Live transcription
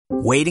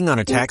Waiting on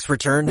a tax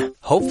return?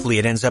 Hopefully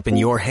it ends up in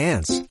your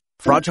hands.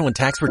 Fraudulent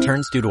tax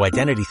returns due to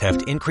identity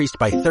theft increased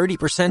by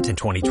 30% in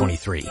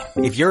 2023.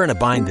 If you're in a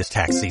bind this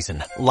tax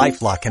season,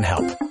 LifeLock can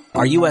help.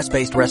 Our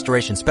U.S.-based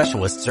restoration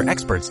specialists are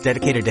experts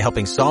dedicated to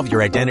helping solve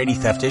your identity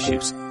theft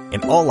issues.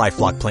 And all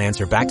LifeLock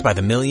plans are backed by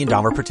the $1 Million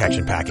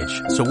Protection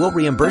Package. So we'll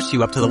reimburse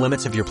you up to the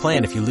limits of your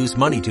plan if you lose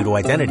money due to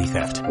identity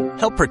theft.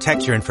 Help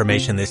protect your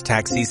information this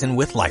tax season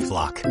with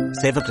LifeLock.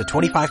 Save up to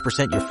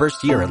 25% your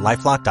first year at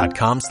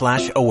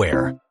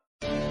LifeLock.com/aware.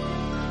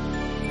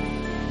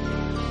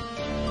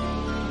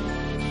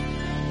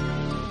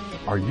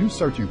 Are you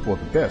searching for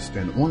the best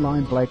in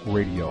online black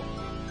radio?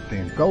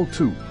 Then go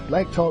to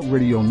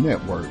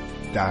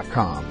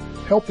blacktalkradionetwork.com,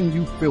 helping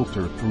you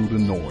filter through the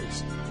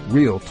noise.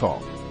 Real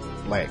talk,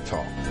 black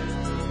talk.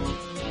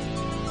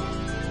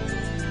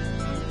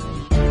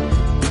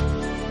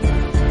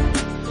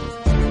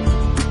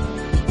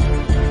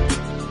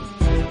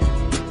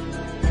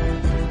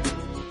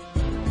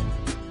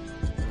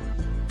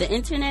 The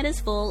internet is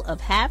full of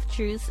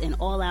half-truths and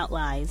all-out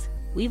lies.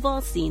 We've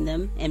all seen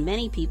them, and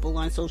many people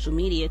on social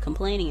media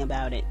complaining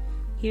about it.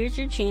 Here's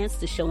your chance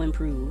to show and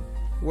prove.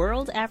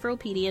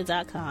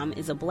 WorldAfropedia.com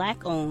is a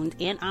black-owned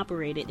and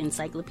operated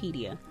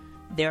encyclopedia.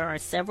 There are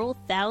several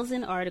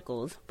thousand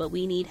articles, but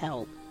we need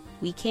help.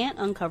 We can't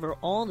uncover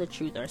all the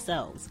truth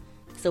ourselves.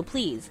 So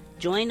please,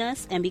 join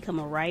us and become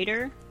a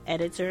writer,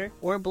 editor,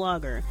 or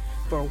blogger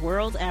for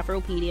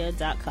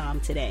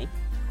WorldAfropedia.com today.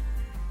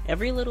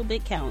 Every little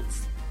bit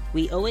counts.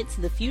 We owe it to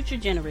the future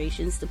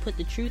generations to put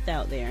the truth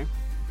out there.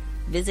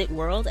 Visit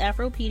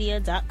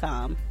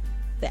WorldAfropedia.com,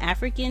 the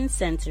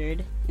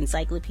African-centered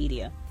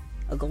encyclopedia,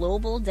 a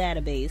global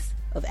database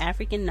of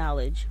African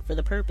knowledge for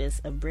the purpose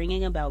of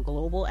bringing about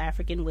global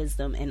African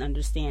wisdom and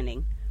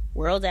understanding.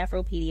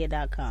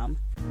 WorldAfropedia.com.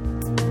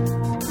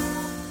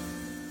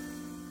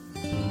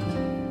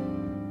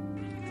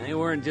 They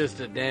weren't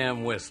just a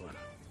damn whistling.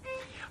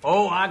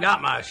 Oh, I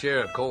got my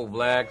share of coal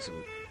blacks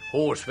and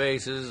horse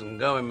faces and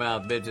gummy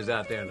mouth bitches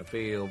out there in the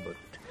field, but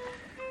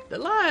the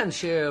lion's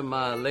share of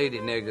my lady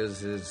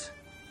niggas is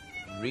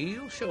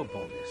real show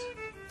ponies.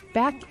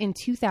 Back in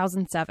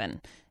 2007,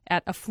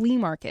 at a flea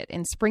market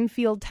in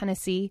Springfield,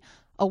 Tennessee,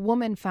 a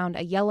woman found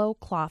a yellow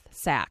cloth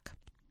sack.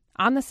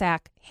 On the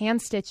sack,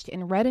 hand-stitched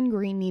in red and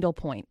green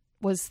needlepoint,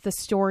 was the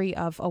story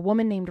of a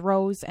woman named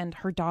Rose and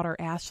her daughter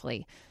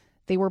Ashley.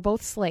 They were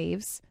both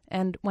slaves,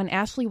 and when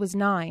Ashley was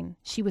 9,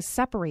 she was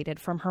separated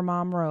from her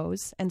mom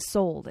Rose and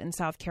sold in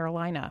South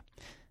Carolina.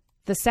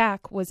 The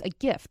sack was a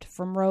gift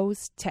from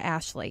Rose to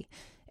Ashley,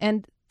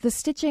 and the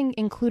stitching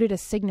included a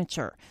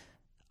signature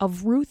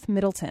of Ruth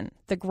Middleton,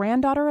 the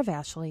granddaughter of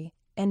Ashley,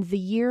 and the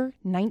year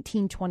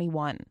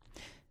 1921.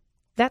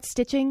 That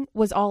stitching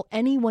was all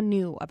anyone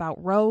knew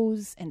about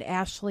Rose and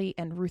Ashley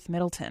and Ruth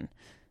Middleton.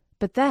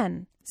 But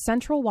then,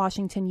 Central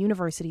Washington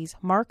University's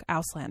Mark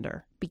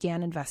Auslander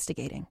began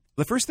investigating.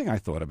 The first thing I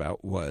thought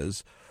about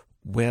was,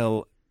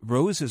 well,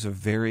 Rose is a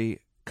very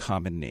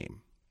common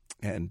name,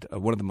 and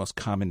one of the most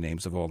common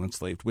names of all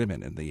enslaved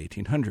women in the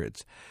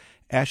 1800s.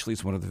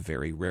 Ashley's one of the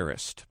very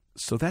rarest.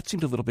 So that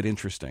seemed a little bit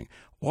interesting.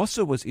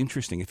 Also was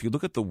interesting, if you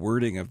look at the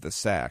wording of the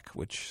sack,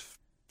 which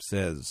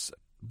says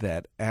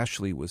that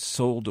Ashley was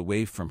sold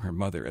away from her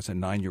mother as a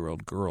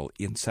 9-year-old girl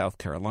in South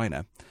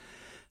Carolina,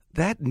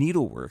 that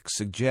needlework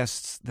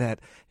suggests that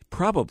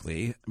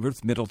probably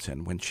Ruth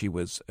Middleton, when she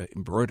was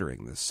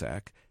embroidering this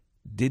sack,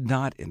 did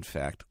not, in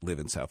fact, live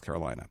in South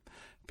Carolina.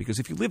 Because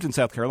if you lived in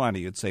South Carolina,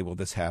 you'd say, well,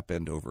 this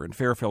happened over in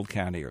Fairfield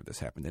County, or this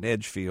happened in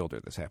Edgefield,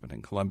 or this happened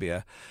in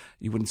Columbia.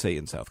 You wouldn't say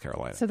in South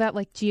Carolina. So that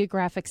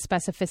geographic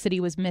specificity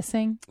was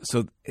missing?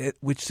 So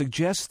which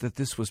suggests that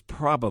this was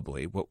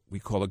probably what we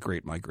call a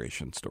Great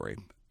Migration story.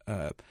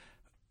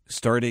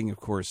 Starting, of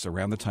course,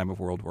 around the time of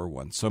World War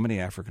I, so many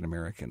African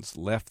Americans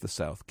left the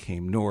South,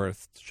 came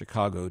north,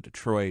 Chicago,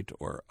 Detroit,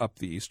 or up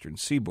the eastern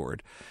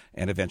seaboard,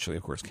 and eventually,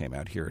 of course, came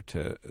out here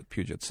to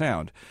Puget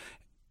Sound.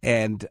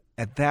 And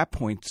at that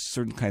point,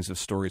 certain kinds of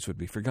stories would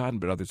be forgotten,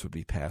 but others would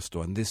be passed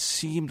on. This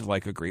seemed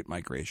like a Great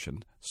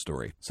Migration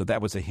story. So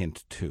that was a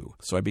hint, too.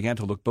 So I began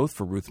to look both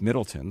for Ruth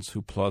Middletons,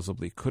 who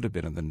plausibly could have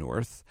been in the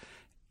North,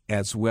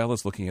 as well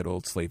as looking at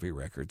old slavery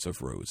records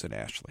of Rose and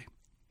Ashley.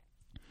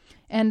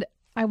 And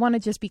I want to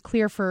just be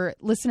clear for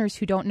listeners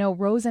who don't know,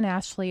 Rose and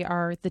Ashley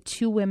are the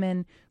two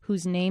women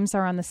whose names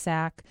are on the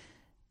sack.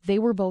 They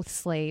were both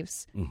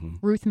slaves. Mm-hmm.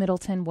 Ruth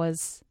Middleton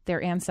was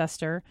their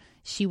ancestor.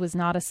 She was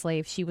not a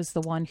slave. She was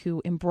the one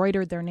who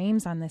embroidered their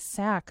names on this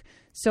sack.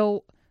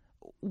 So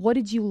what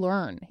did you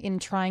learn in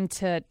trying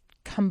to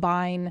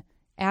combine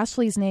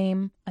Ashley's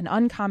name, an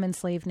uncommon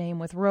slave name,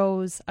 with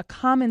Rose, a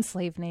common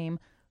slave name,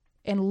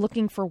 and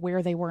looking for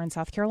where they were in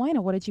South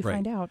Carolina? What did you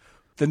find out?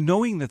 The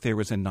knowing that there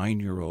was a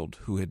 9-year-old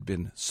who had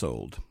been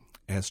sold,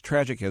 as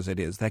tragic as it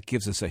is, that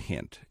gives us a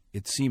hint.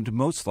 It seemed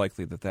most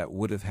likely that that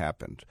would have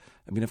happened.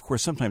 I mean, of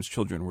course, sometimes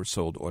children were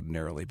sold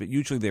ordinarily, but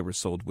usually they were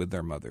sold with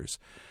their mothers.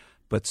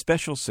 But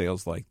special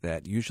sales like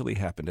that usually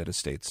happened at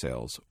estate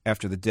sales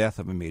after the death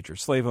of a major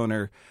slave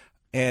owner.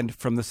 And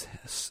from the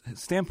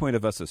standpoint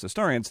of us as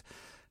historians,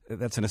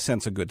 that's in a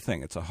sense a good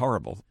thing. It's a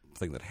horrible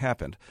something that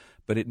happened,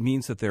 but it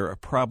means that there are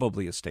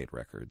probably estate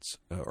records,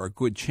 or a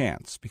good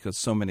chance, because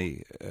so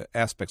many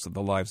aspects of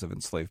the lives of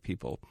enslaved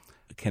people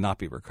cannot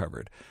be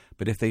recovered.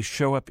 But if they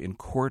show up in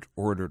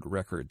court-ordered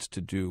records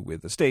to do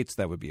with estates,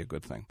 that would be a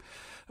good thing.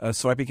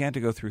 So I began to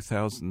go through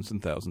thousands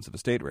and thousands of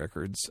estate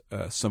records.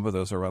 Some of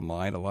those are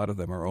online. A lot of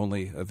them are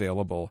only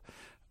available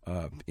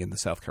in the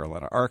South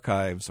Carolina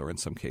archives, or in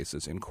some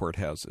cases in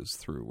courthouses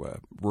through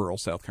rural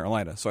South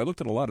Carolina. So I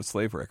looked at a lot of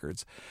slave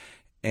records.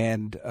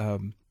 And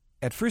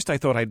at first I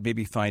thought I'd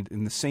maybe find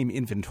in the same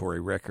inventory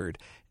record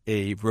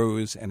a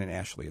Rose and an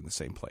Ashley in the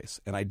same place,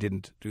 and I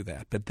didn't do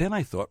that. But then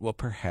I thought, well,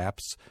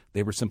 perhaps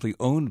they were simply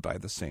owned by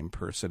the same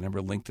person and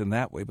were linked in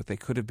that way, but they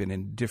could have been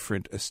in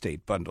different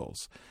estate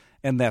bundles.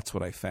 And that's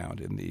what I found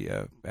in the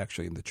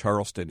actually in the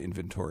Charleston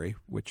inventory,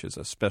 which is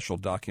a special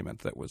document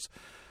that was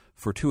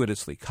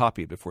fortuitously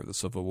copied before the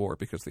Civil War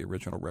because the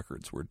original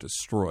records were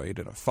destroyed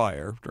in a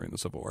fire during the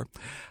Civil War.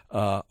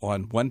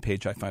 On one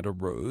page, I found a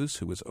Rose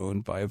who was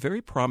owned by a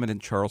very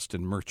prominent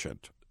Charleston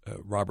merchant,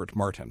 Robert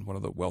Martin, one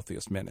of the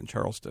wealthiest men in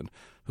Charleston,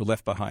 who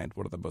left behind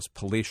one of the most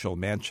palatial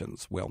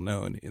mansions well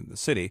known in the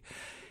city.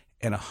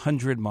 And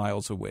 100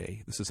 miles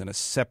away, this is in a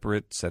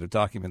separate set of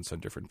documents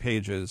on different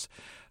pages,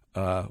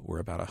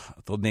 were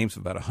the names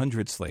of about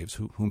 100 slaves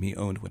whom he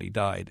owned when he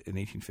died in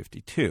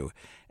 1852,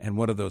 and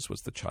one of those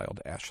was the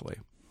child Ashley.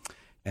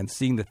 And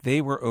seeing that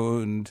they were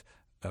owned,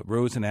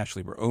 Rose and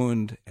Ashley were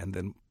owned, and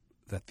then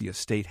that the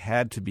estate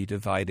had to be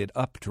divided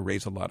up to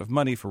raise a lot of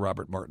money for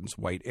Robert Martin's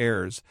white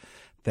heirs,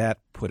 that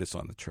put us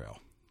on the trail.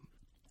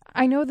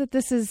 I know that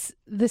this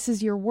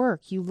is your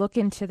work. You look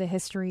into the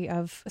history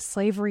of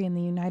slavery in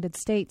the United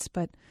States,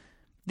 but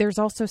there's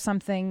also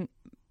something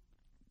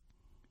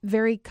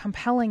very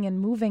compelling and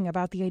moving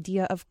about the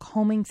idea of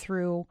combing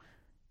through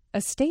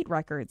estate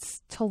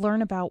records to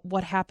learn about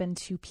what happened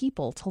to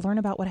people, to learn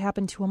about what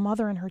happened to a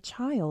mother and her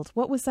child.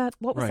 What was that?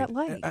 What was that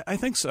like? I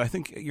think so. I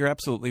think you're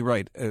absolutely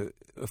right.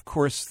 Of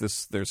course,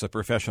 there's a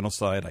professional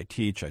side. I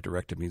teach. I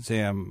direct a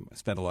museum. I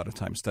spend a lot of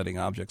time studying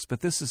objects.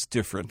 But this is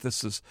different.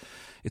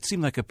 It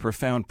seemed like a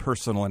profound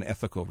personal and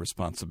ethical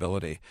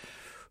responsibility.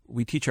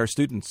 We teach our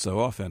students so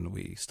often.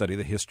 We study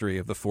the history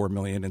of the 4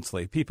 million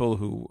enslaved people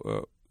who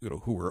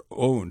were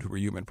owned, who were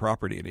human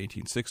property in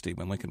 1860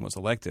 when Lincoln was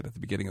elected at the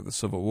beginning of the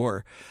Civil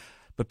War.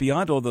 But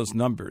beyond all those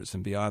numbers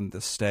and beyond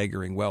the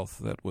staggering wealth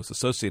that was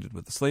associated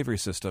with the slavery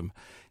system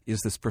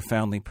is this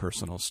profoundly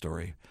personal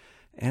story.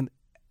 And,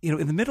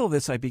 in the middle of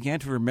this, I began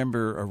to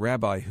remember a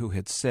rabbi who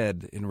had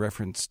said in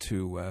reference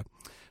to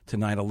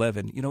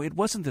 9/11, it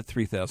wasn't that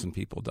 3,000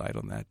 people died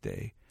on that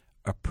day.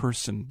 A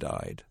person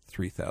died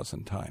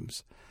 3,000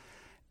 times.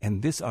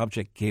 And this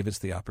object gave us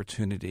the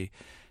opportunity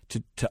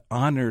to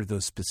honor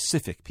those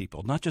specific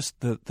people, not just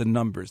the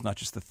numbers, not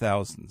just the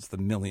thousands, the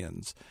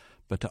millions,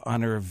 but to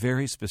honor a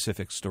very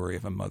specific story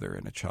of a mother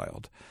and a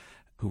child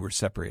who were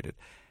separated.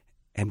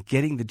 And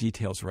getting the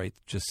details right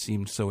just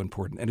seemed so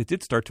important. And it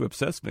did start to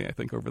obsess me, I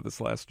think, over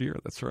this last year.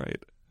 That's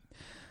right.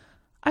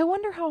 I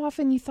wonder how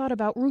often you thought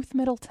about Ruth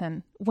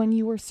Middleton when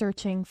you were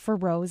searching for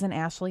Rose and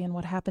Ashley and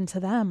what happened to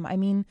them. I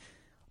mean,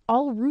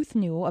 all Ruth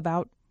knew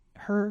about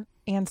her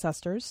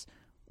ancestors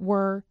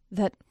were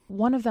that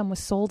one of them was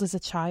sold as a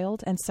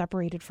child and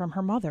separated from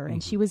her mother,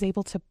 and she was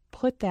able to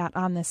put that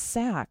on this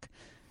sack.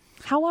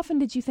 How often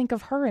did you think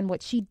of her and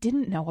what she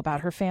didn't know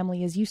about her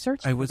family as you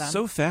searched for them? I was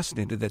so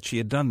fascinated that she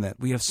had done that.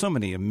 We have so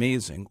many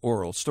amazing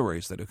oral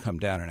stories that have come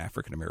down in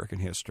African-American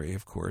history,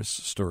 of course,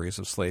 stories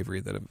of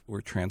slavery that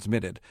were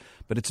transmitted.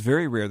 But it's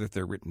very rare that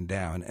they're written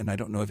down, and I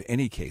don't know of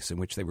any case in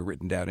which they were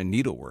written down in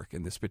needlework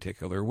in this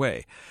particular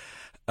way.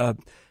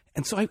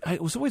 And so I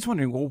was always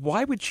wondering, well,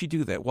 why would she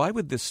do that? Why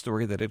would this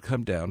story that had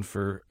come down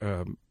for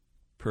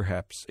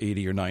perhaps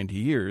 80 or 90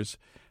 years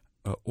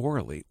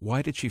orally,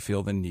 why did she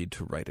feel the need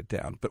to write it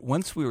down? But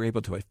once we were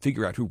able to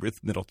figure out who Ruth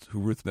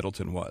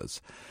Middleton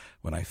was,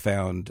 when I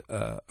found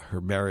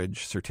her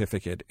marriage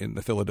certificate in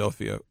the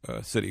Philadelphia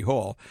City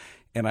Hall,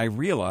 and I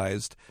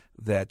realized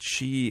that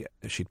she'd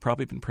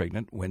probably been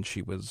pregnant when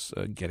she was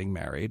getting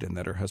married and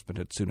that her husband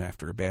had soon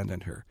after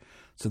abandoned her.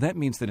 So that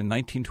means that in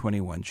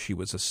 1921, she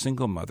was a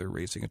single mother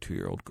raising a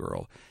 2-year-old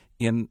girl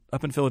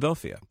up in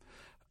Philadelphia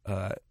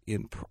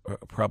in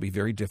probably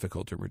very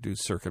difficult to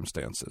reduce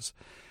circumstances.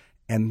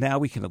 And now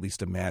we can at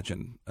least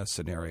imagine a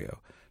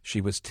scenario. She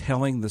was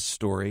telling the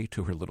story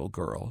to her little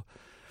girl,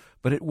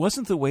 but it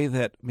wasn't the way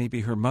that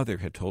maybe her mother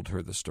had told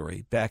her the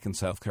story back in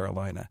South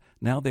Carolina.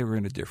 Now they were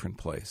in a different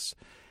place.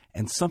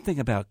 And something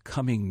about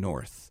coming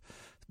north,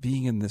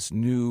 being in this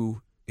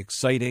new,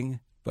 exciting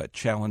but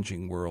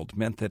challenging world,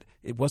 meant that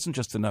it wasn't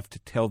just enough to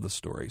tell the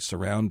story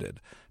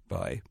surrounded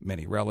by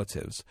many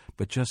relatives,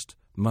 but just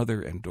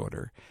mother and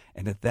daughter.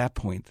 And at that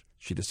point,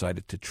 she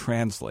decided to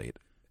translate,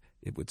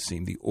 it would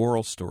seem, the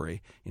oral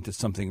story into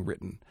something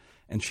written.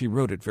 And she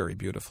wrote it very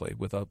beautifully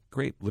with a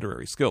great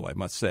literary skill, I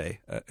must say.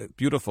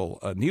 Beautiful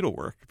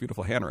needlework,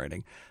 beautiful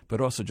handwriting,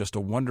 but also just a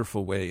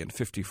wonderful way in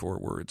 54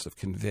 words of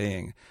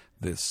conveying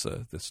this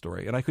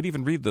story. And I could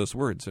even read those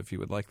words if you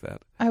would like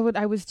that.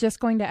 I was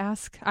just going to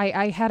ask.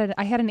 I had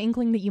an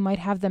inkling that you might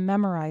have them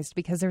memorized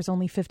because there's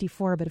only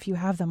 54, but if you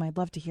have them, I'd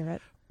love to hear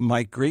it.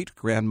 My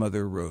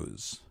great-grandmother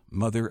Rose,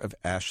 mother of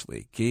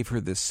Ashley, gave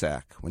her this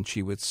sack when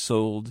she was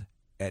sold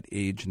at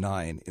age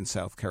 9 in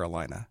South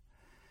Carolina.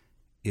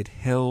 It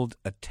held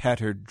a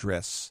tattered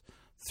dress,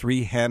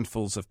 3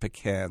 handfuls of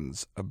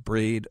pecans, a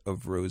braid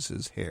of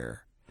Rose's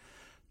hair.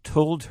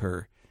 Told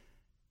her,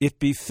 "It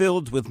be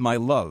filled with my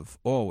love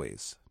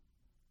always."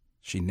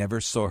 She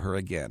never saw her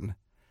again.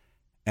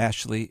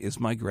 Ashley is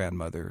my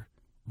grandmother,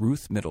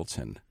 Ruth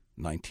Middleton,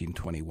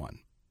 1921.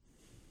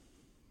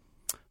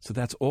 So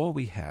that's all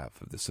we have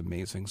of this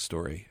amazing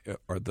story,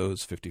 are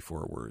those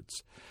 54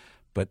 words.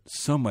 But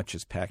so much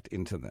is packed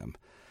into them.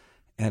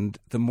 And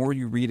the more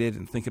you read it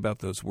and think about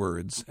those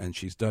words, and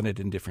she's done it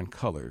in different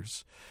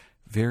colors,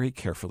 very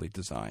carefully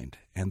designed.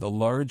 And the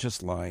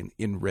largest line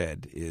in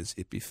red is,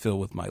 "It be filled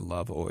with my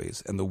love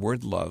always." And the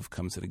word love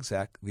comes at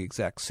the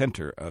exact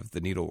center of the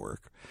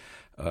needlework,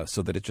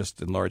 so that it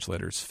just in large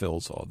letters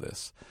fills all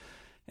this.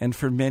 And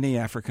for many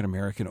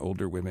African-American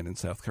older women in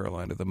South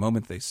Carolina, the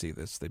moment they see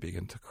this, they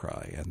begin to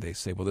cry. And they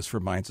say, well, this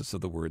reminds us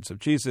of the words of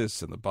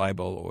Jesus and the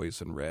Bible, always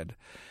in red.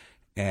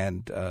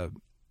 And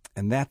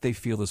that they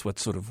feel is what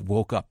sort of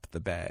woke up the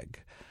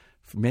bag.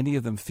 Many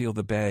of them feel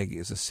the bag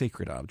is a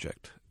sacred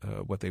object,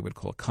 what they would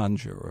call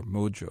conjure or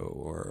mojo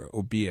or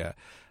obeah,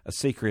 a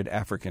sacred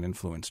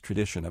African-influenced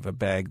tradition of a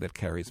bag that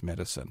carries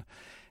medicine,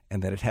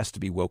 and that it has to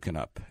be woken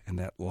up. And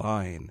that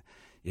line,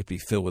 "It be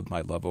filled with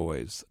my love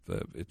always,"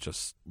 it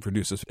just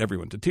reduces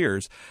everyone to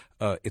tears.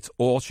 It's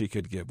all she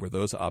could give were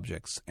those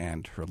objects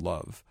and her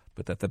love,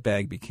 but that the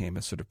bag became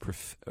a sort of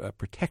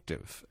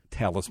protective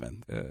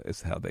talisman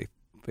is how they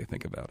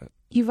think about it.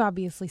 You've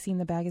obviously seen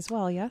the bag as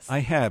well, yes? I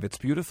have. It's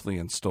beautifully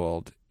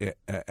installed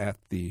at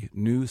the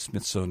new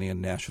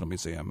Smithsonian National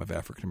Museum of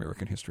African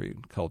American History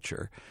and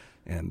Culture,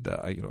 and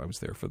I was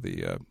there for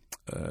the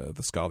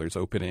Scholars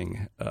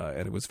opening,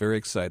 and it was very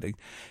exciting.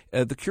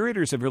 The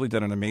curators have really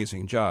done an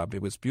amazing job.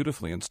 It was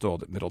beautifully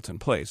installed at Middleton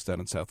Place down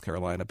in South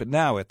Carolina, but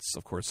now it's,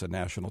 of course, a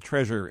national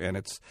treasure, and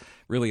it's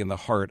really in the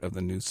heart of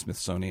the new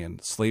Smithsonian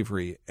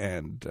Slavery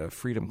and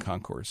Freedom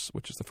Concourse,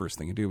 which is the first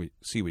thing you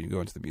see when you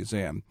go into the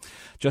museum.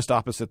 Just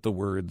opposite the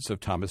words of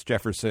Thomas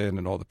Jefferson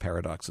and all the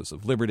paradoxes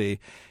of liberty,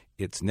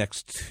 it's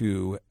next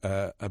to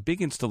a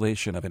big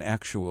installation of an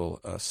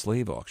actual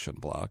slave auction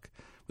block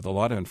with a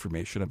lot of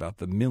information about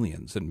the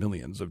millions and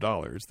millions of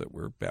dollars that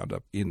were bound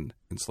up in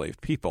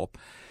enslaved people.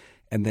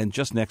 And then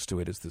just next to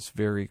it is this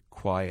very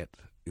quiet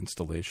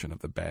installation of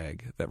the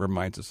bag that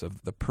reminds us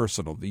of the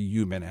personal, the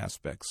human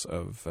aspects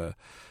of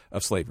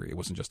slavery. It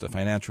wasn't just a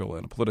financial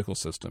and a political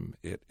system.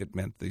 It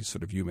meant these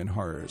sort of human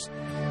horrors.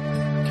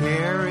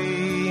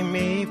 Carry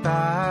me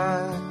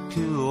back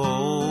to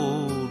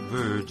old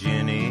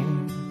Virginia.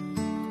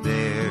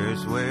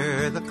 There's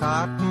where the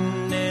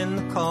cotton and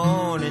the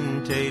corn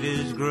and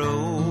taters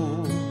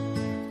grow.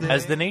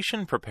 As the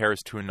nation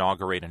prepares to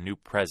inaugurate a new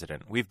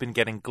president, we've been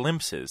getting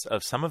glimpses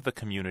of some of the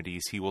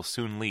communities he will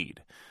soon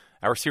lead.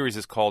 Our series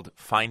is called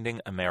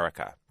Finding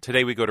America.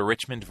 Today we go to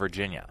Richmond,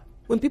 Virginia.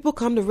 When people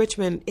come to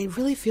Richmond, it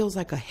really feels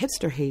like a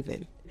hipster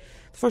haven.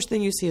 The first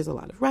thing you see is a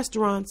lot of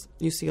restaurants.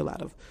 You see a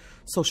lot of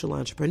social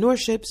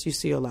entrepreneurships. You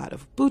see a lot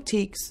of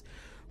boutiques.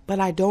 But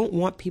I don't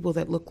want people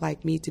that look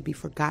like me to be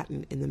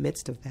forgotten in the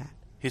midst of that.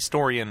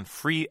 Historian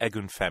Free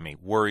Egunfemi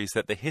worries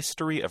that the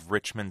history of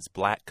Richmond's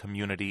black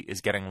community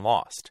is getting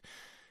lost.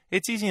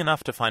 It's easy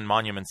enough to find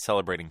monuments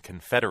celebrating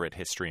Confederate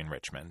history in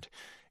Richmond.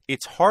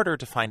 It's harder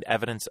to find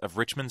evidence of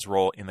Richmond's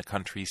role in the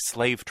country's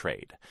slave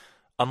trade,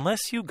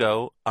 unless you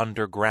go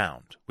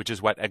underground, which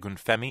is what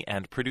Egunfemi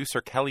and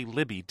producer Kelly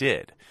Libby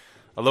did.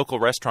 A local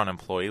restaurant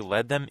employee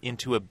led them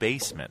into a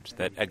basement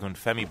that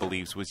Egunfemi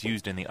believes was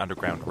used in the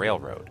Underground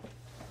Railroad.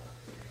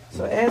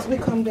 So as we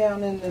come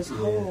down in this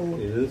hole,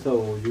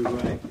 you're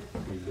right.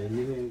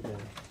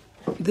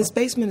 This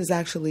basement is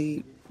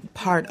actually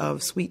part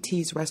of Sweet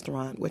Tea's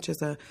Restaurant, which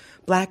is a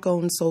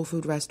black-owned soul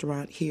food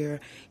restaurant here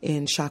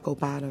in Shockoe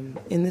Bottom,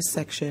 in this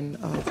section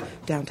of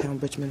downtown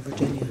Richmond,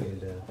 Virginia.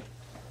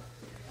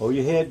 Hold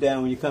your head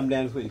down when you come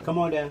down. Come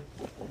on down.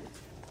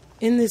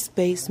 In this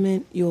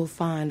basement, you'll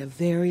find a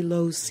very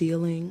low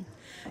ceiling.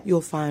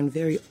 You'll find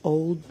very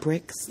old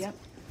bricks. Yep.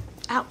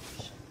 Ouch.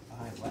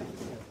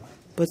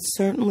 But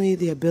certainly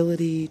the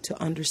ability to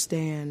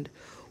understand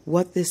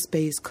what this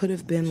space could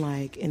have been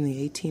like in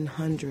the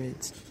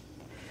 1800s.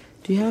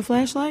 Do you have a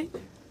flashlight?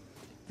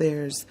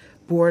 There's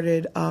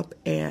boarded up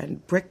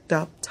and bricked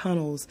up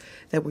tunnels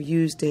that were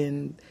used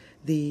in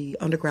the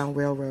Underground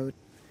Railroad.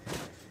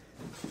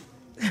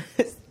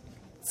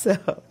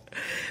 So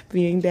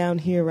being down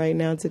here right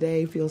now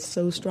today feels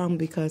so strong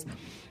because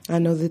I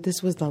know that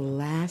this was the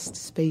last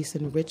space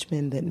in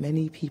Richmond that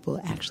many people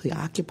actually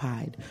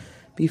occupied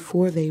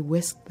before they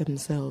whisked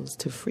themselves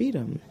to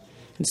freedom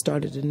and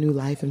started a new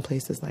life in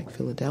places like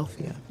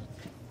Philadelphia.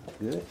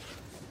 Good.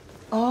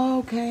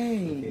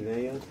 Okay.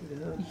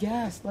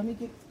 Yes, let me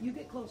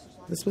get closer.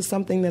 This was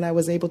something that I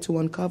was able to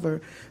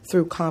uncover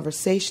through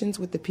conversations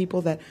with the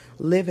people that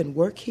live and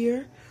work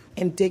here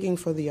and digging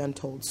for the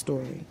untold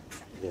story.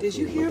 Did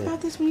you hear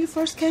about this when you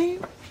first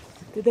came?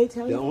 Did they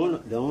tell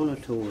you? The owner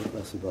told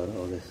us about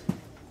all this.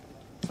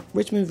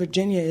 Richmond,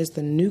 Virginia is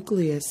the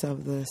nucleus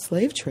of the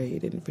slave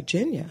trade in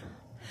Virginia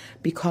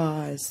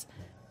because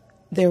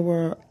there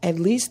were at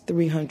least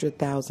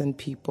 300,000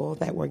 people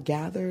that were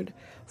gathered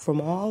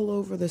from all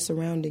over the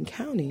surrounding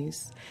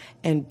counties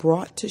and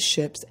brought to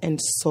ships and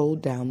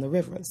sold down the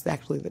river. It's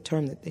actually the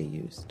term that they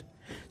used.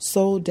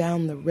 Sold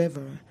down the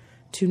river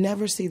to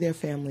never see their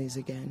families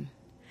again.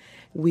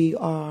 We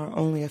are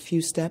only a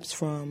few steps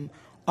from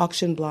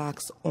auction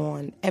blocks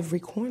on every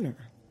corner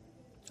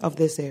of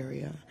this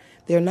area.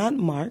 They're not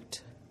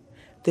marked.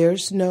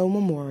 There's no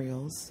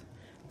memorials.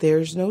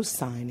 There's no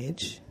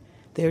signage.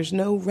 There's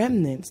no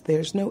remnants.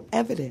 There's no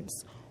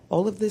evidence.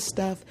 All of this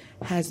stuff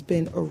has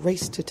been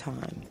erased to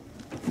time.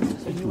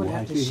 So you would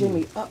have to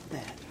shimmy up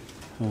that.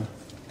 Huh?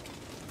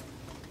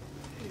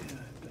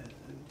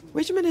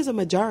 Richmond is a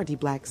majority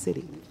black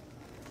city.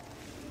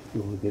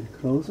 You want to get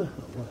closer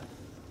or what?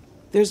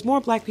 There's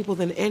more black people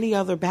than any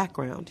other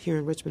background here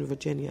in Richmond,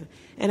 Virginia,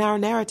 and our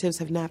narratives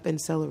have not been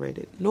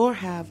celebrated, nor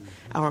have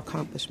our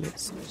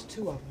accomplishments. There's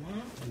two of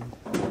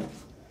them.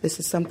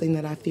 This is something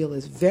that I feel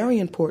is very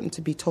important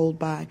to be told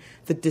by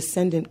the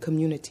descendant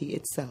community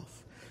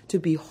itself, to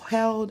be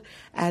held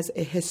as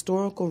a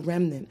historical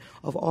remnant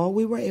of all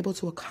we were able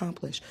to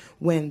accomplish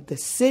when the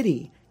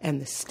city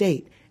and the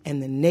state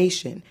and the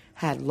nation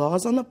had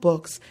laws on the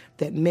books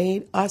that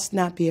made us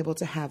not be able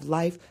to have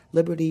life,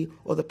 liberty,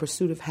 or the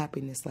pursuit of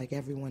happiness like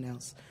everyone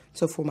else.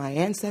 So for my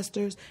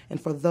ancestors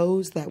and for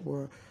those that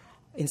were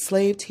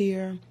enslaved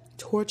here,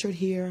 tortured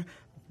here,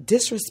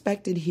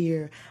 disrespected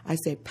here, I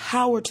say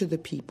power to the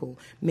people.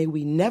 May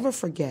we never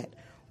forget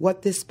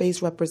what this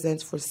space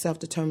represents for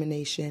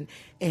self-determination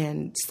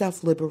and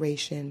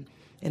self-liberation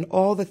and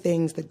all the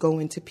things that go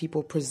into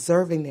people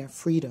preserving their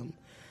freedom.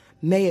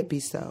 May it be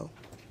so.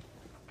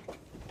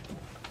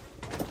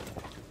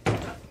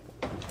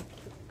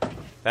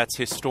 That's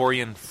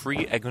historian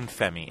Free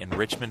Egunfemi in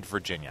Richmond,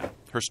 Virginia.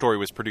 Her story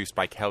was produced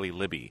by Kelly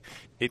Libby.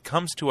 It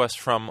comes to us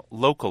from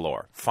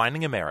Localore,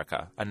 Finding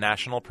America, a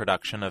national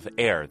production of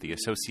AIR, the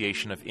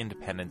Association of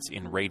Independents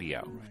in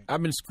Radio.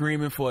 I've been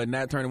screaming for a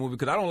Nat Turner movie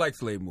because I don't like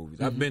slave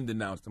movies. I've been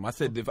denounced them. I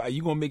said, if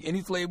you going to make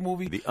any slave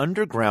movie? The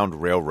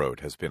Underground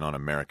Railroad has been on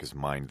America's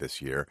mind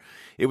this year.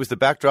 It was the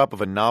backdrop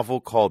of a novel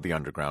called The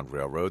Underground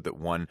Railroad that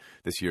won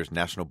this year's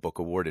National Book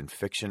Award in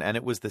Fiction, and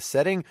it was the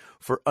setting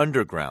for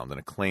Underground, an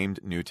acclaimed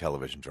new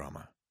television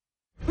drama.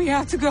 We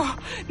have to go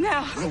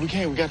now. No, we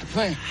can't. We got the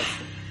plan.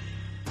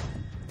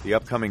 The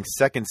upcoming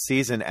second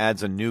season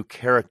adds a new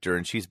character,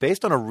 and she's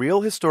based on a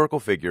real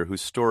historical figure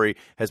whose story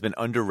has been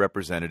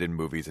underrepresented in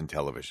movies and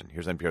television.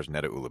 Here's NPR's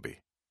Neda Ulabi.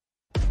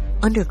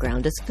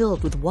 Underground is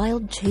filled with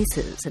wild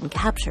chases and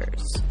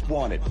captures.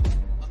 Wanted.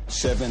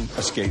 7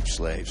 escaped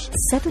slaves.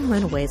 7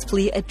 runaways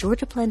flee a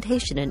Georgia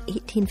plantation in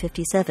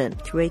 1857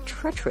 through a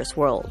treacherous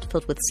world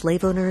filled with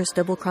slave owners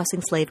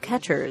double-crossing slave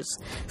catchers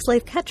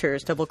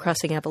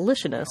double-crossing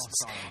abolitionists,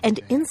 and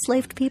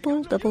enslaved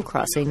people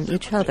double-crossing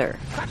each other.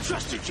 I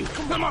trusted you.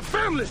 Now my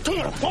family's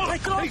torn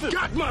apart. They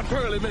got my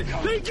pearly man.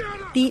 They got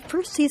her. The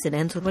first season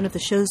ends with one of the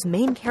show's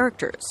main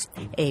characters,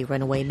 a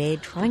runaway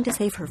maid trying to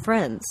save her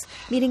friends,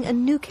 meeting a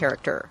new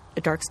character,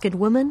 a dark-skinned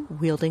woman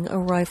wielding a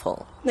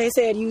rifle. They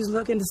said you was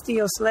looking to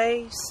steal slaves.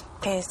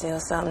 Can't steal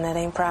something that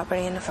ain't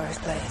property in the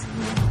first place.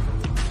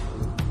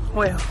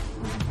 Well,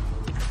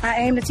 I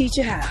aim to teach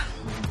you how.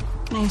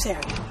 Name's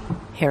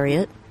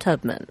Harriet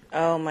Tubman.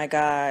 Oh my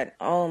God.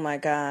 Oh my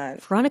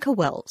God. Veronica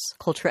Wells,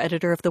 culture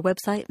editor of the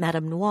website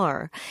Madame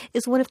Noir,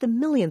 is one of the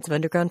millions of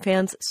Underground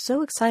fans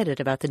so excited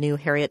about the new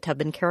Harriet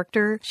Tubman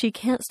character, she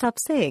can't stop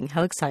saying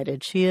how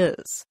excited she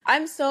is.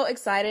 I'm so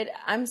excited.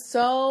 I'm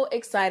so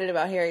excited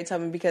about Harriet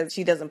Tubman because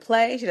she doesn't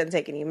play, she doesn't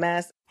take any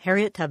mess.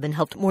 Harriet Tubman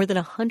helped more than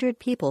 100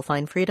 people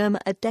find freedom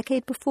a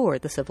decade before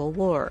the Civil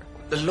War.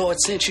 The Lord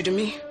sent you to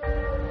me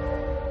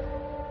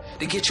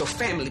to get your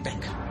family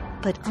back.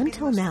 But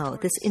until now,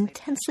 this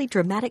intensely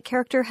dramatic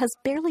character has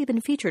barely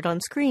been featured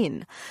on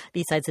screen.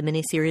 Besides a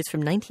miniseries from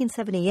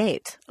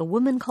 1978, A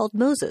Woman Called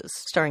Moses,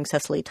 starring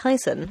Cecily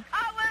Tyson.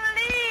 I will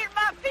lead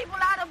my people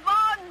out of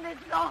bondage,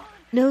 Lord.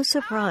 No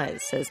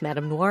surprise, says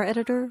Madame Noir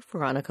editor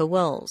Veronica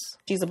Wells.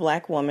 She's a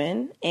black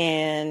woman,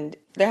 and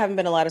there haven't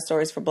been a lot of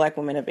stories for black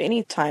women of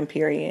any time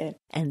period.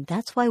 And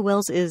that's why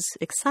Wells is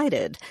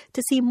excited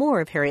to see more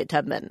of Harriet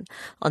Tubman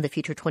on the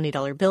future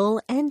 $20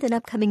 bill and an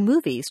upcoming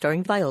movie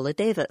starring Viola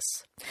Davis.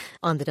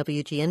 On the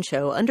WGN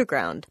show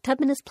Underground,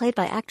 Tubman is played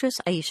by actress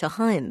Aisha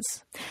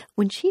Hines.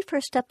 When she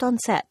first stepped on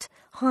set,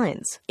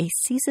 Hines, a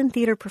seasoned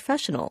theater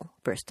professional,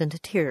 burst into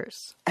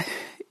tears.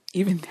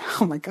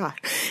 Oh my God,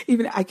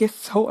 even I get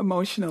so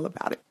emotional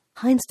about it.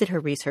 Hines did her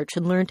research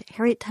and learned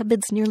Harriet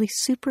Tubman's nearly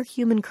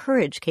superhuman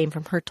courage came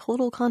from her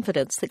total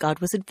confidence that God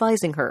was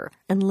advising her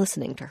and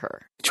listening to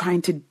her.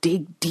 Trying to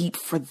dig deep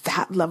for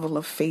that level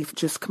of faith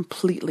just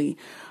completely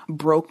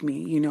broke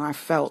me. You know, I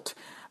felt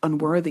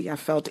unworthy. I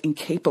felt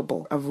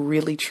incapable of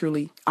really,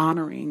 truly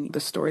honoring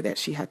the story that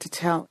she had to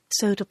tell.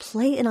 So to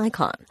play an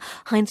icon,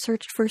 Hines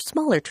searched for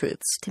smaller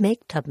truths to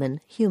make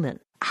Tubman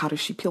human. How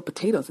does she peel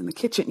potatoes in the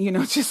kitchen? You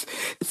know, just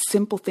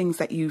simple things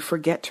that you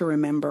forget to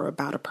remember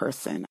about a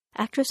person.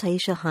 Actress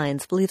Aisha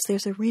Hines believes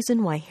there's a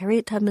reason why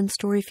Harriet Tubman's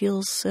story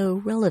feels so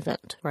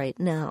relevant right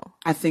now.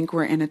 I think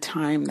we're in a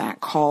time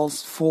that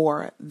calls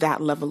for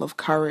that level of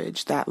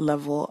courage, that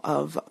level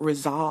of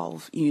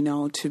resolve, you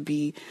know, to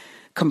be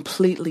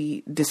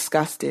completely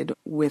disgusted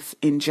with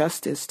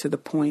injustice to the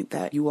point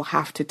that you will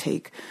have to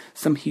take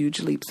some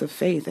huge leaps of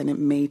faith, and it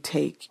may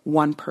take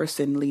one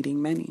person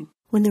leading many.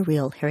 When the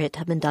real Harriet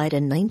Tubman died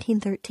in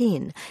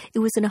 1913, it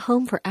was in a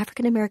home for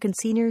African-American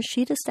seniors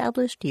she'd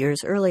established years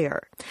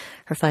earlier.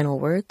 Her final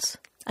words,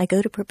 "I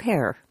go to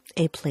prepare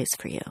a place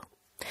for you."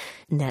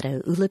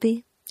 Netta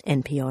Ulaby,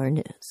 NPR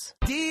News.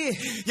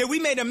 Yeah, we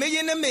made $1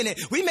 million a minute.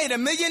 We made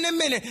 $1 million a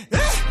minute.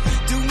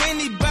 Do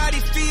anybody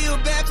feel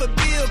bad for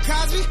Bill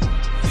Cosby?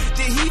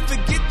 Did he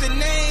forget the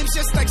names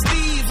just like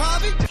Steve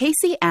Harvey?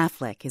 Casey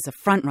Affleck is a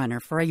frontrunner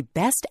for a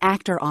Best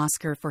Actor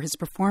Oscar for his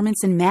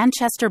performance in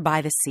Manchester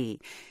by the Sea.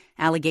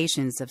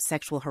 Allegations of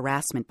sexual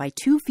harassment by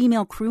 2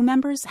 female crew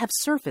members have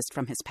surfaced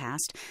from his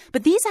past,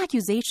 but these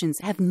accusations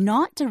have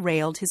not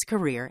derailed his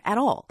career at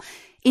all.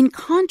 In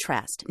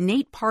contrast,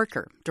 Nate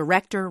Parker,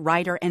 director,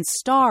 writer, and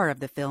star of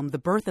the film The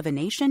Birth of a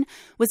Nation,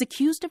 was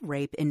accused of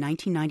rape in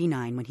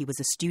 1999 when he was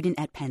a student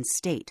at Penn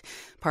State.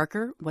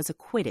 Parker was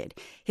acquitted.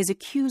 His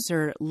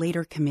accuser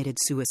later committed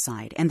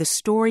suicide, and the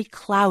story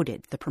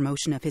clouded the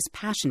promotion of his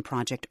passion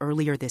project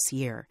earlier this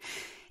year.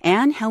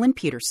 Anne Helen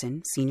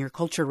Peterson, senior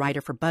culture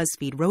writer for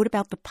BuzzFeed, wrote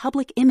about the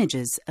public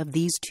images of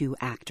these 2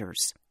 actors.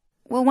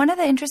 Well, one of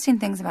the interesting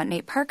things about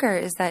Nate Parker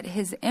is that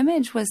his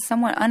image was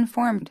somewhat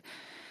unformed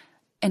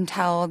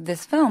until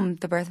this film,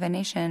 The Birth of a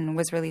Nation,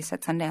 was released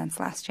at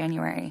Sundance last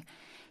January.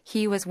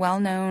 He was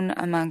well known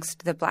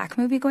amongst the Black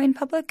movie-going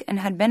public and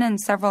had been in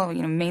several,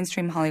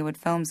 mainstream Hollywood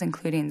films,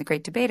 including The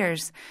Great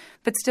Debaters,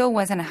 but still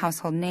wasn't a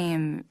household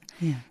name.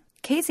 Yeah.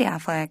 Casey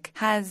Affleck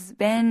has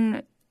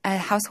been a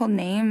household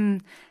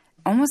name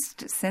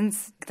almost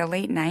since the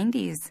late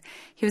 90s.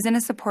 He was in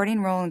a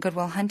supporting role in Good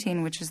Will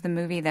Hunting, which is the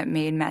movie that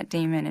made Matt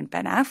Damon and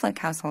Ben Affleck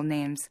household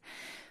names.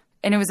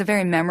 And it was a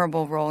very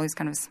memorable role. He's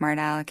kind of a smart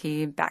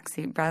alecky,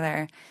 backseat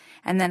brother.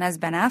 And then as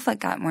Ben Affleck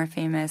got more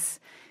famous,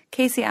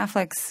 Casey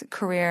Affleck's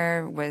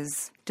career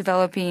was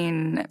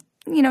developing,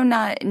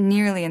 not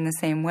nearly in the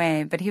same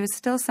way, but he was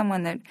still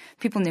someone that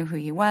people knew who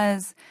he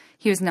was.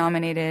 He was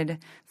nominated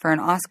for an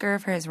Oscar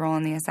for his role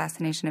in the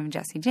assassination of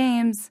Jesse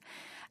James.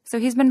 So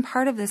he's been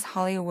part of this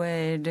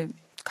Hollywood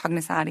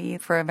cognoscenti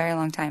for a very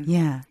long time.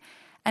 Yeah.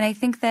 And I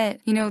think that,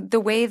 the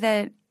way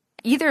that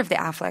either of the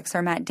Afflecks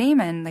or Matt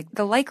Damon, like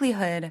the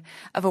likelihood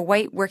of a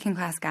white working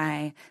class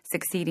guy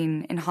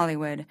succeeding in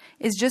Hollywood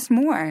is just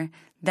more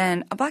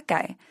than a black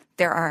guy.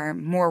 There are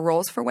more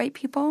roles for white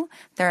people.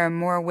 There are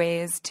more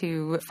ways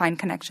to find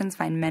connections,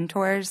 find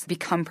mentors,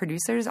 become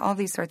producers, all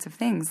these sorts of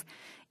things.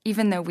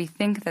 Even though we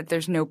think that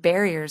there's no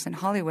barriers in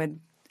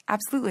Hollywood,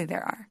 absolutely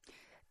there are.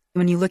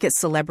 When you look at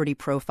celebrity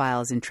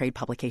profiles in trade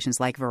publications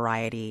like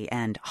Variety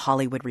and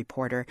Hollywood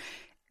Reporter,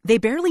 they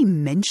barely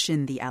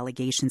mention the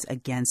allegations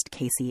against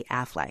Casey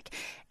Affleck.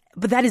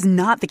 But that is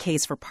not the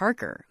case for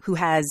Parker, who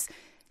has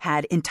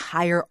had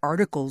entire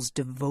articles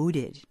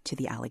devoted to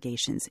the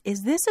allegations.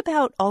 Is this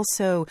about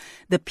also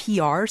the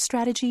PR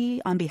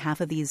strategy on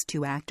behalf of these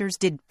 2 actors?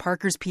 Did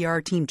Parker's PR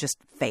team just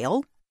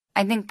fail?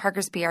 I think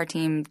Parker's PR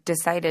team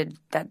decided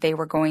that they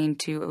were going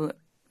to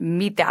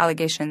meet the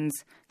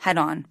allegations head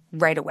on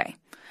right away.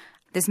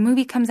 This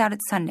movie comes out at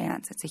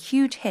Sundance. It's a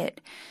huge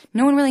hit.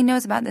 No one really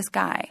knows about this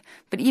guy.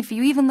 But if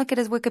you even look at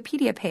his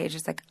Wikipedia page,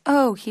 it's like,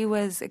 oh, he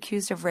was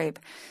accused of rape.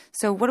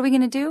 So what are we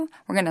going to do?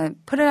 We're going to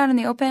put it out in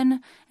the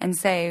open and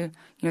say,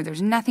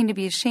 there's nothing to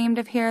be ashamed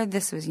of here.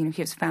 This was, he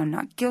was found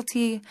not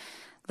guilty.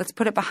 Let's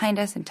put it behind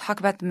us and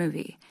talk about the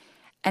movie.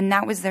 And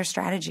that was their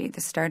strategy.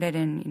 This started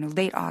in,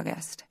 late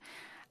August.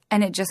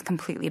 And it just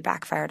completely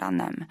backfired on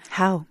them.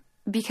 How?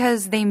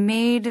 Because they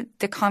made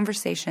the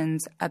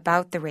conversations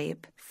about the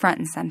rape front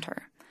and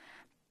center.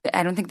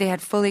 I don't think they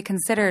had fully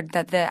considered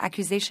that the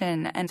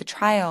accusation and the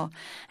trial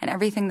and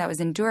everything that was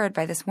endured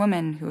by this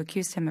woman who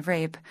accused him of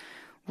rape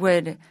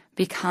would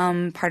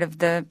become part of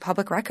the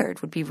public record,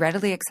 would be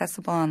readily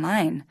accessible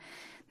online.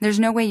 There's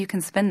no way you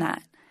can spin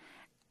that.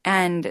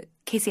 And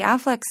Casey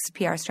Affleck's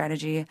PR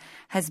strategy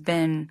has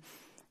been,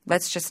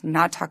 let's just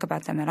not talk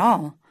about them at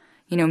all.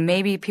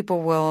 Maybe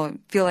people will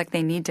feel like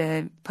they need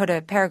to put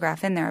a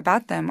paragraph in there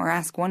about them or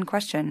ask one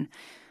question.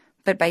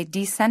 But by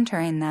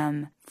decentering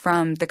them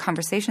from the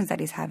conversations that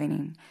he's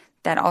having,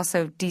 that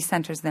also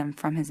decenters them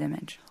from his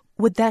image.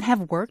 Would that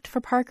have worked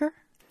for Parker?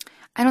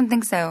 I don't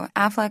think so.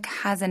 Affleck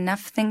has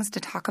enough things to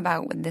talk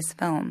about with this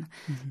film.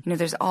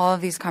 There's all of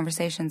these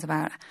conversations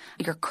about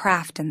your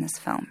craft in this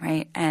film,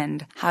 right?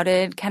 And how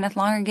did Kenneth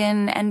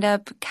Lonergan end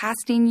up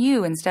casting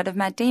you instead of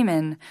Matt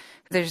Damon?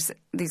 There's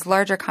these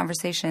larger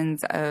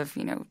conversations of,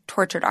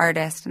 tortured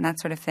artist and that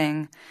sort of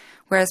thing.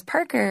 Whereas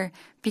Parker,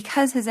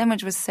 because his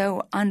image was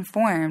so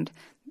unformed,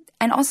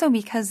 and also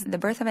because The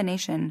Birth of a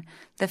Nation,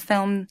 the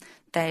film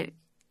that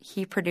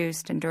he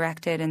produced and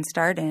directed and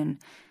starred in,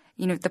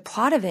 the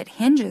plot of it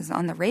hinges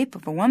on the rape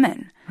of a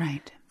woman.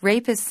 Right.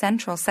 Rape is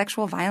central.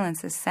 Sexual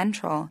violence is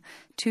central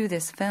to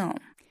this film.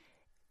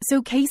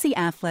 So Casey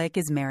Affleck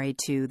is married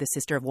to the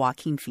sister of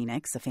Joaquin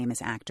Phoenix, a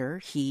famous actor.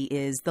 He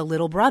is the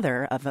little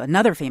brother of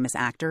another famous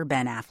actor,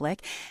 Ben Affleck.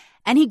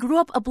 And he grew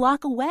up a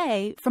block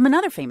away from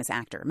another famous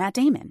actor, Matt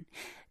Damon.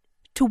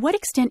 To what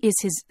extent is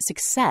his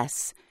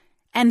success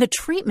and the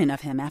treatment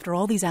of him after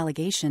all these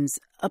allegations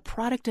a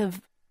product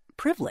of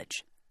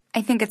privilege?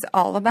 I think it's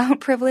all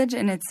about privilege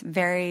in its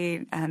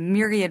very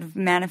myriad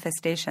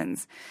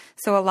manifestations.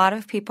 So a lot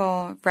of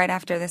people, right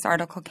after this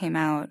article came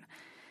out,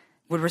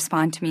 would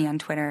respond to me on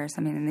Twitter or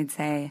something, and they'd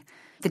say,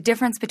 the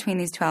difference between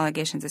these two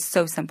allegations is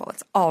so simple.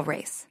 It's all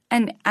race.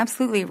 And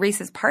absolutely,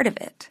 race is part of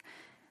it.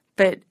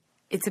 But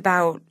it's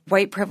about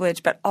white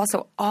privilege, but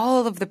also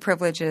all of the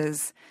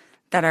privileges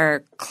that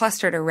are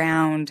clustered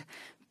around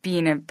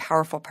being a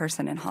powerful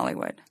person in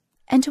Hollywood.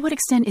 And to what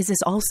extent is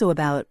this also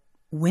about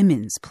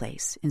women's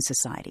place in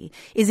society?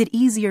 Is it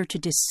easier to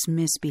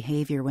dismiss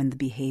behavior when the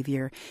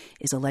behavior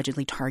is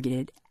allegedly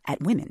targeted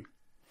at women?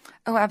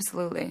 Oh,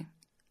 absolutely.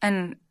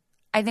 And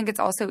I think it's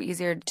also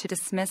easier to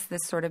dismiss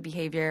this sort of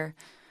behavior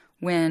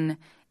when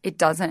it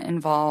doesn't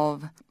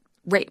involve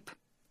rape.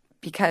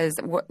 Because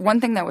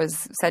one thing that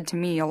was said to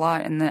me a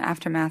lot in the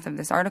aftermath of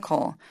this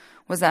article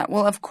was that,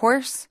 well, of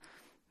course,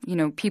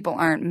 people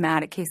aren't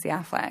mad at Casey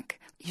Affleck.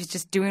 He's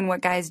just doing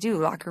what guys do,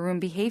 locker room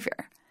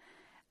behavior.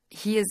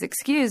 He is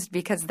excused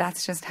because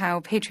that's just how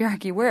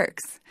patriarchy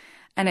works.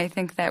 And I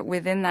think that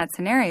within that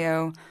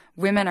scenario,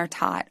 women are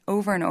taught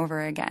over and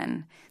over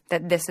again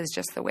that this is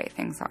just the way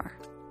things are.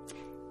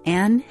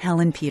 Anne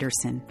Helen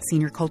Peterson,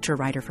 senior culture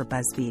writer for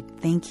BuzzFeed,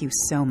 thank you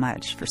so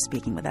much for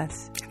speaking with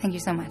us. Thank you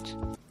so much.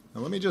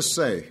 Now, let me just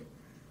say,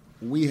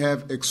 we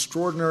have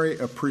extraordinary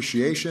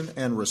appreciation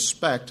and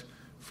respect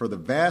for the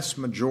vast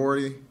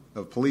majority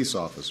of police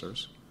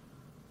officers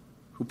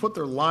who put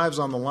their lives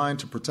on the line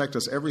to protect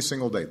us every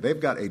single day. They've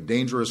got a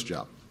dangerous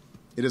job.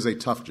 It is a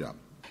tough job.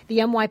 The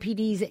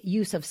NYPD's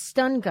use of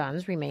stun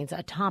guns remains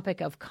a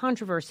topic of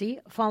controversy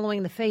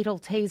following the fatal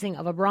tasing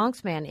of a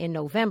Bronx man in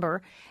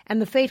November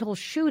and the fatal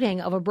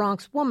shooting of a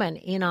Bronx woman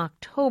in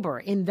October.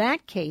 In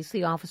that case,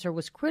 the officer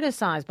was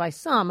criticized by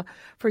some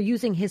for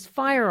using his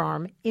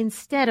firearm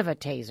instead of a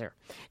taser.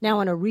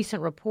 Now, in a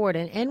recent report,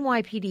 an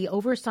NYPD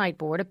oversight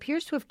board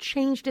appears to have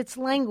changed its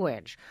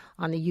language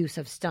on the use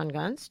of stun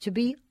guns to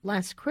be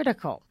less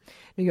critical.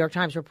 New York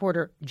Times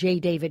reporter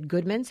J. David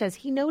Goodman says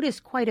he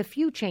noticed quite a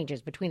few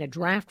changes between a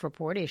draft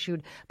report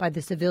issued by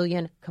the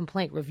Civilian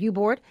Complaint Review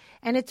Board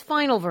and its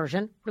final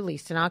version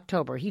released in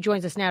October. He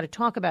joins us now to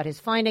talk about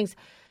his findings.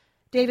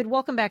 David,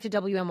 welcome back to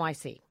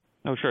WNYC.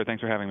 Oh, sure.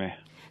 Thanks for having me.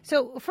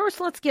 So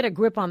first, let's get a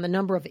grip on the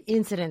number of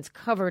incidents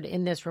covered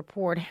in this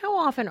report. How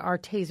often are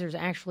tasers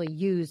actually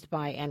used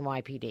by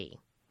NYPD?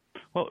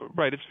 Well,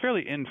 right. It's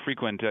fairly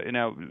infrequent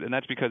now, and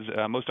that's because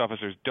most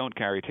officers don't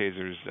carry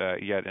tasers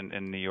yet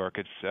in New York.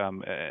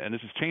 And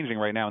this is changing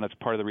right now, and that's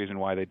part of the reason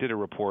why they did a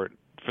report.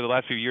 For the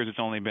last few years, it's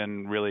only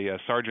been really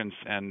sergeants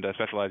and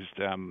specialized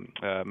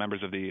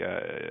members of the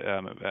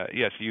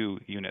ESU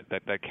unit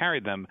that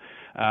carried them.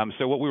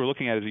 So what we were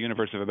looking at is a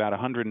universe of about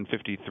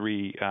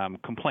 153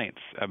 complaints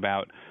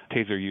about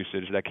taser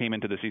usage that came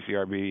into the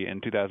CCRB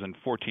in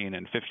 2014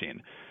 and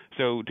 15.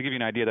 So to give you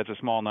an idea, that's a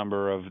small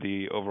number of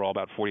the overall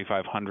about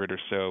 4,500 or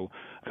so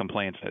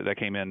complaints that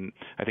came in,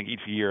 I think, each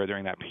year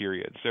during that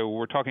period. So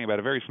we're talking about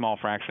a very small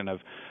fraction of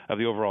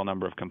the overall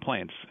number of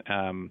complaints.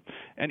 And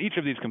each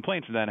of these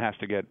complaints then has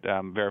to get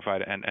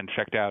verified and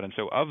checked out. And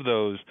so of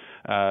those,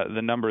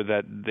 the number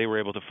that they were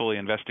able to fully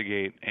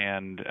investigate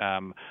and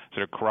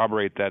sort of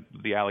corroborate that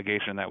the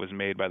allegation that was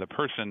made by the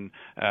person,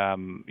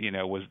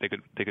 was they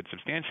could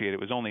substantiate it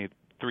was only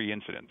 3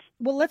 incidents.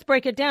 Well, let's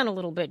break it down a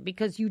little bit,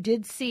 because you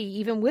did see,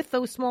 even with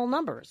those small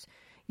numbers,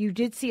 you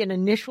did see an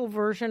initial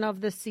version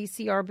of the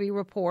CCRB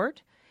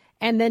report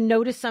and then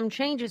notice some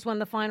changes when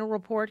the final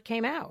report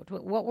came out.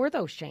 What were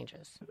those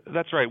changes?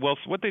 That's right. Well,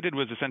 what they did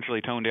was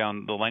essentially tone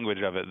down the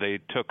language of it. They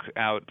took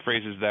out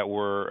phrases that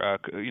were,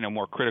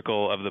 more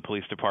critical of the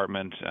police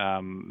department.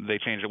 They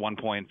changed at one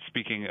point,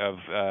 speaking of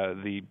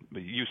the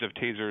use of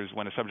tasers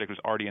when a subject was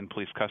already in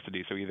police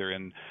custody, so either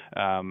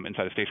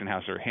inside a station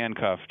house or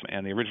handcuffed.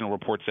 And the original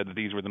report said that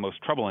these were the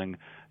most troubling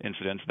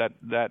incidents.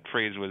 That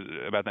phrase was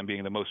about them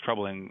being the most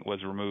troubling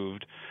was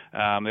removed.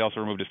 They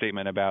also removed a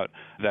statement about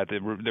that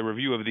the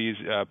review of these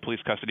these police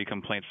custody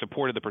complaints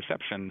supported the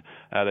perception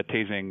that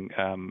tasing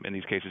in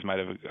these cases might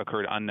have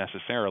occurred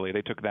unnecessarily.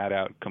 They took that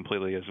out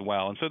completely as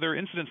well. And so there are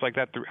incidents like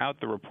that throughout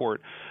the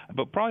report,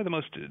 but probably the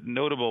most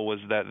notable was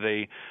that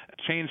they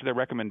changed their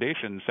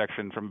recommendations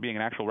section from being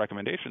an actual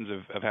recommendations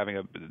of having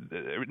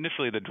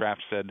initially the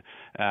draft said,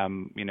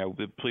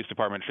 the police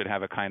department should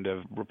have a kind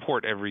of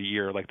report every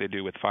year like they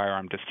do with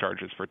firearm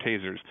discharges for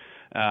tasers.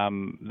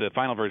 The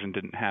final version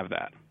didn't have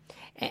that.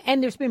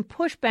 And there's been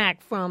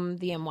pushback from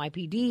the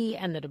NYPD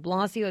and the de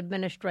Blasio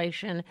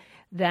administration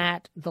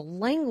that the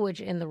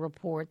language in the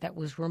report that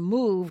was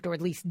removed or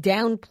at least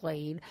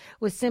downplayed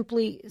was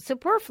simply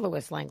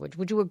superfluous language.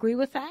 Would you agree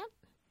with that?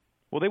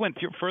 Well, they went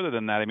further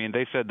than that. I mean,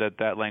 they said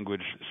that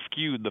language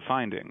skewed the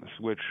findings,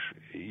 which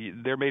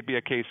there may be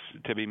a case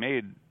to be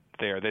made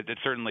there. That it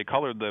certainly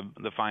colored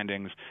the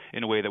findings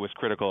in a way that was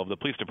critical of the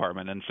police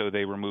department, and so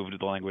they removed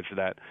the language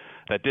that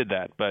did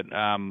that. But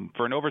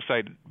for an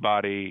oversight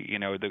body,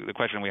 the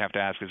question we have to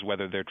ask is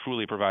whether they're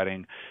truly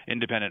providing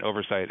independent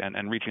oversight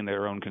and reaching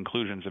their own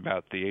conclusions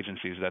about the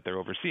agencies that they're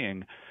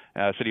overseeing.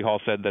 City Hall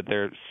said that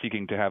they're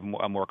seeking to have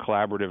a more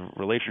collaborative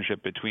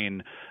relationship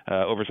between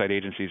oversight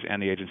agencies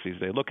and the agencies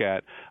they look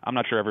at. I'm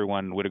not sure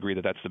everyone would agree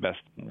that that's the best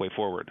way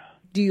forward.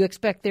 Do you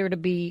expect there to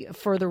be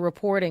further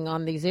reporting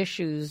on these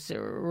issues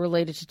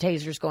related to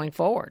tasers going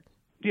forward?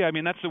 Yeah, I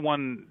mean, that's the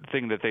one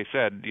thing that they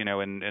said,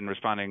 in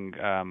responding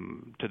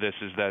to this,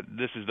 is that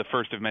this is the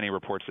first of many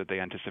reports that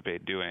they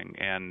anticipate doing.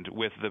 And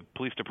with the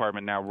police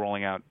department now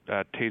rolling out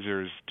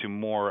tasers to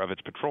more of its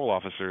patrol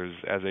officers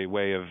as a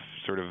way of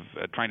sort of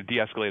trying to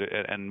de-escalate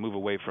it and move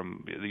away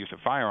from the use of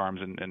firearms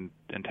in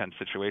intense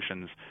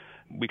situations,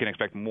 we can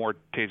expect more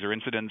taser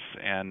incidents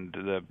and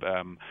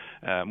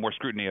the more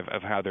scrutiny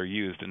of how they're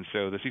used. And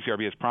so the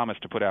CCRB has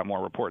promised to put out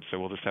more reports. So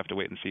we'll just have to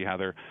wait and see how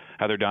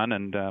they're done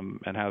and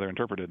how they're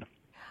interpreted.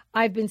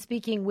 I've been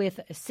speaking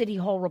with City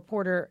Hall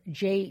reporter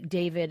J.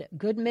 David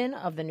Goodman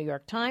of the New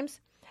York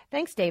Times.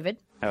 Thanks, David.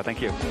 Thank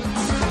you.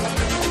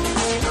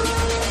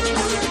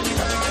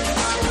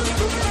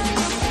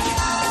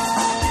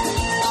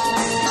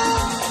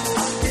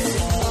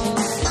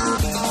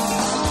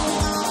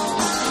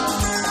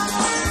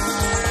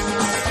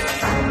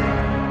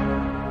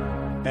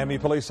 Miami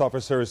police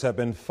officers have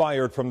been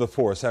fired from the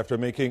force after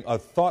making a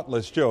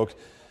thoughtless joke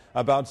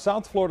about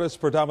South Florida's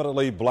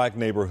predominantly black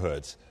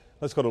neighborhoods.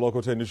 Let's go to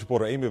Local 10 News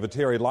reporter Amy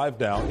Viteri live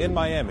now in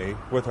Miami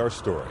with her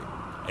story.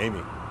 Amy.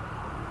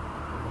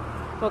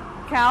 Well,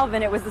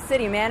 Calvin, it was the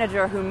city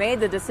manager who made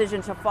the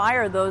decision to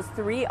fire those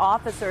 3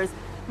 officers.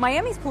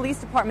 Miami's police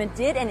department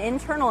did an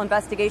internal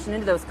investigation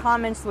into those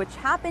comments, which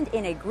happened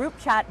in a group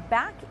chat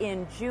back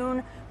in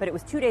June, but it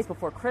was 2 days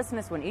before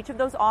Christmas when each of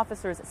those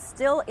officers,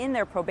 still in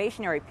their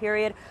probationary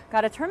period,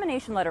 got a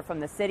termination letter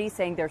from the city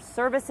saying their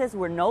services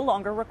were no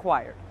longer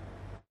required.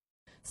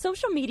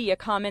 Social media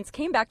comments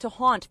came back to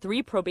haunt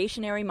 3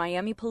 probationary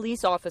Miami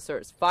police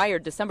officers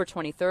fired December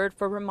 23rd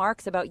for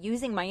remarks about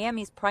using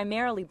Miami's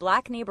primarily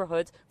black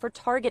neighborhoods for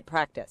target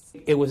practice.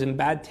 It was in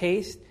bad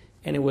taste,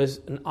 and it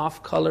was an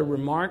off-color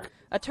remark.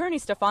 Attorney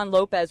Stefan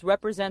Lopez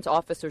represents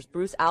officers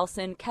Bruce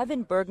Alson,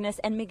 Kevin Bergnes,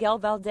 and Miguel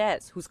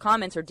Valdez, whose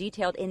comments are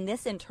detailed in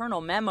this internal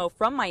memo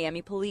from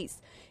Miami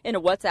Police. In a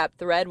WhatsApp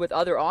thread with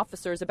other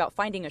officers about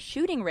finding a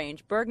shooting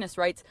range, Bergnes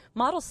writes,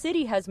 "Model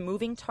City has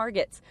moving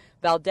targets."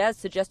 Valdez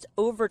suggests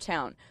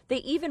Overtown. They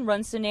even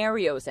run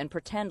scenarios and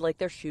pretend like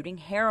they're shooting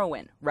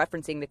heroin,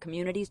 referencing the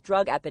community's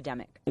drug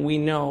epidemic. We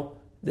know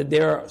that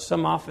there are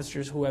some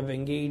officers who have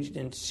engaged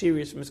in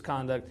serious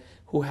misconduct,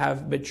 who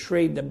have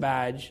betrayed the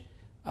badge,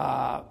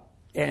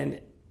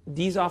 and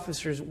these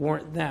officers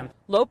weren't them.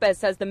 Lopez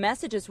says the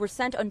messages were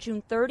sent on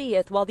June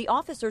 30th while the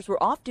officers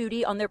were off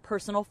duty on their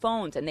personal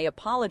phones, and they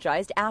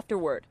apologized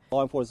afterward.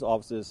 Law enforcement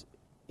officers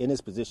in this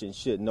position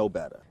should know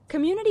better.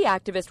 Community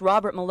activist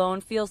Robert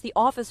Malone feels the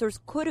officers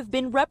could have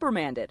been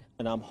reprimanded.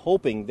 And I'm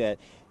hoping that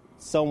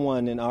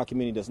someone in our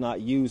community does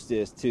not use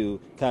this to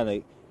kind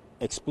of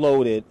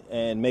explode it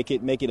and make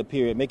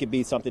it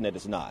be something that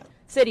it's not.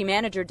 City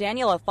Manager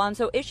Daniel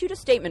Alfonso issued a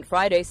statement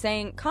Friday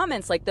saying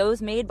comments like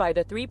those made by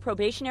the 3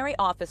 probationary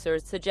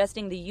officers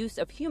suggesting the use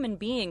of human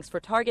beings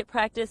for target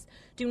practice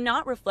do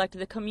not reflect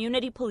the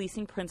community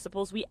policing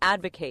principles we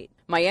advocate.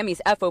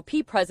 Miami's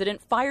FOP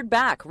president fired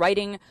back,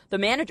 writing, "The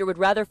manager would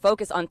rather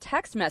focus on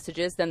text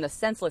messages than the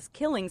senseless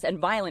killings and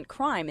violent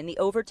crime in the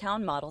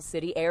Overtown Model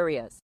City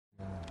areas."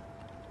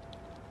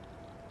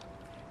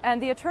 And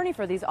the attorney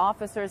for these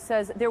officers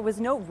says there was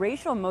no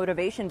racial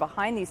motivation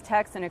behind these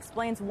texts and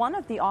explains one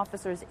of the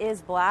officers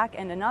is black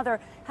and another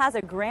has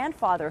a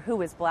grandfather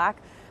who is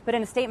black. But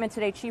in a statement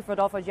today, Chief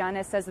Rodolfo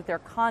Llanes says that their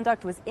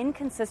conduct was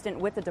inconsistent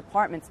with the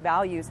department's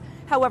values.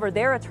 However,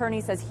 their attorney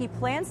says he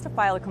plans to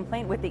file a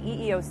complaint with the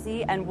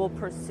EEOC and will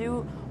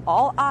pursue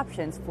all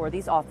options for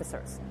these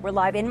officers. We're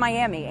live in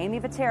Miami.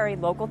 Amy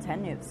Viteri, Local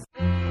 10 News.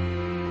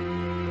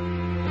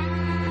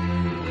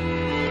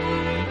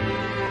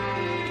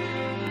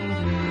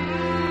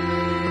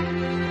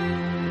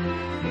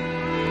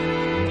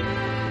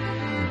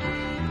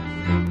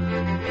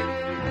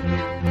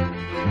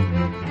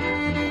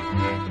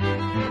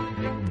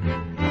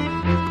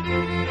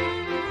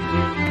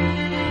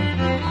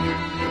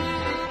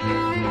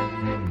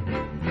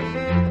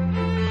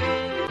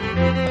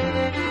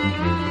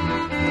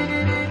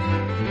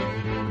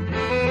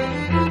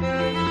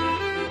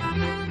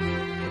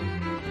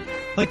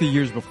 Like the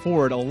years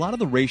before it, a lot of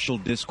the racial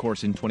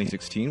discourse in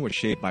 2016 was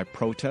shaped by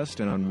protest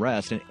and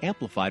unrest and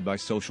amplified by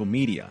social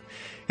media.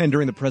 And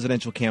during the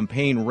presidential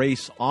campaign,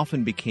 race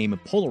often became a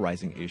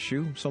polarizing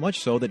issue, so much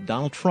so that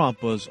Donald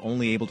Trump was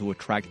only able to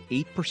attract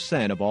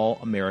 8% of all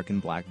American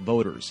black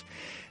voters.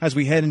 As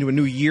we head into a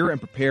new year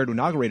and prepare to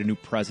inaugurate a new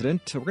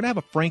president, we're going to have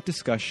a frank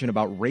discussion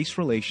about race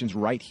relations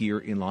right here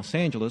in Los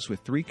Angeles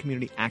with 3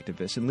 community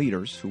activists and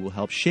leaders who will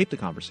help shape the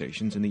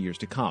conversations in the years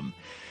to come.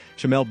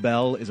 Shamel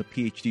Bell is a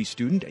PhD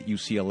student at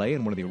UCLA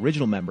and one of the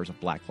original members of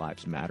Black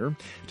Lives Matter.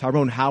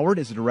 Tyrone Howard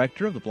is the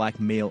director of the Black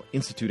Male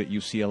Institute at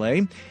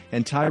UCLA.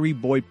 And Tyree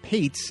Boyd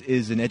Pates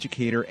is an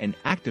educator and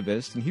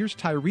activist. And here's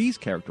Tyree's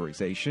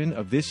characterization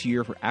of this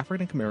year for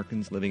African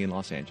Americans living in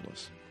Los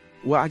Angeles.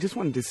 Well, I just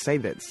wanted to say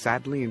that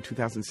sadly in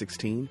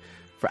 2016,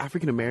 for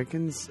African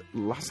Americans,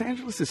 Los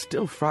Angeles is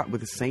still fraught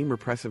with the same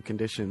repressive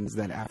conditions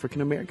that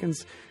African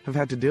Americans have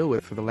had to deal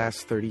with for the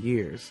last 30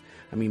 years.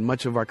 I mean,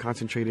 much of our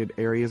concentrated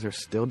areas are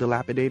still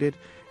dilapidated,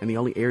 and the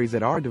only areas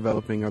that are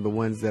developing are the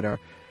ones that are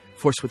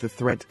forced with the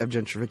threat of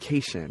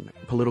gentrification.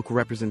 Political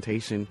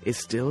representation is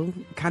still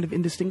kind of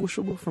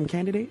indistinguishable from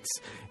candidates,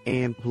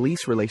 and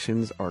police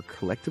relations are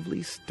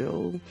collectively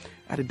still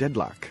at a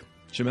deadlock.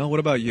 Jamel, what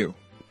about you?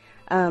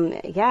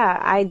 Yeah,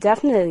 I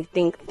definitely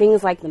think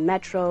things like the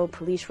metro,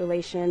 police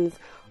relations,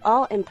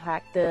 all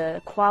impact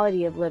the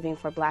quality of living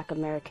for Black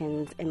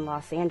Americans in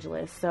Los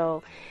Angeles.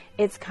 So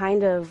it's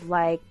kind of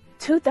like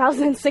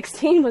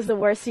 2016 was the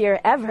worst year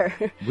ever.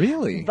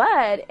 Really?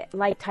 But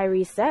like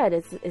Tyree said,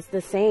 it's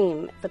the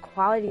same. The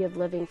quality of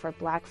living for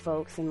Black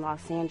folks in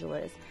Los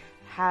Angeles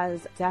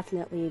has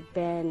definitely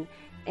been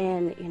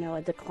in,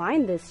 a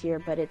decline this year,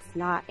 but it's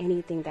not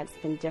anything that's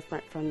been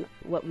different from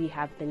what we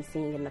have been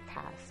seeing in the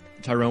past.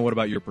 Tyrone, what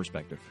about your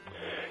perspective?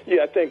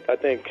 Yeah, I think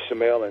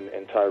Shamel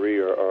and Tyree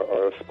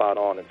are spot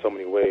on in so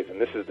many ways,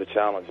 and this is the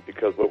challenge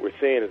because what we're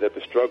seeing is that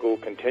the struggle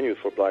continues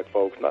for Black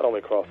folks, not only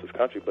across this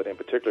country, but in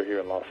particular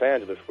here in Los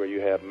Angeles, where you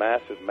have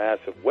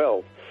massive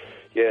wealth,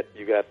 yet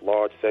you got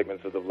large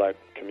segments of the Black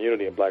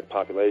community and Black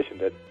population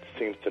that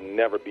seems to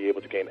never be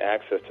able to gain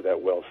access to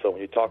that wealth. So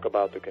when you talk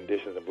about the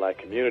conditions in Black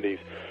communities,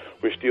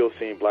 we're still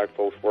seeing Black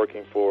folks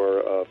working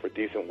for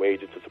decent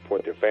wages to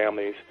support their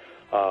families.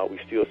 We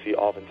still see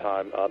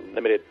oftentimes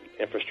limited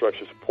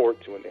infrastructure support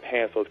to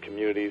enhance those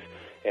communities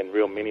in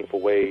real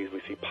meaningful ways.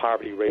 We see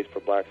poverty rates for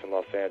Blacks in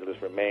Los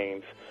Angeles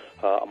remains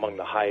among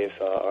the highest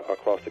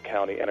across the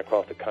county and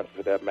across the country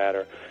for that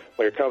matter.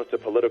 When it comes to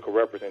political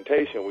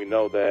representation, we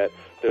know that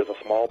there's a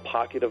small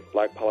pocket of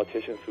Black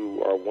politicians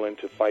who are willing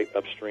to fight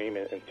upstream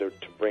and to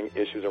bring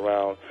issues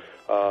around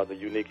the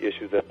unique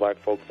issues that Black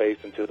folk face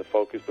into the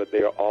focus, but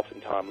they are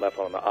oftentimes left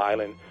on the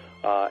island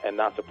and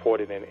not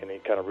supported in any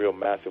kind of real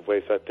massive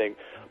way. So I think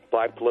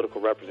Black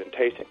political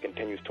representation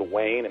continues to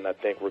wane, and I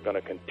think we're going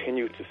to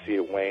continue to see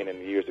it wane in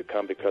the years to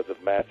come because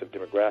of massive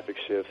demographic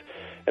shifts.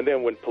 And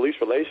then when police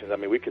relations, I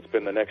mean, we could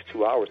spend the next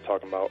 2 hours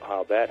talking about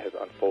how that has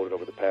unfolded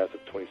over the past of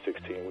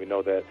 2016. We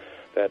know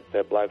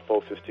that Black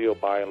folks are still,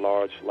 by and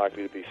large,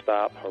 likely to be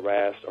stopped,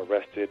 harassed,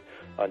 arrested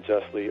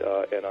unjustly,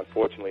 and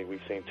unfortunately,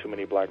 we've seen too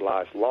many Black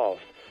lives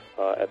lost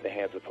at the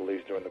hands of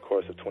police during the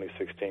course of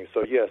 2016.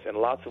 So yes, in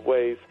lots of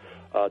ways,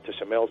 to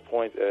Shamel's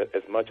point,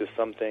 as much as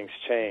some things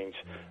change,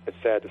 it's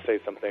sad to say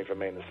some things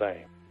remain the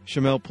same.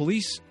 Shamel,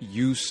 police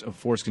use of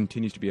force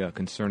continues to be a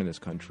concern in this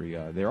country.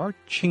 There are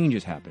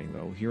changes happening,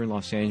 though. Here in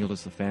Los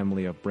Angeles, the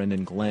family of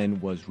Brendan Glenn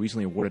was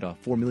recently awarded a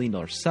 $4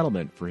 million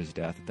settlement for his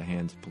death at the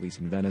hands of police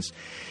in Venice.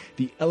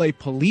 The L.A.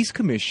 Police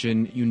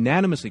Commission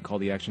unanimously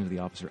called the actions of the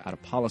officer out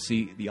of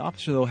policy. The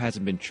officer, though,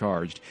 hasn't been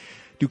charged.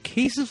 Do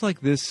cases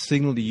like this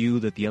signal to you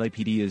that the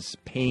LAPD is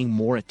paying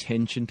more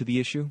attention to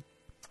the issue?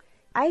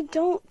 I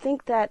don't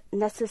think that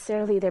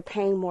necessarily they're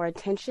paying more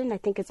attention. I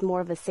think it's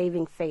more of a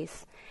saving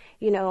face,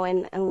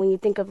 and when you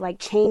think of like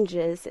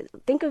changes,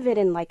 think of it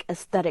in like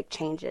aesthetic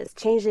changes,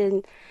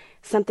 changing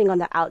something on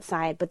the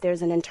outside, but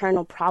there's an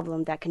internal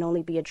problem that can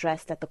only be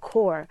addressed at the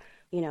core.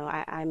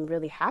 I'm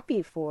really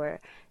happy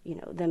for,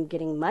 them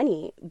getting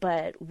money,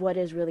 but what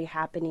is really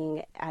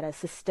happening at a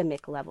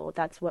systemic level?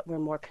 That's what we're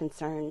more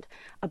concerned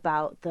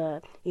about,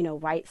 the,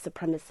 white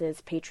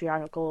supremacist,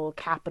 patriarchal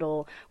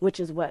capital, which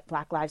is what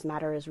Black Lives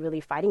Matter is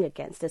really fighting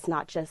against. It's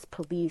not just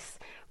police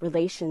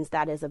relations.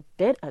 That is a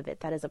bit of it.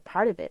 That is a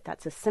part of it.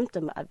 That's a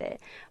symptom of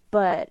it.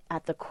 But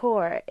at the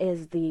core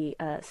is the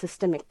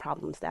systemic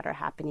problems that are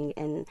happening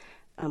in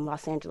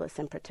Los Angeles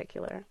in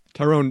particular.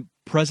 Tyrone,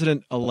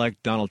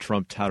 President-elect Donald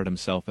Trump touted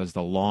himself as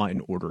the law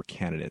and order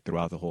candidate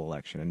throughout the whole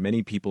election, and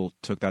many people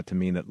took that to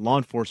mean that law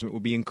enforcement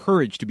would be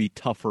encouraged to be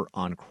tougher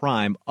on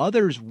crime.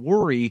 Others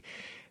worry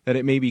that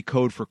it may be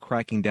code for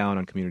cracking down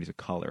on communities of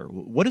color.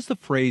 What does the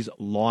phrase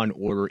law and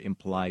order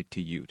imply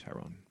to you,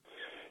 Tyrone?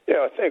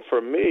 Yeah, I think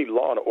for me,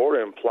 law and order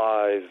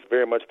implies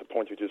very much the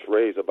point you just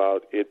raised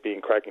about it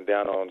being cracking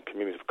down on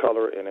communities of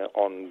color and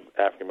on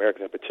African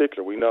Americans in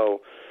particular. We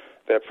know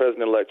that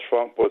President-elect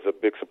Trump was a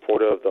big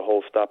supporter of the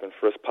whole stop and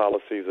frisk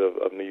policies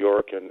of New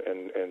York and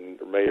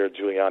Mayor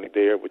Giuliani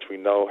there, which we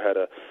know had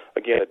a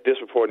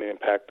disproportionate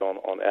impact on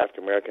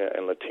African American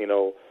and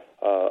Latino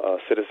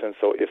citizens.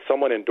 So if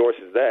someone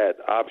endorses that,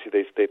 obviously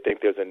they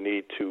think there's a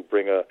need to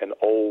bring an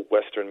old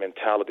Western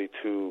mentality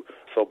to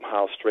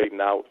somehow straighten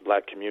out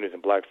black communities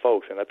and black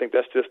folks. And I think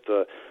that's just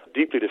a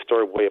deeply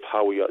distorted way of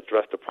how we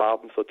address the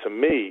problem. So to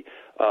me,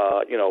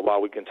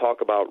 while we can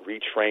talk about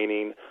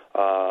retraining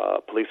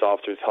police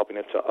officers, helping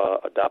them to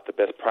adopt the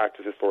best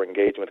practices for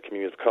engagement with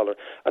communities of color,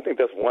 I think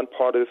that's one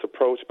part of this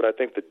approach. But I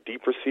think the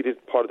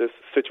deeper-seated part of this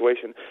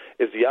situation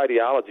is the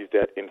ideologies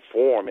that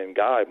inform and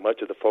guide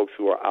much of the folks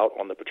who are out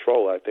on the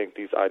patrol. I think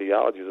these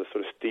ideologies are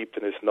sort of steeped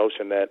in this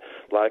notion that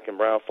black and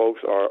brown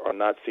folks are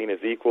not seen as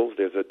equals.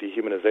 There's a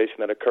dehumanization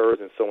that occurs.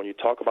 And so when you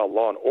talk about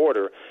law and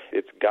order,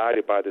 it's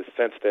guided by this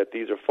sense that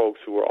these are folks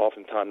who are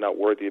oftentimes not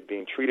worthy of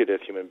being treated as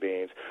human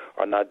beings,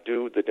 are not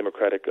due the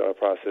democratic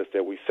process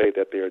that we say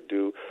that they are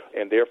due,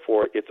 and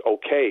therefore it's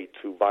okay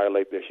to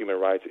violate their human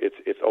rights.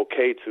 It's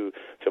okay to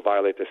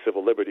violate their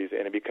civil liberties,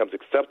 and it becomes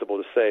acceptable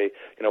to say,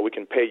 we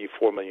can pay you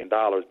 $4 million,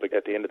 but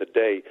at the end of the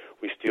day,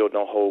 we still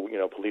don't hold,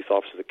 police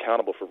officers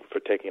accountable for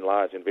taking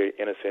lives in very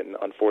innocent and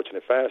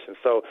unfortunate fashion.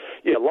 So,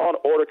 law and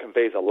order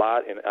conveys a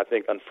lot, and I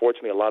think,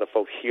 unfortunately, a lot of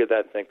folks hear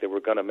that and think that we're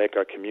going to make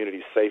our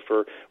communities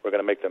safer, we're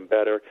going to make them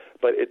better,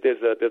 but there's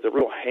a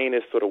real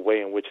heinous sort of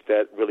way in which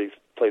that really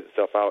plays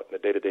itself out in the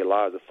day-to-day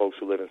lives of folks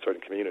who live in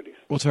certain communities.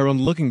 Well, Tyrone,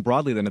 looking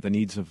broadly then at the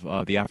needs of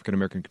the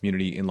African-American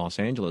community in Los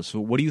Angeles, so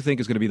what do you think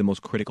is going to be the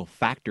most critical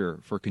factor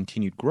for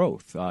continued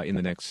growth in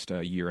the next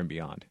year and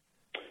beyond?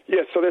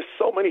 Yeah, so there's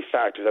so many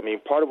factors. I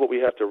mean, part of what we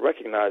have to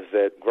recognize is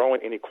that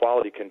growing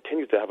inequality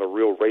continues to have a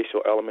real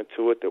racial element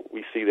to it, that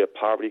we see that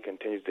poverty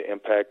continues to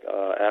impact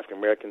African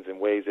Americans in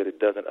ways that it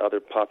doesn't other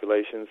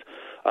populations.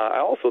 I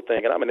also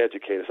think, and I'm an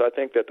educator, so I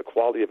think that the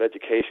quality of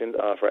education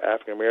for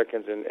African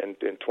Americans in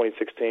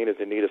 2016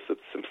 is in need of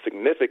some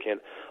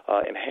significant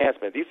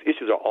enhancement. These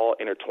issues are all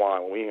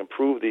intertwined. When we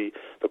improve the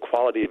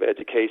quality of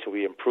education,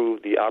 we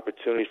improve the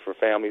opportunities for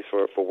families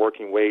for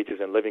working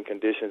wages and living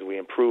conditions, we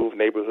improve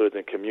neighborhoods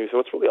and communities.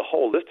 So it's really a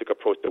holistic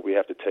approach that we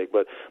have to take.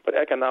 But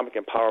economic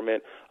empowerment,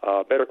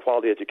 better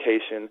quality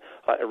education,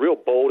 and real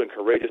bold and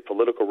courageous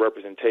political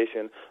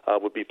representation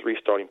would be three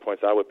starting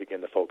points I would begin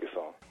to focus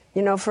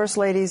on. First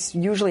ladies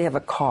usually have a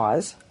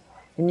cause,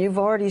 and you've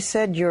already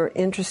said you're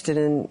interested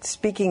in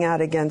speaking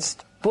out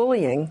against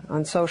bullying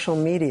on social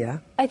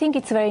media. I think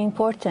it's very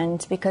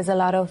important because a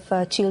lot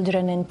of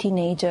children and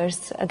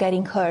teenagers are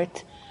getting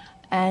hurt,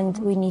 and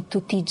we need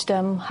to teach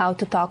them how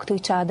to talk to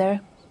each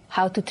other,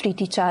 how to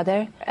treat each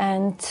other,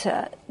 and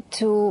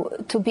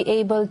to be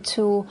able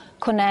to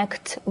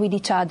connect with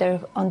each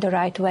other on the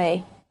right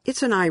way.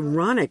 It's an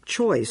ironic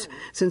choice,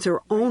 since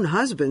her own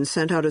husband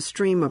sent out a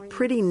stream of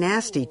pretty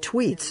nasty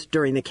tweets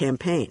during the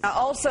campaign.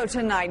 Also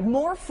tonight,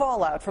 more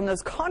fallout from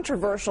those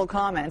controversial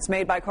comments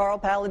made by Carl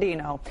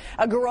Palladino.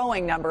 A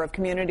growing number of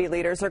community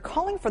leaders are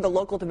calling for the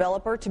local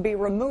developer to be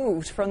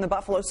removed from the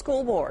Buffalo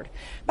School Board.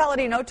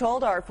 Palladino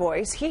told Our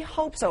Voice he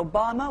hopes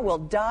Obama will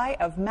die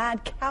of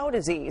mad cow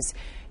disease.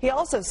 He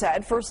also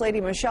said First Lady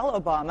Michelle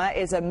Obama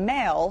is a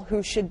male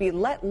who should be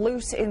let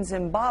loose in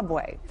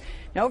Zimbabwe.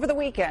 Now, over the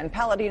weekend,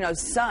 Palladino's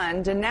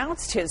son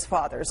denounced his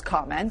father's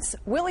comments.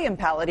 William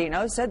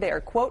Palladino said they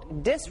are,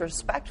 quote,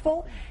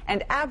 disrespectful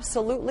and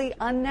absolutely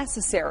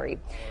unnecessary.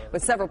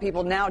 With several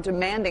people now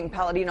demanding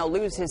Palladino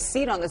lose his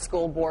seat on the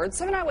school board,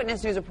 7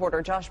 Eyewitness News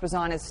reporter Josh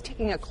Bazan is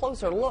taking a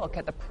closer look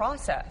at the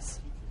process.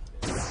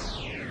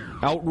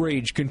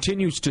 Outrage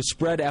continues to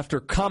spread after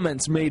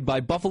comments made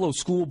by Buffalo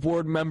School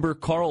Board member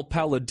Carl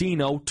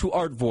Palladino to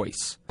Art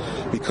Voice.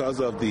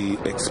 Because of the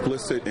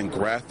explicit and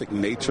graphic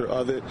nature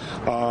of it,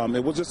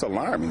 it was just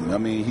alarming. I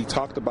mean, he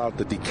talked about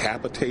the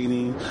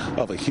decapitating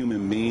of a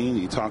human being.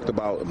 He talked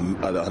about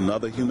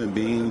another human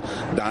being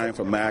dying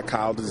from mad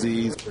cow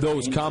disease.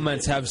 Those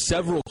comments have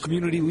several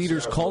community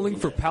leaders calling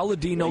for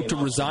Palladino to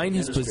resign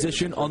his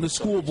position on the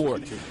school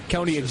board.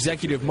 County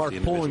Executive Mark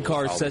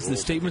Poloncarz says the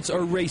statements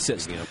are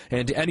racist,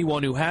 and anyone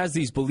who has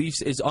these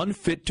beliefs is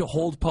unfit to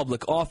hold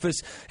public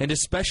office and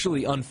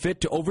especially unfit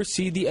to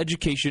oversee the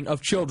education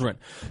of children.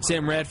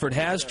 Sam Radford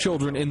has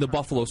children in the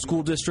Buffalo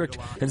School District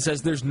and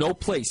says there's no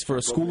place for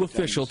a school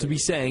official to be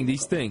saying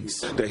these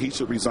things. That he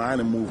should resign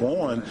and move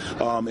on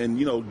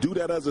and, do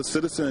that as a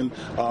citizen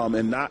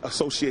and not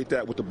associate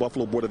that with the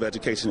Buffalo Board of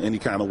Education in any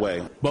kind of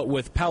way. But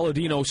with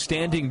Palladino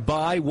standing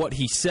by what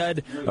he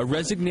said, a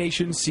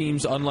resignation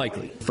seems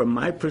unlikely. From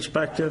my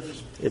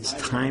perspective, it's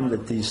time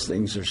that these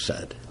things are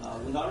said.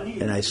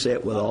 And I say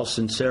it with all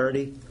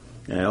sincerity,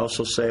 and I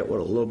also say it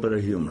with a little bit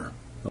of humor.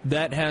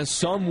 That has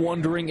some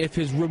wondering if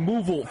his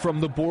removal from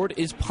the board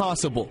is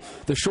possible.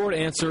 The short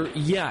answer,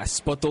 yes,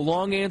 but the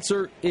long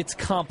answer, it's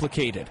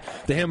complicated.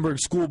 The Hamburg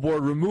School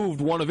Board removed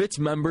one of its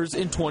members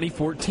in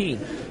 2014.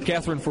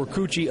 Catherine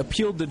Forcucci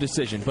appealed the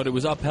decision, but it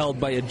was upheld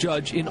by a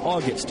judge in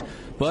August.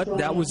 But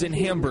that was in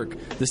Hamburg.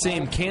 The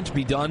same can't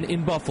be done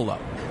in Buffalo.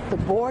 The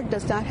board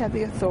does not have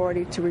the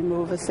authority to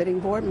remove a sitting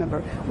board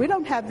member. We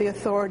don't have the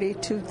authority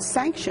to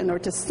sanction or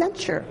to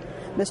censure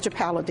Mr.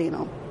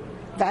 Palladino.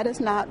 That is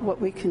not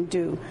what we can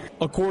do.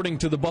 According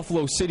to the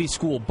Buffalo City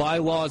School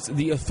bylaws,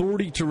 the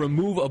authority to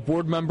remove a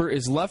board member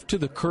is left to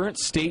the current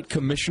state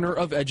commissioner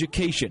of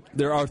education.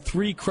 There are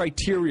 3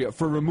 criteria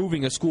for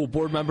removing a school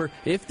board member.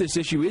 If this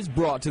issue is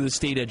brought to the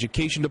state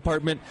education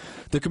department,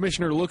 the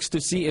commissioner looks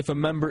to see if a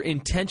member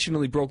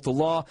intentionally broke the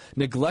law,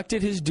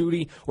 neglected his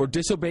duty, or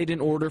disobeyed an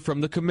order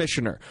from the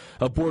commissioner.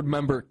 A board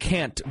member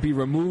can't be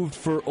removed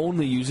for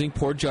only using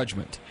poor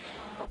judgment.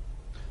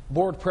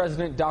 Board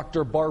President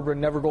Dr. Barbara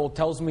Nevergold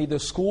tells me the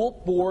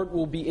school board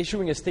will be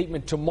issuing a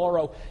statement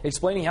tomorrow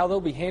explaining how they'll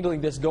be handling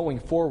this going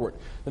forward.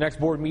 The next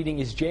board meeting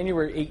is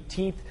January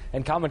 18th,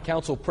 and Common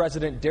Council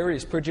President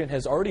Darius Pridgeon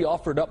has already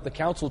offered up the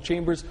council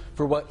chambers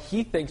for what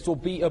he thinks will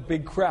be a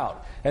big crowd.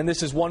 And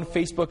this is one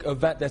Facebook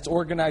event that's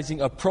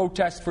organizing a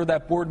protest for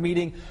that board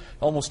meeting.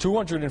 Almost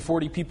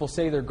 240 people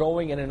say they're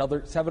going, and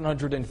another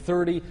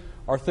 730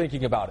 are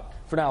thinking about it.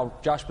 For now,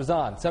 Josh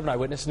Bazan, 7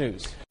 Eyewitness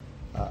News.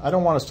 I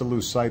don't want us to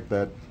lose sight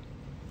that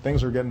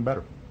things are getting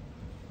better.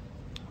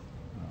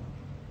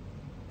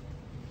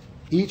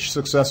 Each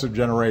successive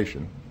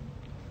generation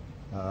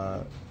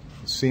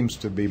seems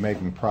to be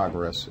making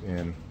progress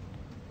in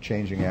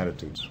changing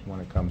attitudes when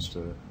it comes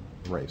to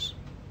race.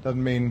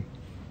 Doesn't mean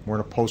we're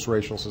in a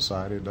post-racial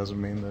society. It doesn't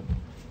mean that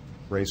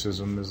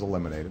racism is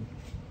eliminated.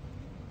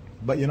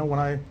 But you know, when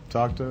I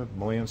talk to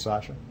Malia and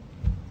Sasha,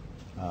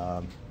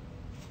 and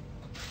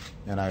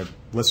I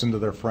listen to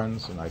their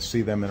friends and I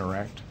see them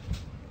interact,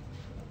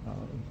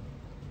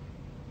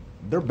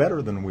 they're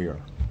better than we are.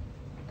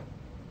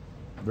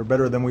 They're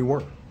better than we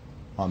were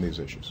on these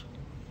issues.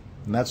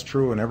 And that's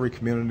true in every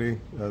community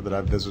that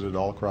I've visited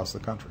all across the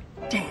country.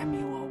 Damn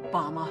you,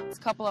 Obama. It's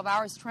a couple of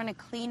hours trying to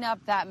clean up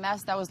that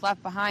mess that was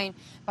left behind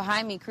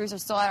me. Crews are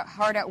still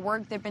hard at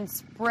work. They've been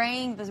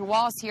spraying the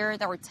walls here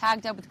that were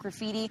tagged up with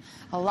graffiti.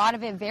 A lot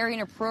of it very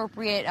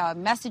inappropriate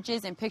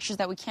messages and pictures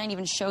that we can't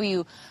even show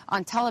you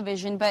on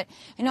television. But,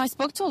 you know, I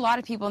spoke to a lot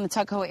of people in the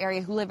Tuckahoe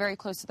area who live very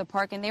close to the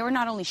park, and they were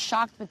not only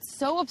shocked but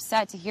so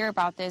upset to hear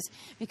about this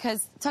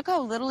because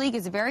Tuckahoe Little League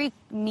is very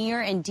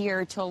near and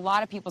dear to a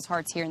lot of people's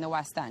hearts here in the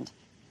West End.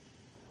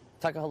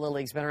 Tuckahoe Little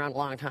League's been around a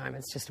long time.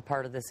 It's just a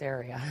part of this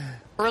area.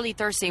 Early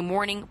Thursday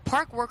morning,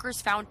 park workers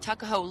found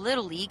Tuckahoe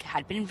Little League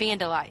had been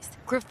vandalized.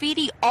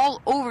 Graffiti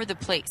all over the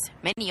place,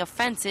 many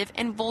offensive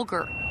and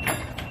vulgar.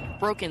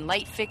 Broken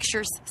light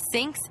fixtures,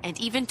 sinks, and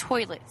even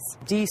toilets.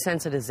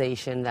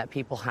 Desensitization that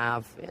people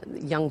have,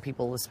 young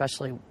people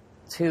especially,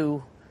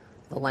 to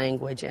the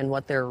language and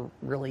what they're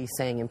really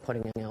saying and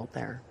putting out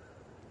there.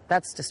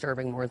 That's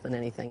disturbing more than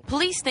anything.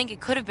 Police think it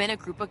could have been a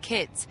group of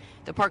kids.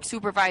 The park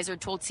supervisor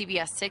told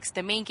CBS 6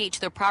 the main gate to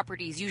their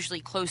property is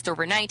usually closed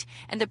overnight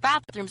and the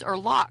bathrooms are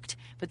locked.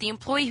 But the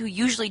employee who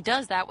usually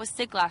does that was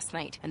sick last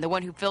night, and the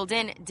one who filled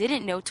in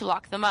didn't know to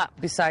lock them up.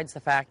 Besides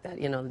the fact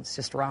that, you know, it's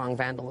just wrong.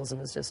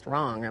 Vandalism is just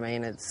wrong. I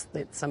mean,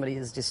 somebody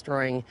is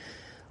destroying,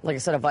 like I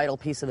said, a vital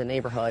piece of the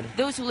neighborhood.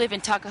 Those who live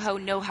in Tuckahoe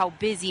know how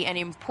busy and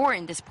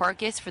important this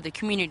park is for the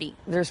community.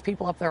 There's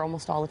people up there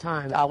almost all the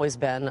time. It's always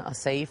been a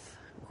safe,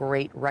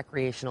 great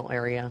recreational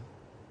area,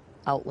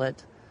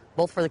 outlet,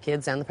 both for the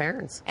kids and the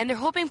parents. And they're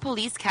hoping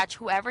police catch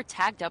whoever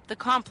tagged up the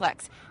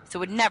complex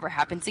so it never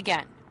happens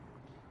again.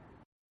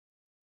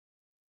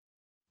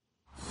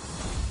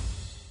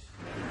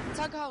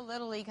 Tuckahoe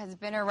Little League has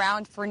been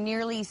around for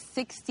nearly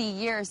 60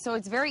 years, so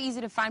it's very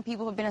easy to find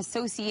people who have been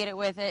associated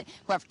with it,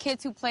 who have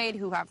kids who played,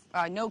 who have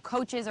no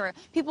coaches or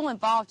people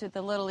involved with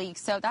the Little League.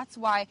 So that's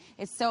why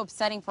it's so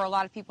upsetting for a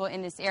lot of people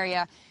in this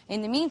area.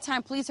 In the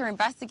meantime, police are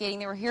investigating.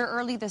 They were here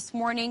early this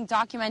morning,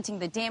 documenting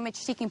the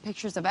damage, taking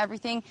pictures of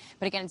everything.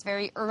 But again, it's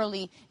very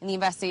early in the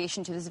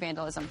investigation to this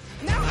vandalism.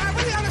 Now I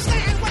really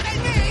understand what they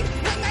mean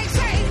when they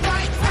say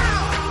white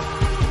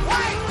power.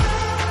 White power.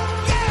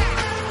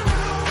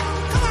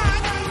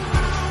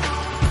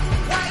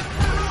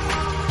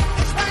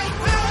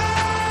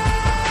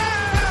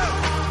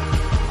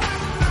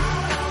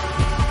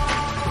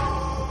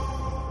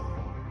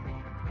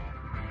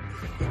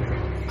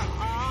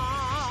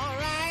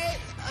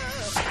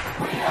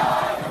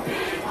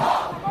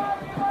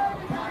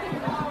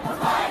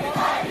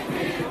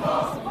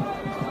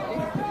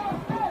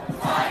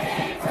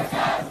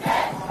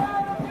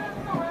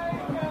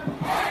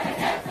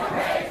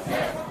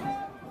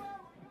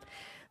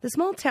 The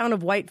small town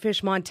of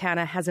Whitefish,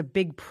 Montana has a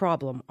big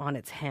problem on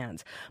its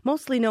hands.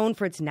 Mostly known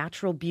for its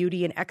natural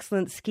beauty and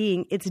excellent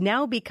skiing, it's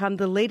now become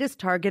the latest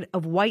target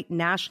of white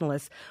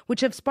nationalists,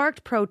 which have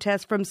sparked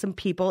protests from some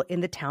people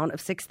in the town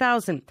of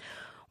 6,000.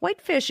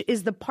 Whitefish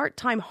is the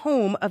part-time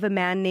home of a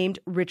man named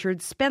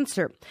Richard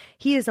Spencer.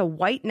 He is a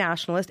white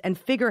nationalist and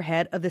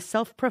figurehead of the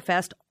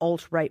self-professed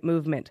alt-right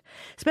movement.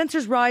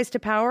 Spencer's rise to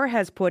power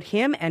has put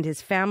him and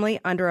his family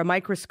under a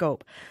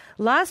microscope.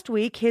 Last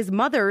week, his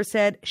mother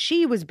said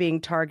she was being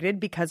targeted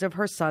because of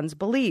her son's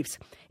beliefs.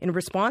 In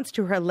response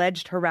to her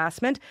alleged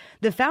harassment,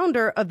 the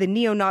founder of the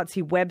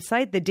neo-Nazi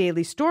website, The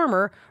Daily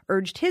Stormer,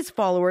 urged his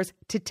followers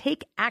to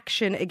take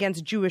action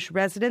against Jewish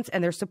residents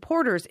and their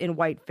supporters in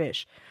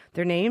Whitefish.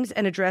 Their names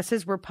and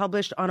addresses were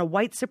published on a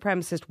white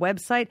supremacist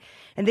website,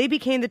 and they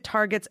became the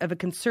targets of a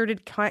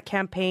concerted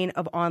campaign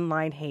of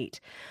online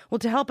hate. Well,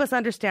 to help us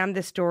understand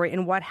this story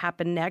and what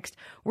happened next,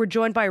 we're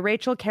joined by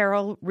Rachel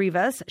Carroll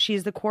Rivas. She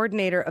is the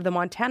coordinator of the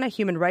Montana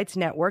Human Rights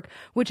Network,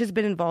 which has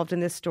been involved in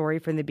this story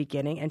from the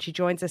beginning, and she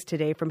joins us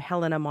today from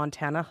Helena,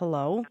 Montana.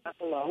 Hello.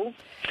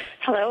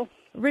 Hello.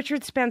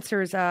 Richard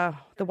Spencer's, the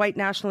white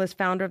nationalist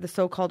founder of the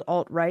so-called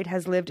alt-right,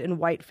 has lived in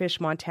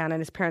Whitefish, Montana,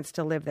 and his parents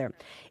still live there.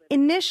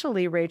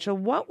 Initially, Rachel,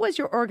 what was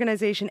your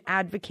organization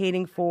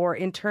advocating for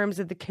in terms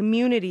of the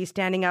community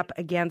standing up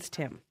against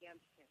him?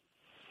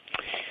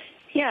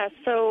 Yeah,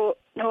 so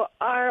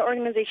our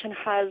organization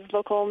has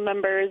local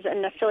members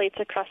and affiliates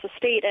across the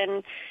state,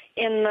 and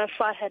in the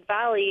Flathead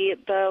Valley,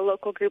 the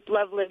local group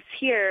Love Lives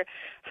Here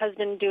has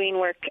been doing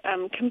work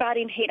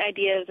combating hate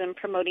ideas and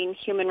promoting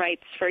human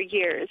rights for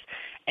years.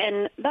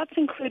 And that's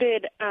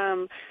included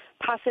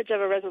passage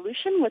of a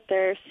resolution with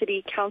their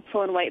city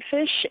council in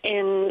Whitefish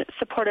in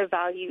support of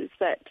values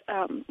that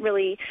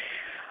really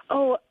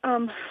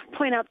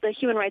point out the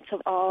human rights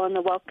of all and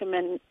the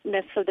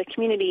welcomeness of the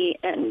community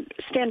and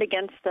stand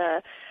against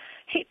the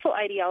hateful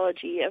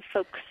ideology of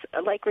folks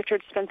like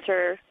Richard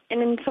Spencer,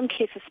 and in some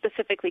cases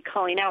specifically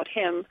calling out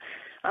him.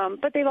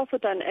 But they've also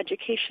done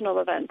educational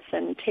events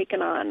and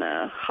taken on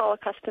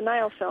Holocaust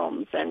denial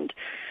films and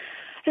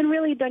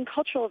really done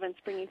cultural events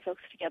bringing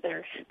folks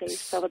together. They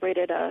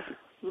celebrated a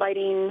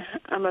lighting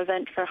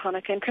event for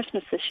Hanukkah and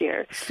Christmas this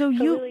year. So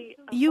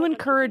you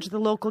encourage the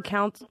local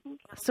council.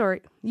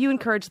 You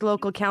encourage the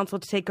local council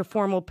to take a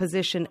formal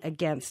position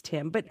against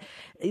him. But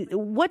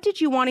what did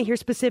you want to hear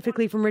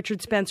specifically from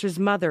Richard Spencer's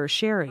mother,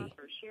 Sherry?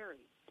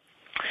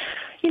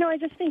 I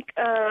just think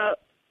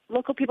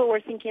local people were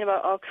thinking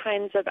about all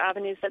kinds of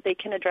avenues that they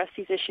can address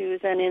these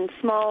issues. And in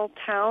small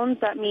towns,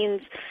 that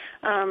means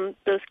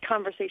those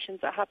conversations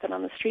that happen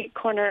on the street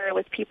corner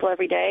with people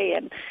every day.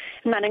 And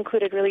that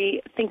included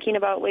really thinking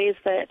about ways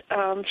that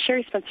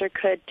Sherry Spencer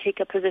could take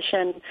a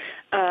position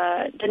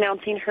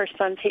denouncing her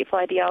son's hateful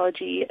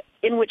ideology,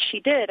 in which she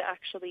did,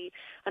 actually.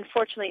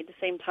 Unfortunately, at the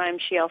same time,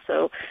 she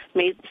also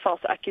made false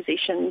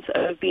accusations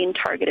of being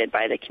targeted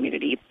by the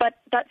community. But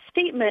that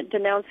statement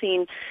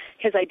denouncing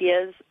his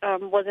ideas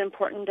was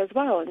important as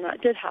well, and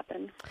that did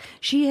happen.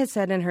 She has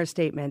said in her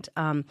statement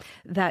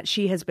that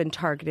she has been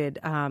targeted,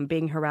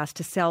 being harassed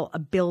to sell a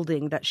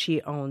building that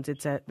she owns.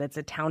 That's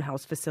a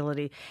townhouse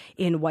facility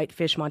in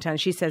Whitefish, Montana.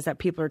 She says that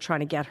people are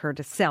trying to get her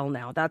to sell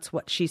now. That's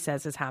what she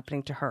says is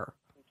happening to her.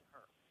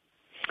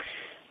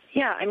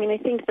 Yeah, I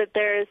think that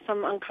there is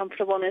some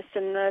uncomfortableness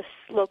in this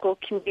local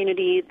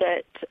community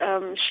that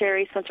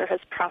Sherry Spencer has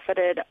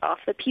profited off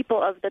the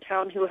people of the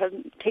town who have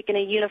taken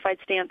a unified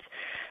stance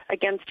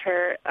against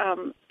her,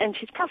 and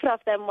she's profited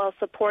off them while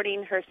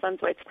supporting her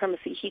son's white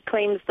supremacy. He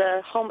claims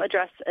the home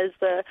address as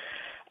the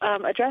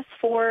address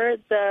for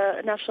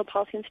the National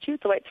Policy Institute,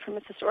 the white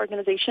supremacist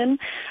organization,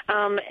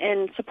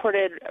 and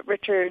supported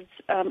Richard's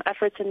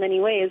efforts in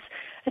many ways.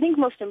 I think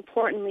most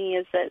importantly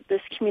is that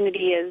this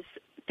community is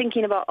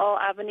thinking about all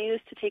avenues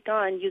to take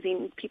on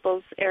using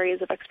people's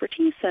areas of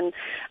expertise and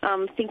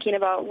thinking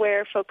about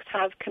where folks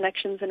have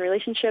connections and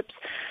relationships,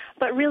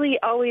 but really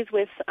always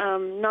with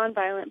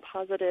nonviolent,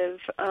 positive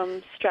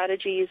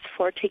strategies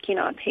for taking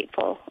on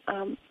hateful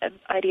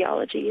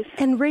ideologies.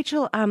 And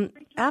Rachel,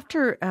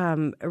 after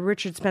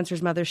Richard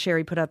Spencer's mother,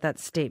 Sherry, put out that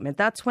statement,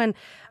 that's when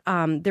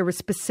there was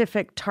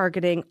specific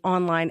targeting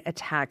online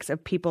attacks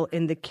of people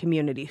in the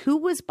community. Who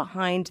was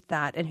behind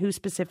that and who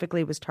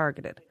specifically was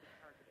targeted?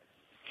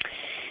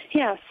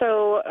 Yeah,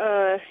 so,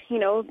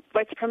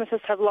 white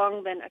supremacists have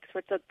long been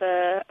experts at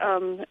the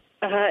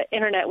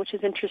internet, which is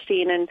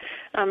interesting, and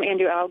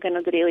Andrew Algen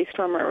of the Daily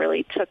Stormer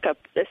really took up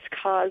this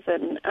cause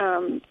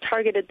and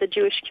targeted the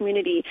Jewish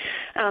community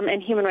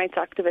and human rights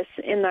activists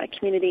in that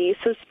community.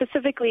 So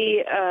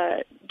specifically,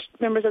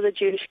 members of the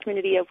Jewish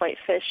community of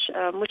Whitefish,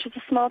 which is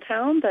a small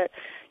town that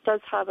does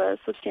have a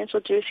substantial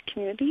Jewish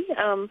community,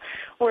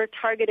 were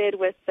targeted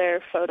with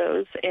their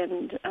photos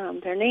and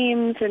their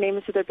names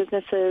of their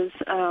businesses,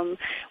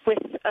 with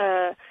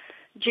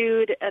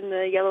Jude and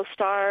the yellow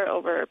star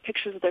over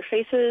pictures of their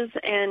faces,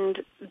 and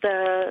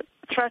the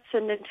threats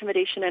and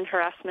intimidation and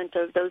harassment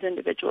of those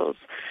individuals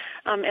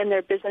and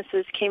their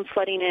businesses came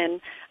flooding in.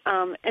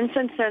 And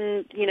since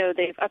then,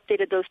 they've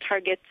updated those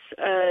targets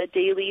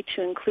daily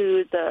to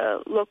include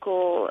the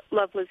local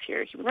Love Lives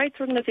Here Human Rights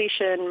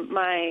Organization,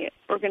 my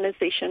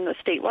organization, the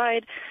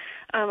statewide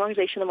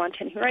organization, the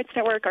Montana Human Rights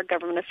Network, our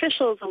government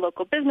officials, the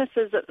local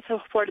businesses that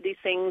supported these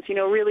things,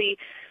 really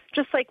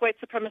just like white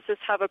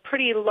supremacists have a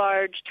pretty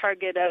large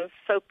target of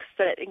folks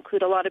that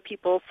include a lot of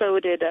people, so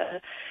did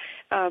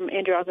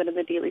Andrew Algen and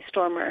the Daily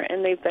Stormer,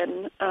 and they've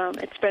been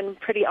it's been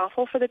pretty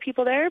awful for the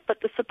people there,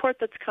 but the support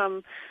that's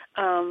come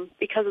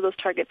because of those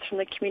targets from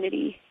the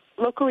community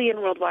locally and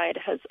worldwide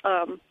has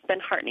been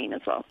heartening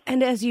as well.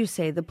 And as you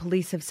say, the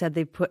police have said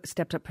they've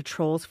stepped up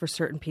patrols for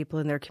certain people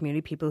in their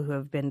community, people who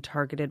have been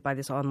targeted by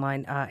this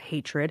online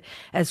hatred,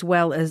 as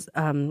well as,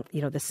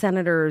 the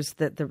senators,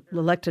 the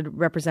elected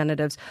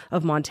representatives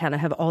of Montana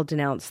have all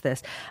denounced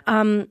this.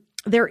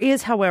 There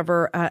is,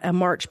 however, a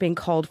march being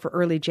called for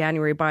early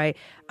January by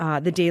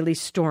the Daily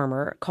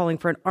Stormer, calling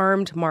for an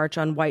armed march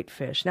on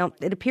Whitefish. Now,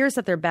 it appears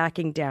that they're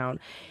backing down.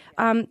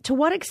 To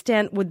what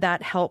extent would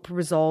that help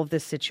resolve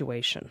this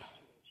situation?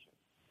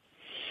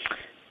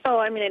 Oh,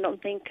 I mean, I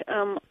don't think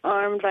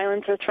armed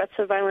violence or threats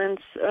of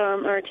violence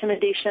or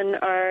intimidation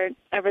are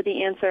ever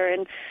the answer.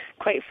 And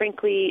quite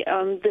frankly,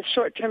 the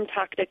short-term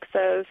tactics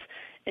of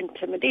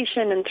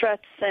intimidation and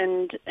threats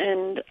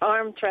and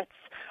armed threats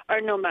are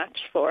no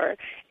match for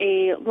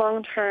a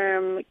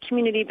long-term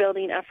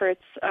community-building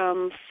efforts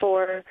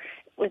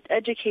with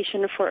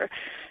education for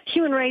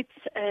human rights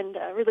and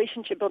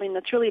relationship building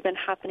that's really been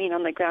happening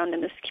on the ground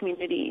in this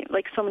community,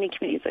 like so many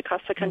communities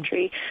across the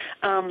country.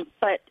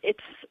 But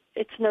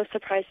it's no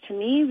surprise to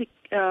me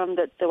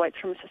that the white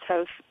supremacists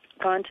have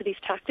gone to these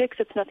tactics.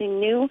 It's nothing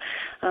new.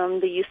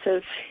 The use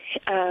of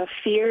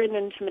fear and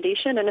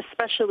intimidation, and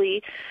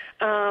especially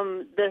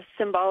the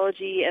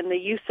symbology and the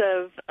use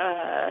of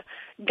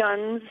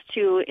guns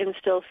to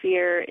instill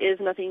fear is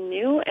nothing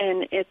new,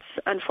 and it's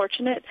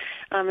unfortunate,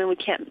 and we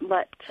can't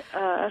let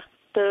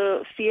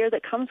the fear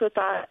that comes with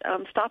that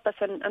stop us,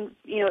 and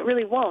it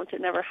really won't.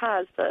 It never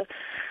has. The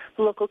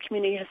local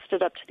community has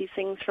stood up to these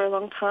things for a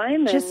long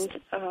time.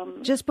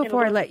 Just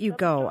before I let you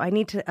go, I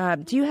need to.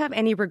 Do you have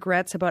any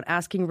regrets about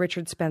asking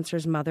Richard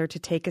Spencer's mother to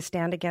take a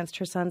stand against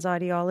her son's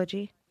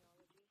ideology?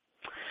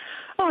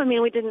 Oh, I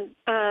mean, we didn't.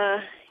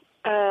 I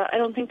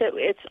don't think that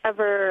it's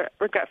ever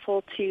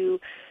regretful to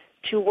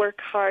work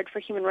hard for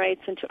human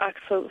rights and to ask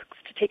folks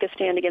to take a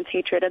stand against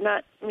hatred, and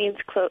that means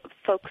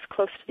folks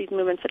close to these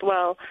movements as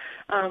well.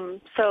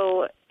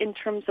 So in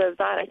terms of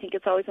that, I think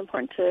it's always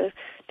important to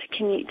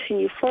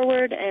continue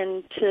forward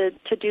and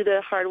to do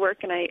the hard work,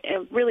 and I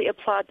really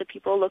applaud the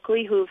people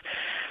locally who've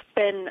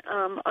been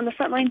on the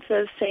front lines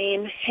of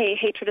saying, hey,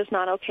 hatred is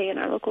not okay in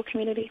our local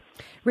community.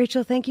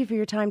 Rachel, thank you for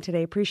your time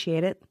today.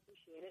 Appreciate it.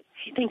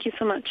 Thank you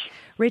so much.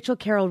 Rachel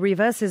Carroll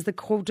Rivas is the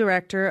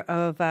co-director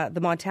of the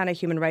Montana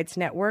Human Rights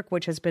Network,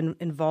 which has been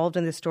involved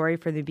in the story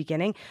from the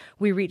beginning.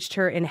 We reached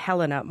her in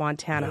Helena,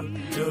 Montana.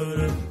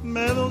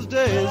 May those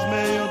days,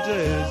 may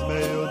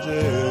your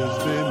days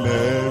be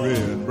merry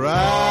and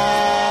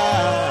bright.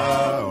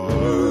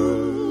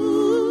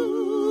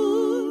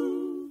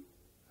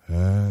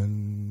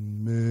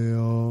 And may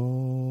all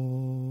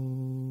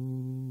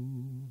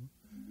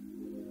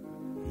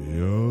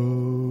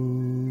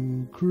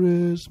your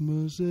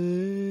Christmases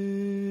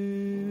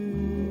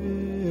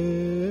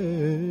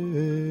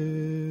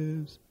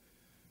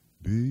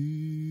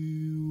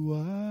be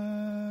white.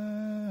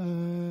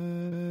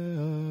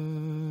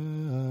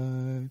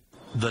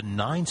 The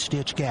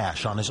 9-stitch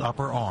gash on his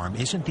upper arm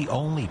isn't the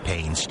only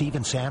pain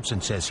Stephen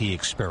Sampson says he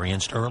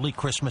experienced early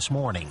Christmas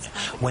morning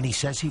when he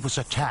says he was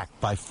attacked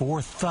by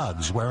 4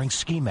 thugs wearing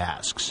ski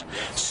masks.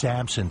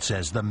 Sampson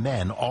says the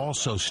men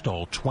also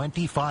stole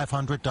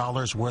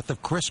 $2,500 worth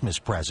of Christmas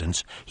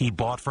presents he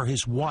bought for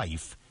his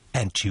wife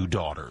and 2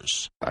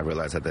 daughters. I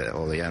realized at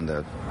the end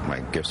that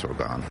my gifts were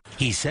gone.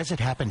 He says it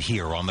happened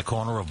here on the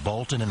corner of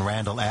Bolton and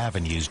Randall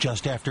Avenues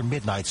just after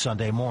midnight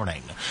Sunday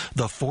morning.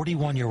 The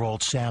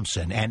 41-year-old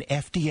Sampson, an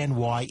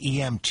FDNY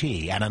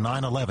EMT and a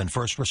 9/11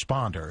 first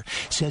responder,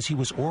 says he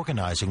was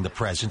organizing the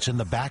presents in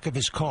the back of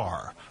his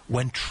car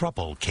when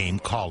trouble came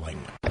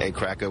calling. Hey,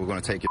 cracker, we're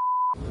going to take your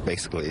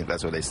basically,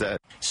 that's what they said.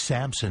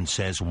 Sampson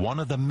says one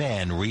of the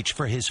men reached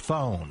for his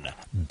phone.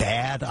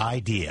 Bad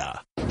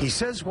idea. He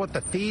says what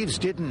the thieves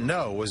didn't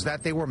know was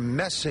that they were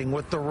messing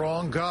with the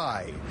wrong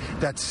guy.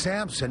 That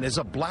Sampson is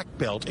a black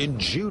belt in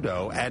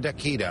judo and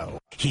aikido.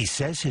 He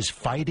says his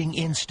fighting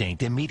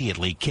instinct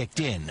immediately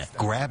kicked in,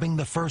 grabbing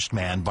the first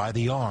man by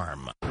the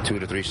arm. 2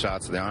 to 3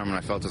 shots to the arm, and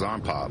I felt his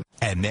arm pop.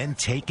 And then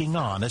taking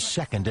on a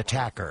second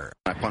attacker.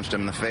 I punched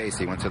him in the face.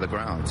 He went to the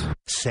ground.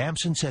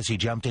 Sampson says he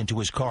jumped into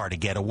his car to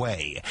get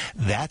away.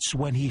 That's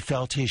when he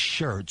felt his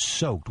shirt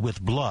soaked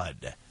with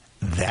blood.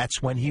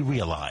 That's when he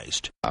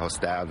realized. I was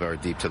stabbed very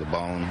deep to the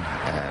bone,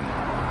 and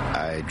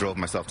I drove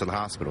myself to the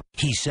hospital.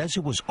 He says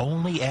it was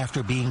only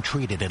after being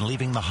treated and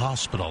leaving the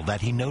hospital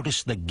that he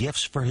noticed the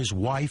gifts for his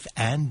wife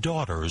and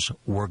daughters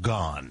were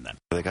gone.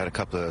 They got a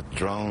couple of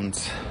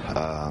drones,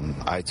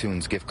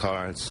 iTunes gift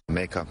cards,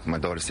 makeup. My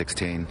daughter's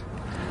 16,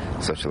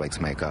 so she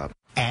likes makeup.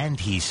 And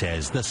he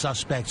says the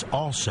suspects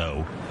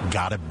also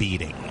got a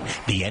beating.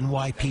 The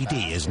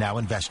NYPD is now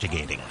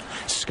investigating.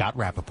 Scott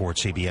Rappaport,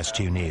 CBS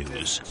 2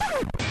 News.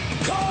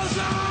 'Cause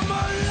I'm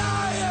a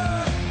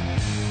liar.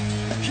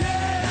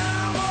 Yeah,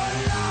 I'm a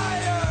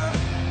liar.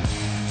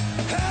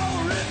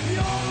 I'll rip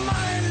your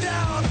mind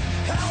out.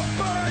 I'll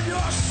burn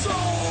your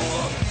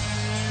soul.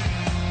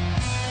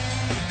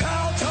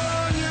 I'll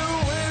turn you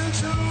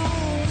into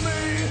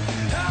me.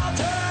 I'll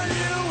turn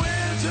you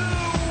into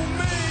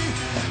me.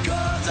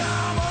 'Cause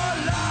I'm a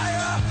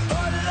liar,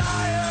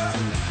 liar,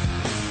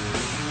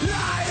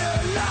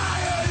 liar.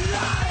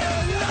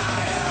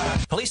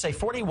 Police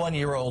say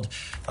 41-year-old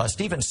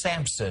Stephen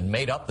Sampson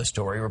made up the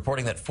story,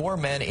 reporting that 4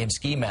 men in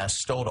ski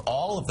masks stole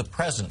all of the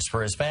presents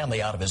for his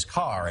family out of his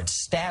car and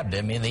stabbed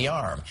him in the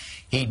arm.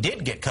 He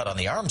did get cut on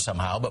the arm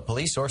somehow, but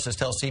police sources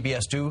tell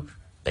CBS 2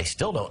 they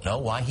still don't know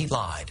why he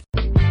lied.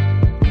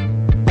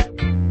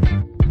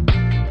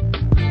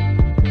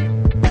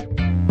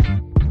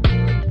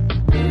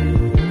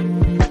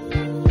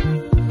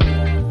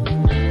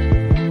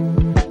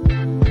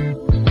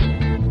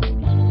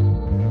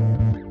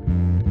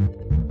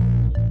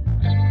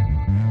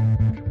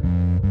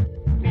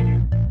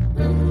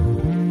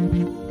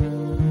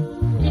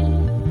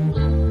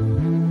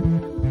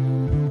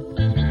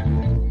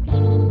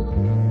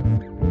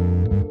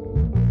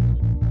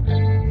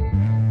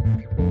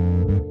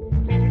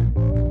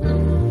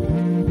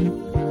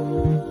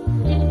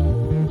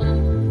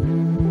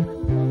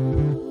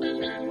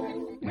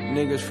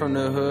 Niggas from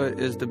the hood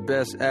is the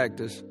best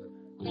actors.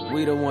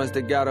 We the ones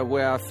that gotta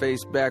wear our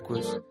face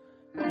backwards.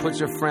 Put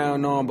your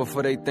frown on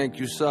before they think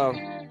you soft.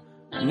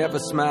 Never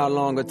smile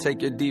long or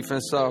take your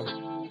defense off.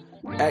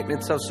 Acting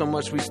tough so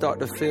much we start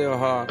to feel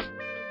hard.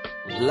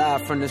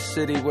 Live from the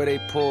city where they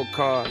pull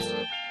cars.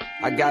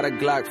 I got a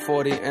Glock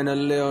 40 and a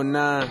Lil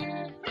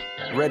 9.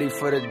 Ready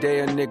for the day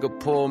a nigga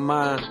pull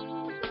mine.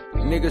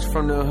 Niggas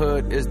from the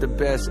hood is the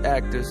best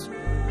actors.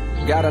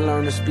 Gotta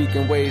learn to speak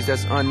in ways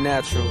that's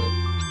unnatural.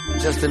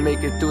 Just to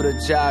make it through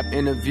the job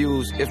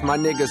interviews. If my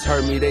niggas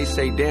hurt me, they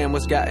say, damn,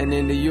 what's gotten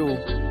into you?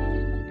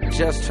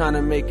 Just trying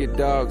to make it,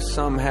 dog,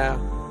 somehow.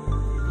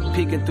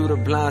 Peeking through the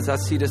blinds, I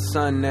see the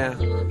sun now.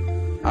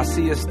 I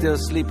see her still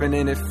sleeping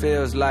and it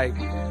feels like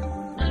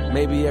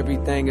maybe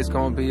everything is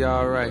gonna be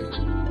alright.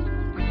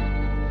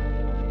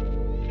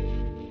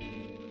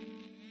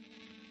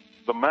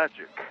 The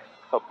magic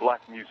of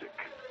black music.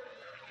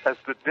 As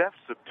the deaths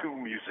of 2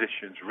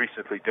 musicians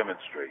recently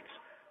demonstrates,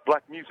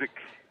 black music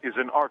is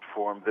an art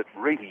form that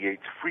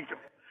radiates freedom,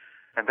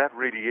 and that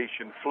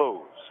radiation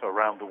flows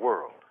around the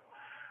world.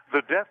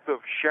 The death of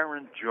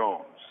Sharon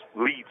Jones,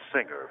 lead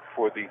singer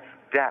for the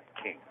Dap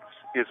Kings,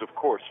 is of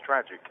course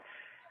tragic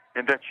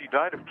in that she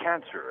died of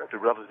cancer at a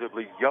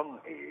relatively young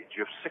age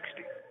of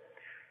 60.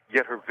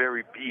 Yet her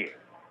very being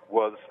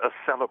was a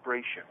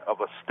celebration of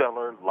a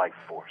stellar life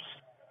force.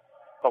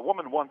 A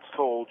woman once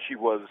told she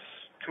was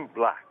too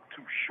black,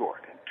 too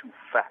short, and too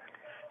fat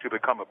to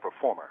become a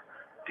performer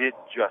did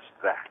just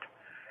that,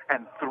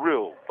 and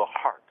thrilled the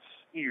hearts,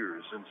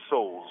 ears, and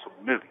souls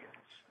of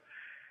millions.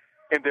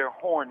 In their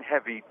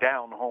horn-heavy,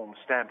 down-home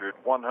standard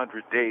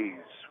 100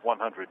 Days,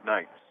 100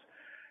 Nights,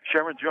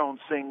 Sharon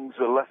Jones sings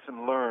a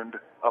lesson learned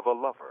of a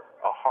lover,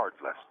 a hard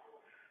lesson,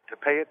 to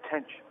pay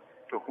attention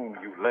to whom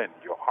you lend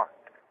your heart.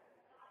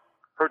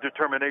 Her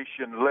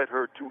determination led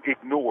her to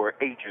ignore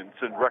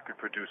agents and record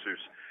producers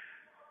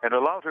and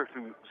allowed her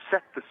to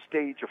set the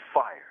stage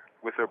afire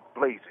with her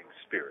blazing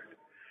spirit.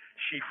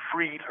 She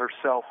freed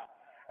herself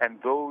and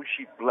those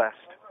she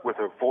blessed with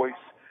her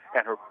voice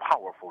and her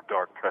powerful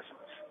dark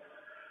presence.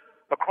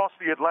 Across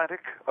the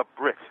Atlantic, a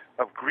Brit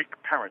of Greek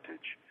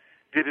parentage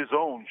did his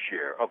own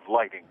share of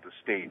lighting the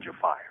stage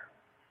afire.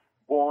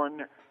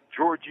 Born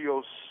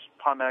Georgios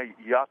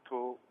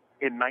Panagiatou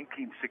in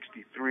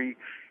 1963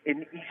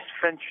 in East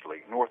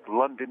Finchley, North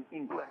London,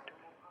 England,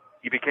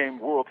 he became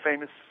world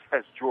famous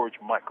as George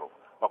Michael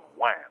of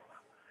Wham.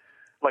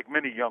 Like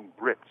many young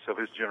Brits of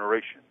his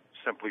generation,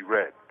 simply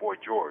read Boy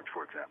George,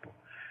 for example.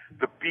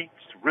 The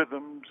beats,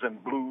 rhythms,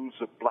 and blues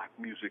of black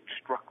music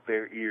struck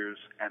their ears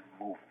and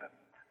moved them.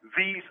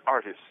 These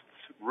artists,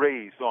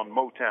 raised on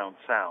Motown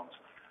sounds,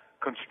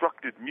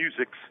 constructed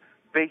musics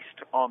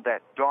based on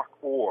that dark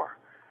ore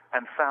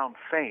and found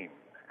fame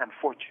and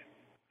fortune.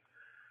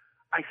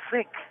 I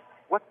think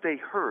what they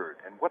heard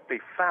and what they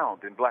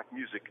found in black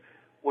music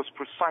was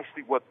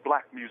precisely what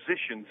black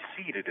musicians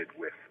seeded it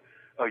with,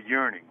 a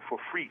yearning for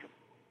freedom.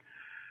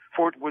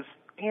 For it was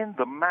in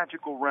the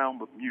magical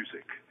realm of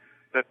music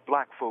that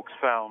black folks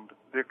found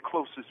their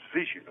closest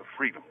vision of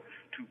freedom,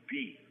 to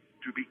be,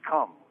 to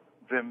become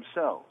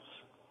themselves.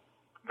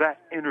 That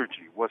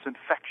energy was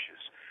infectious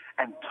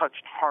and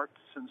touched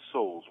hearts and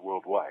souls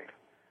worldwide.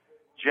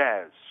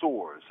 Jazz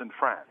soars in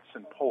France,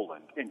 in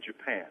Poland, in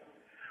Japan.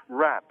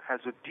 Rap has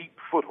a deep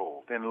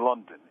foothold in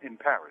London, in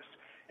Paris,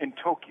 in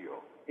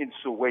Tokyo, in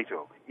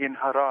Soweto, in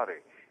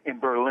Harare, in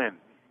Berlin,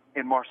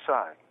 in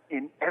Marseille,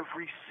 in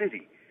every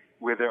city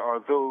where there are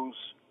those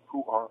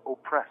who are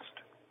oppressed.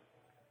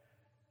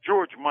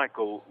 George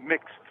Michael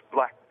mixed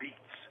black beats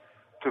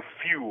to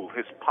fuel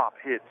his pop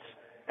hits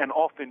and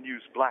often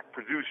used black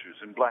producers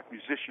and black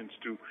musicians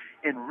to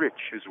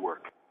enrich his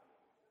work.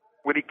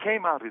 When he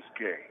came out as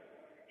gay,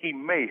 he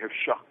may have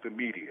shocked the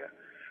media,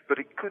 but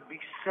it could be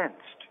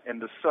sensed in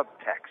the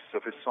subtexts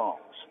of his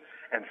songs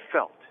and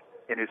felt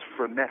in his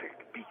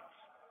frenetic beats.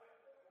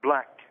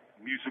 Black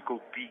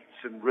musical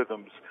beats and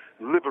rhythms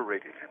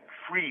liberated him,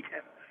 freed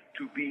him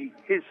to be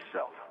his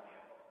self,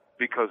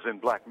 because in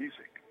black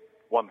music,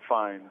 one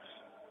finds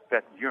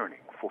that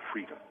yearning for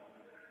freedom.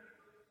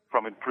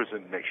 From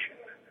Imprisoned Nation,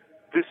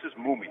 this is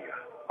Mumia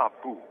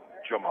Abu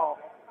Jamal.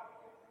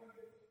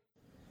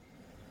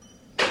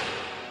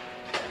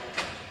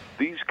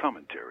 These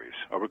commentaries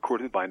are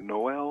recorded by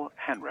Noel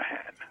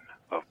Hanrahan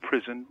of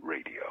Prison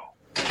Radio.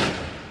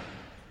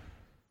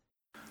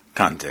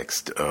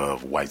 Context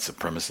of white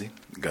supremacy.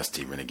 Gus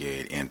T.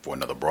 Renegade in for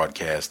another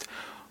broadcast,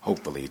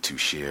 hopefully to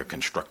share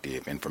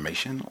constructive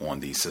information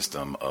on the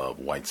system of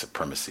white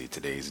supremacy.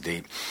 Today's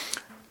date,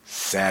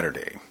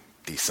 Saturday,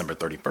 December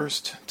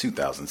 31st,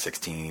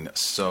 2016.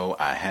 So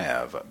I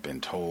have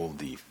been told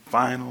the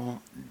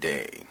final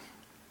day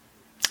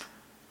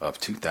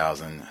of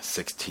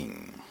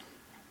 2016.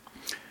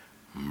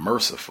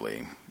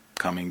 Mercifully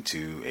coming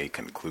to a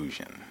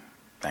conclusion.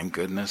 Thank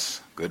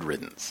goodness, good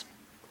riddance.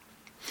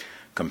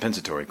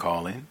 Compensatory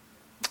call-in.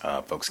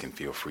 Folks can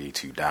feel free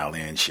to dial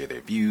in, share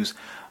their views.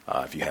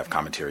 If you have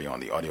commentary on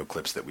the audio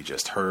clips that we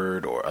just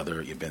heard or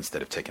other events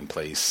that have taken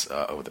place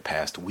over the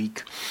past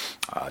week,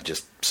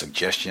 just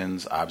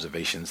suggestions,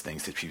 observations,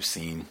 things that you've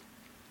seen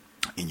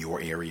in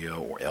your area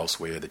or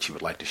elsewhere that you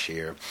would like to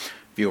share,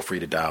 feel free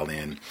to dial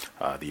in.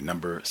 The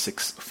number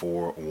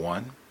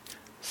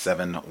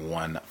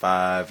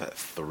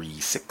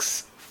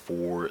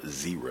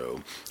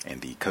 641-715-3640,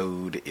 and the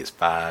code is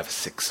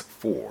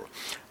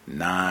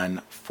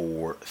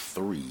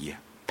 564-943#.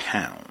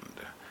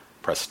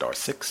 Press star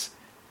 6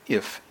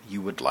 if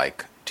you would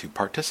like to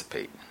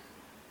participate.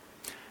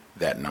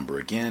 That number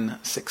again,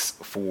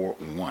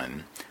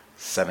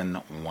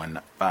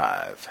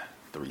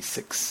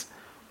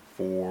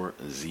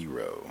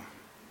 641-715-3640.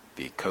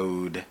 The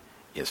code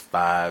is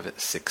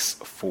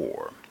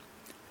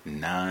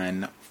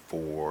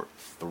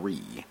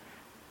 564-943#.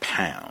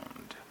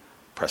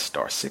 Press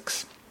star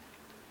 6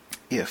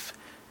 if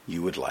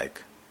you would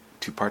like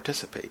to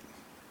participate.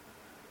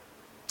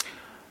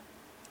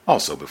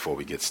 Also, before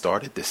we get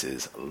started, this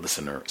is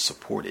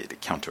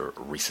listener-supported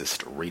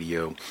counter-racist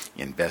radio.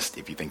 Invest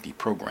if you think the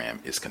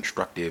program is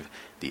constructive.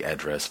 The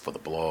address for the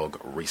blog,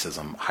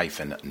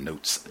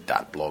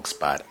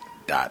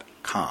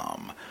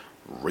 racism-notes.blogspot.com.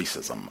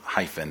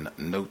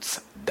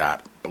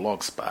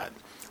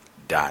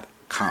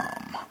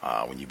 racism-notes.blogspot.com.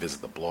 When you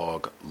visit the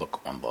blog,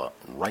 look on the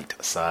right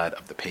side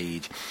of the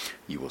page.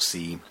 You will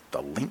see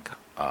the link.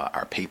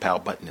 Our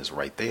PayPal button is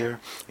right there.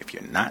 If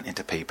you're not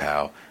into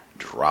PayPal,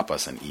 drop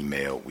us an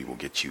email. We will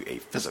get you a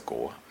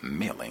physical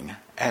mailing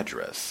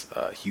address.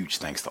 Huge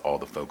thanks to all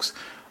the folks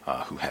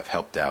who have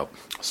helped out,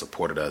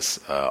 supported us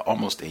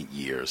almost 8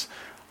 years.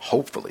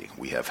 Hopefully,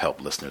 we have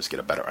helped listeners get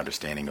a better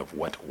understanding of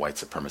what white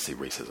supremacy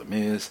racism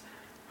is,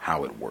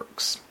 how it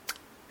works.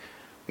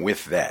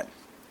 With that,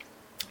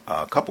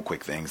 a couple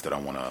quick things that I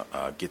want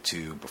to get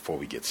to before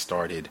we get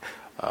started.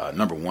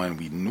 Number one,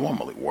 we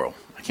normally, well,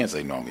 I can't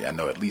say normally, I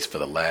know at least for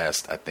the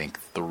last, I think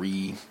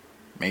 3,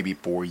 maybe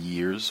 4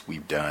 years,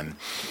 we've done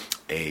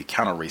a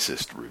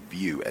counter-racist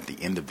review at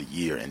the end of the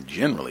year, and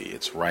generally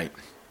it's right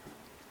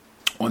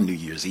on New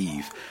Year's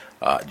Eve.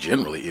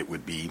 Generally it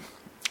would be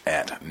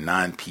at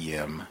 9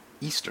 p.m.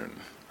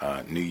 Eastern,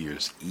 New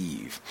Year's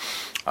Eve.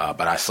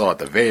 But I saw at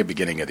the very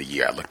beginning of the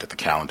year, I looked at the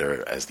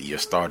calendar as the year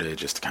started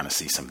just to kind of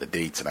see some of the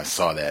dates, and I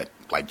saw that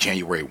like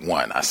January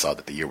 1, I saw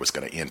that the year was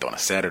going to end on a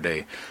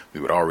Saturday. We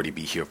would already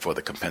be here for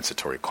the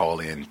compensatory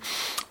call-in.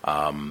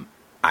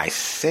 I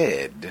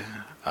said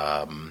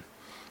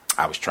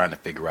I was trying to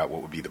figure out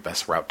what would be the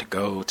best route to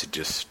go, to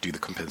just do the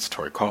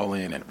compensatory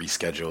call-in and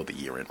reschedule the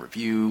year-end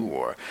review,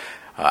 or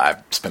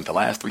I've spent the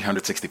last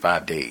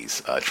 365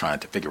 days trying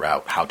to figure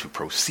out how to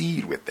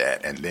proceed with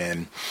that. And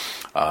then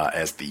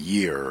as the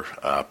year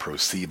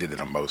proceeded in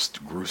a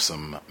most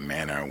gruesome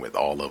manner with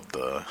all of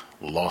the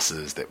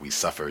losses that we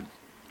suffered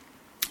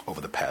over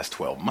the past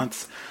 12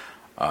 months,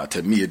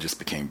 to me it just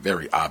became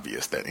very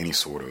obvious that any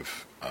sort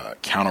of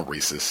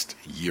counter-racist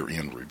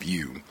year-end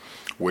review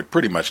would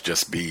pretty much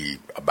just be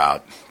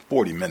about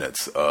 40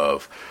 minutes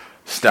of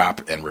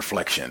stop and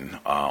reflection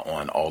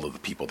on all of the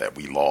people that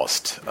we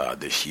lost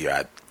this year.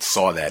 I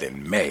saw that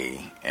in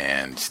May,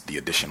 and the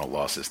additional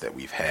losses that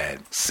we've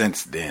had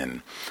since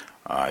then.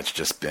 It's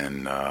just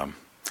been a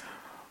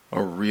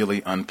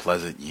really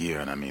unpleasant year,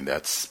 and I mean,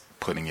 that's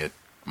putting it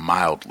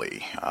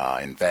mildly.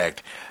 In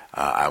fact,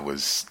 I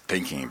was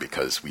thinking,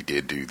 because we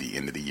did do the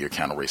end of the year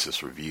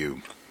counter-racist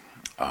review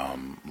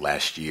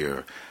last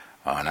year,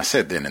 and I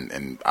said then,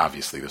 and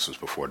obviously this was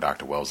before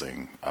Dr.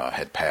 Welsing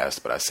had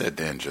passed, but I said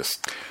then,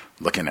 just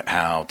looking at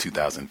how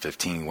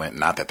 2015 went,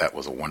 not that that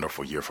was a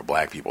wonderful year for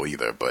black people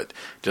either, but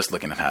just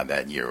looking at how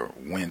that year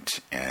went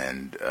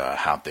and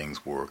how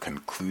things were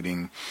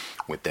concluding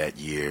with that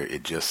year,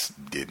 it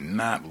just did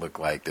not look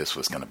like this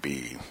was going to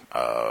be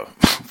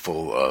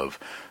full of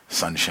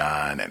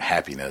sunshine and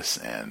happiness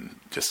and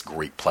just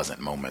great pleasant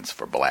moments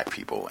for black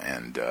people.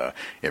 And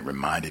it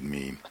reminded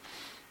me,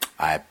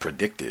 I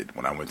predicted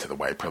when I went to the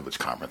White Privilege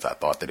Conference, I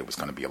thought that it was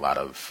going to be a lot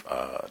of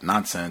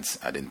nonsense.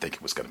 I didn't think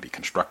it was going to be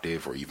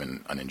constructive or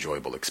even an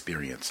enjoyable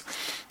experience.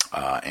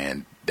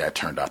 And that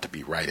turned out to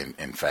be right.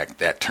 In fact,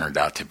 that turned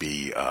out to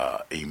be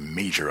a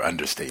major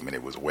understatement.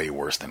 It was way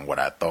worse than what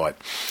I thought.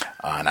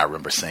 And I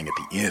remember saying at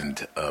the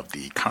end of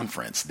the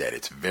conference that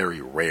it's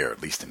very rare,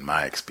 at least in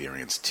my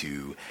experience,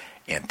 to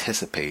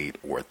anticipate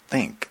or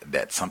think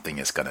that something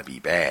is going to be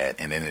bad,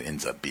 and then it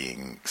ends up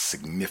being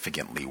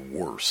significantly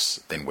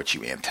worse than what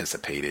you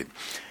anticipated.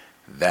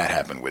 That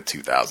happened with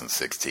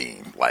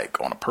 2016, like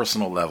on a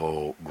personal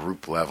level,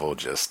 group level,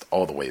 just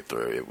all the way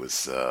through. It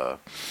was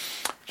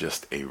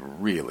just a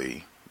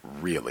really,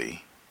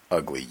 really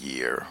ugly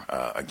year.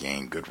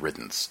 Again, good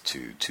riddance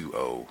to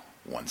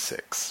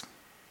 2016.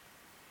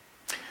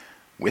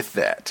 With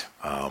that,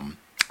 I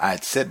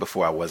had said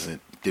before I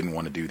didn't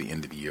want to do the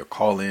end of the year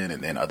call in,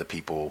 and then other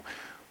people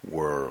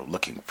were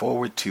looking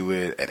forward to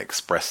it and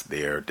expressed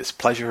their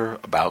displeasure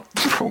about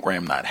the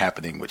program not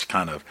happening, which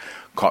kind of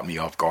caught me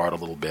off guard a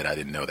little bit. I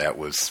didn't know that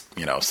was,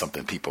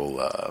 something people,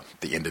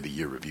 the end of the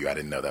year review, I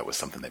didn't know that was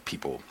something that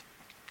people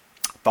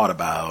thought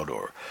about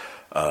or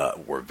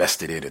were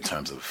vested in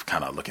terms of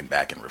kind of looking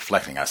back and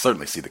reflecting. I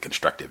certainly see the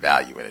constructive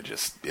value in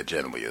it. It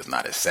generally is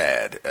not as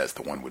sad as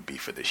the one would be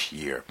for this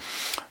year.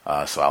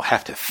 So I'll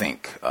have to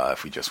think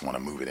if we just want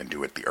to move it and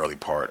do it the early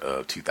part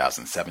of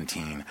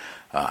 2017.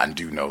 I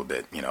do know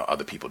that,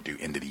 other people do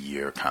end of the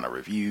year kind of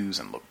reviews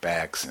and look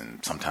backs,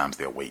 and sometimes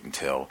they'll wait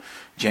until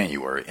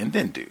January and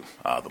then do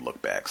the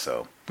look back.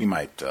 So we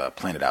might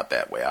plan it out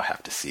that way. I'll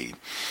have to see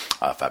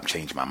if I've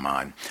changed my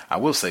mind. I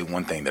will say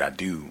one thing that I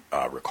do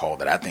recall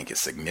that I think is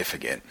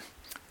significant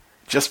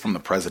just from the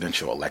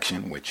presidential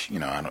election, which,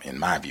 in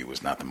my view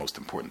was not the most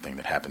important thing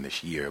that happened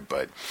this year,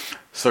 but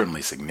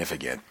certainly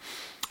significant.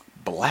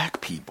 Black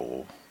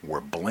people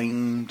were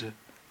blamed,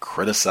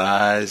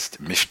 criticized,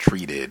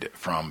 mistreated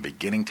from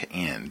beginning to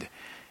end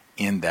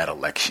in that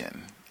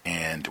election.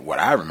 And what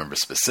I remember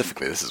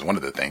specifically, this is one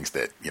of the things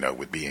that,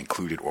 would be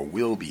included or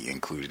will be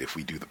included if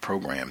we do the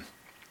program.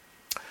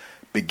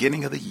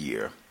 Beginning of the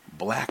year,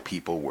 black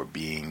people were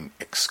being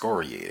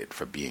excoriated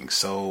for being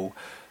so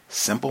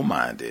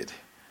simple-minded,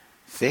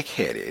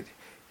 thick-headed,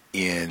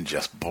 in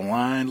just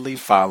blindly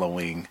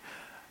following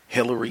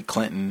Hillary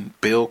Clinton,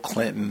 Bill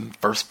Clinton,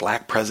 first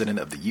black president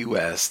of the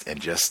U.S., and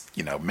just,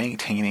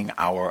 maintaining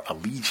our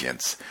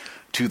allegiance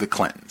to the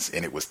Clintons.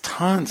 And it was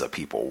tons of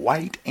people,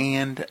 white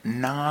and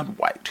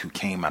non-white, who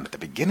came out at the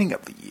beginning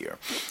of the year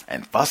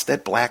and fussed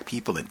at black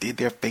people and did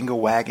their finger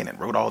wagging and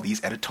wrote all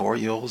these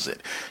editorials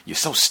and you're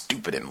so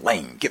stupid and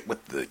lame. Get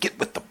with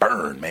the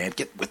burn, man.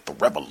 Get with the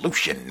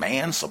revolution,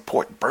 man.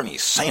 Support Bernie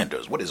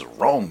Sanders. What is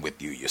wrong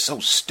with you? You're so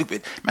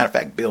stupid. Matter of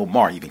fact, Bill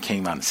Maher even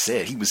came out and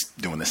said he was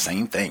doing the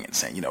same thing and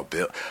saying,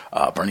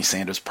 Bernie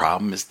Sanders'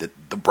 problem is that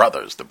the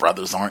brothers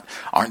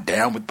aren't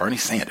down with Bernie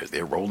Sanders.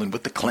 They're rolling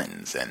with the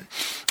Clintons. And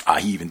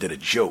he even did a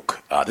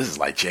joke. This is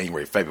like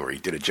January, February.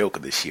 He did a joke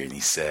of this year, and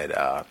he said,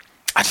 I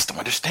just don't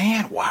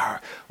understand why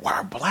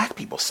are black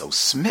people so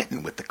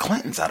smitten with the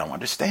Clintons? I don't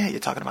understand.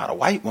 You're talking about a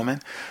white woman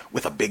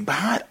with a big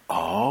behind.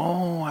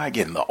 Oh, I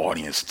get in the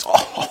audience.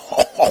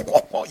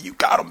 Oh, you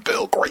got him,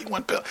 Bill. Great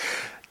one, Bill.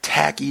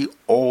 Tacky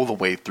all the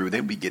way through.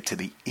 Then we get to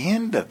the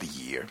end of the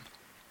year.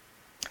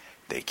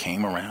 They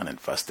came around and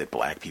fussed at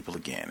black people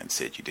again and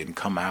said, you didn't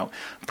come out.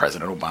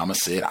 President Obama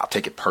said, I'll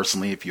take it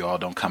personally if you all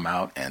don't come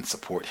out and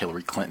support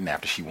Hillary Clinton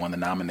after she won the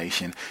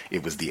nomination.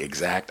 It was the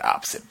exact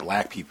opposite.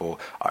 Black people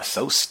are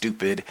so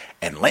stupid.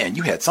 And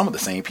you had some of the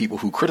same people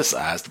who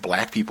criticized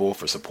black people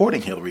for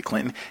supporting Hillary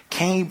Clinton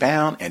came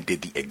down and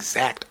did the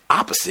exact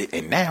opposite.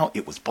 And now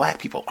it was black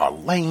people are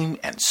lame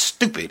and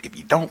stupid if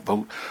you don't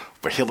vote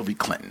for Hillary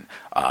Clinton.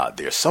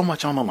 There's so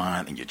much on the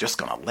line, and you're just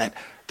going to let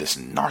this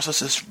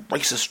narcissist,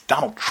 racist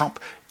Donald Trump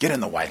get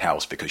in the White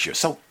House because you're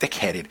so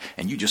thick-headed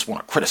and you just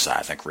want to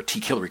criticize and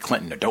critique Hillary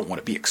Clinton or don't want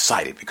to be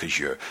excited because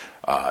your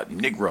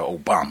Negro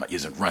Obama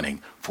isn't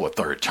running for a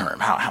third term.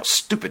 How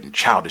stupid and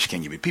childish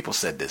can you be? People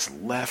said this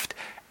left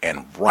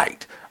and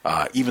right.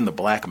 Even the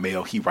black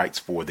male he writes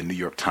for the New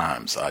York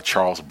Times,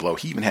 Charles Blow,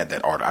 he even had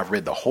that article. I've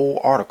read the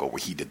whole article where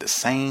he did the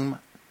same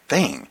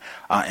thing.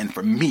 And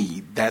for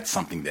me, that's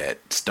something that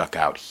stuck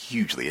out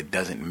hugely. It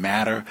doesn't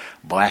matter.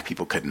 Black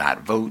people could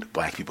not vote.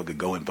 Black people could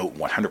go and vote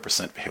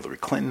 100% for Hillary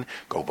Clinton,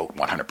 go vote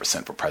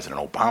 100% for President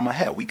Obama.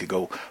 Hell, we could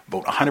go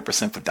vote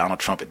 100% for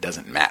Donald Trump. It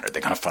doesn't matter.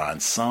 They're going to find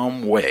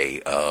some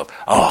way of,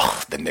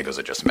 the niggas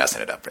are just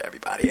messing it up for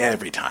everybody.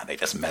 Every time they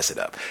just mess it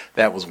up.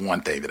 That was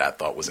one thing that I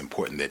thought was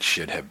important that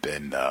should have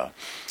been,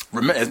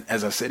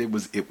 as I said, it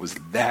was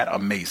that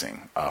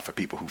amazing for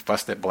people who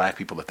fussed at black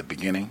people at the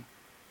beginning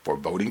for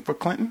voting for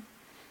Clinton,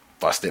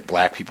 fussed at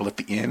black people at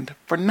the end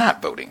for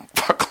not voting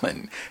for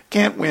Clinton.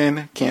 Can't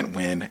win, can't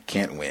win,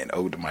 can't win.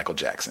 Ode to Michael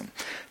Jackson.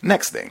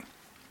 Next thing,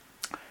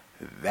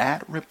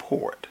 that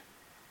report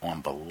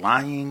on the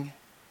lying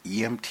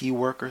EMT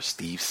worker,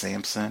 Steve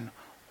Sampson,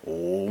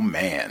 oh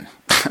man,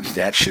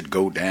 that should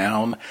go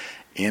down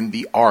in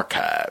the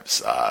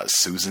archives.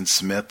 Susan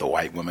Smith, the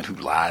white woman who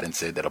lied and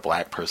said that a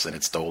black person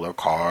had stole her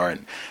car,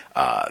 and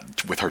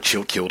with her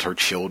killed her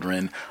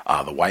children.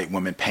 The white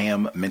woman,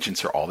 Pam,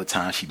 mentions her all the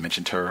time. She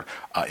mentioned her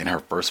in her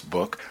first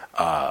book,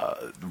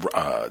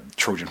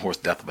 Trojan Horse,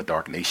 Death of a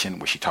Dark Nation,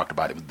 where she talked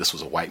about it. This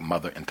was a white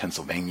mother in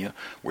Pennsylvania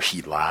where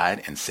she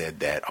lied and said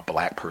that a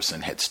black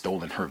person had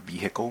stolen her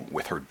vehicle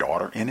with her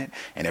daughter in it,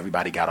 and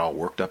everybody got all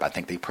worked up. I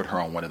think they put her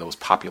on one of those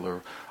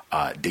popular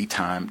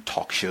daytime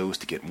talk shows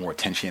to get more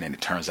attention, and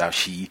it turns out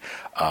she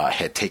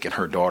had taken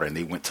her daughter and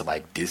they went to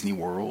like Disney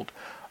World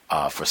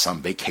for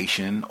some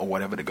vacation or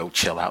whatever to go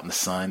chill out in the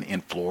sun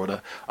in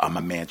Florida.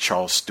 My man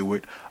Charles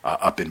Stewart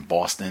up in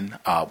Boston,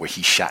 where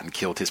he shot and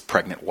killed his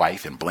pregnant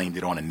wife and blamed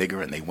it on a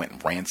nigger, and they went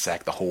and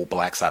ransacked the whole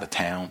black side of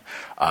town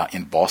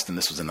in Boston.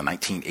 This was in the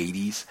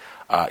 1980s.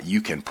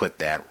 You can put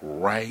that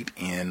right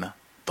in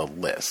the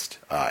list.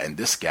 And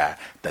this guy,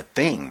 the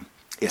thing,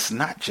 it's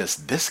not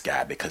just this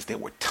guy, because there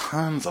were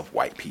tons of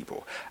white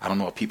people. I don't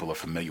know if people are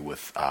familiar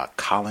with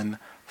Colin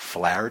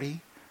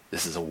Flaherty.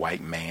 This is a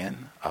white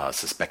man,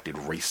 suspected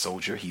race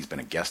soldier. He's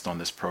been a guest on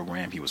this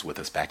program. He was with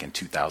us back in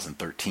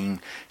 2013.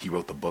 He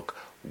wrote the book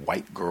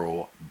White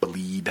Girl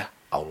Bleed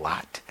a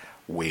Lot,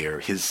 where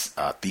his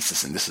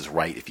thesis, and this is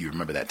right, if you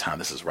remember that time,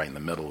 this is right in the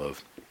middle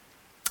of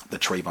the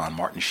Trayvon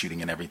Martin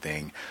shooting and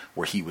everything,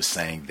 where he was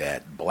saying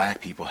that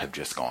black people have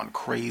just gone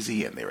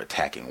crazy and they're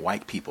attacking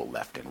white people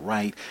left and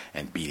right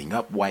and beating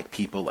up white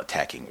people,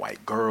 attacking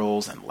white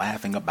girls and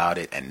laughing about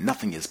it, and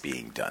nothing is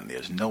being done.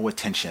 There's no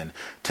attention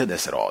to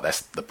this at all.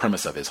 That's the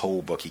premise of his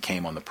whole book. He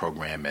came on the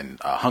program and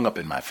hung up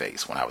in my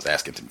face when I was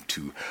asking him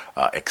to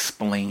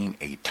explain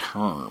a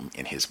term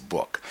in his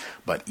book.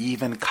 But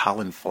even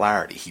Colin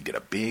Flaherty, he did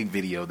a big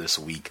video this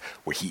week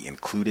where he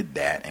included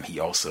that, and he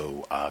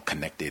also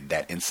connected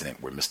that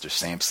incident where Mr.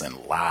 Sampson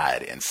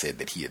lied and said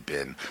that he had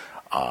been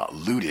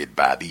looted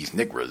by these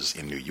Negras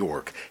in New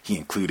York. He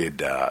included,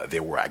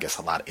 there were, I guess,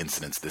 a lot of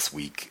incidents this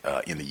week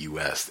in the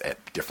U.S.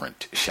 at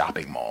different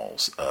shopping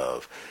malls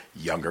of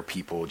younger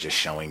people just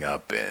showing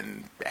up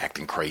and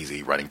acting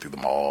crazy, running through the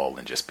mall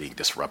and just being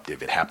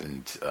disruptive. It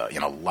happened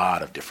in a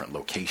lot of different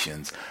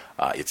locations.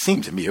 It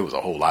seemed to me it was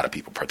a whole lot of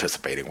people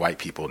participating, white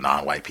people,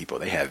 non-white people.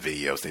 They had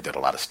videos. They did a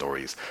lot of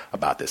stories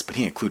about this, but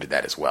he included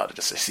that as well to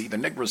just say, see, the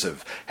Negras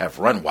have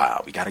run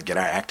wild. We got to get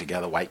our act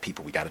together, white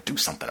people. We got to do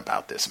something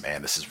about this,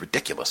 man. This is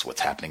ridiculous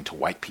what's happening to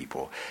white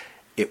people.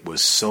 It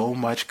was so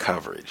much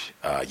coverage.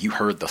 You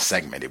heard the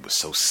segment. It was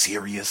so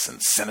serious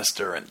and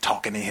sinister and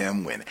talking to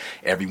him when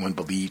everyone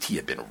believed he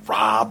had been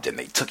robbed and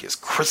they took his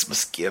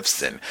Christmas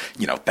gifts. And,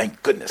 you know,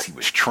 thank goodness he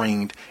was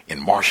trained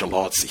in martial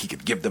arts so he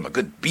could give them a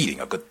good beating,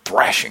 a good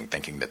thrashing,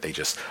 thinking that they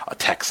just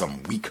attacked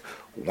some weak,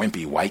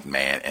 wimpy white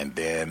man. And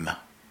then,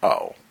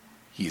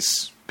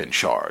 he's been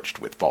charged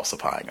with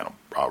falsifying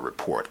a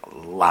report,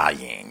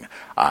 lying.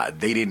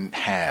 They didn't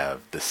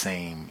have the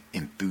same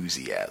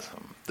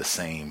enthusiasm, the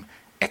same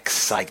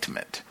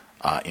excitement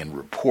in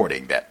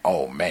reporting that,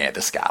 oh man,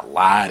 this guy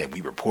lied and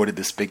we reported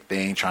this big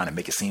thing, trying to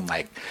make it seem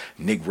like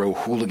Negro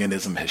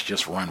hooliganism has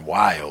just run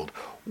wild.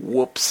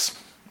 Whoops,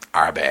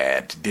 our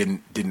bad.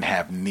 Didn't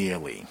have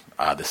nearly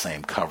the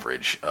same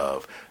coverage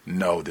of,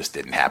 no, this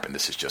didn't happen.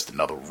 This is just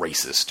another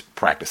racist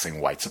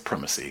practicing white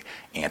supremacy,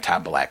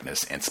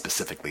 anti-blackness, and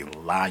specifically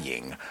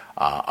lying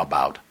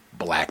about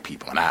black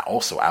people. And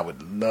I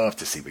would love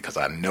to see, because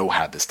I know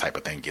how this type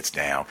of thing gets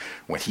down,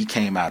 when he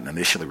came out and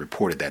initially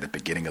reported that at the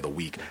beginning of the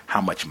week,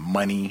 how much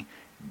money,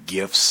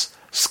 gifts,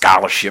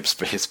 scholarships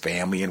for his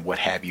family and what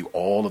have you,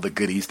 all of the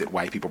goodies that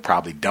white people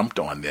probably dumped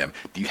on them.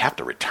 Do you have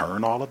to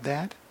return all of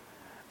that?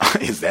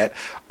 Is that,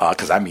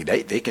 because I mean,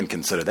 they can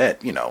consider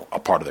that, you know, a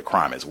part of the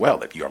crime as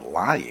well. If you're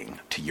lying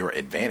to your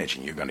advantage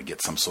and you're going to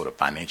get some sort of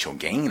financial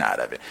gain out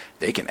of it,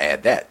 they can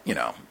add that, you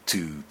know,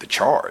 to the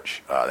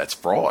charge. That's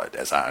fraud,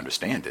 as I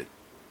understand it.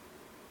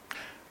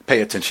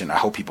 Pay attention. I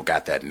hope people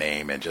got that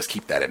name, and just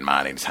keep that in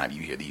mind anytime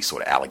you hear these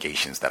sort of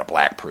allegations that a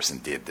black person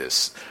did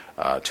this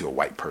to a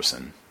white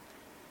person.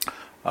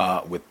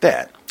 With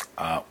that,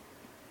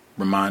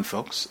 remind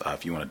folks,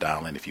 if you want to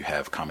dial in, if you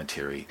have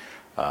commentary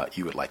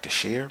you would like to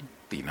share,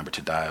 the number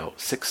to dial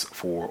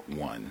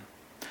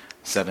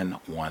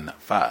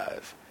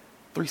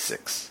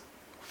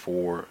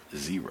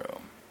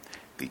 641-715-3640.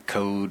 The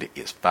code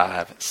is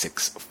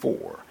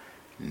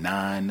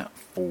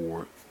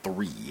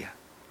 564-943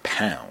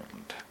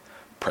 pound.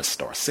 Press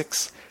star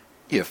 6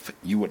 if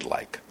you would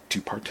like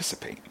to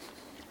participate.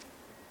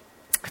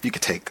 If you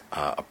could take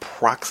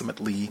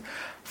approximately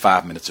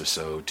 5 minutes or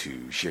so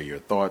to share your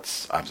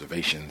thoughts,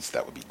 observations,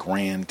 that would be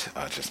grand.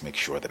 Just make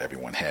sure that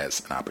everyone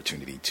has an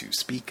opportunity to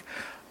speak.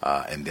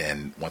 And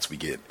then once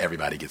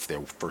everybody gets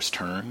their first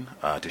turn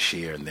to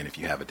share, and then if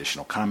you have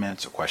additional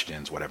comments or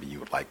questions, whatever you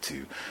would like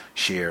to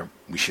share,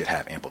 we should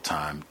have ample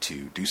time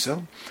to do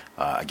so.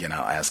 Again,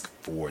 I'll ask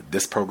for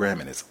this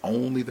program, and it's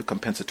only the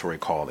compensatory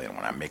call-in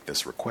when I make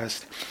this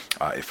request,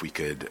 if we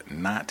could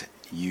not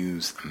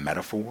use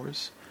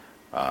metaphors.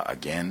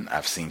 Again,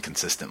 I've seen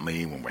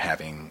consistently when we're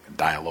having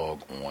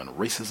dialogue on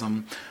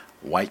racism,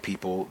 white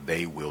people,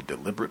 they will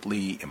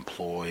deliberately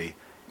employ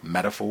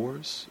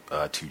metaphors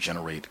to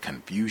generate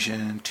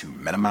confusion, to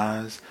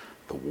minimize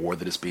the war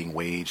that is being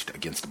waged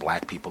against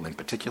black people in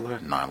particular,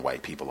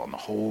 non-white people on the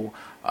whole.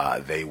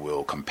 They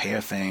will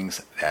compare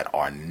things that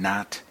are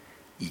not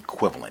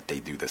equivalent. They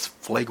do this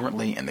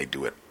flagrantly, and they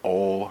do it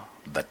all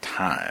the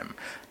time.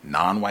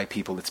 Non-white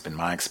people, it's been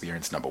my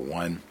experience, number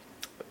one,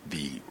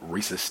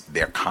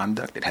 their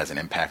conduct, it has an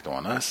impact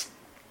on us.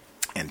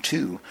 And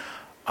two,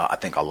 I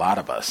think a lot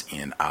of us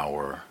in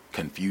our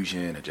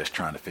confusion and just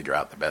trying to figure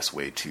out the best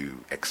way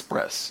to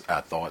express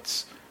our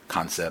thoughts,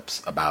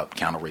 concepts about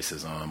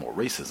counter-racism or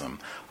racism,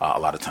 a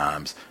lot of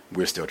times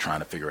we're still trying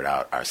to figure it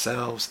out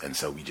ourselves, and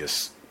so we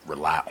just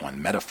rely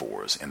on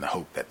metaphors in the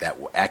hope that that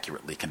will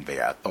accurately convey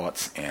our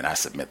thoughts, and I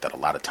submit that a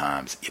lot of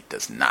times it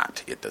does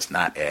not. It does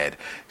not add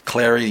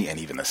clarity, and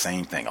even the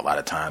same thing, a lot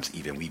of times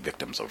even we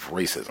victims of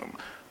racism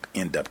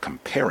end up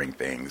comparing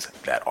things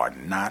that are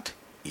not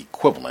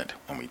equivalent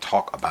when we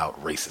talk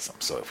about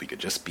racism. So if we could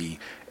just be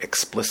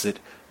explicit,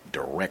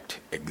 direct,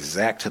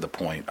 exact to the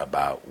point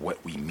about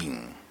what we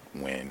mean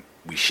when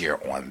we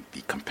share on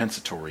the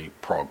compensatory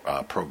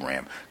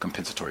program,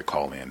 compensatory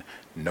call-in,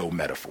 no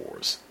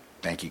metaphors.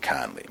 Thank you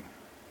kindly.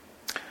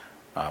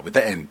 With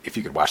that, and if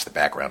you could watch the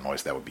background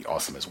noise, that would be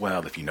awesome as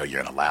well. If you know you're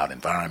in a loud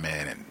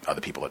environment and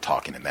other people are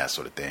talking and that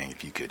sort of thing,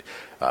 if you could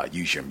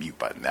use your mute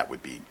button, that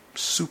would be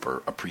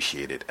super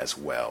appreciated as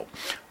well.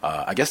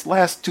 I guess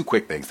last two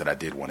quick things that I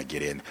did want to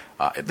get in,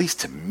 at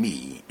least to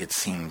me, it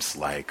seems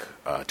like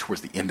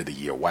towards the end of the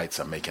year, whites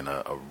are making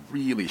a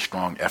really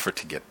strong effort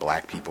to get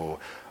black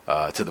people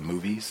to the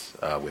movies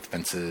with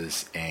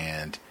Fences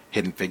and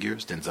Hidden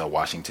Figures, Denzel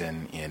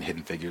Washington in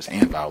Hidden Figures,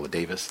 and Viola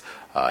Davis,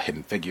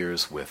 Hidden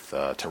Figures with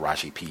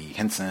Taraji P.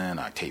 Henson,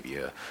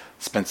 Octavia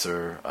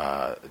Spencer,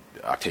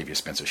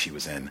 she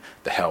was in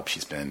The Help.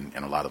 She's been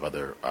in a lot of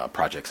other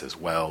projects as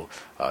well.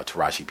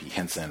 Taraji P.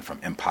 Henson from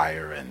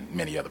Empire and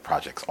many other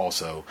projects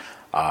also.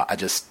 I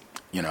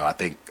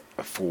think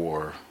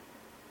for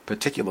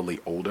particularly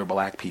older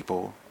black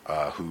people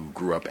who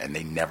grew up and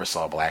they never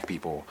saw black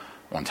people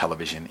on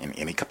television in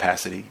any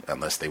capacity,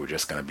 unless they were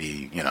just going to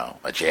be,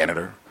 a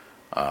janitor,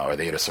 or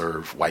they to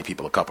serve white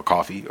people a cup of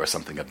coffee or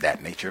something of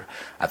that nature.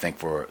 I think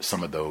for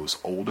some of those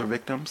older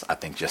victims, I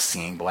think just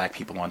seeing black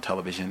people on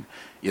television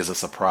is a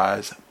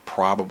surprise,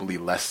 probably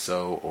less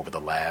so over the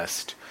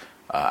last,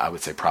 I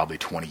would say probably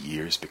 20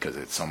 years, because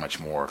it's so much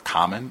more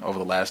common over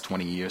the last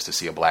 20 years to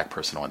see a black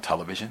person on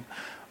television.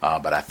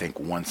 But I think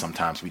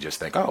sometimes we just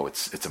think, oh,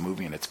 it's a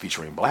movie and it's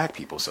featuring black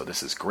people, so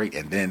this is great.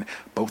 And then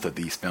both of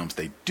these films,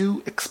 they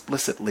do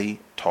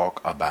explicitly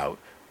talk about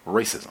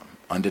racism.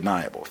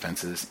 Undeniable,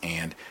 Fences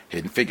and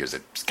Hidden Figures.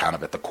 It's kind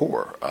of at the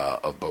core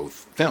of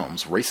both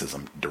films,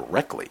 racism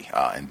directly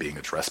and being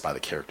addressed by the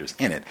characters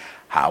in it.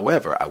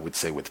 However, I would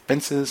say with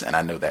Fences, and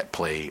I know that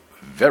play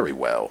very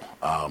well,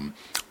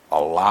 a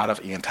lot of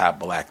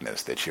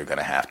anti-blackness that you're going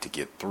to have to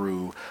get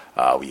through.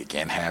 We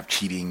again have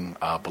cheating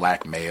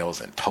black males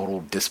and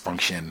total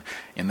dysfunction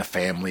in the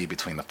family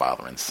between the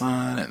father and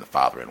son and the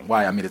father and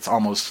wife. I mean, it's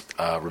almost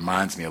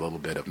reminds me a little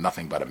bit of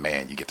Nothing But a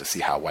Man. You get to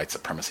see how white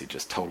supremacy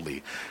just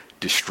totally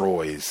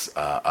destroys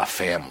a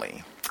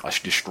family,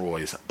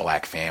 destroys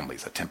black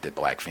families, attempted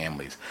black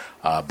families.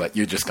 But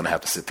you're just going to have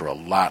to sit through a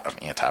lot of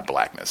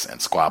anti-blackness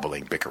and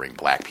squabbling, bickering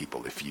black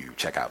people if you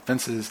check out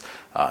Fences.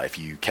 If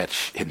you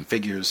catch Hidden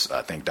Figures,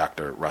 I think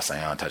Dr.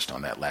 Rasayan touched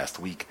on that last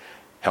week,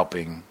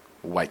 helping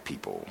white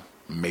people.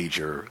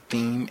 Major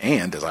theme,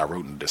 and as I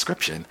wrote in the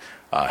description,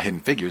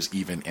 Hidden Figures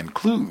even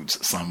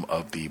includes some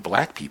of the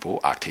black people,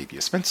 Octavia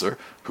Spencer,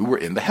 who were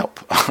in The Help,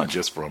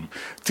 just from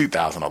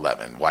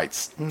 2011.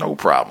 Whites, no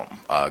problem,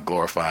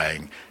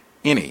 glorifying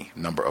any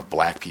number of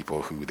black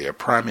people who their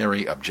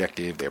primary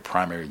objective, their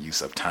primary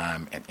use of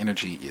time and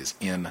energy is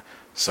in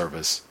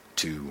service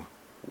to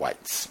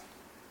whites.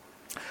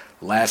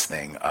 Last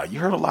thing, you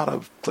heard a lot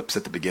of clips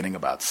at the beginning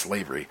about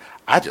slavery.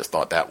 I just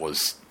thought that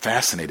was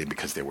fascinating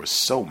because there were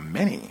so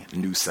many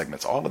news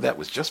segments. All of that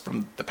was just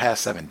from the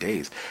past 7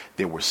 days.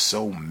 There were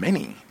so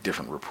many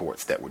different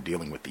reports that were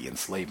dealing with the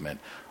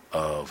enslavement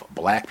of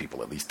black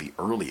people, at least the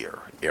earlier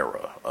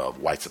era of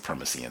white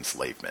supremacy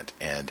enslavement.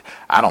 And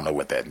I don't know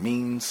what that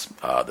means,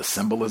 the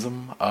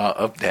symbolism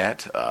of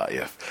that,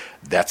 if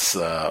that's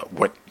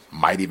what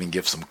might even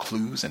give some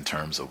clues in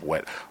terms of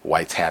what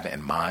whites have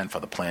in mind for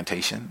the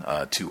plantation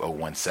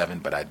 2017.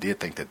 But I did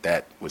think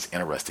that was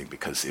interesting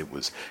because it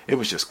was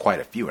just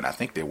quite a few. And I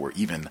think there were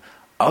even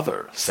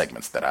other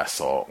segments that I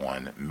saw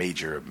on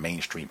major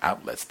mainstream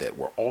outlets that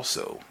were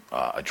also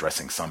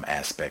addressing some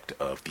aspect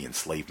of the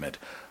enslavement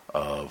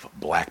of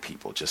black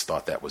people. Just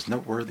thought that was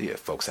noteworthy.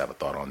 If folks have a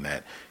thought on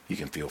that, you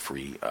can feel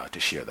free to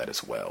share that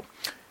as well.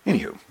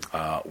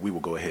 Anywho, we will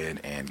go ahead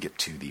and get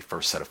to the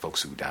first set of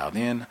folks who dialed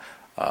in.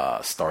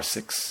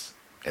 *6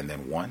 and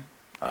then 1.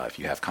 If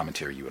you have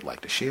commentary you would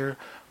like to share,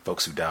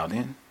 folks who dialed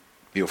in,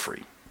 feel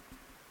free.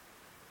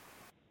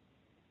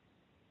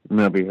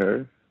 May I be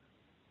heard?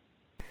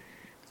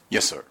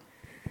 Yes, sir.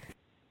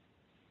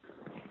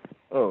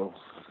 Oh,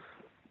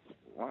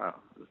 wow.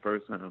 The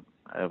first time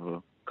I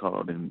ever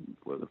called in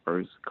was the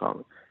first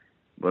caller.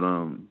 But,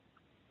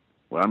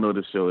 well, I know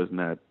this show is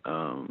not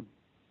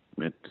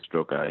meant to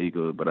stroke our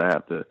ego, but I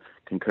have to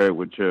concur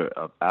with your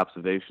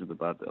observations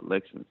about the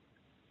elections.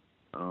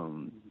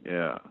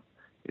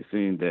 It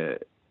seemed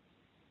that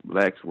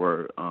blacks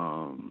were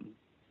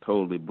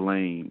totally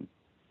blamed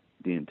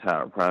the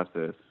entire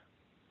process,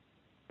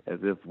 as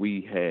if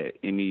we had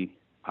any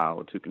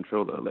power to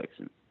control the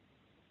election.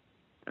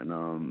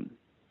 And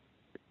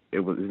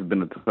it's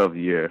been a tough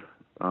year.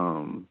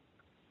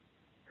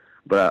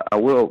 But I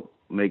will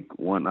make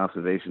one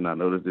observation I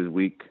noticed this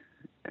week,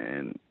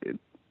 and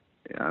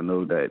I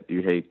know that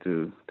you hate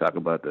to talk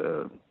about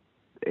the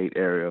 8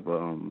 area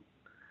of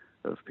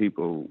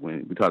people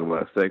when we talk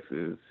about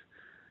sexes.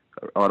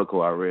 An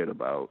article I read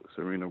about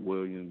Serena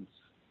Williams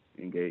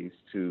engaged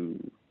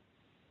to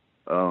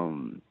a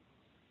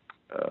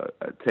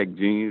tech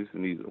genius,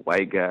 and he's a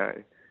white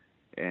guy,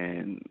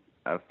 and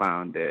I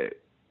found that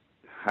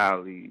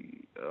highly,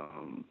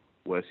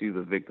 she's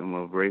a victim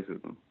of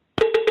racism.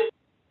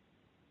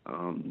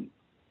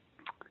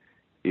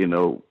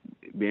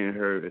 Being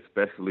her,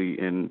 especially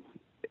in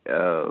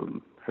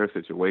her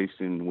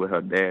situation with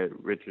her dad,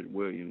 Richard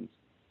Williams,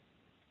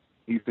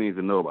 he seems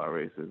to know about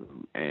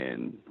racism,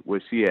 and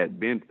what she had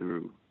been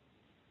through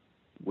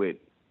with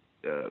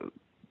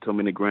so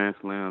many grand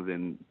slams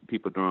and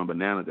people throwing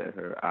bananas at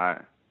her.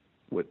 I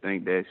would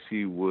think that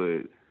she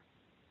would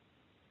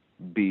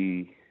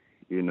be,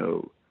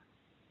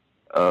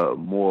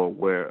 more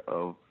aware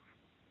of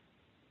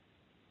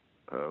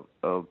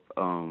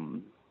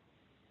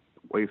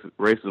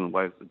racism and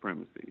white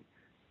supremacy.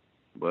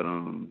 But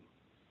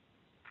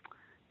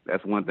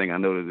that's one thing I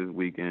noticed this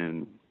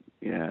weekend.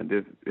 Yeah,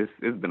 it's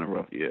been a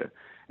rough year,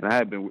 and I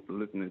have been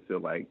listening to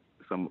like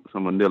some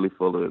of Nelly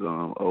Fuller's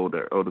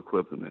older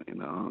clips in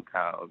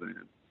Kyle's,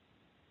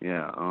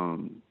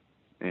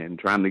 and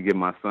trying to get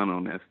my son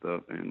on that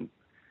stuff, and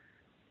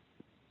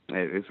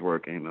it's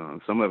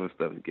working. Some of the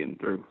stuff is getting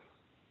through.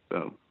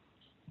 So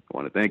I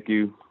want to thank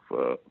you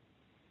for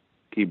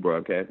keep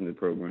broadcasting the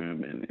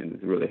program, and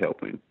it's really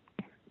helping.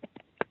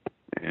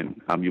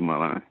 And I'll mute my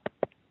line.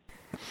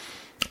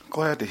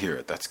 Glad to hear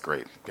it. That's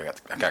great. I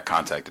got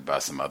contacted by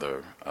some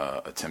other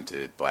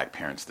attempted black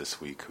parents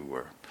this week who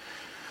were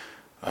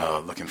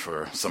looking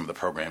for some of the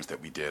programs that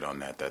we did on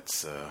that.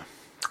 That's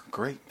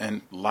great.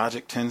 And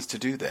logic tends to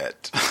do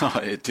that.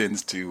 It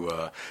tends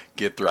to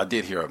get through. I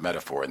did hear a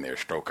metaphor in there,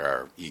 stroke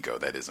our ego.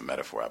 That is a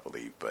metaphor, I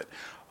believe. But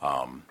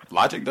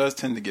logic does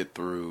tend to get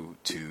through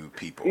to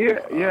people.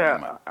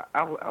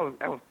 I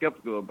was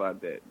skeptical about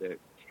that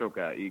stroke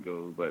our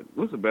egos, but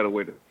what's a better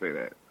way to say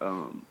that?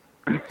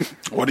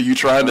 What are you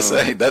trying to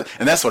say?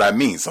 That's what I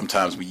mean.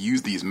 Sometimes we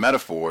use these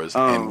metaphors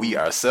and we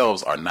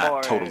ourselves are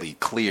not totally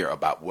clear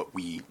about what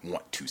we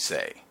want to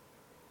say.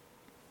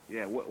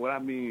 Yeah, what I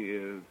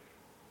mean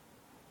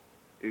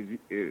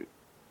is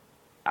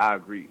I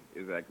agree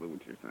exactly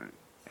what you're saying.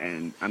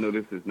 And I know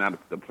this is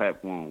not the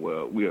platform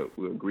where we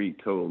agree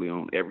totally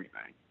on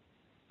everything.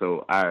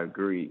 So I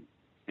agree,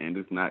 and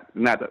it's not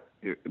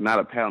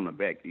a pat on the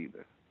back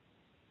either.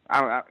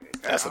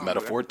 That's a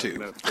metaphor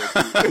too.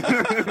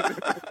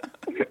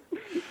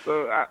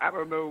 So I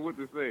don't know what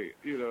to say.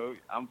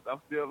 I'm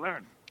still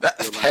learning.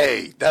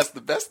 Hey, that's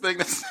the best thing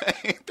to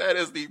say. That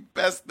is the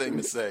best thing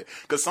to say,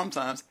 because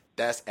sometimes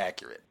that's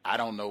accurate. I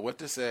don't know what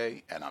to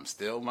say, and I'm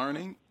still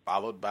learning.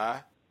 Followed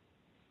by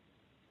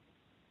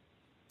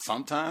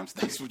sometimes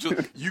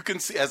you can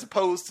see, as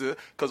opposed to,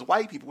 because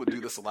white people would do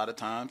this a lot of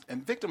times,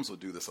 and victims would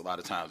do this a lot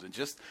of times, and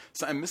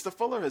Mr.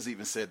 Fuller has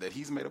even said that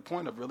he's made a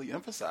point of really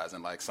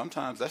emphasizing, like,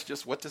 sometimes that's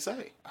just what to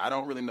say. I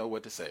don't really know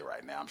what to say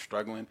right now. I'm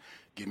struggling.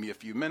 Give me a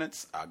few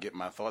minutes. I'll get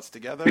my thoughts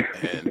together,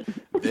 and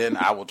then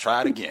I will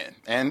try it again.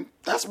 And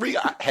that's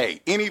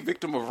hey, any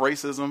victim of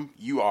racism,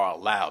 you are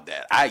allowed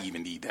that. I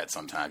even need that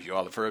sometimes. You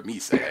all have heard me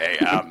say, hey,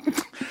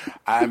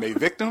 I'm a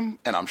victim,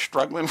 and I'm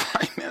struggling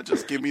right now.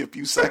 Just give me a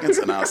few seconds,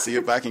 and I'll see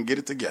if I can get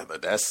it together.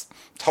 That's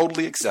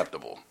totally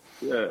acceptable.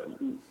 Yeah,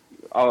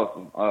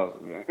 awesome,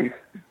 man.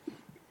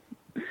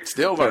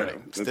 Still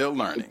learning.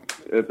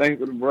 Thanks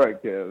for the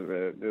broadcast,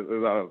 man.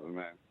 It's awesome,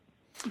 man.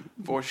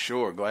 For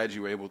sure. Glad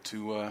you were able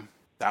to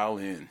dial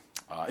in.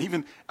 I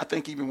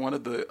think even one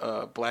of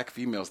the black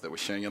females that was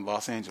sharing in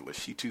Los Angeles,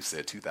 she too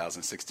said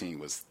 2016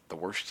 was the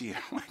worst year.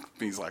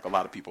 Things like a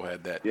lot of people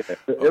had that. Yeah,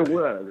 it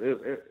was.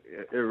 It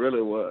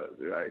really was.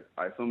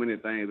 Like so many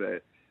things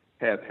that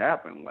have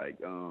happened.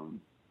 Like I'm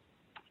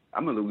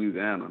in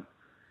Louisiana,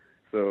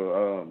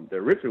 so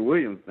the Richard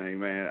Williams thing,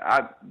 man.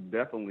 I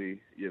definitely,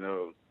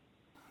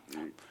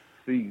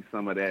 see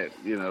some of that,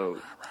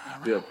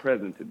 still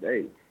present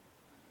today.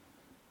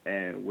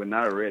 And when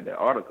I read that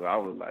article, I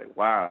was like,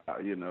 wow,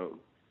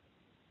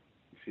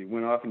 she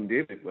went off and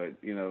did it. But,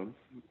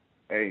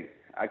 hey,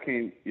 I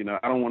can't,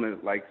 I don't want to,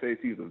 say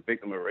she's a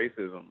victim of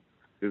racism.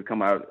 Just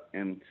come out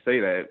and say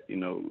that,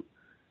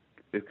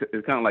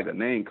 it's kind of like a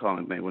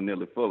name-calling thing with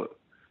Nelly Fuller.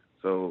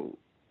 So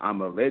I'm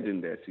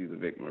alleging that she's a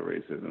victim of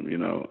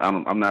racism,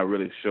 I'm not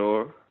really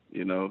sure,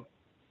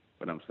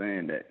 but I'm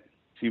saying that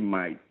she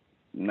might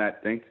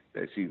not think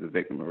that she's a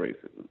victim of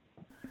racism.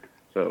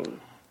 So...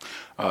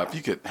 if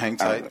you could hang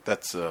tight,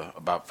 that's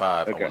about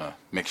 5. Okay. I want to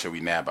make sure we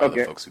nab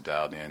other folks who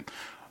dialed in.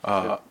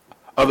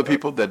 Other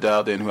people that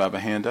dialed in who have a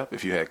hand up,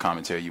 if you had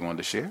commentary you wanted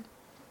to share,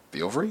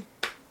 feel free.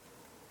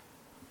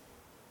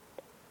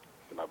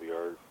 Can I be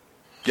heard?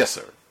 Yes,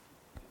 sir.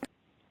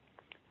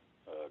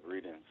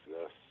 Greetings,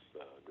 Gus.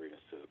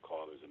 Greetings to the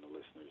callers and the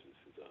listeners.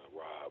 This is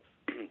Rob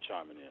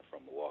chiming in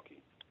from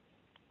Milwaukee.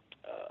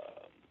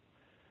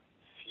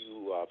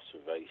 Few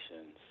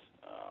observations,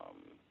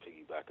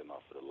 piggybacking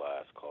off of the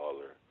last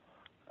caller.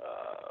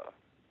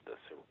 The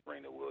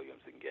Serena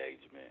Williams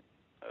engagement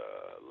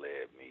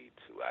led me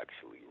to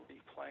actually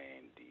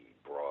replaying the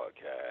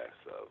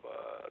broadcast of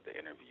the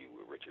interview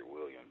with Richard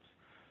Williams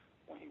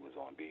when he was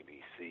on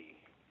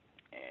BBC.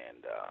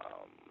 And,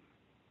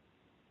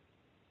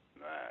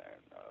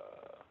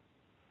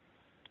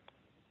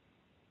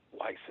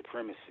 white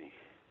supremacy,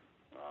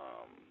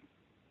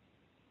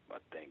 I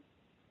think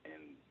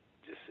in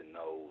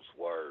those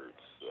words,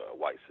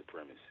 white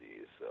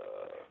supremacy is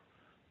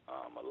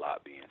a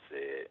lot being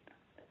said.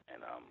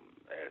 And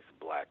as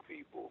black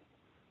people,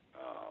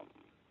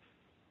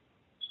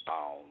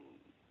 I'm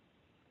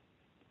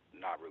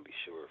not really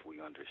sure if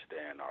we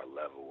understand our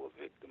level of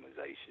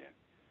victimization.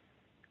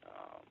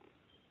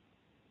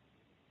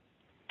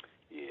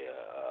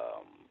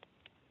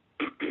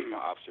 My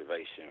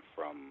observation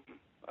from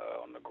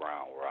on the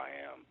ground where I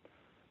am,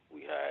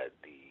 we had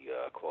the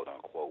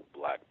quote-unquote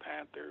Black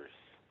Panthers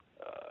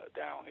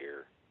down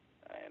here,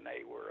 and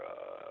they were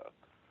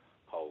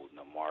holding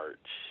a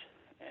march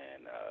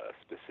and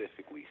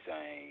specifically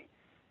saying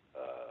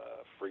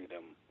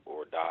freedom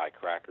or die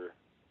cracker.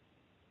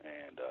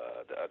 And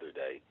the other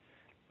day,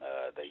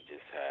 they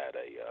just had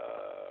a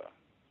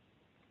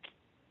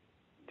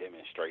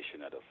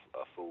demonstration at a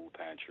food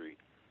pantry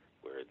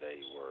where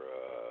they were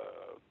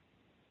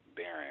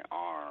bearing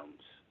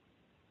arms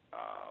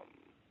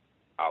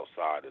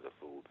outside of the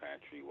food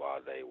pantry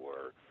while they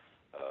were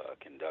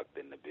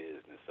conducting the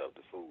business of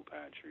the food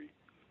pantry.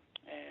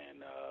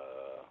 And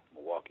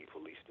Milwaukee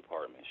Police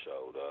Department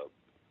showed up,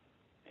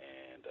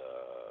 and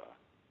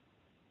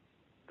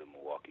the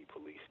Milwaukee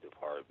Police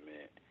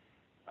Department,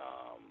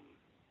 I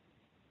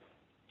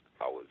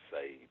would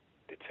say,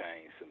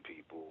 detained some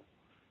people,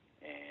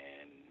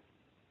 and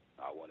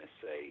I want to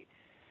say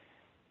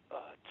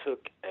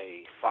took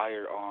a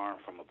firearm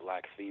from a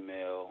black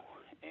female,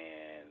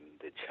 and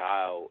the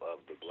child of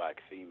the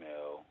black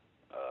female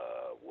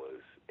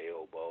was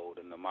elbowed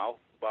in the mouth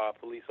by a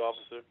police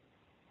officer.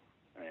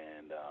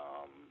 And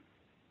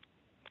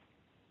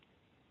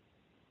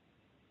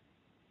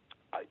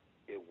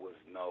it was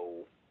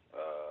no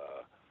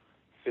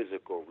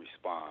physical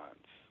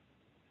response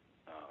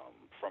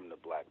from the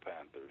Black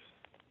Panthers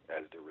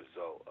as the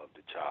result of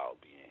the child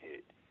being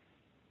hit,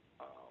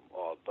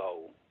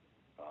 although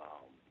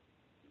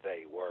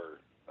they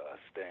were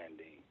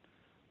standing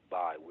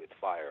by with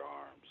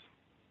firearms.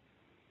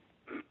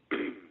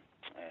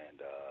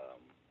 And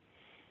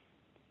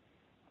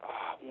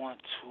I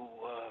want to,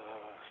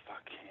 if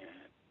I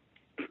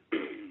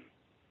can,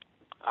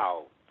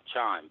 I'll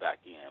chime back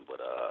in, but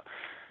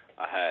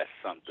I had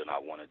something I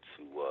wanted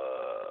to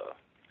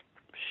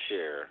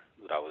share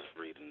that I was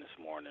reading this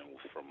morning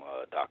from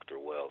Dr.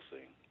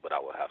 Welsing, but I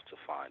will have to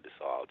find it,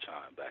 so I'll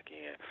chime back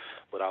in.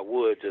 But I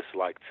would just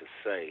like to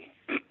say,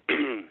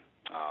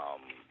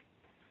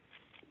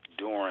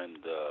 during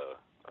the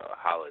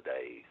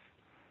holidays,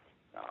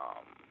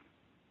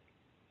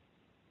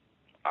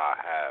 I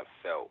have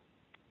felt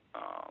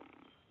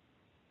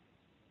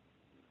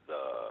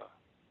the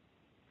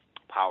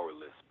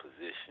powerless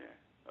position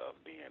of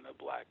being a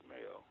black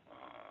male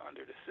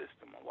under the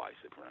system of white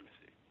supremacy.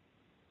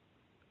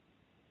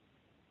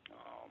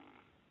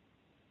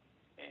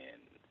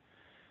 And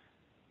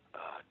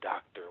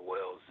Dr.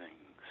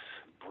 Welsing's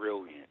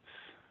brilliance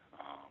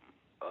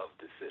of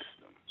the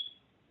system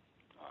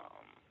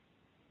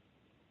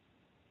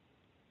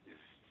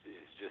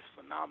is just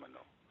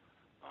phenomenal.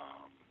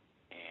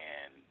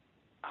 And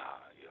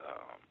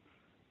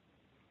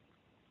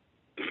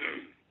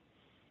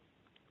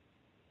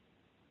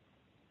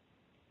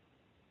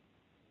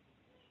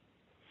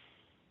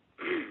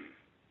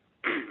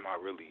I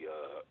really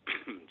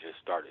just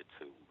started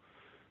to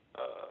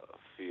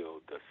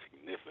feel the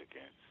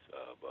significance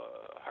of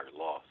her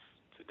loss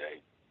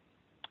today.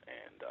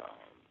 And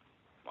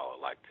I would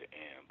like to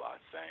end by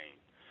saying,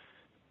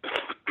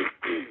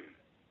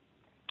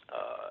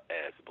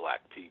 as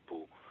black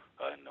people,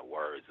 in the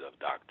words of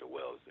Dr.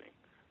 Welsing,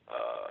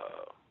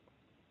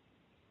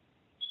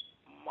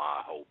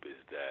 my hope is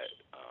that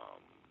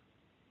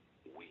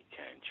we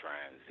can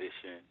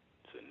transition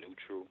to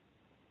neutral,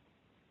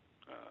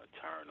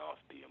 turn off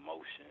the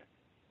emotion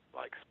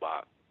like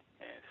Spock,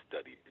 and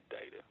study the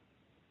data.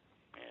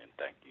 And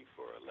thank you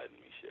for letting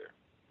me share.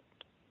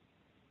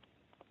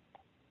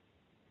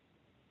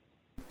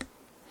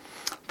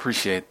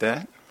 Appreciate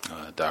that.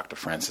 Dr.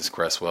 Frances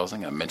Cress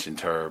Welsing. I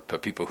mentioned her to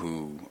people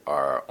who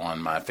are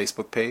on my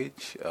Facebook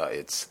page.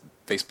 It's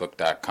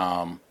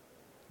facebook.com.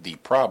 The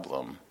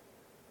problem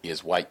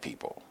is white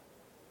people.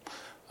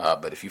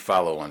 But if you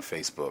follow on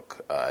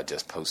Facebook, I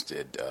just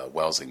posted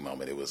Welsing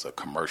Moment. It was a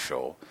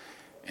commercial,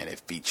 and it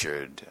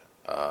featured,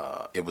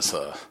 it was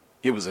a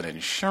It was an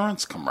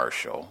insurance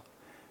commercial,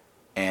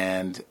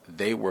 and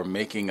they were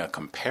making a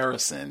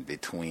comparison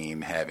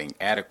between having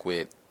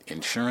adequate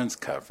insurance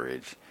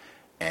coverage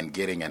and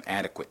getting an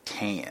adequate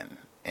tan.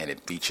 And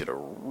it featured a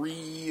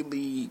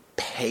really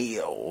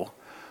pale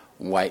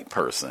white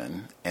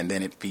person, and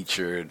then it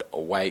featured a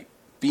white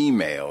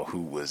female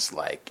who was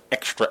like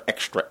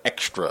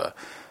extra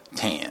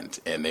tanned.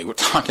 And they were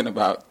talking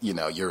about,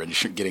 you're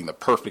getting the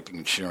perfect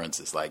insurance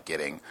is like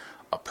getting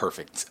a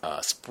perfect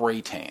spray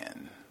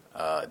tan.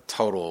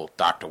 Total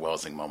Dr.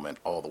 Welsing moment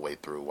all the way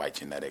through white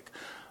genetic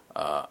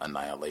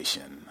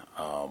annihilation.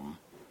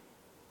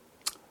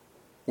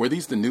 Were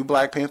these the new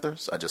Black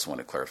Panthers? I just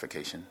wanted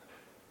clarification.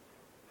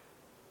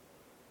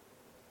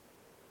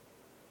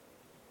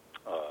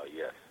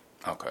 Yes.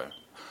 Okay.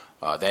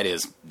 That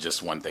is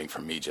just one thing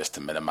for me, just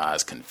to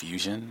minimize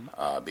confusion,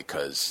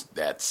 because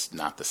that's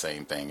not the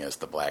same thing as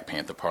the Black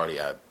Panther Party.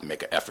 I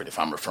make an effort, if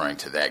I'm referring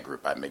to that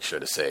group, I make sure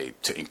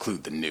to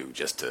include the new,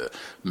 just to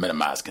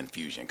minimize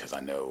confusion, because I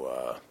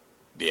know,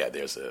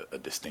 there's a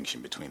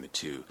distinction between the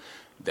two.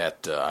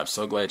 That I'm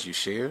so glad you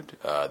shared.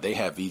 They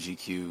have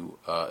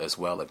VGQ as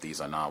well. If these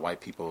are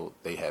non-white people,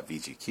 they have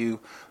VGQ.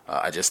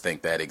 I just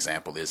think that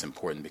example is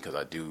important because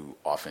I do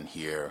often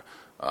hear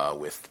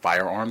with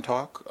firearm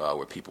talk,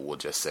 where people will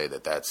just say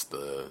that that's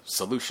the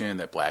solution,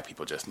 that black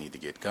people just need to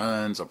get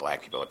guns, or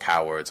black people are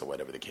cowards, or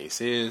whatever the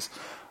case is.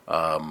 There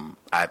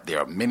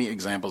are many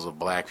examples of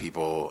black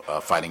people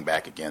fighting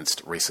back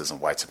against racism,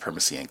 white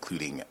supremacy,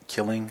 including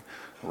killing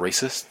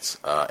racists.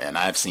 And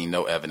I've seen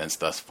no evidence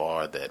thus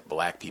far that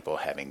black people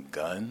having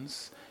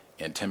guns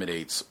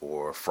intimidates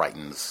or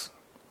frightens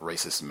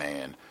racist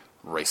man,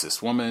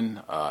 racist woman.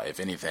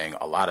 If anything,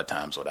 a lot of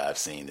times what I've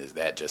seen is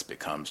that just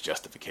becomes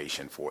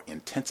justification for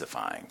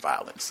intensifying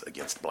violence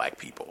against black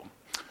people.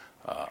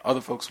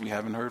 Other folks we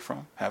haven't heard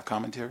from have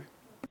commentary?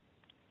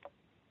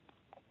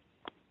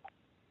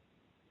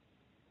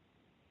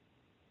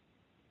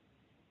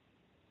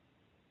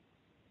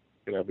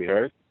 Can I be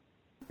heard?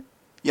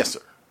 Yes, sir.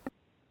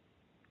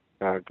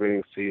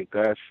 Greetings to you,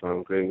 Gus.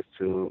 Greetings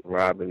to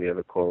Rob and the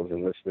other callers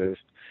and listeners.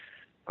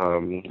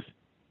 I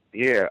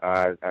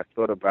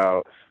thought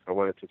about, I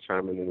wanted to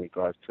chime in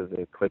regards to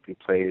the clip you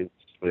played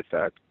with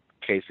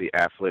Casey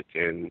Affleck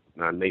and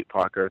Nate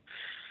Parker.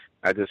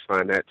 I just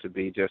find that to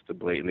be just a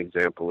blatant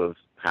example of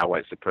how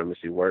white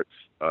supremacy works.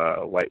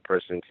 A white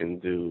person can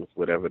do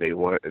whatever they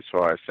want as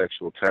far as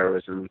sexual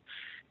terrorism,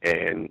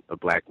 and a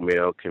black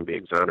male can be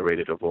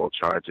exonerated of all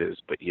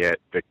charges, but yet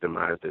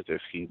victimized as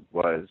if he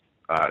was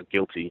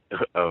guilty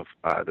of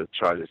the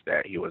charges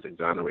that he was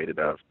exonerated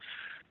of.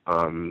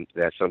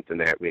 That's something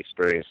that we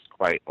experience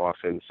quite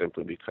often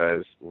simply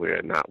because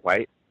we're not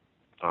white,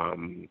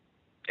 and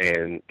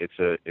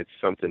it's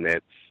something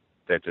that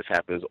just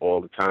happens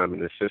all the time in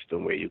the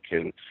system, where you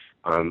can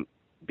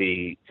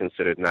be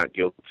considered not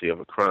guilty of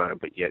a crime,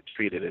 but yet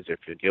treated as if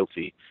you're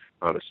guilty.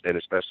 And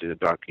especially the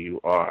darker you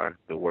are,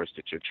 the worse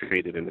that you're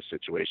treated in a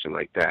situation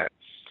like that.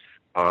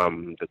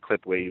 The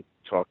clip where you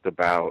talked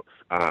about,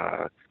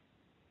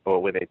 or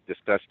where they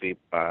discussed the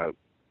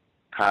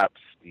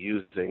cops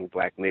using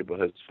black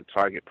neighborhoods for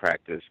target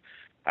practice,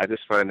 I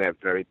just find that's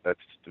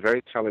a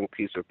very telling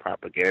piece of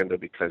propaganda,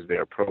 because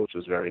their approach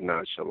was very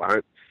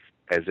nonchalant,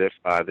 as if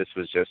this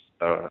was just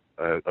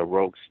a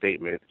rogue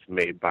statement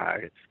made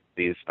by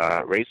these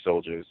race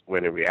soldiers,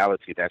 when in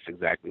reality that's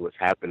exactly what's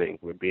happening.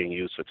 We're being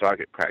used for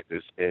target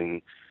practice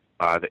in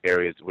the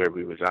areas where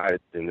we reside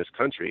in this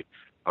country.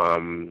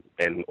 And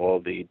all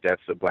the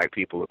deaths of black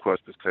people across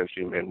this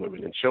country, men,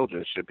 women, and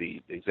children, should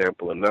be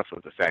example enough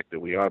of the fact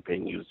that we are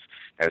being used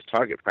as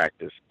target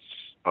practice.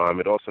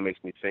 It also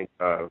makes me think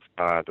of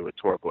the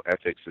rhetorical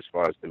ethics as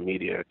far as the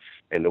media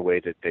and the way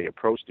that they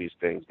approach these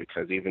things,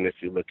 because even if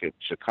you look at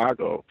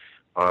Chicago,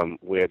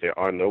 where there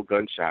are no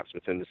gun shops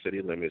within the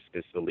city limits,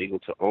 it's illegal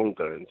to own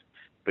guns,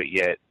 but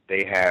yet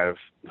they have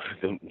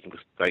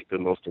the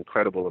most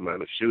incredible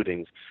amount of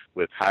shootings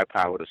with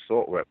high-powered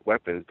assault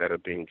weapons that are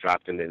being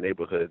dropped in their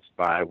neighborhoods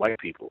by white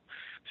people.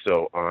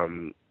 So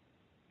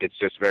it's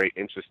just very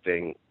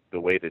interesting the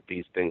way that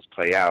these things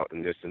play out,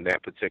 and just in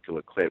that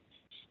particular clip,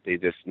 they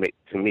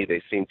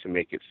seem to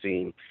make it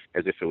seem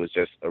as if it was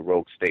just a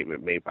rogue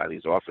statement made by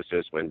these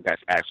officers, when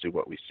that's actually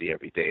what we see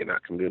every day in our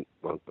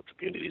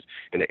communities,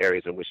 in the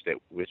areas in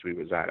which we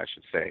reside, I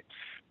should say.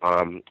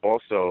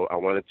 Also, I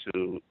wanted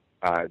to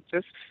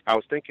I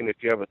was thinking if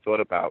you ever thought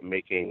about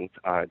making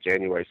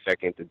January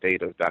 2nd the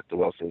date of Dr.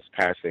 Welsing's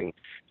passing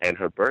and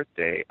her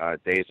birthday,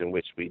 days in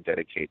which we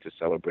dedicate to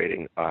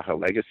celebrating her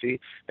legacy.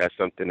 That's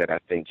something that I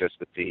think, just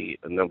with the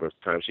number of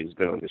times she's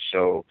been on the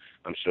show,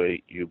 I'm sure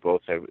you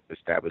both have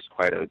established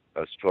quite a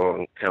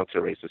strong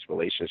counter-racist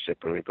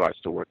relationship in regards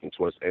to working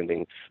towards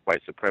ending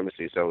white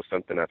supremacy. So it was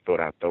something I thought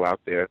I'd throw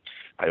out there.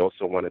 I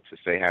also wanted to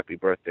say happy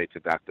birthday to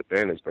Dr.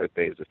 Ben. His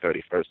birthday is the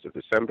 31st of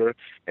December,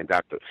 and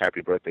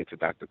happy birthday to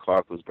Dr.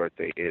 Clark, whose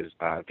birthday is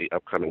the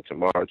upcoming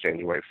tomorrow,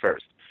 January 1st.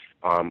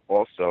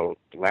 Also,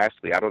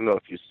 lastly, I don't know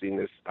if you've seen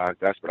this,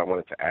 Gus, but I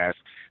wanted to ask,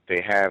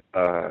 they have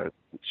a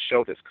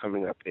show that's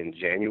coming up in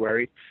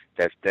January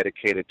that's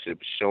dedicated to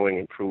showing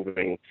and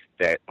proving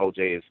that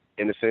O.J. is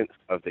innocent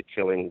of the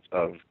killings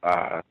of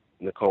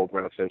Nicole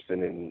Brown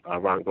Simpson and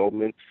Ron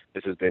Goldman.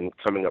 This has been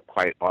coming up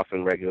quite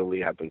often,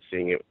 regularly. I've been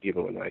seeing it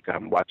even when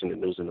I'm watching the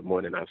news in the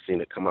morning. I've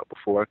seen it come up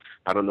before.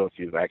 I don't know if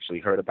you've actually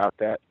heard about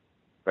that,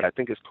 but I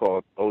think it's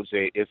called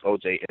Is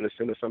O.J.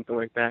 Innocent or something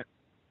like that?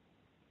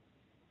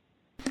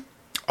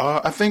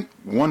 I think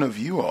one of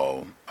you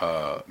all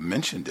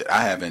mentioned it.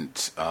 I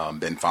haven't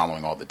been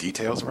following all the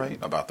details, right,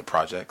 about the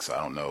projects.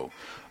 I don't know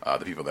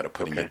the people that are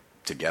putting it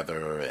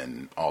together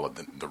and all of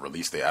the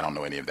release date. I don't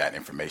know any of that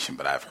information,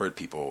 but I've heard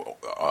people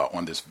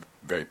on this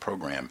very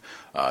program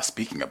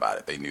speaking about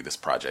it. They knew this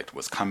project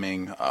was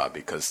coming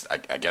because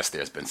I guess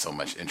there's been so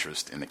much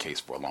interest in the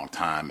case for a long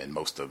time, and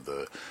most of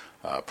the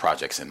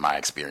projects, in my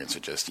experience,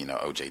 are just,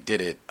 O.J.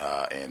 did it,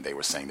 and they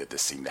were saying that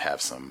this seemed to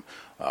have some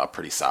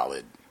pretty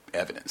solid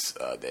evidence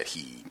that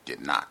he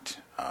did not.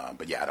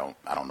 But yeah,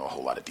 I don't know a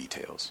whole lot of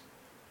details.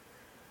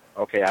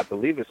 Okay, I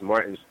believe it's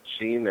Martin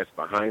Sheen that's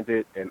behind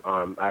it, and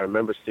I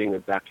remember seeing a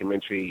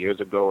documentary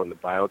years ago on the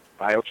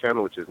Bio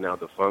channel, which is now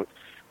defunct,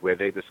 where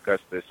they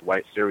discussed this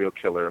white serial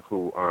killer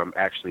who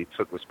actually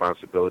took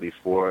responsibility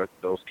for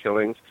those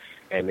killings,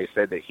 and they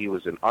said that he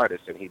was an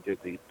artist and he did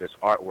this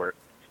artwork,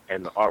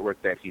 and the artwork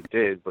that he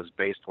did was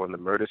based on the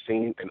murder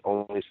scene, and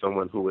only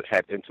someone who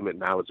had intimate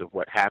knowledge of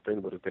what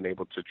happened would have been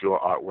able to draw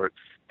artwork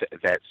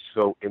that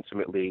so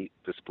intimately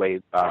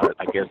displayed,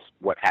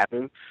 what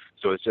happened.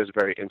 So it's just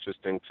very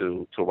interesting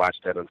to watch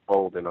that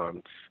unfold,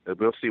 and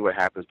we'll see what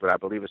happens, but I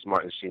believe it's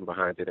Martin Sheen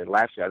behind it. And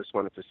lastly, I just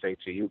wanted to say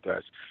to you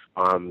guys,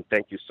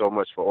 thank you so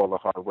much for all the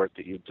hard work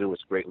that you do.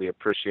 It's greatly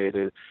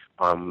appreciated.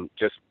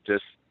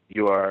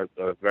 You are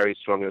a very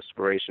strong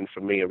inspiration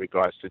for me in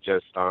regards to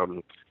just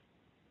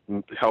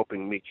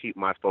helping me keep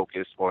my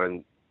focus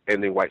on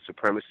ending white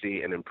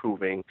supremacy and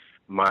improving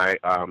my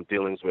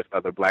dealings with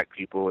other black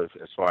people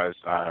as far as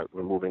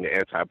removing the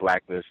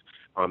anti-blackness.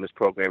 This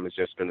program has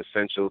just been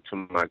essential to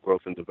my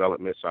growth and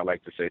development, so I'd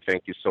like to say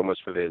thank you so much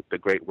for the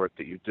great work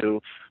that you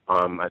do.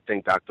 I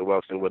think Dr.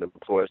 Wilson would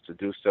implore us to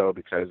do so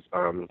because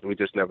we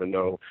just never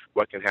know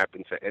what can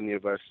happen to any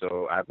of us,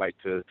 so I'd like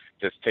to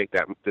just take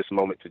this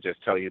moment to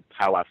just tell you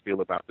how I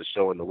feel about the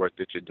show and the work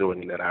that you're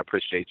doing, and that I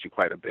appreciate you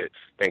quite a bit.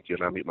 Thank you,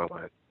 and I'll mute my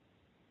line.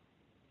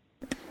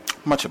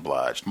 Much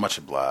obliged. Much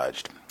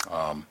obliged.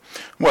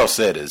 Well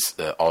said is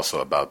also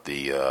about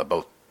the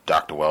both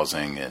Dr.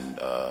 Welsing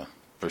and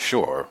for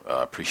sure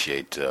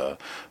appreciate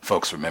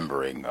folks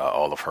remembering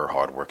all of her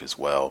hard work as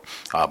well.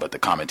 But the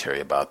commentary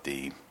about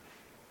the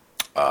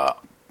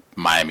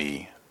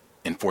Miami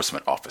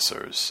enforcement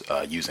officers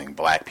using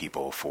black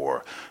people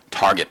for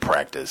target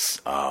practice.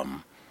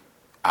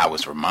 I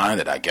was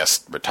reminded, I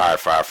guess retired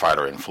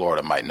firefighter in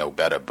Florida might know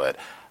better, but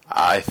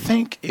I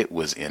think it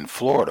was in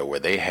Florida where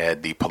they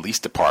had the police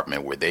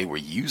department where they were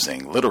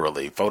using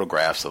literally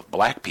photographs of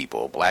black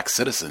people, black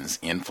citizens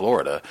in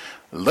Florida,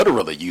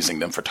 literally using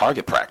them for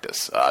target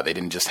practice. They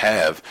didn't just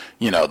have,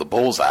 the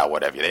bullseye or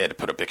whatever. They had to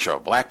put a picture of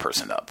a black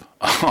person up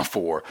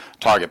for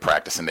target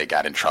practice, and they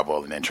got in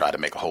trouble and then tried to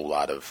make a whole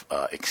lot of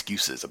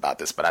excuses about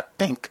this. But I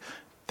think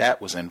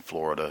that was in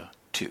Florida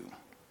too.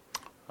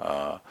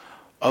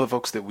 Other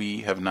folks that we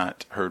have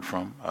not heard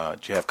from,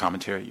 do you have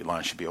commentary? Your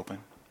line should be open.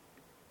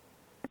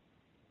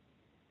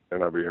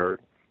 Can I be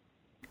heard?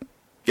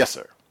 Yes,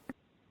 sir.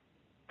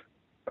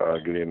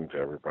 Good evening to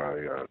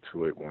everybody.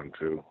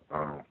 2812.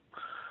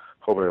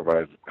 Hope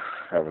everybody's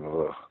having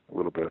a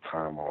little bit of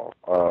time off.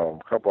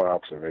 A couple of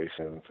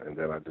observations, and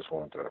then I just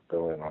wanted to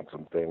fill in on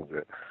some things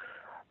that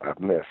I've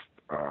missed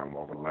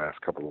over the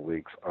last couple of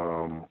weeks.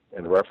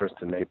 In reference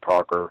to Nate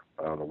Parker,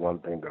 the one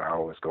thing that I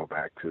always go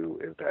back to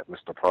is that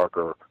Mr.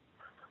 Parker,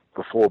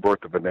 before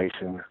Birth of a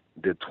Nation,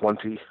 did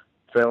 20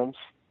 films.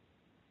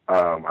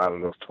 Out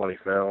of those 20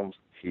 films,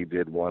 he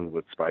did one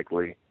with Spike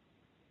Lee,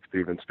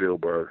 Steven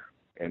Spielberg,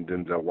 and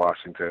Denzel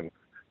Washington.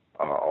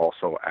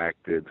 Also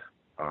acted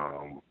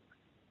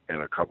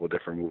in a couple of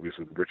different movies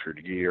with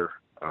Richard Gere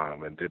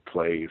and did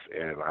plays,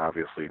 and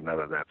obviously none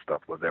of that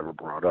stuff was ever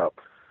brought up.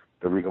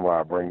 The reason why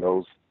I bring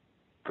those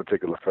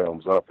particular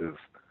films up is,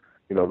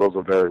 those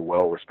are very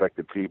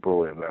well-respected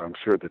people, and I'm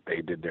sure that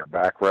they did their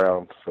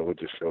background, so it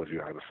just shows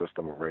you how the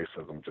system of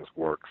racism just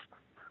works.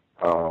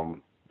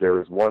 There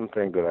is one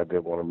thing that I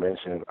did want to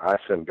mention. I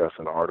sent Gus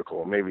an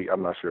article. Maybe,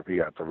 I'm not sure if he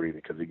got to read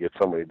it because he gets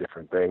so many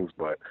different things,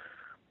 but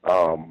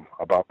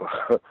about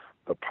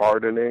the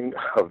pardoning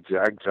of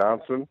Jack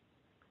Johnson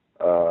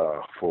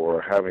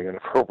for having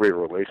inappropriate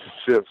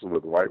relationships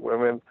with white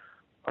women.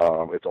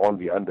 It's on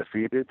The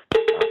Undefeated.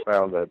 I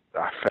found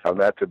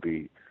that to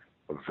be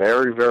a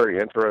very, very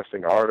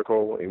interesting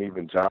article, and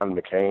even John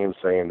McCain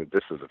saying that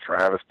this is a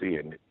travesty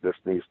and this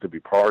needs to be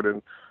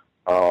pardoned.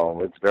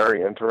 It's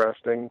very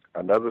interesting.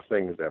 Another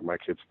thing is that my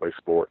kids play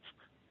sports.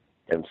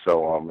 And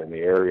so in the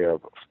area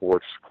of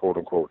sports,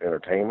 quote-unquote,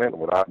 entertainment,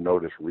 what I've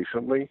noticed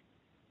recently,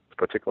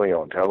 particularly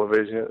on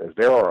television, is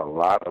there are a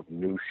lot of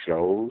new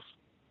shows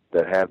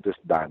that have this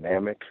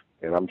dynamic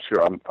and I'm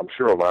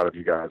sure a lot of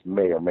you guys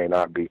may or may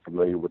not be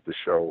familiar with the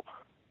show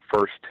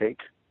First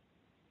Take,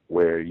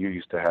 where you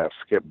used to have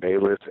Skip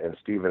Bayless and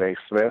Stephen A.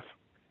 Smith.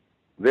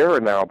 There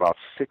are now about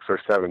 6 or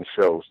 7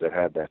 shows that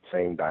had that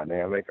same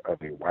dynamic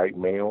of a white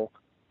male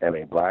and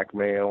a black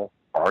male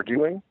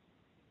arguing.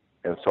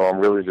 And so I'm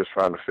really just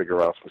trying to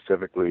figure out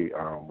specifically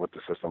what the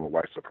system of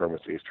white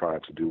supremacy is trying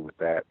to do with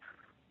that,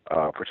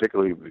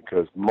 particularly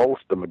because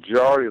the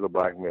majority of the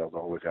black males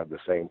always have the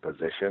same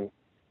position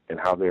in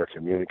how they're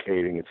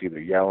communicating. It's either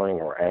yelling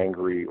or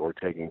angry or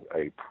taking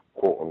a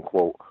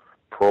quote-unquote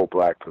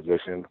pro-black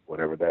position,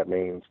 whatever that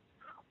means.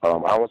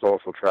 I was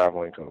also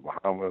traveling to the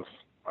Bahamas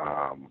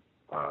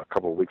a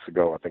couple of weeks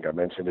ago. I think I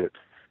mentioned it.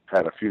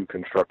 Had a few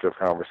constructive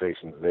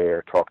conversations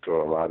there, talked to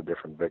a lot of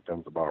different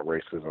victims about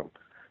racism.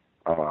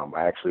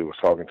 I actually was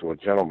talking to a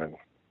gentleman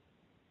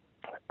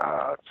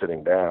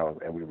sitting down,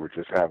 and we were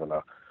just having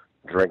a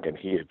drink, and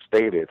he had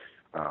stated,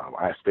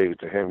 I stated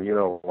to him, you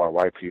know, why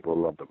white people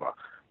love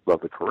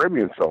the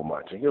Caribbean so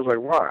much. And he was like,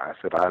 why? I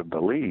said, I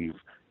believe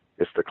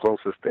it's the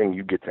closest thing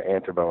you get to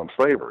antebellum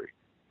slavery.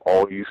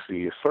 All you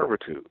see is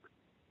servitude.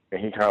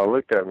 And he kind of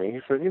looked at me. He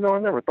said, you know, I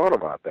never thought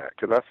about that.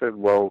 Because I said,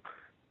 well,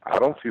 I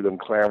don't see them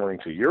clamoring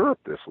to Europe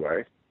this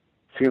way.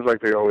 Seems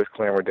like they always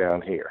clamor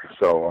down here.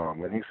 So,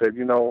 and he said,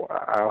 you know,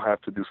 I'll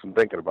have to do some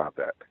thinking about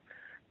that.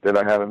 Then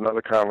I had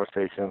another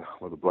conversation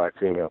with a black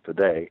female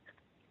today,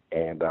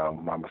 and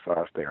my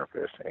massage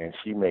therapist, and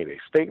she made a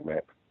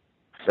statement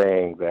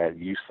saying that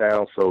you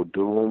sound so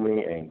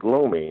doomy and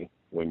gloomy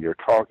when you're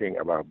talking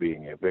about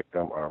being a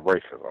victim of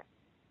racism.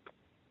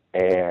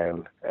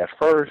 And at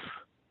first,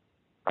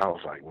 I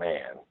was like,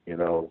 man, you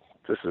know,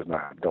 this is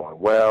not going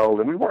well.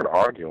 And we weren't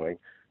arguing.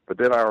 But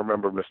then I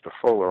remember Mr.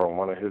 Fuller on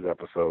one of his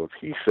episodes,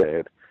 he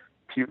said,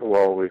 people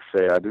always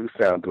say I do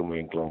sound doomy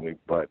and gloomy,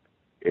 but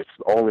it's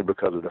only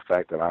because of the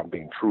fact that I'm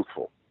being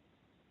truthful.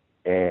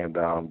 And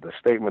the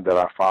statement that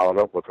I followed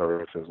up with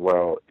her is,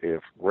 well,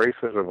 if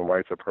racism and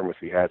white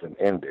supremacy hasn't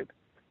ended,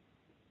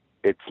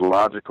 it's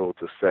logical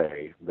to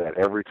say that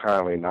every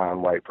time a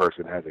non-white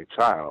person has a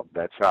child,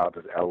 that child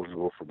is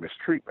eligible for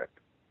mistreatment.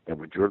 And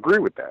would you agree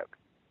with that?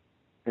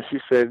 And she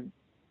said,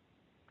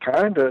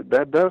 kinda,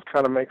 that does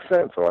kind of make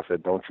sense. So I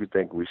said, don't you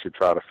think we should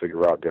try to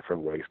figure out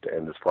different ways to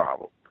end this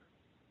problem?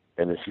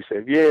 And then she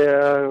said,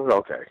 yeah,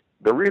 okay.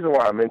 The reason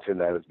why I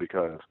mentioned that is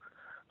because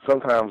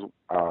sometimes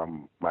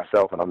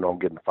myself, and I know I'm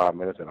getting 5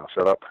 minutes and I'll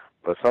shut up,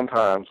 but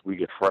sometimes we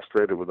get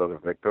frustrated with other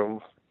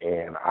victims.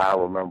 And I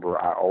remember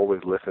I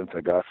always listen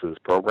to Gus's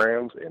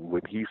programs, and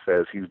when he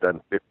says he's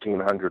done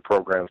 1,500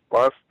 programs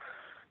plus,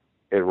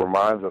 it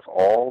reminds us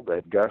all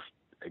that Gus,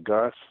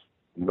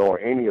 nor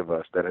any of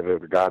us that have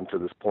ever gotten to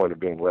this point of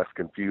being less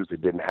confused,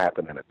 it didn't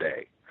happen in a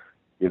day.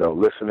 You know,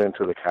 listening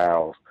to the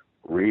cows,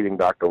 reading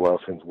Dr.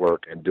 Wilson's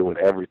work, and doing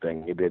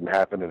everything, it didn't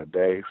happen in a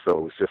day.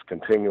 So it's just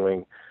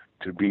continuing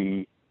to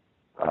be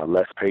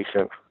less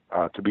patient,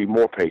 to be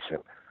more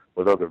patient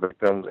with other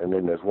victims. And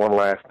then there's one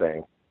last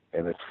thing,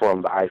 and it's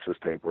from the ISIS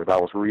papers. I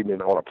was reading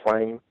it on a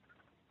plane,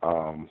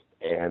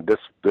 and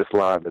this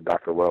line that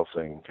Dr.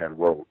 Wilson had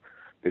wrote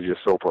is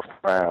just so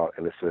profound,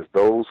 and it says,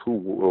 those who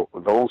will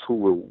to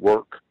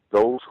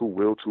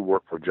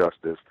work for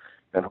justice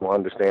and who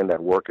understand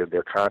that work is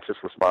their conscious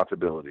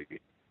responsibility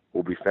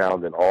will be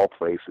found in all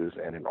places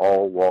and in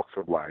all walks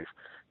of life,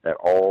 at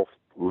all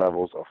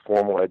levels of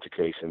formal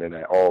education and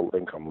at all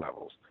income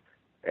levels.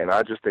 And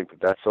I just think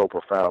that that's so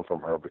profound from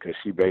her, because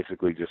she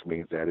basically just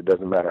means that it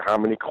doesn't matter how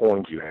many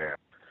coins you have,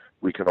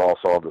 we can all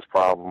solve this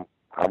problem.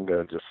 I'm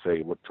going to just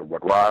say what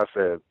Roz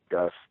said,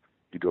 Gus,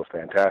 you do a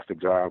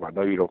fantastic job. I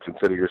know you don't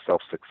consider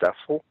yourself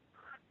successful,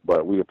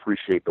 but we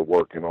appreciate the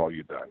work and all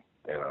you've done.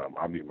 And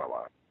I'll mute my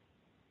line.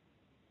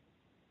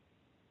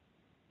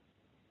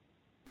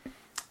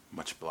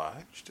 Much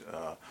obliged.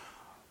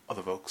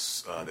 Other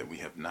folks that we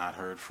have not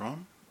heard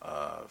from,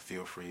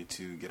 feel free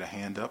to get a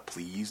hand up.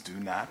 Please do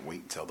not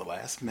wait until the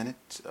last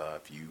minute.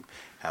 If you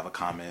have a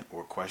comment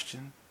or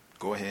question,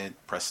 go ahead,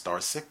 press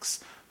 *6,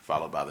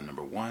 followed by the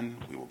number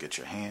 1. We will get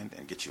your hand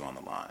and get you on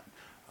the line.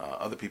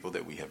 Other people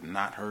that we have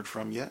not heard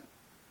from yet,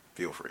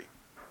 feel free.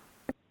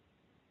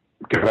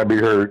 Can I be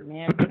heard?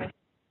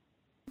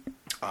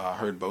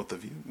 Heard both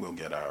of you. We'll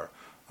get our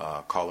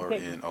caller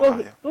in Go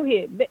Ohio.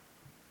 ahead.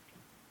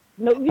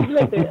 No, you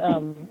let the,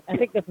 I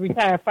think the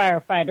retired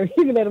firefighter,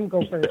 you can let him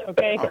go first,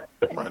 okay?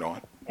 Right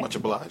on. Much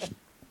obliged.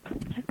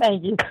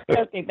 Thank you.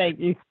 Okay, thank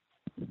you.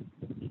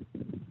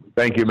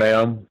 Thank you,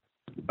 ma'am.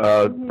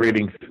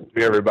 Greetings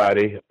to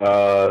everybody.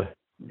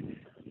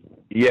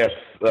 Yes,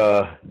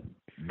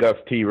 Gus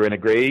T.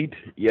 Renegade.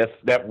 Yes,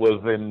 that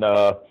was in,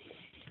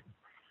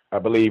 I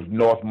believe,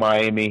 North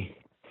Miami,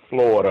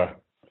 Florida,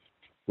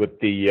 with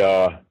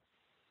the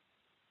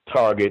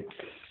targets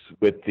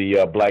with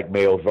the black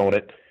males on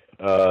it.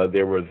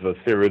 There was a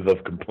series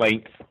of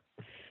complaints,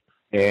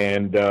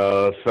 and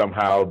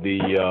somehow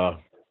the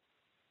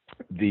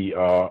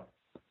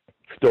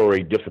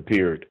story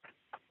disappeared.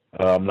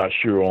 I'm not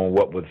sure on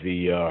what was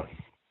the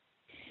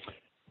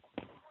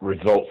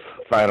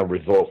final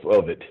results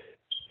of it.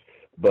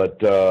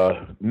 But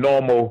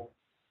normal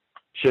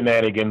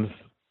shenanigans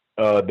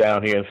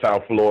down here in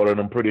South Florida, and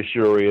I'm pretty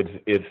sure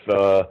it's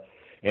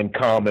in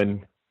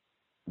common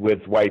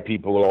with white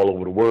people all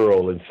over the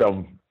world in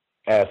some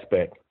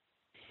aspect,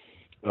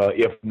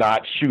 if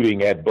not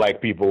shooting at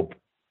black people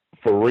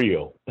for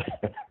real.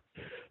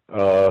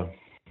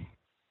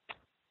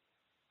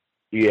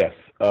 Yes,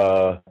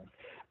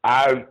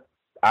 I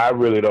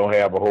really don't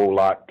have a whole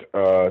lot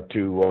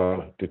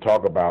to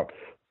talk about.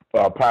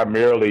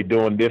 Primarily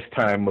during this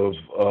time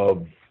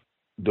of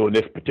during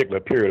this particular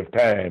period of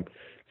time,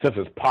 since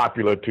it's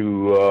popular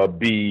to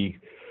be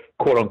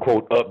quote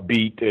unquote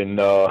upbeat and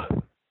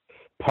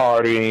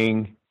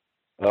partying.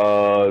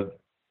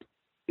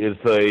 Is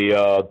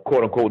a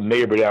quote unquote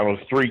neighbor down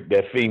the street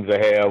that seems to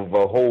have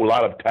a whole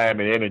lot of time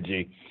and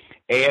energy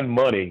and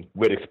money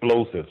with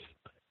explosives.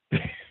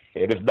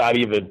 And it's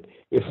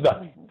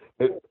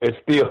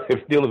still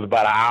is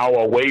about an hour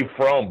away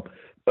from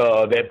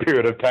that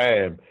period of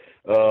time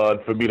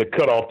for me to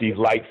cut off these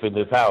lights in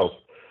this house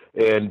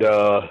and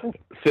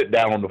sit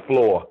down on the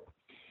floor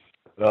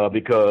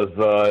because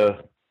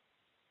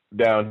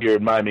down here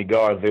in Miami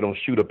Gardens, they don't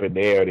shoot up in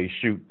the air, they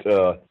shoot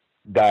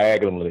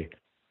diagonally.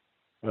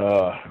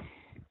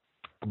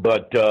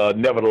 But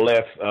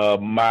nevertheless,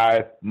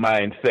 my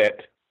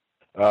mindset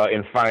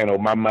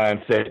my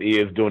mindset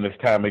is during this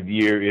time of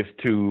year is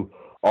to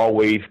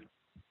always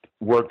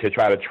work to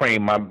try to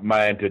train my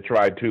mind to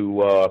try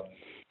to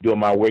during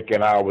my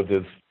weekend hours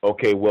is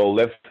okay. Well,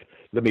 let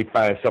me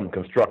find something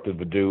constructive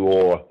to do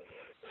or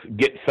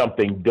get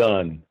something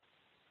done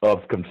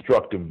of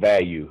constructive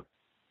value,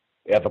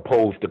 as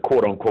opposed to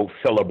quote unquote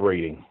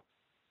celebrating.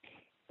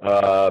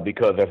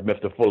 Because as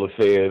Mr. Fuller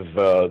says,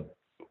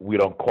 we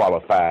don't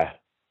qualify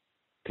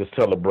to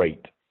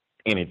celebrate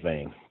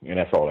anything. And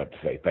that's all I have to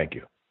say. Thank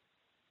you.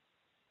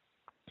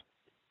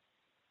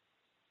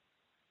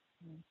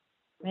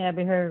 May I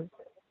be heard?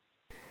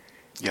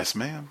 Yes,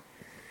 ma'am.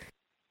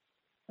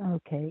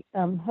 Okay.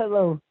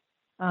 Hello.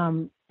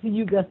 To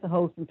you, Gus, the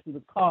host, and to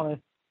the caller.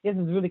 This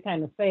is really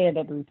kind of sad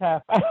that the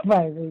retired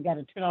firefighter got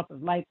to turn off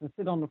his lights and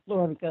sit on the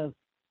floor because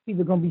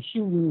people are going to be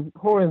shooting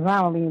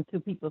horizontally into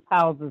people's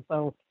houses.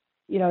 So,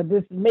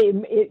 this may,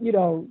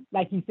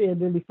 like you said,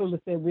 Lily Fuller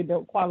said, we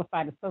don't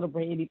qualify to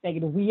celebrate anything.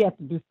 And if we have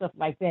to do stuff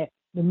like that,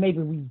 then maybe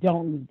we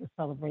don't need to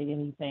celebrate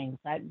anything.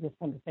 So I just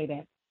want to say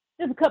that.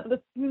 Just a couple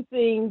of few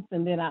things,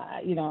 and then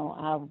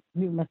I'll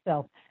mute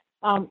myself.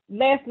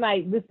 Last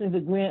night, listening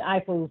to Gwen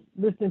Ifill,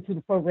 listening to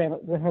the program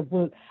with her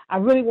book, I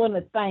really want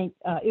to thank,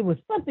 it was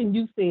something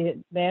you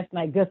said last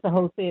night, Gus the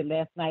host said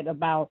last night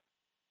about,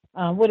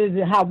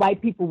 how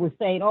white people were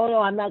saying, oh, no,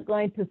 I'm not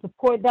going to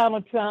support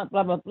Donald Trump,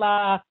 blah, blah,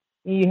 blah.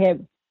 And you have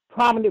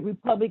prominent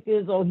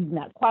Republicans, oh, he's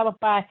not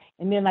qualified.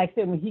 And then, like I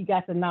said, when he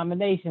got the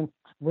nomination,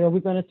 well, we're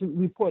going to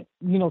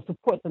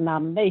support the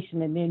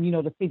nomination. And then,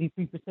 the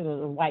 53% of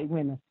the white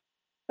women.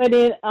 But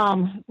then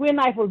Gwen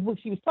Ifill's book,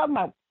 she was talking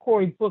about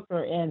Cory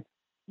Booker, and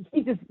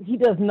he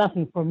does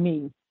nothing for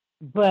me.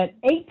 But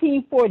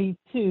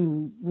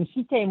 1842, when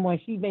she came on,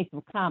 she made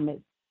some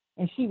comments,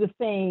 and she was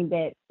saying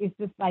that it's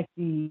just like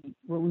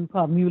what we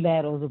call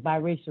mulattoes or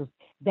biracials,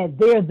 that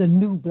they're the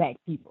new black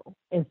people.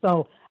 And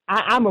so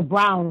I'm a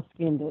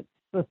brown-skinned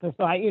sister,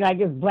 so I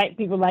guess black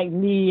people like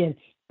me and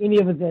any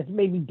of us that's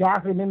maybe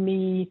darker than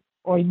me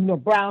or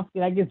brown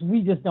skin, I guess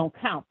we just don't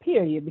count,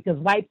 period, because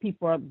white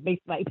people are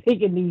basically like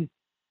taking these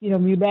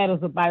mulattoes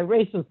or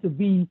biracials to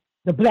be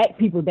the black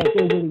people that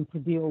they're willing to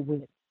deal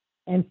with.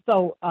 And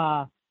so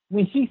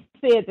when she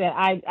said that,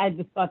 I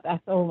just thought, I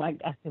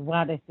said,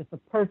 wow, that's just a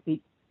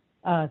perfect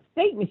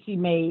statement she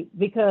made,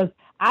 because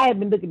I have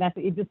been looking at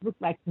it just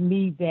looked like to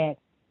me that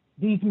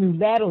these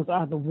mulattoes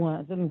are the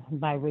ones,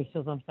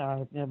 biracials, I'm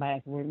sorry, everybody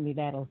has the word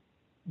mulattoes,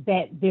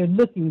 that they're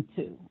looking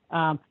to.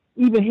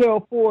 Even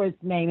Harold Ford's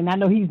name, and I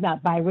know he's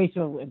not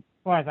biracial as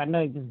far as I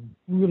know, he's just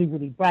really,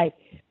 really bright,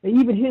 but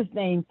even his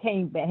name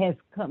has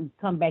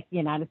come back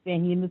in. I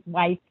understand he and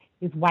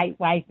his white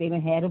wife, they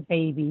done had a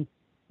baby,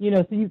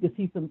 so you can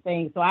see some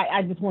things. So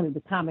I just wanted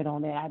to comment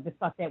on that. I just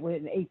thought that was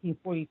an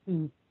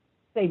 1842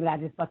 statement. I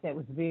just thought that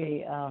was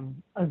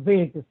a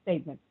very good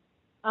statement.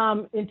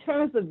 In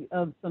terms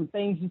of some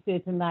things you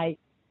said tonight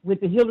with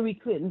the Hillary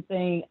Clinton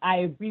thing, I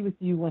agree with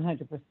you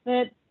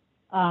 100%.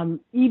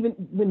 Even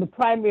when the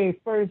primary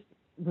first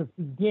was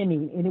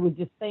beginning, and it was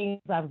just things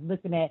I was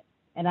looking at,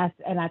 and I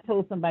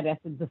told somebody, I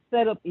said, the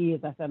setup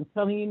is, I said, I'm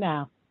telling you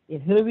now,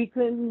 if Hillary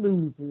Clinton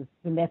loses,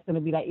 then that's going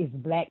to be like, it's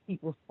black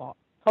people's fault,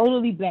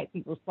 totally black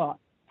people's fault.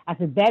 I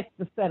said, that's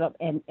the setup.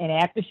 And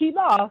after she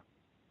lost,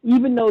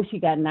 even though she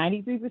got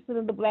 93%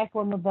 of the black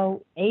women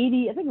vote, I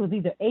think it was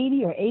either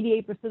 80 or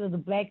 88% of the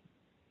black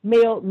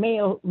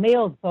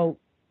males vote,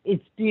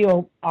 it's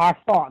still our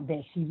fault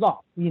that she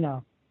lost,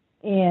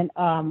 And,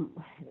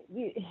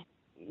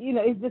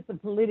 it's just the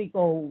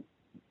political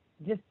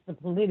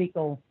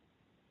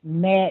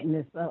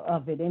madness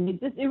of it. And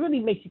it really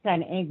makes you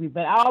kind of angry.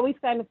 But I always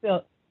kind of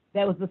felt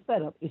that was the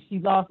setup. If she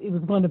lost, it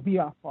was going to be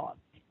our fault.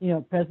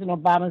 President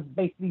Obama's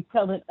basically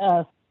telling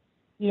us,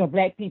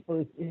 black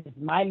people, it's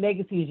my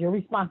legacy, it's your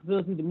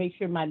responsibility to make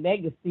sure my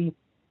legacy.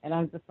 And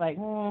I'm just like,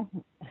 well,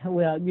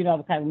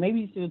 maybe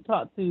you should have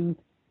talked to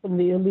from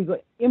the illegal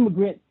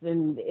immigrants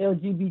and the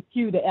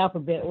LGBTQ, the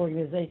Alphabet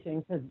organization,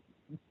 because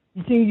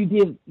you see, you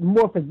did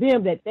more for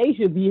them that they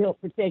should be help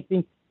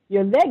protecting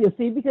your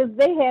legacy because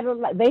they have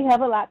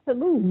a lot to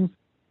lose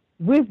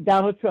with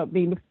Donald Trump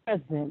being the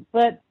president.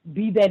 But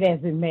be that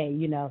as it may,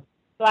 you know.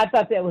 So I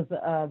thought that was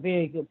a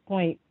very good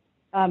point.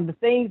 The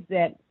things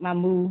that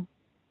Mahmoud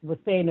was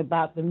saying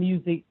about the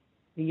music,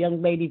 the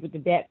young lady with the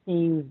Dap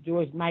Kings,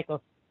 George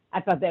Michael, I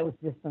thought that was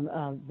just some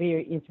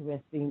very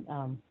interesting.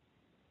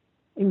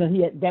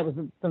 That was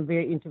some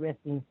very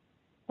interesting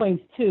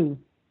points too.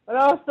 But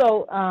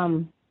also,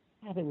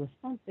 there was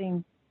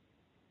something.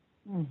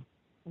 It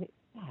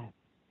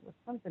was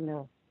something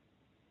else.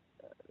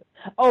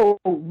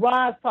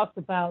 Roz talked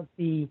about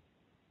this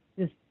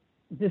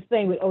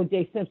thing with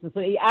O.J. Simpson.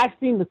 So I've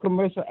seen the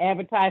commercial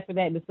advertised for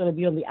that, and it's going to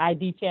be on the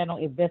ID channel,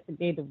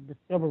 Investigative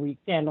Discovery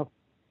channel,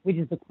 which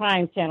is the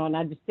crime channel. And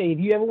I just say, if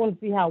you ever want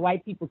to see how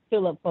white people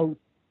kill up folks,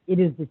 it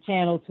is the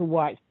channel to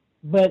watch.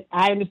 But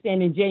I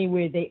understand in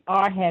January they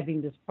are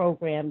having this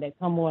program that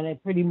come on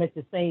and pretty much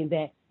is saying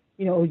that,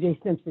 O.J.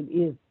 Simpson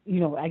is,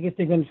 I guess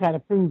they're going to try to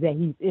prove that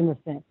he's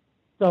innocent.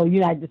 So,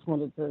 I just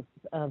wanted to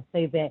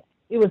say that.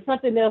 It was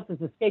something else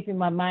that's escaping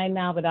my mind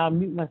now, but I'll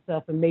mute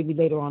myself and maybe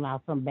later on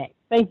I'll come back.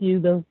 Thank you,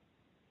 though.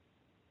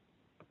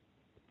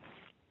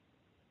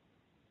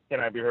 Can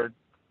I be heard?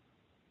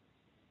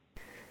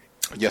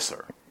 Yes,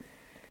 sir.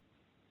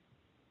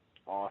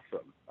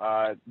 Awesome.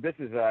 This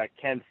is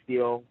Ken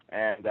Steele,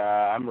 and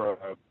I'm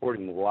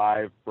reporting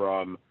live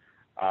from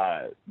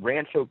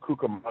Rancho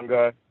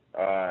Cucamonga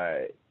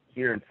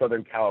here in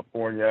Southern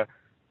California.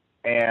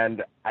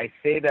 And I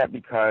say that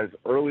because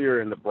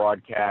earlier in the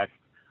broadcast,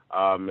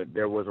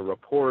 there was a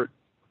report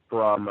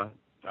from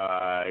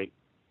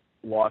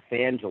Los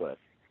Angeles,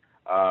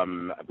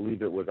 I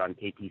believe it was on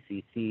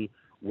KPCC,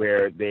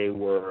 where they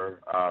were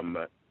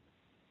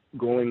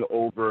going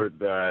over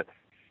the,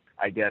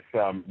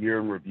 year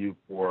in review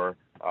for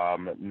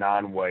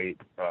non-white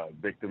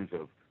victims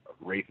of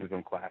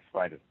racism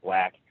classified as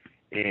black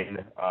in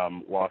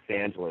Los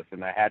Angeles.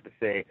 And I had to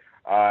say,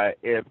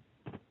 if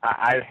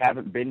I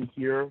haven't been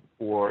here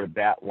for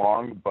that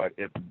long, but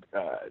if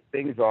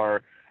things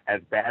are as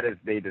bad as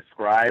they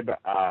describe,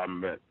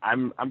 I'm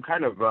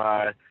kind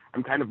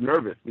of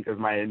nervous because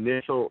my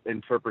initial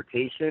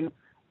interpretation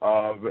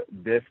of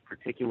this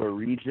particular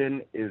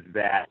region is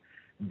that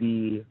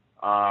the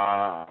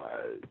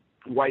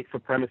white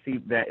supremacy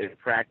that is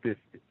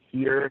practiced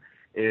here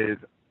is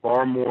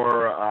far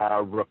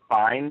more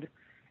refined,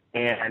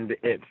 and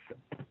it's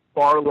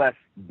far less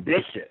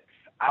vicious,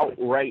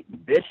 outright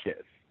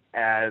vicious,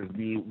 as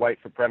the white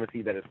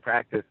supremacy that is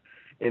practiced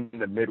in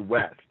the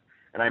Midwest.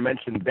 And I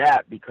mentioned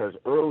that because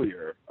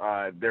earlier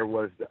there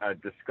was a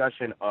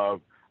discussion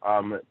of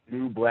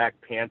new Black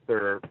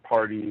Panther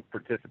Party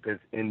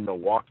participants in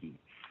Milwaukee.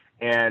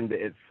 And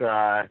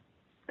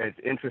it's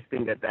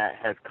interesting that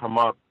has come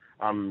up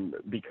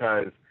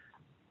because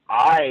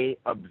I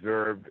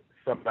observed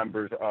some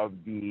members of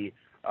the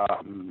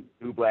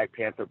new Black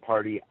Panther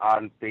Party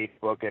on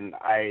Facebook, and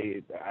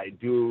I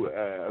do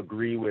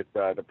agree with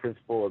the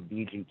principle of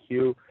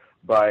DGQ,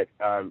 but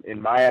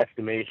in my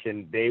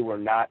estimation, they were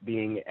not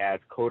being as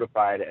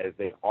codified as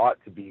they ought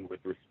to be with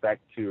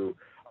respect to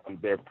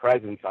their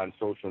presence on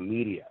social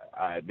media.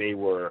 They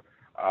were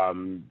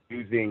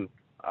using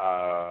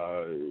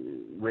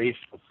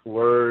racial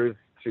slurs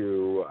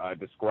to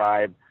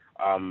describe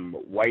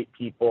white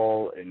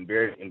people in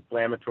very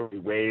inflammatory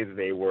ways.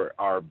 They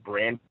are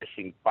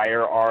brandishing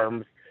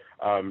firearms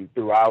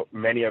throughout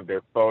many of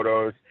their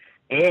photos.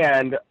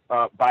 And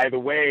by the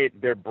way,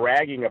 they're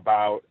bragging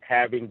about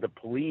having the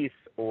police,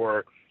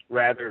 or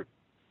rather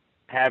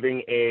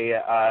having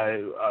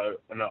an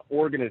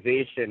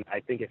organization,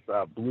 I think it's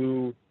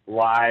Blue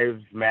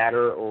Lives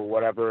Matter or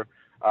whatever.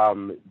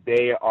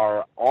 They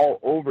are all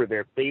over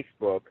their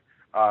Facebook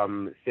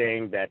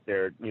saying that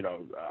they're,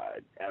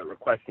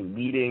 requesting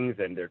meetings,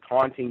 and they're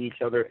taunting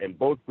each other, and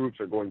both groups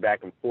are going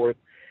back and forth,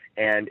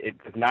 and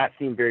it does not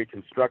seem very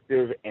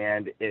constructive,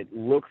 and it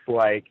looks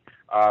like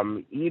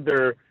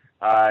either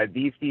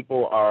these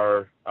people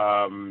are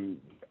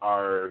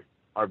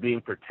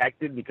being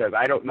protected, because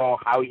I don't know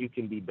how you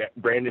can be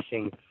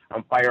brandishing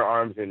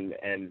firearms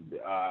and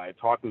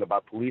talking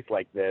about police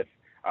like this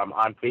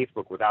on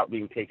Facebook without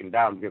being taken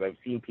down, because I've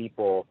seen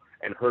people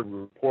and heard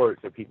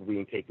reports of people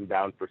being taken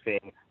down for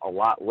saying a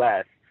lot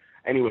less.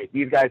 Anyway,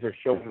 these guys are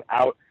showing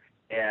out,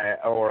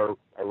 or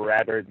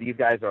rather, these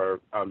guys are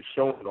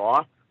showing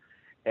off,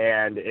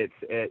 and it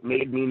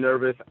made me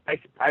nervous.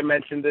 I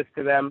mentioned this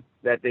to them,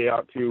 that they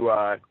ought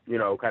to,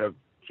 kind of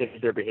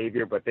change their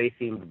behavior, but they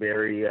seemed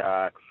very,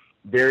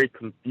 very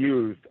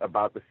confused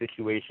about the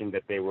situation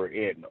that they were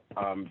in.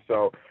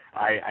 So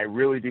I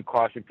really do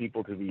caution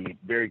people to be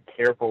very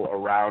careful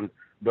around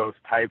those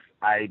types.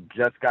 I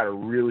just got a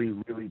really,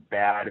 really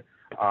bad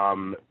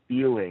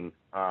feeling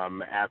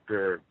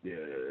after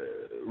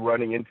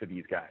running into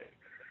these guys.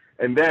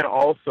 And then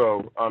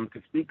also,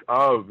 to speak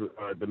of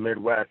the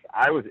Midwest,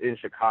 I was in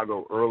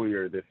Chicago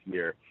earlier this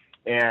year.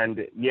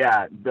 And,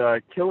 yeah,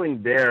 the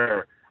killing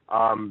there,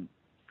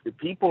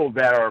 people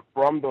that are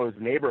from those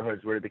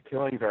neighborhoods where the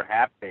killings are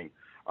happening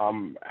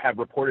have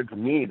reported to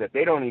me that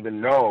they don't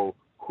even know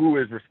who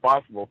is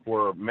responsible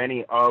for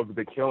many of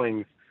the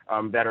killings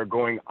that are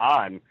going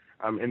on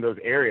in those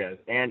areas.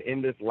 And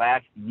in this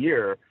last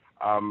year,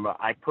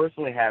 I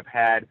personally have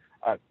had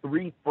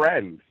 3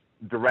 friends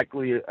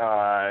directly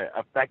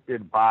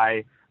affected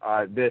by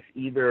this,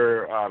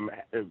 either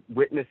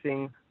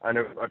witnessing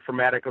a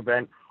traumatic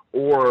event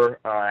or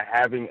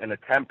having an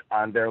attempt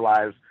on their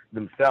lives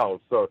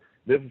themselves. So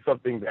this is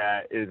something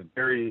that is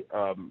very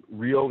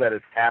real, that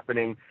is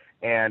happening,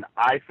 and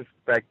I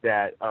suspect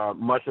that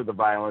much of the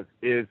violence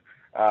is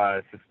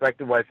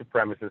suspected white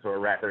supremacists, or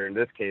rather in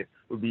this case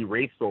would be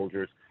race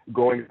soldiers,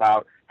 going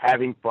about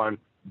having fun,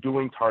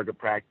 doing target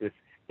practice.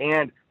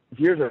 And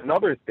here's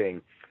another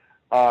thing.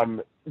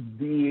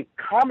 The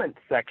comment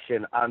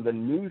section on the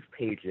news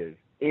pages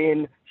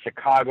in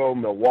Chicago,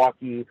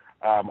 Milwaukee,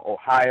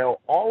 Ohio,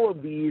 all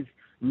of these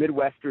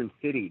Midwestern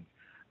cities,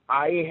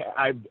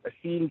 I've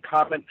seen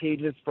comment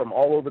pages from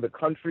all over the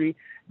country.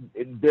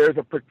 There's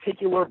a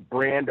particular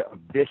brand of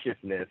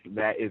viciousness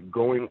that is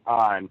going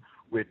on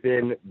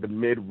within the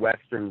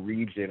Midwestern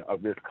region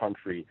of this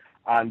country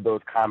on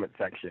those comment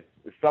sections.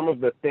 Some of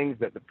the things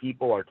that the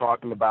people are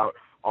talking about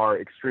are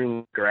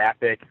extremely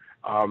graphic.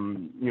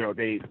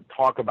 They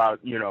talk about,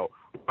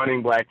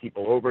 running black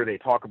people over. They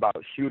talk about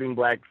shooting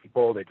black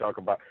people. They talk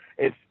about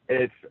it's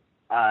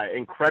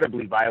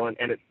incredibly violent,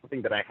 and it's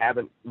something that I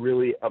haven't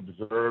really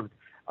observed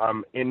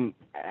in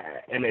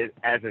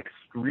as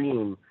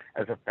extreme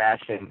as a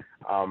fashion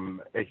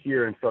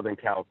here in Southern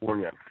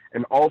California.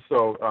 And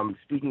also,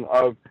 speaking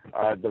of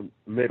the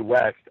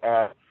Midwest,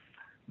 a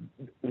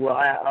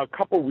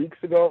couple weeks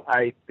ago,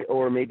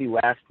 or maybe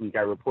last week,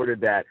 I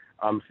reported that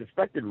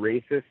suspected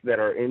racists that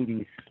are in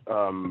these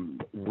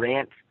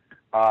rant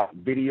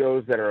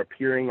videos that are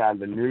appearing on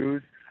the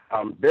news,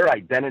 their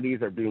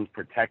identities are being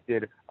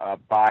protected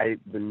by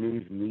the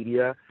news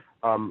media.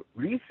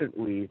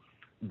 Recently,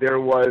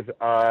 there was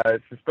a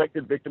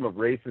suspected victim of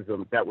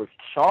racism that was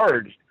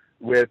charged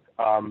with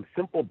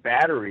simple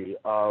battery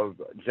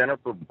of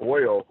Jennifer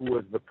Boyle, who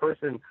was the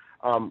person,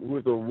 who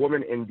was a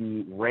woman in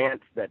the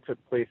rant that took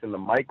place in the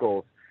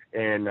Michaels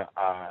in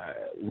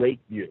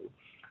Lakeview.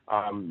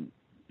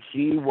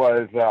 She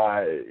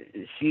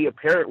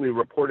apparently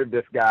reported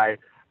this guy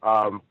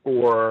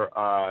for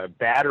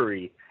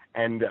battery,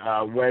 and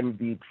when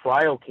the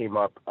trial came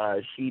up,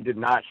 she did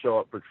not show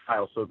up for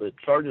trial, so the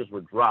charges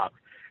were dropped.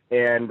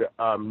 And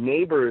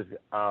neighbors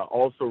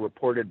also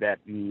reported that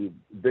the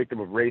victim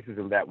of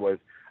racism that was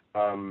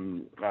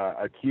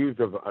accused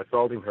of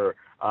assaulting her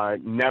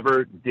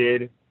never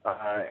did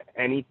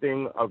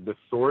anything of the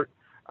sort.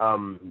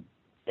 And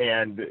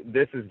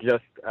this is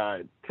just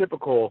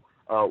typical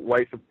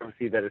white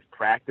supremacy that is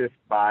practiced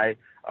by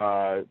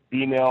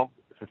female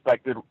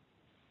suspected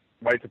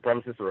white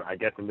supremacists, or I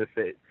guess in this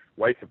case,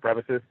 white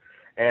supremacists.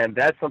 And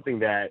that's something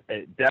that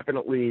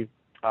definitely,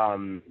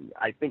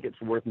 I think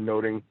it's worth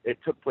noting. It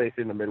took place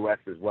in the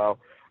Midwest as well.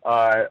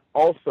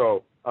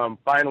 Also,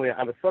 finally,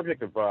 on the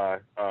subject of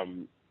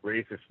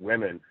racist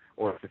women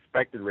or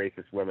suspected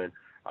racist women,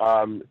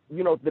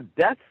 the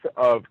deaths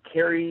of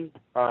Carrie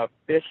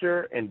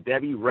Fisher and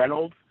Debbie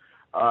Reynolds,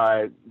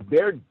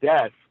 their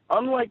deaths,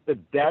 unlike the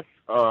deaths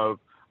of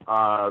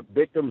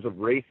victims of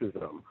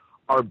racism,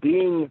 are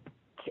being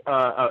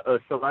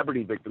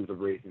celebrity victims of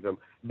racism,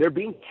 they're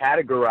being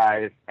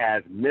categorized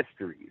as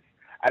mysteries.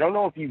 I don't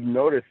know if you've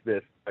noticed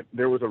this, but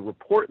there was a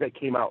report that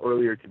came out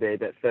earlier today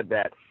that said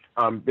that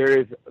there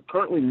is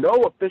currently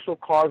no official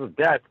cause of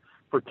death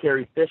for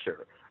Carrie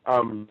Fisher,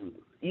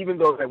 even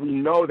though that we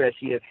know that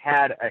she has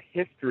had a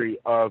history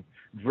of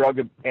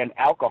drug and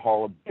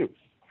alcohol abuse.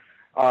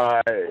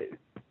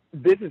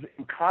 This is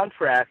in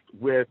contrast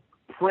with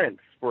Prince,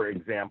 for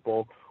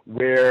example,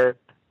 where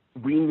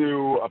we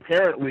knew,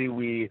 apparently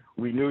we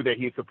knew that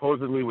he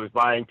supposedly was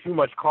buying too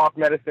much cough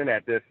medicine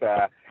at this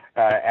at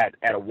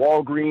a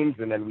Walgreens,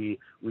 and then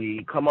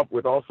we come up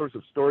with all sorts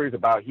of stories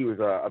about he was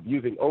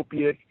abusing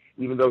opiates,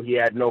 even though he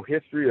had no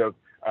history of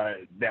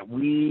that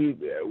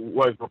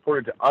was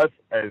reported to us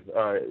as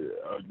an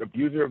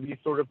abuser of these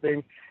sort of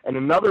things. And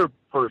another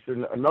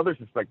person, another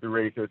suspected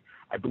racist,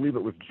 I believe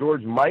it was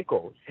George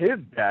Michael, his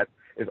death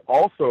is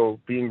also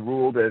being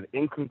ruled as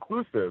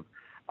inconclusive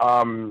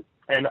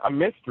and a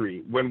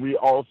mystery, when we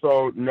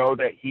also know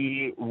that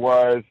he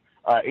was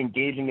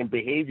engaging in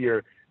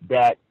behavior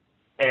that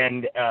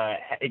and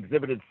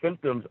exhibited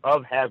symptoms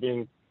of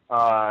having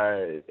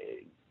HIV.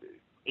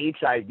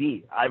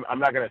 I'm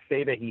not going to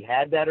say that he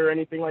had that or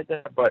anything like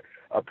that, but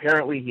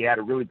apparently he had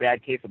a really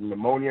bad case of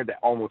pneumonia that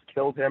almost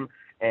killed him,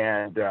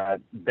 and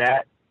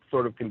that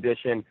sort of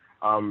condition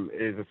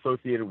is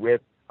associated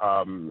with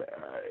HIV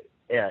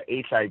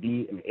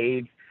and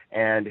AIDS,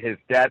 and his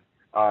death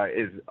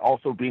is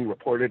also being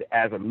reported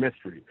as a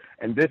mystery.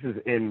 And this is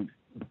in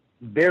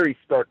very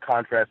stark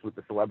contrast with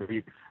the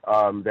celebrities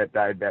that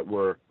died that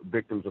were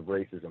victims of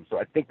racism. So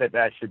I think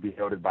that should be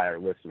noted by our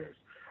listeners.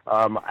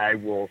 I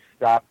will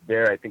stop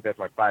there. I think that's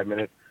my 5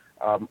 minutes.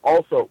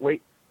 Also,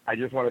 wait, I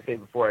just want to say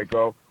before I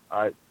go,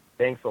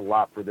 thanks a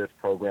lot for this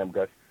program,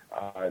 Gus.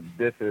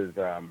 This is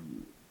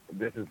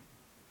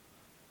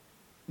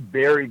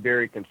very,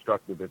 very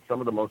constructive. It's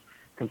some of the most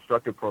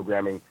constructive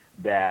programming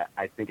that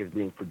I think is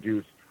being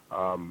produced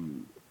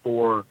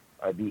for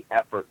the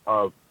effort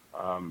of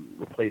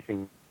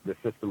replacing the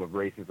system of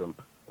racism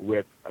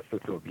with a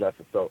system of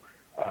justice. So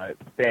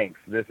thanks.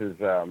 This is,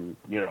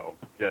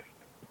 just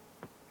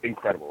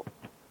incredible.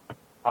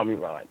 I'll mute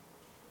my line.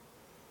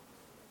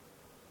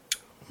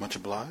 Much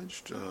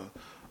obliged.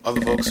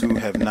 Other folks who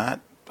have not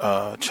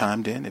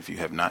chimed in, if you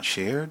have not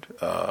shared,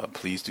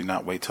 please do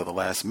not wait till the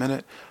last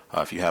minute.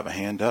 If you have a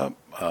hand up,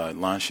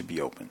 line should be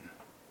open.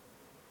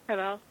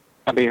 Hello.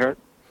 I'll be heard.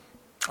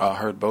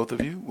 Heard both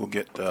of you. We'll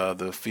get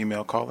the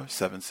female caller,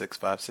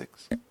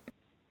 7656.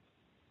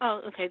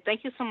 Oh, okay.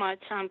 Thank you so much.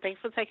 Thanks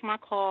for taking my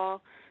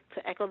call.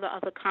 To echo the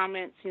other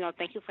comments,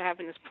 thank you for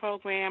having this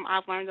program.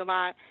 I've learned a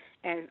lot,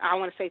 and I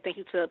want to say thank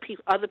you to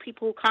other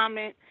people who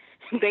comment.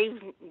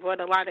 They've brought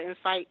a lot of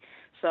insight.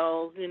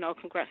 So,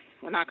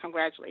 not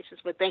congratulations,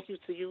 but thank you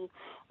to you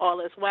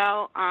all as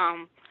well.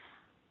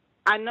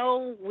 I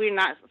know we're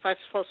not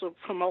supposed to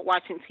promote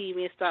watching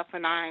TV and stuff,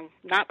 and I'm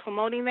not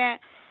promoting that,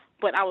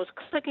 but I was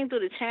clicking through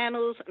the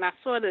channels, and I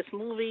saw this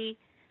movie.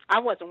 I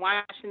wasn't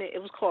watching it.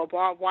 It was called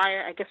Barbed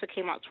Wire. I guess it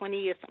came out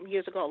 20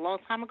 years ago, a long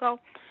time ago.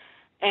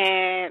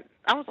 And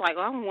I was like,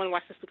 I don't want to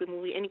watch this stupid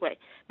movie anyway.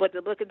 But to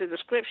look at the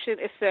description,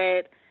 it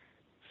said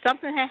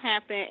something had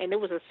happened, and there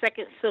was a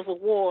second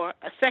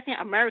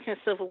American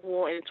Civil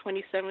War in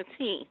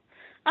 2017.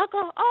 I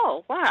go,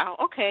 oh, wow,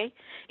 okay.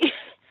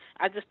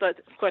 I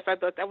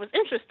thought that was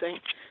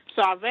interesting.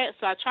 So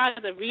I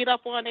tried to read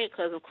up on it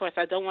because, of course,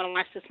 I don't want to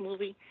watch this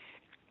movie.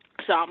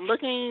 So I'm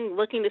looking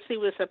to see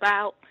what it's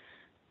about.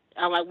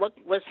 I'm like,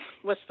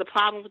 what's the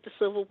problem with the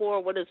Civil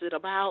War? What is it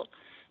about?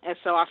 And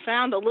so I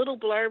found a little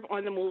blurb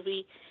on the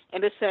movie,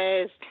 and it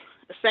says,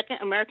 a second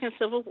American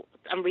Civil War.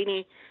 I'm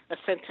reading a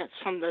sentence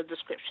from the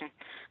description.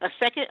 A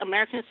second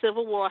American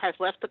Civil War has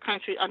left the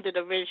country under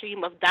the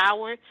regime of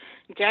dour,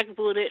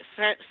 jackbooted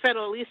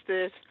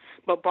Federalistas,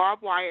 but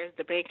Barbed Wire,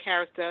 the main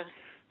character,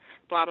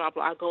 blah, blah,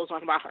 blah, goes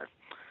on about her.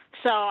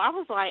 So I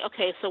was like,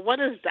 okay, so what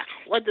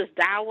does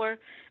dour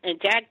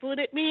and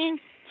jackbooted mean?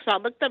 So I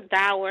looked up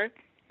dour,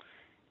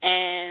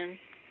 and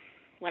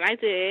when I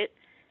did,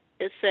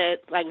 it said,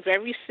 like,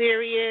 very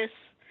serious,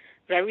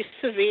 very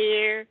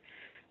severe,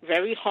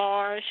 very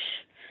harsh,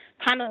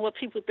 kind of what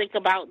people think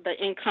about the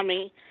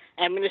incoming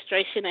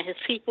administration and his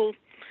people.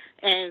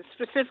 And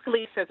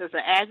specifically, it says as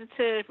an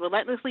adjective,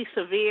 relentlessly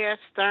severe,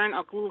 stern,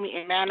 or gloomy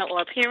in manner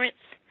or appearance.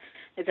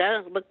 And then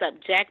I looked up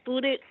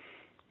jackbooted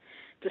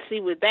to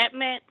see what that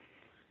meant.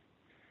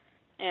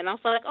 And I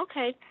was like,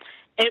 okay.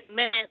 It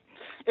meant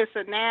it's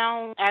a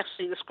noun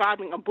actually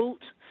describing a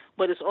boot,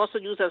 but it's also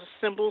used as a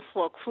symbol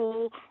for a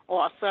cruel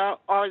or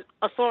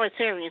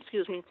authoritarian,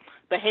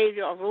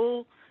 behavior or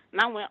rule.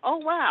 And I went, oh,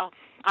 wow.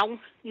 I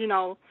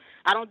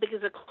don't think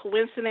it's a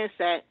coincidence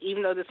that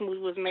even though this movie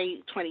was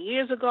made 20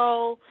 years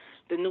ago,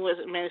 the new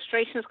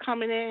administration's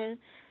coming in,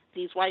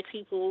 these white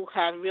people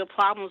have real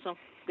problems.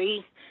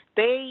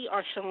 They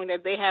are showing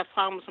that they have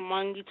problems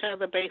among each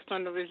other based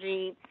on the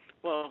regime.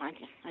 Well,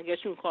 I guess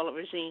you can call it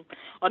regime,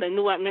 or the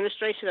new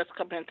administration that's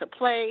come into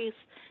place.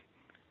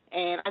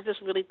 And I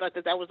just really thought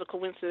that was a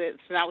coincidence.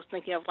 And I was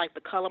thinking of, like, the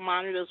Color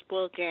Monitors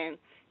book, and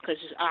because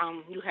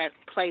you had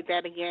played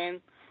that again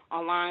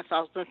online, so I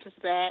was interested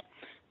in that.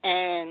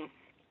 And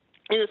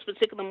in this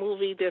particular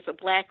movie, there's a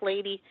black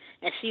lady,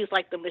 and she's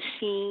like the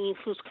machine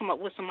who's come up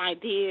with some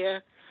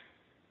idea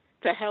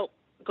to help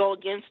go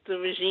against the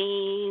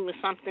regime or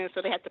something,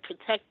 so they have to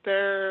protect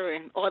her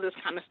and all this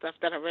kind of stuff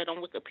that I read on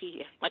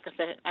Wikipedia. Like I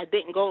said, I'm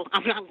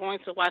not going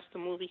to watch the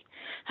movie,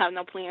 have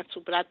no plans to,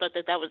 but I thought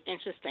that was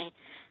interesting.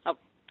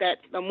 That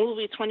the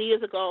movie 20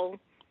 years ago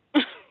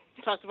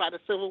talks about the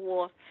Civil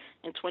War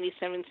in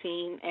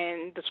 2017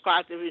 and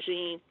described the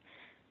regime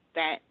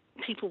that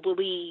people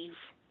believe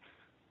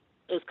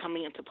is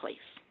coming into place.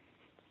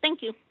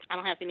 Thank you. I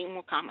don't have any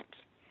more comments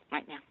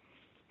right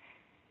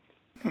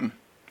now.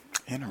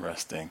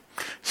 Interesting.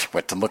 She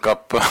went to look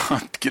up,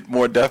 get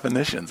more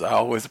definitions. I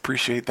always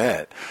appreciate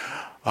that.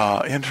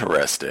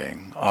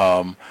 Interesting.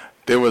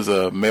 There was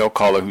a male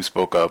caller who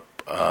spoke up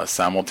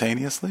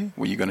simultaneously.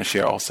 Were you going to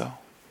share also?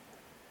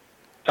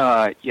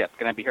 Yes.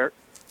 Can I be heard?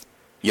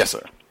 Yes,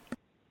 sir.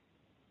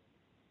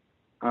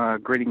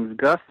 Greetings,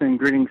 Gus, and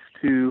greetings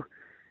to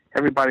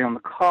everybody on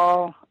the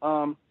call.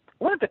 I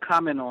wanted to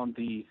comment on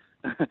the,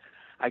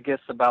 I guess,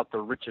 about the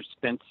Richard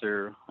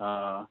Spencer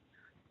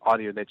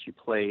audio that you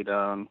played.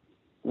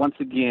 Once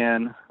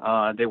again,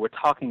 they were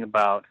talking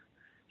about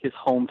his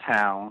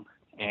hometown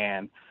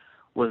and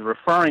was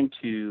referring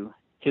to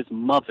his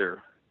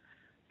mother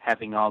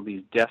having all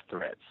these death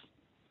threats.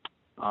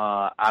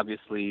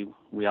 Obviously,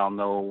 we all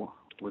know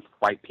with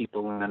white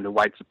people and under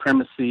white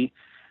supremacy,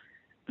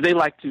 they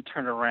like to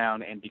turn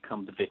around and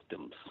become the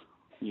victims,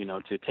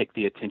 to take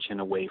the attention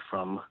away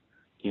from,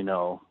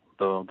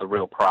 the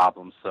real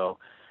problem. So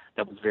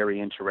that was very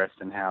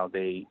interesting how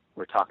they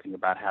were talking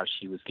about how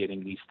she was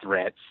getting these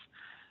threats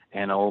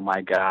and oh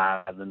my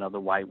God, another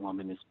white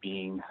woman is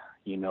being,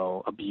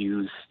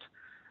 abused.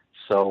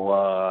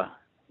 So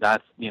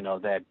that's,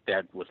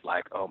 that was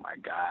like, oh my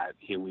God,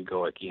 here we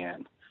go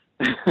again.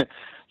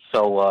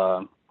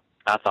 So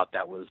I thought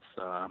that was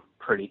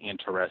pretty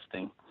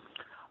interesting.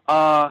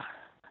 I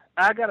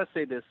gotta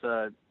say this.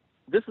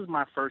 This is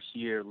my first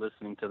year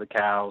listening to the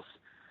C.O.W.S,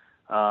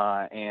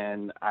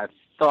 and I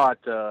thought,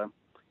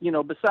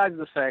 besides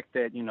the fact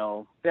that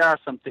there are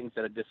some things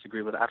that I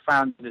disagree with, I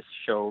found this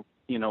show,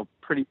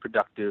 pretty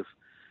productive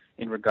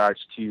in regards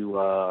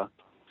to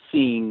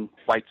seeing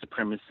white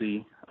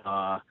supremacy.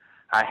 I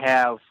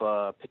have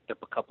picked up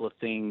a couple of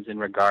things in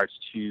regards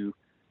to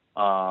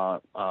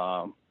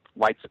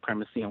white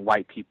supremacy and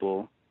white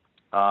people.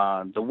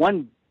 The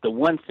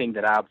one thing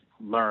that I've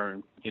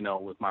learned,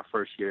 with my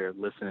first year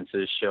listening to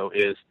this show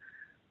is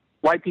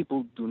white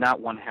people do not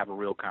want to have a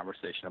real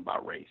conversation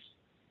about race.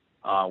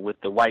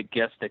 With the white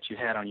guests that you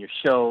had on your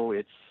show,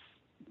 it's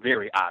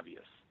very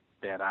obvious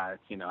that I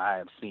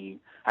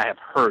have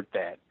heard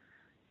that.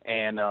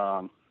 And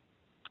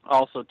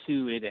also,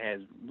 too, it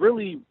has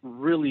really,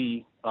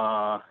 really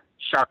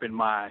sharpened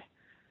my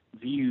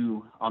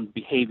view on the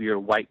behavior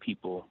of white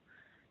people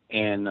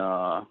and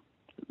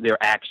their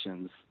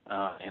actions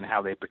and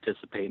how they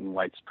participate in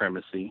white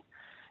supremacy.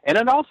 And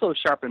it also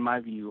sharpened my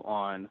view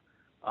on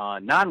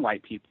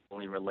non-white people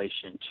in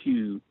relation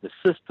to the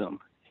system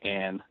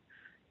and,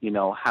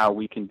 how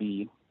we can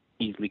be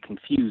easily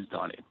confused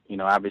on it.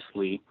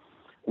 Obviously,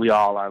 we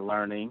all are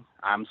learning.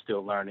 I'm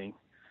still learning.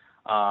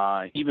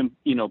 Even,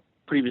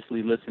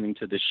 previously listening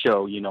to the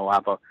show,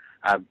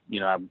 I've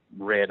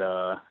read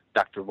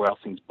Dr.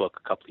 Welsing's book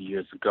a couple of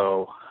years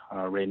ago,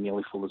 read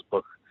Neely Fuller's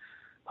book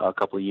a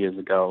couple of years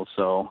ago.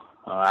 So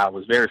I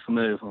was very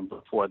familiar with him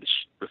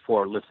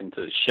before listening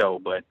to the show,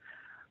 but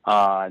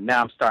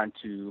now I'm starting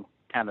to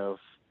kind of,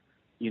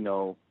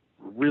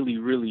 really,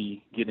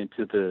 really get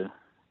into the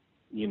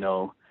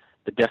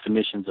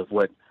definitions of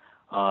what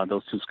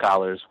those two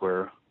scholars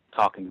were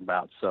talking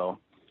about. So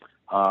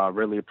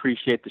really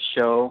appreciate the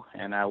show,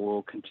 and I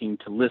will continue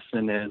to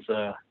listen as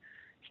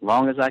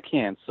long as I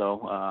can.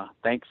 So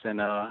thanks,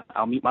 and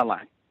I'll mute my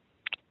line.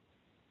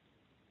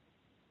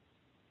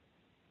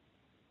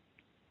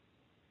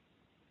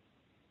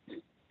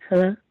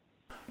 Hello?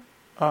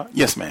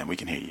 Yes, ma'am, we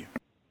can hear you.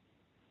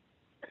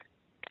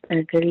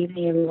 Good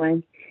evening,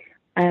 everyone.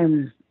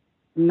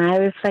 My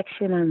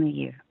reflection on the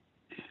year,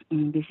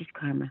 and this is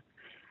Karma.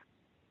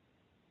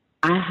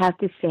 I have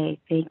to say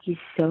thank you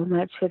so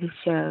much for the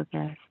show,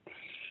 guys.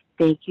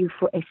 Thank you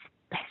for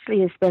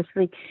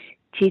especially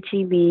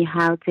teaching me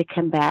how to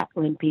combat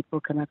when people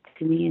come up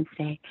to me and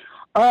say,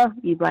 oh,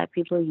 you black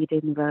people, you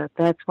didn't vote.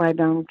 That's why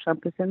Donald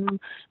Trump is in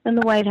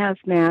the White House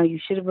now. You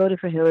should have voted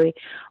for Hillary.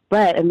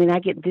 But,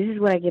 this is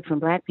what I get from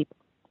black people.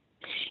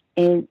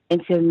 And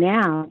so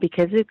now,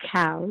 because of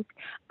C.O.W.S,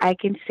 I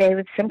can say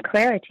with some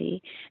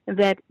clarity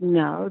that,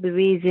 no, the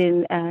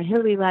reason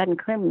Hillary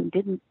Clinton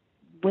didn't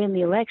win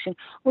the election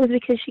was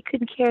because she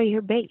couldn't carry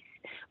her base.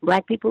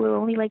 Black people are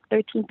only like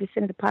 13%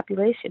 of the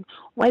population.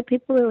 White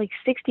people are like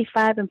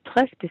 65 and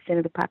plus %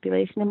 of the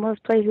population in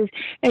most places,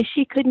 and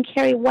she couldn't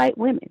carry white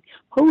women.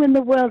 Who in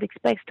the world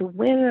expects to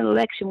win an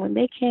election when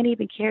they can't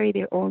even carry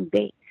their own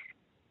base?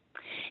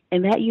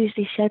 And that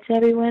usually shuts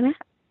everyone up.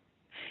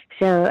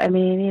 So,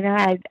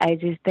 I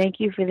just thank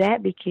you for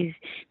that, because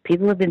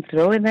people have been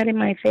throwing that in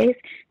my face.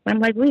 And I'm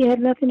like, we had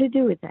nothing to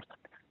do with that.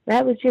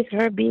 That was just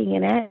her being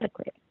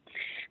inadequate.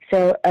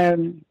 So,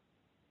 and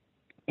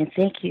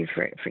thank you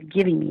for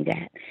giving me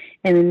that.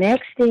 And the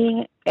next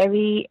thing,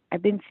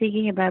 I've been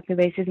thinking about the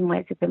racism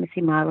white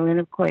supremacy model, and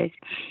of course,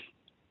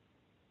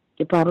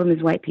 the problem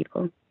is white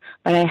people.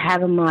 But I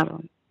have a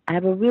model. I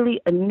have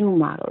a new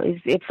model.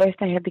 At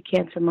first I had the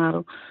cancer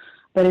model,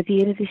 but at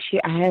the end of this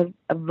year I have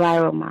a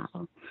viral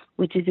model,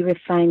 which is a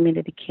refinement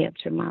of the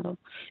cancer model,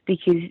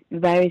 because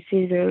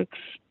viruses are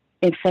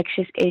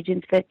infectious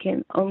agents that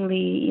can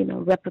only,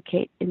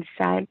 replicate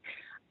inside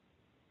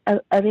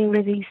other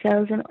living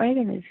cells and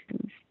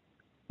organisms,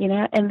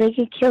 and they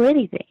can kill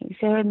anything.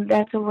 So, and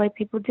that's what white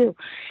people do.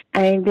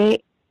 And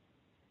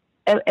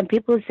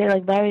people say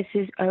like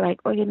viruses are like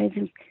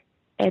organisms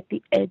at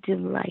the edge of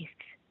life.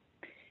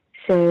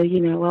 So,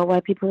 while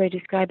white people are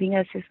describing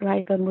us as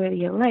life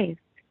unworthy of life,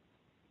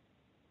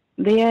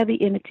 they are the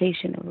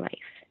imitation of life.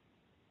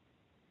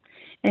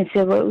 And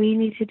so what we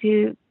need to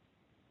do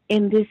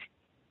in this,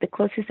 the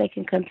closest I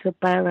can come to a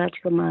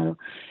biological model,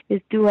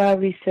 is do our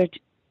research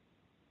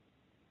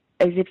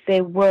as if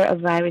they were a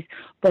virus,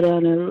 but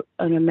on a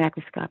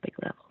macroscopic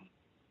level.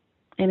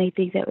 And I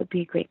think that would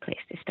be a great place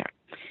to start.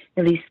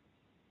 At least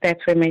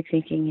that's where my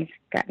thinking has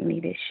gotten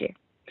me this year.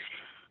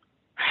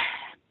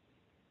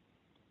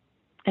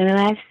 And the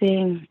last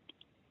thing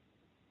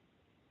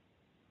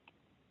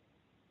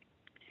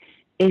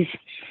is,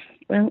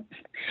 in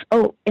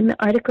the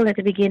article at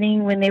the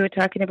beginning when they were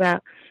talking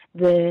about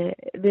the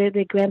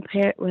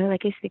grandparent, I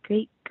guess the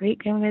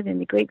great-great-grandmother and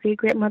the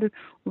great-great-grandmother,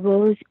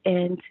 Rose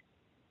and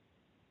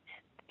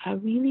I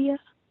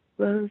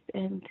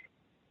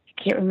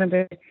can't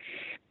remember,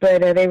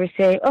 but they were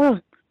saying,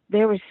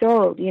 they were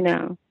sold, you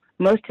know.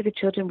 Most of the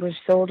children were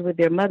sold with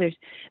their mothers.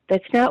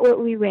 That's not what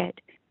we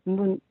read.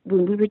 When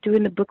we were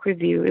doing the book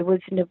review, it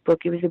wasn't a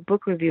book, it was a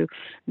book review.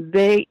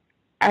 I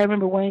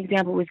remember one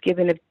example was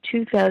given of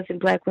 2,000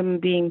 black women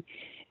being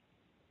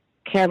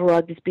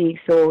cataloged as being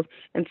sold,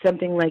 and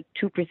something like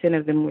 2%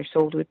 of them were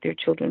sold with their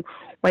children.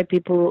 White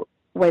people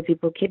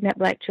kidnap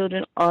black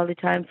children all the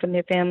time from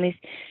their families.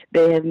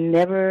 They have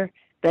never,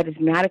 that is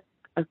not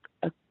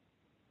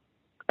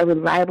a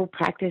reliable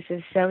practice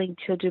of selling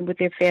children with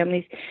their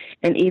families.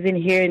 And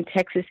even here in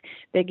Texas,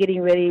 they're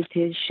getting ready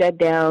to shut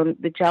down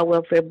the child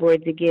welfare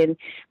boards again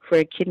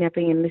for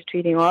kidnapping and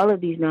mistreating all of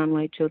these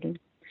non-white children.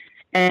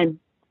 And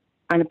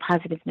on a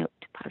positive note,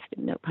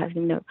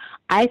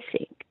 I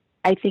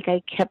think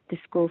I kept the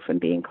school from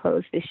being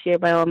closed this year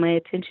by all my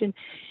attention,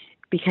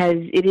 because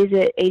it is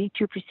a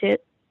 82%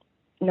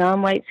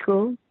 non-white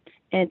school,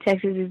 and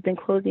Texas has been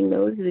closing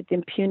those with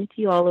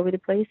impunity all over the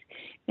place.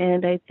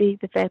 And I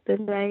think the fact that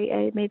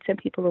I made some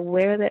people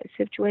aware of that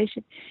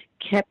situation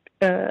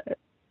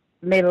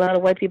made a lot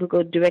of white people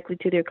go directly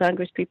to their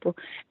Congress people.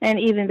 And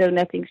even though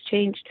nothing's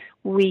changed,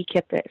 we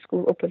kept that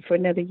school open for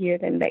another year.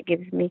 Then that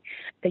gives me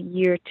a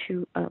year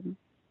to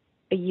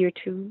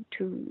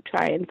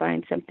try and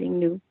find something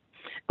new.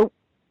 Oh,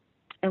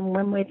 and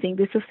one more thing.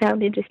 This will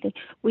sound interesting.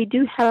 We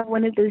do have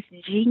one of those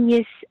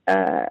genius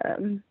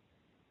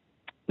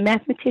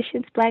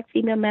mathematicians, black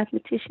female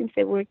mathematicians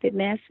that worked at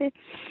NASA.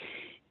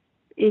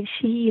 And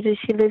she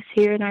lives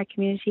here in our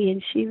community,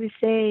 and she was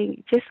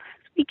saying just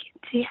last weekend,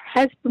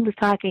 her husband was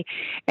talking,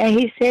 and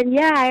he said,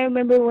 "Yeah, I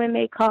remember when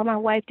they called my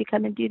wife to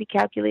come and do the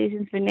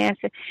calculations for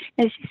NASA,"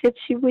 and she said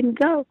she wouldn't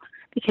go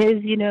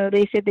because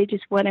they said they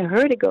just wanted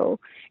her to go,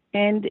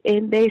 and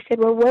they said,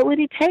 "Well, what would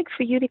it take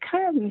for you to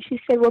come?" And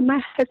she said, "Well,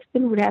 my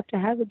husband would have to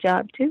have a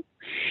job too,"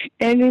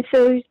 and then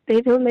so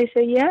they told him, they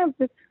said, "Yeah,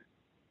 but."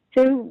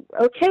 So,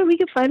 okay, we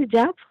can find a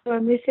job for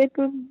him. They said,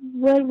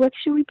 well, what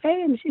should we pay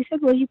him? She said,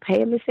 well, you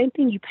pay him the same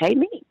thing you pay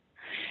me.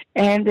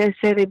 And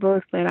so they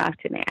both went off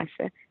to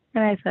NASA.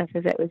 And I thought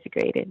that was a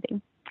great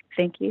ending.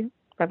 Thank you.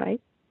 Bye-bye.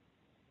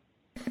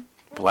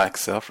 Black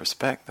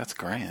self-respect, that's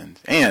grand.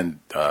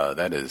 And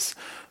that is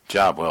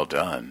job well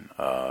done.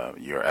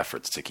 Your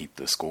efforts to keep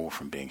the school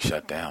from being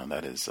shut down,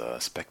 that is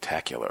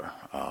spectacular.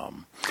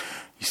 You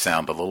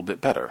sound a little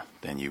bit better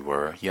than you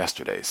were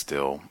yesterday.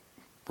 Still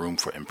room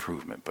for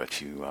improvement,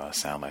 but you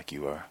sound like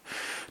you are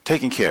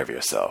taking care of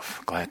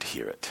yourself. Glad to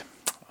hear it.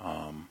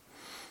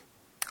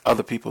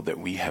 Other people that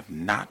we have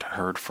not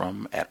heard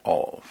from at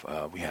all.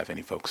 We have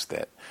any folks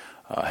that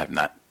have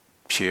not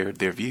shared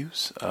their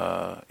views?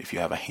 If you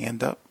have a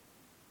hand up,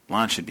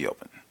 line should be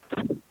open.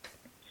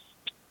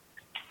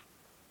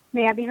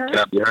 May I be heard?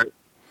 Yeah, you heard.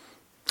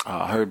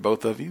 Heard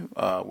both of you.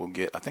 We'll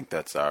get, I think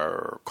that's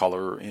our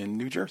caller in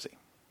New Jersey.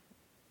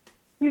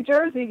 New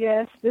Jersey,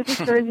 yes. This is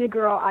Jersey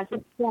Girl. I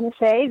just want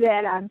to say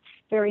that I'm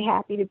very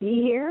happy to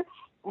be here.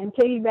 And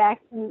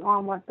piggybacking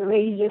on what the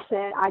lady just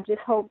said, I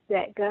just hope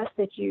that, Gus,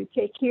 that you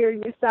take care of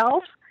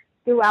yourself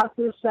throughout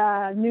this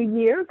new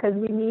year, because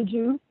we need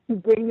you to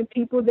bring the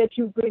people that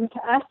you bring to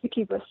us to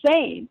keep us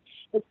sane.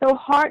 It's so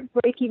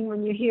heartbreaking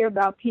when you hear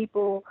about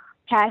people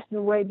passing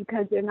away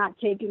because they're not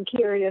taking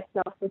care of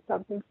themselves for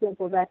something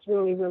simple. That's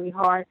really, really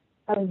hard,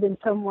 other than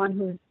someone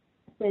who's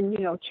been,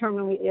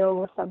 terminally ill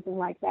or something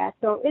like that.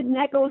 So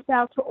that goes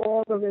out to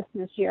all the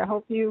listeners here. I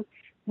hope you,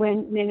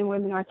 when men and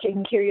women are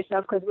taking care of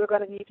yourself, because we're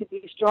going to need to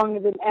be stronger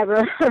than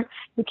ever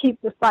to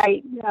keep the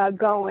fight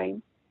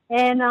going.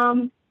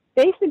 And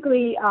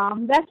basically,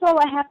 that's all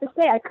I have to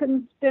say. I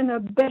couldn't spend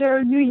a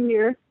better New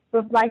Year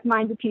with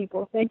like-minded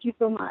people. Thank you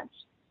so much.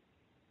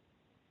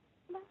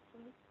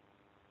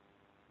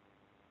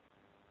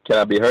 Can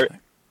I be heard?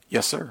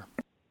 Yes, sir.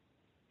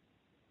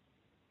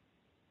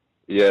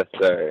 Yes,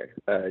 sir.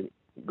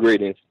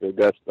 Greetings to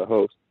Gus, the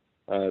host,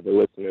 the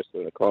listeners,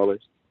 and the callers.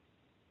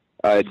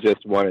 I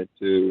just wanted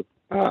to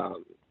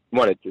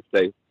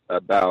say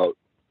about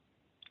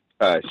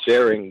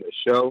sharing the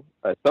show.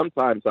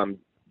 Sometimes I'm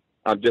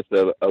just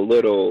a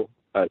little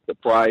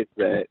surprised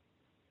that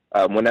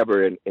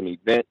whenever an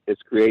event is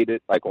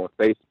created, like on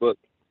Facebook,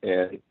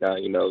 and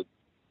on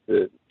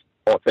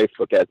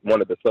Facebook as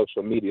one of the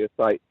social media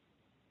sites,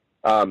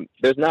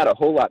 there's not a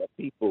whole lot of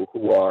people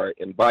who are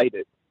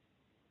invited.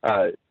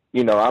 I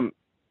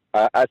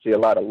see a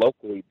lot of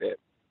local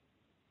events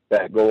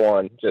that go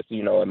on just,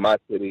 in my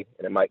city,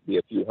 and it might be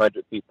a few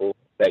hundred people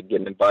that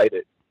get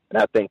invited.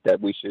 And I think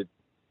that we should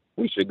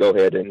go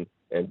ahead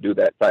and do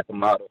that type of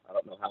model. I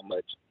don't know how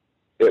much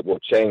it will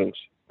change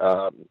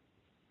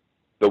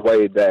the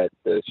way that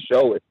the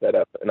show is set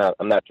up. And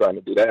I'm not trying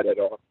to do that at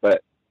all.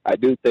 But I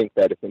do think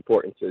that it's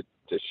important to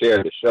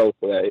share the show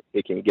so that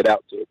it can get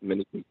out to as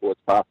many people as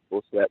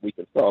possible so that we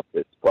can solve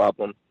this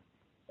problem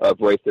of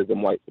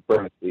racism, white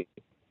supremacy.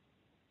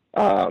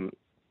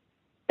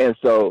 And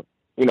so,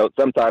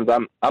 sometimes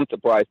I'm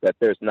surprised that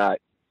there's not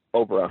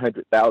over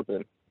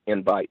 100,000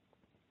 invites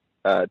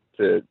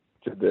to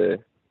the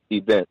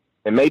event.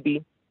 And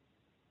maybe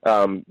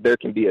there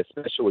can be a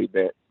special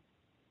event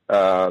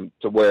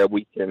to where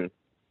we can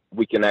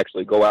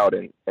actually go out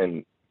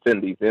and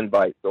send these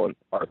invites on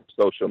our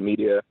social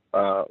media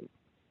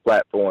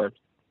platforms.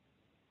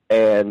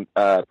 And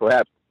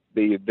perhaps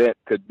the event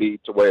could be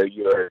to where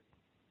you're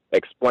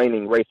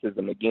explaining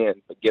racism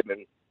again, but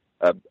giving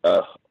a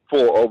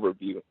full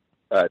overview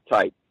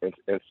type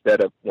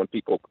instead of when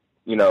people,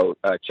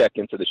 check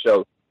into the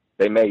show,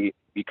 they may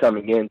be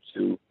coming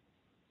into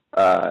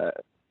an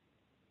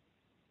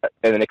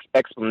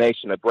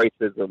explanation of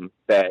racism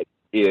that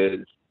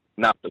is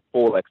not the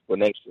full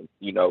explanation,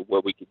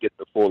 where we could get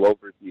the full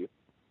overview.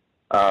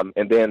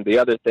 And then the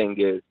other thing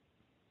is,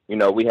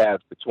 we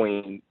have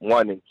between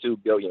 1 and 2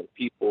 billion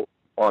people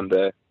on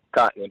the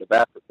continent of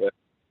Africa,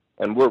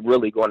 and we're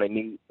really going to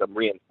need some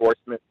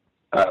reinforcement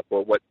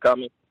for what's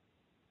coming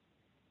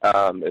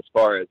as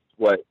far as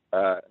what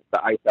the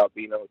ICE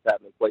albinos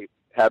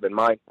have in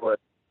mind for us,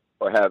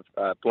 or have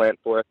planned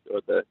for us,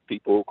 or the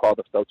people who call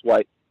themselves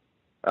white,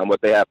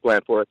 what they have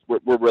planned for us.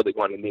 We're really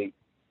going to need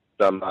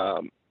some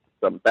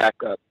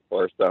backup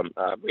or some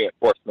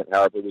reinforcement,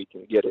 however we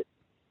can get it.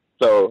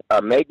 So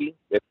maybe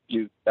if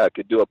you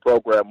could do a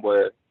program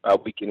where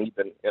we can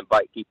even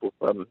invite people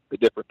from the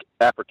different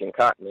African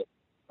continents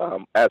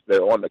as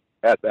the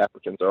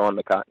Africans are on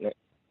the continent.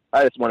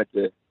 I just wanted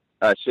to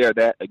share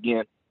that.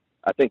 Again,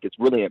 I think it's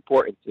really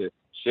important to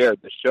share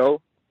the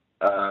show.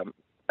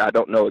 I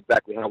don't know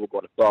exactly how we're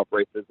going to solve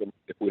racism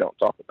if we don't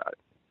talk about it.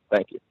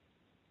 Thank you.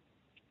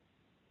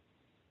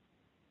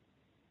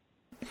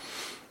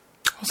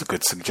 Those are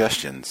good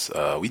suggestions.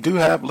 We do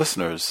have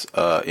listeners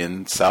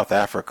in South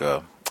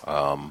Africa.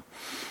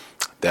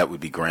 That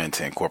would be grand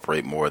to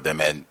incorporate more of them,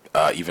 and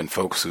even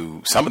folks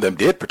who, some of them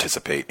did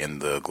participate in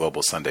the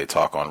Global Sunday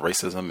Talk on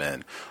Racism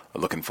and are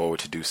looking forward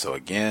to do so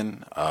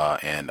again,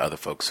 and other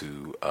folks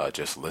who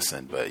just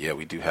listened. But yeah,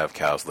 we do have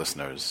COWS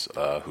listeners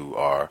who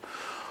are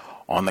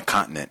on the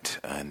continent,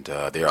 and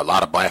there are a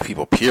lot of black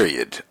people,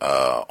 period,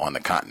 on the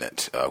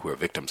continent who are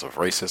victims of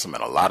racism,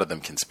 and a lot of them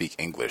can speak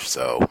English.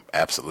 So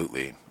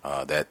absolutely,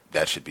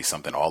 that should be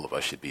something all of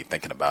us should be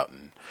thinking about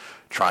and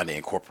trying to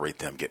incorporate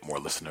them, get more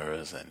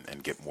listeners,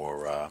 and get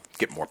more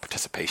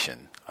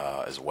participation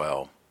as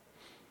well.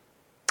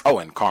 Oh,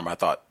 and Carmen, I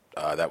thought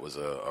that was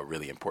a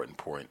really important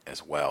point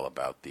as well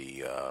about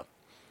the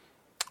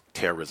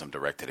terrorism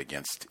directed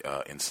against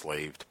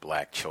enslaved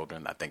black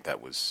children. I think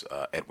that was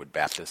Edward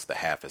Baptist, The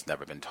Half Has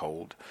Never Been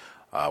Told,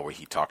 where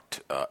he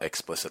talked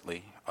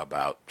explicitly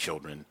about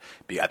children.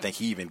 I think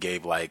he even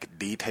gave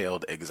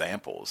detailed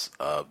examples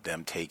of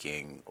them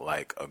taking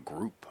a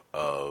group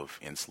of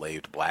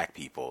enslaved black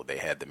people. They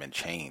had them in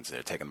chains.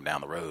 They're taking them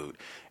down the road,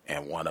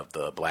 and one of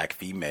the black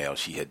females,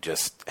 she had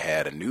just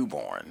had a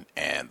newborn,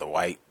 and the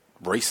white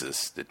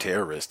racist, the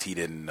terrorist, he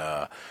didn't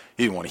want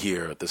to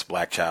hear this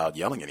black child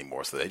yelling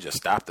anymore, so they just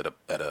stopped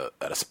at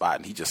a spot,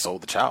 and he just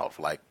sold the child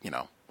for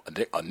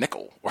a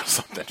nickel or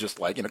something, just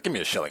give me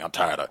a shilling, I'm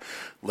tired of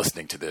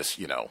listening to this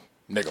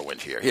nigger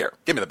wench here,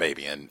 give me the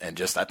baby. And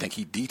just, I think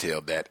he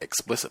detailed that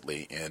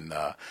explicitly in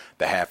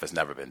The Half Has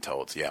Never Been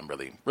Told. So yeah, I'm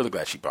really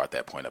glad she brought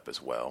that point up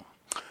as well.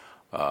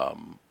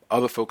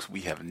 Other folks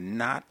we have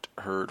not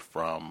heard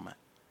from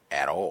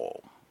at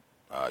all.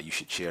 You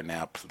should share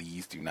now.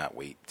 Please do not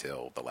wait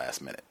till the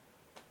last minute.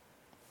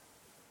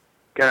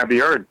 Can I be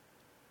heard?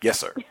 Yes,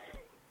 sir.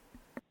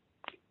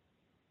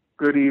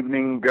 Good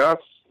evening, Gus.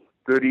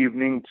 Good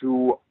evening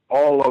to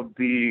all of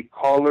the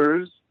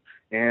callers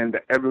and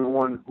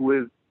everyone who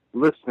is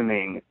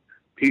listening.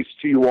 Peace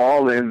to you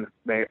all, and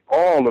may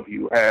all of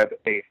you have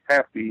a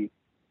happy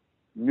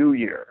New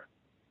Year.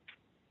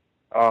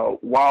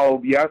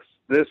 While, yes,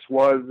 this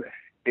was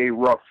a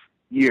rough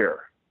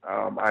year,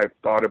 I've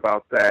thought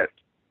about that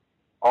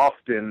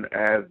often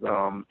as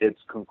it's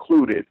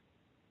concluded.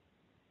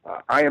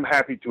 I am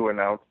happy to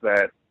announce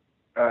that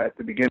at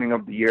the beginning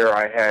of the year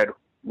I had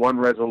one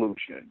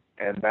resolution,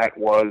 and that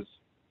was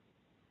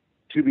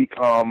to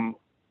become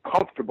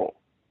comfortable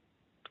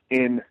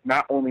in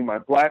not only my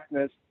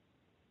blackness,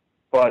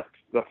 but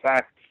the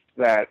fact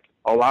that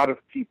a lot of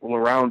people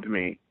around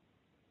me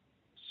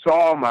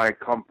saw my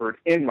comfort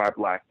in my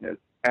blackness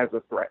as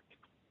a threat.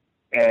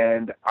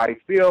 And I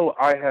feel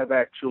I have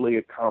actually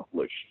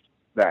accomplished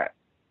that.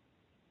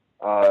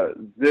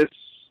 This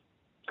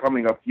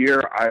coming up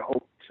year, I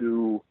hope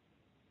to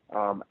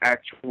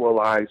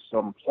actualize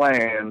some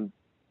plans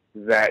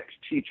that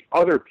teach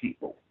other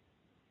people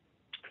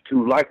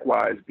to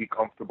likewise be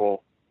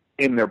comfortable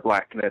in their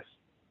blackness,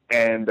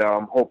 and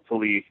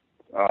hopefully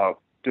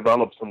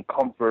develop some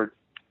comfort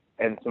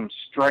and some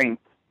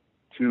strength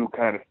to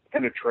kind of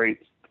penetrate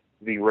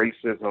the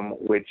racism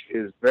which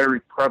is very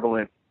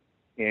prevalent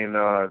in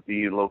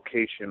the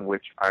location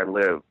which I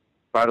live.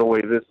 By the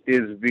way, this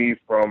is V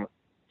from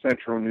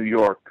Central New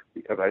York,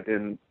 because I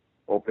didn't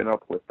open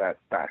up with that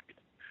fact.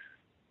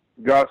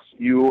 Gus,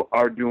 you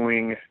are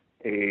doing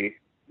a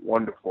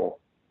wonderful,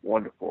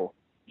 wonderful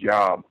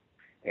job,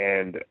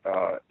 and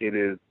it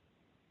is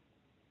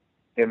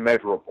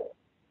immeasurable,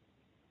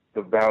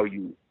 the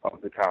value of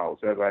the cows.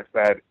 As I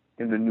said,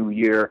 in the new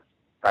year,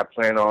 I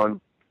plan on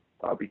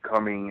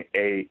becoming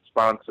a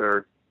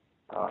sponsor,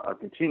 a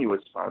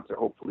continuous sponsor,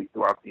 hopefully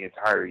throughout the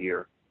entire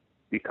year,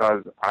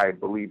 because I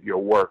believe your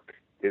work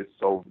is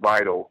so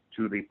vital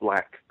to the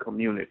Black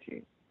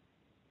community.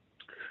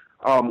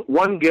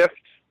 One gift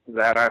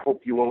that I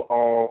hope you will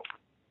all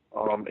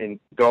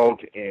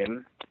indulge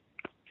in,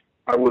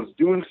 I was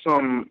doing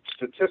some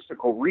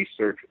statistical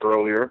research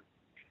earlier,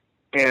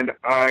 and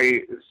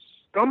I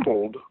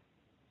stumbled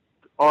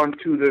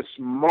onto this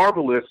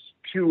marvelous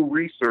Pew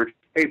Research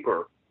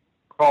paper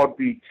called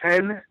The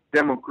 10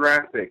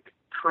 Demographic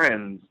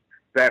Trends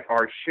That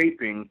Are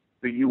Shaping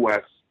the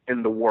U.S.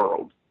 and the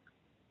World.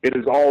 It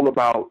is all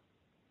about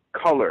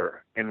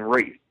color and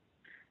race.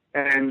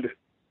 And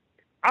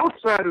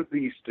outside of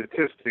the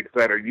statistics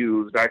that are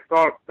used, I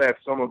thought that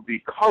some of the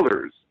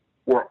colors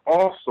were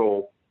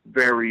also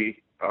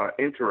very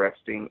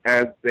interesting,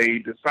 as they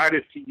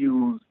decided to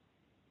use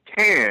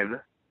tan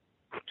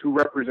to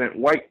represent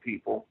white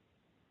people,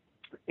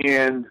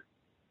 and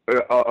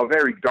a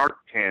very dark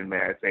tan, may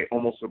I say,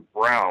 almost a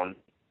brown,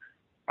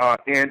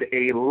 and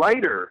a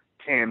lighter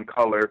tan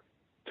color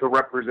to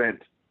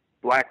represent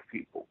Black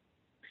people.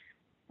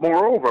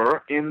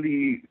 Moreover, in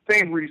the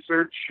same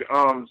research,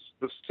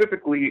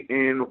 specifically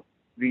in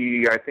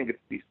I think it's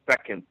the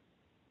second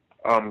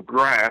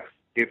graph,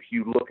 if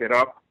you look it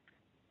up,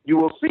 you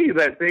will see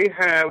that they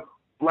have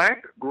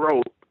Black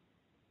growth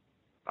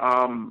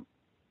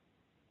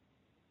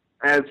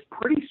as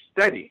pretty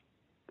steady.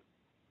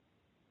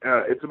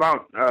 It's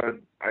about,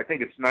 I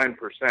think it's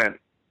 9%,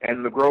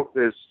 and the growth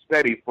is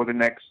steady for the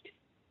next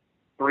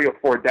 3 or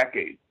 4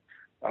 decades.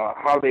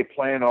 How they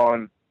plan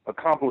on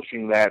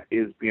accomplishing that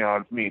is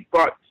beyond me.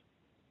 But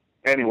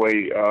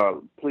anyway,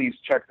 please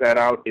check that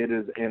out. It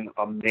is an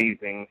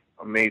amazing,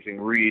 amazing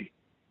read.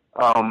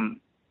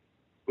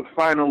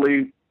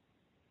 Finally,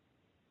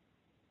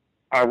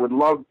 I would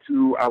like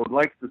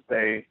to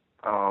say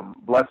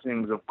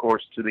blessings, of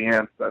course, to the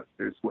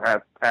ancestors who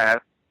have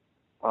passed,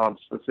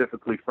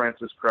 specifically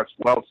Francis Cress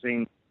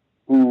Welsing,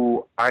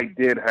 who I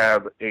did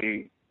have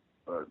a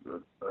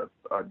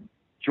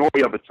joy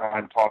of a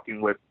time talking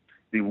with,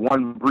 the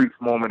one brief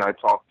moment I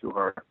talked to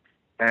her.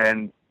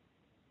 And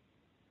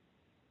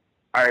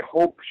I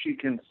hope she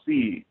can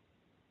see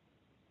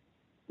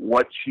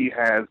what she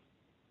has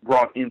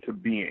brought into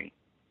being.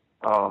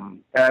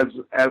 As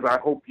I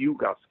hope you,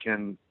 Gus,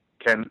 can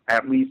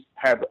at least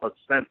have a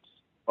sense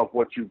of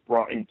what you've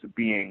brought into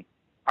being.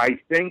 I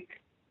think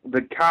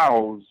the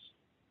cows,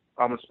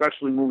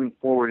 especially moving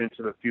forward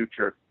into the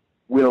future,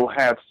 will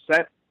have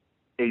set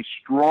a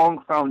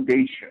strong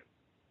foundation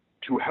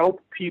to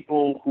help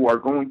people who are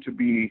going to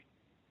be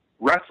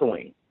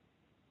wrestling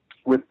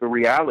with the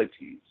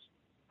realities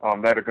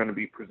that are going to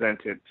be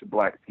presented to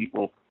Black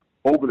people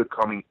over the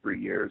coming 3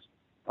 years.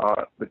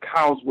 The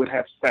cows would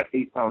have set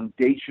a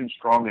foundation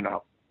strong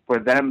enough for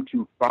them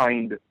to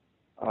find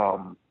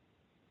a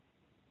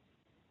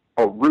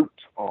root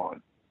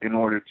on in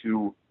order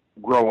to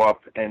grow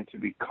up and to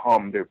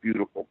become their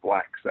beautiful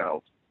Black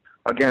selves.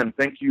 Again,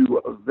 thank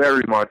you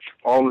very much.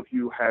 All of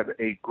you have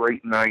a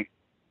great night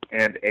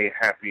and a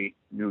happy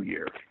New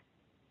Year.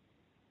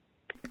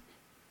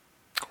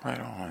 Right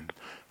on.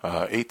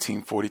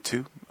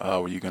 1842,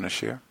 were you going to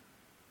share?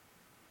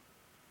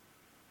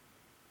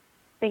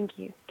 Thank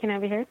you. Can I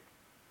be heard?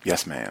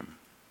 Yes, ma'am.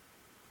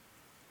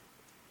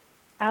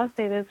 I'll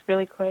say this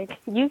really quick.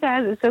 You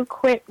guys are so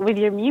quick with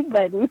your mute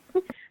button.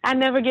 I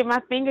never get my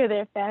finger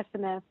there fast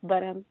enough.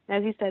 But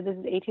as you said, this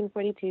is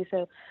 1842,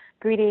 so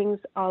greetings,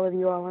 all of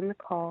you all on the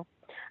call.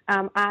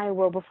 I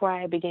will, before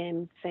I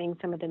begin saying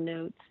some of the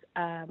notes,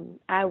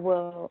 I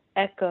will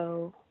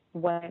echo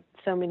what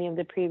so many of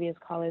the previous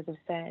callers have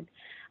said.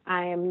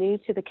 I am new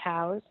to the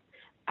cows.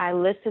 I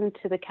listened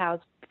to the cows.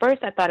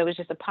 First, I thought it was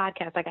just a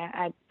podcast. Like,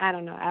 I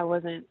don't know. I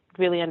wasn't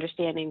really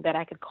understanding that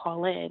I could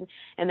call in,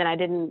 and then I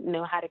didn't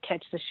know how to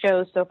catch the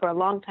show. So for a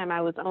long time, I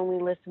was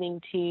only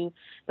listening to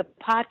the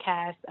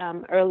podcast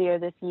earlier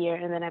this year,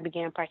 and then I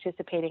began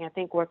participating. I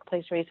think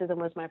workplace racism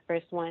was my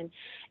first one.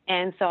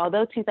 And so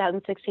although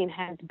 2016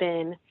 has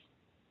been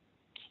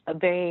a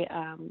very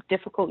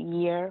difficult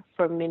year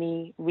for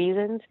many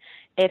reasons,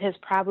 it has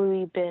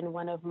probably been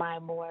one of my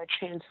more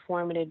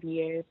transformative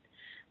years,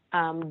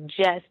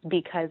 just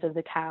because of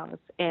the cows.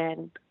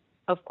 And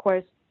of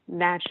course,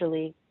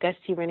 naturally, Gus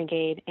T.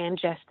 Renegade and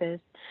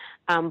Justice,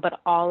 but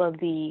all of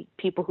the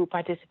people who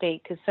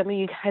participate, because some of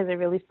you guys are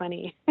really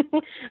funny,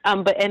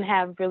 and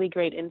have really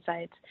great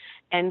insights.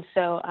 And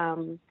so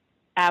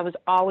I was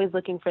always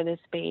looking for this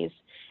space.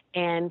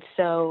 And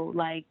so,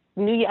 like,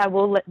 New Year, I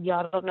will let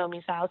y'all don't know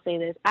me, so I'll say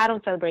this. I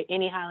don't celebrate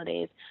any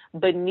holidays,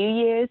 but New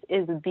Year's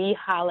is the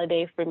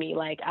holiday for me.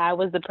 Like, I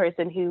was the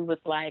person who was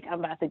like, I'm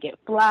about to get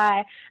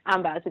fly, I'm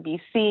about to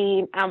be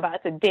seen, I'm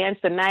about to dance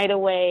the night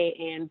away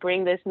and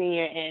bring this New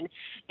Year in.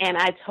 And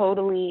I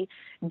totally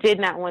did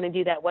not want to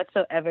do that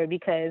whatsoever,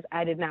 because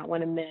I did not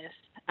want to miss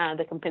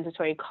the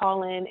compensatory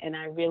call-in, and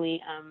I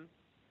really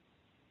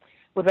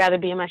would rather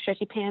be in my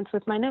stretchy pants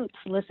with my notes,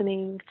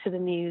 listening to the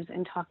news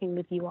and talking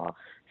with you all.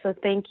 So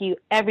thank you,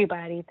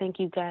 everybody. Thank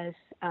you, guys.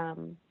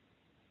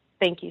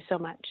 Thank you so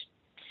much.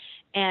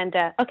 And,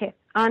 okay,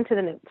 on to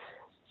the notes.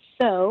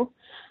 So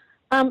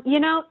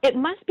It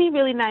must be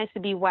really nice to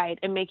be white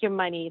and make your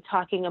money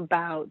talking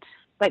about,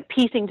 like,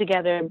 piecing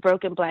together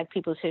broken Black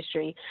people's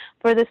history.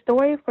 For the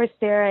story for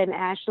Sarah and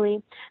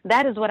Ashley,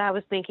 that is what I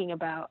was thinking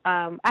about.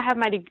 I have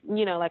my,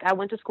 I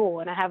went to school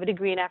and I have a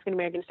degree in African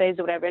American studies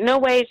or whatever. In no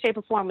way, shape,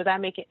 or form was I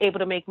able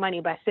to make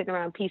money by sitting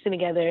around piecing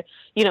together,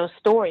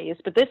 stories.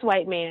 But this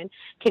white man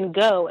can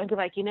go and be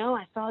like,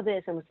 I saw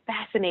this and was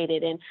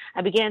fascinated, and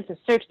I began to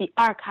search the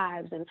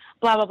archives and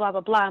blah, blah, blah,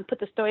 blah, blah, and put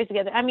the stories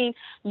together. I mean,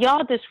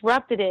 y'all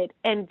disrupted it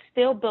and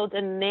still built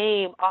a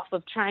name off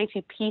of trying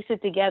to piece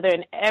it together,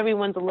 and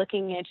everyone's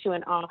looking at you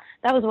and all.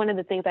 That was one of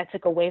the things I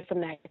took away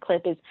from that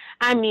clip is,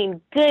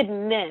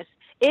 goodness,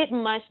 it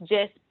must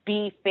just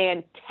be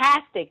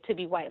fantastic to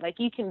be white. Like,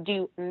 you can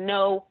do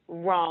no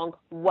wrong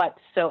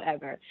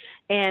whatsoever.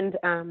 And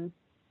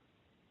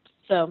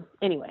so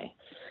anyway,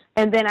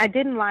 and then I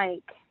didn't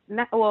like,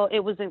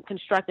 it wasn't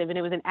constructive and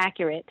it was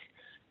inaccurate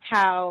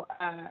how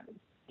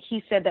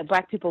he said that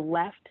Black people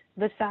left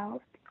the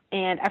South.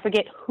 And I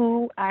forget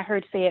who I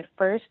heard say it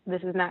first.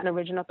 This is not an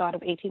original thought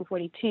of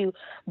 1842,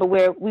 but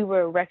where we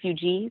were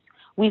refugees,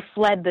 we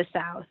fled the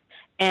South.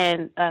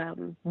 And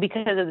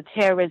because of the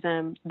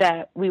terrorism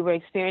that we were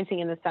experiencing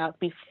in the South,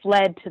 we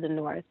fled to the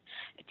North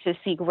to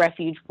seek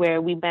refuge,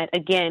 where we met,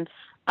 again,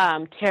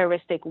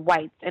 terroristic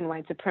whites and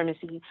white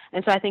supremacy.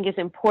 And so I think it's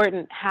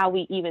important how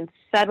we even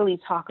subtly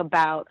talk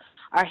about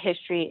our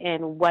history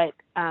and what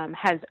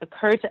has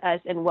occurred to us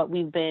and what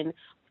we've been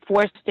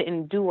forced to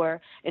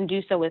endure, and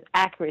do so with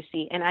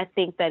accuracy. And I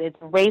think that it's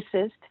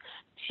racist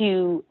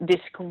to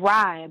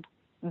describe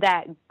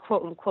that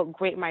quote unquote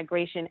Great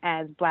Migration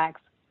as Blacks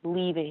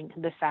leaving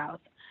the South.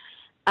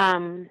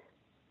 And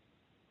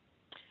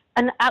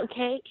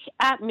okay,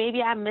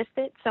 maybe I missed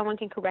it. Someone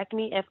can correct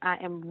me if I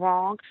am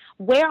wrong.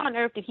 Where on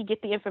earth did he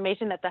get the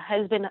information that the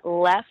husband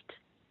left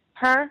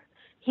her?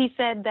 He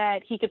said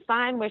that he could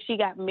find where she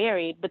got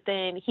married, but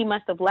then he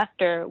must have left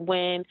her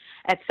when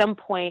at some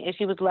point, and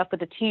she was left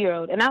with a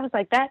 2-year-old. And I was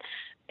like,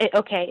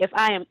 okay, if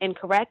I am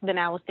incorrect, then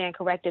I will stand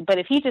corrected. But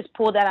if he just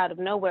pulled that out of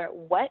nowhere,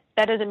 what?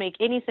 That doesn't make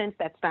any sense.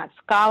 That's not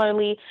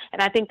scholarly.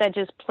 And I think that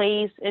just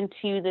plays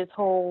into this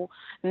whole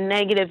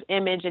negative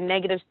image and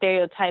negative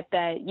stereotype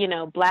that,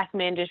 Black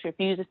men just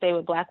refuse to stay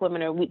with Black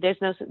women, or we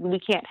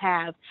can't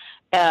have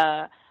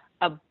a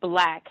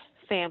Black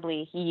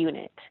family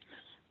unit.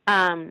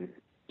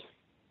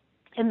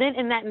 And then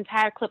in that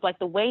entire clip, like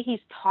the way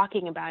he's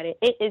talking about it,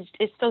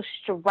 it's so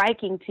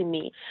striking to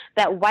me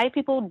that white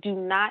people do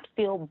not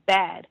feel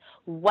bad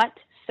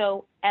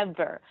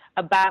whatsoever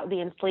about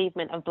the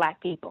enslavement of Black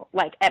people,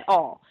 like at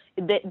all.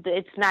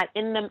 It's not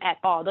in them at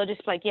all. They'll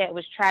just be like, yeah, it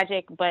was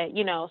tragic, but,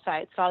 so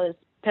I saw this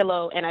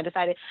pillow and I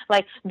decided,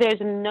 like, there's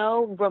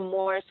no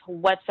remorse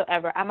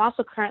whatsoever. I'm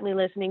also currently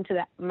listening to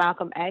the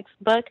Malcolm X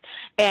book,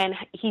 and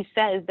he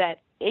says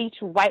that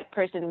each white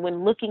person,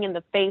 when looking in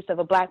the face of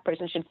a Black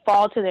person, should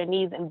fall to their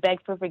knees and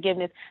beg for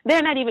forgiveness.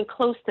 They're not even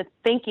close to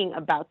thinking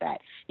about that.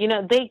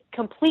 They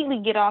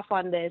completely get off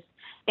on this.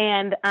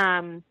 And,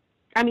 you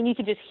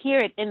could just hear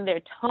it in their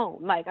tone.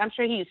 Like, I'm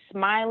sure he's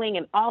smiling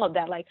and all of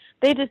that. Like,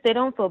 they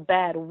don't feel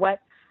bad whatsoever.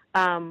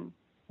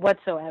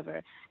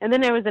 And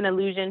then there was an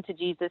allusion to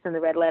Jesus and the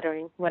red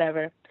lettering,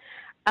 whatever.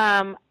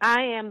 I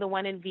am the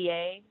one in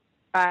VA.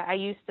 I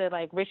used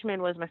to,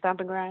 Richmond was my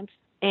stomping grounds.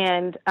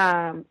 And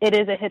it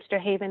is a hipster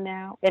haven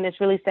now, and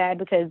it's really sad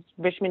because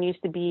Richmond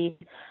used to be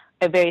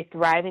a very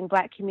thriving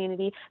Black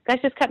community.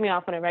 That's just cut me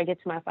off whenever I get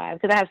to my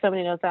 5, because I have so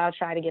many notes, I'll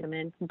try to get them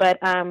in. But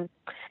and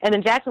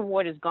then Jackson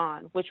Ward is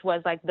gone, which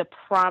was like the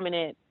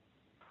prominent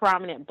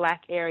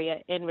Black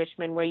area in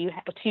Richmond, where you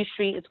have 2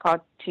 Street. It's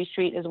called 2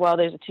 Street as well.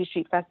 There's a 2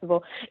 Street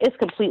festival. It's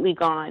completely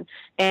gone,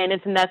 and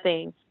it's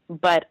nothing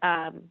but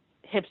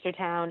hipster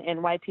town,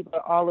 and white people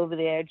are all over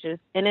there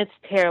and it's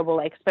terrible,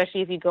 like,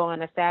 especially if you go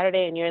on a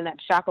Saturday and you're in that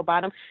Shackled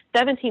Bottom.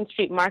 17th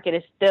Street Market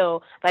is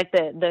still like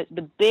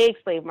the big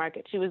slave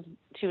market. She was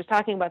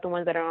talking about the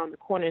ones that are on the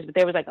corners, but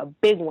there was like a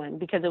big one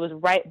because it was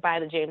right by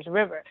the James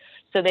River.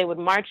 So they would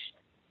march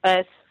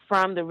us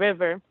from the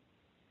river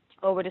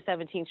over to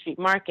 17th Street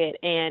Market,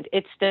 and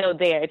it's still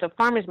there. It's a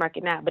farmer's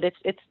market now, but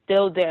it's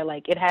still there.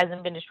 Like, it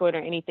hasn't been destroyed or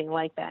anything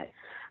like that.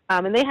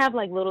 And they have,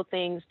 like, little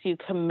things to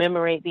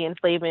commemorate the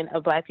enslavement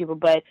of Black people,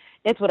 but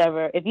it's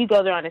whatever. If you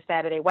go there on a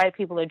Saturday, white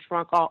people are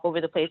drunk all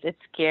over the place. It's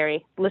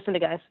scary. Listen to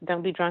Gus.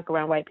 Don't be drunk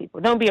around white people.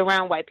 Don't be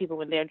around white people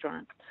when they're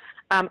drunk.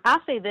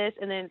 I'll say this,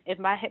 and then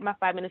if I hit my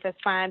 5 minutes, that's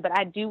fine, but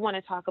I do want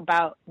to talk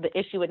about the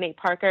issue with Nate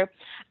Parker.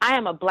 I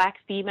am a Black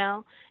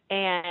female,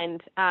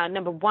 and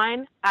number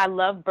 1, I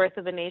love Birth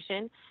of a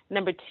Nation.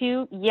 Number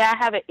 2, yeah,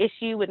 I have an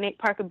issue with Nate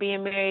Parker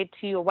being married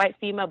to a white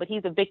female, but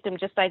he's a victim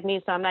just like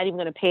me, so I'm not even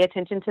going to pay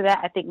attention to that.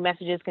 I think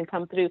messages can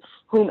come through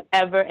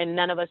whomever, and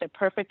none of us are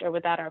perfect or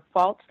without our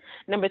faults.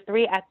 Number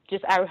 3, I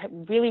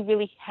really,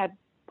 really had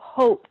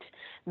hoped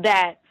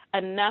that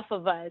enough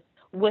of us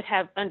would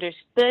have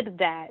understood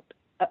that,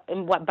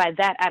 and what by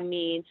that I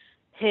mean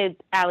his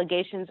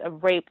allegations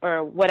of rape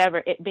or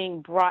whatever, it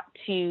being brought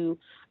to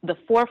the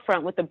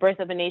forefront with the Birth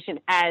of a Nation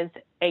as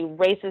a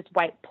racist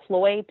white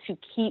ploy to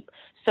keep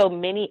so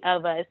many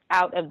of us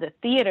out of the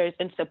theaters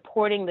and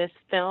supporting this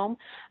film.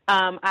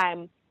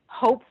 I'm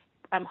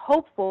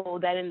hopeful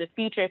that in the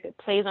future, if it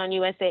plays on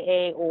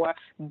USAA or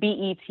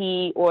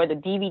BET or the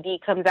DVD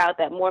comes out,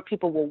 that more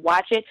people will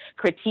watch it,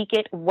 critique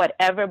it,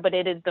 whatever, but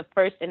it is the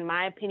first, in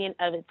my opinion,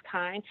 of its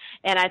kind.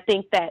 And I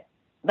think that,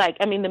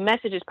 the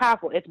message is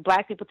powerful. It's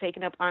black people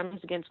taking up arms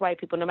against white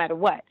people no matter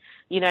what.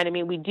 You know what I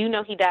mean? We do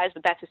know he dies,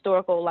 but that's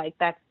historical,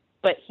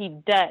 but he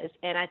does.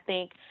 And I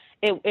think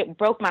it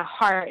broke my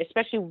heart,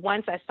 especially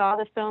once I saw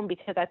the film,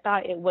 because I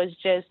thought it was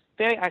just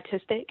very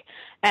artistic.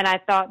 And I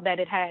thought that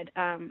it had,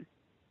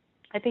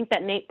 I think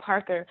that Nate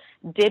Parker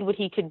did what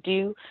he could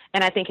do,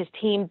 and I think his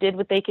team did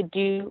what they could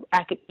do.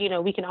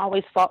 We can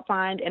always fault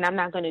find, and I'm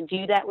not going to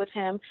do that with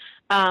him.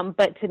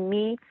 But to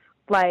me,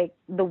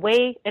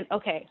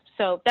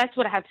 so that's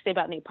what I have to say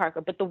about Nate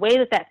Parker. But the way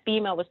that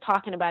female was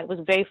talking about it was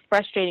very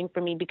frustrating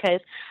for me, because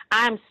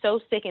I'm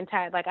so sick and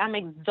tired. I'm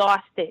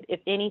exhausted,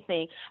 if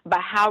anything, by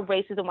how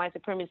racism and white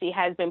supremacy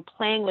has been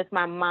playing with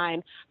my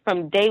mind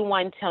from day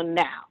one till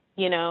now.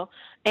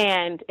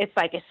 And it's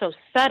so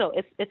subtle.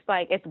 It's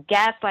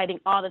gaslighting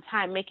all the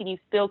time, making you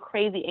feel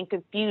crazy and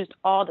confused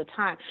all the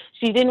time.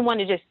 She didn't want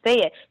to just say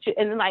it.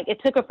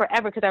 It took her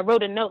forever, because I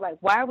wrote a note,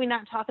 why are we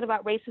not talking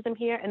about racism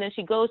here? And then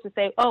she goes to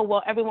say, oh,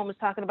 well, everyone was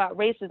talking about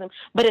racism,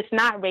 but it's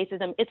not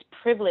racism. It's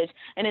privilege.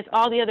 And it's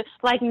all the other,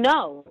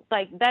 no,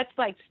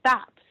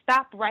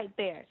 stop right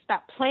there.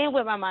 Stop playing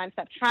with my mind.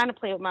 Stop trying to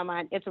play with my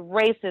mind. It's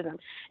racism.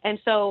 And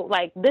so,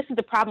 this is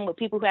the problem with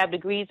people who have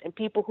degrees and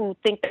people who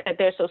think that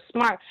they're so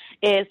smart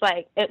is,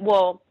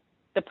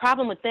 the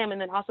problem with them, and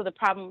then also the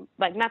problem,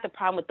 not the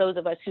problem with those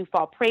of us who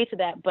fall prey to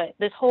that, but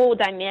this whole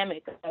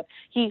dynamic of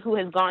he who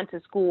has gone to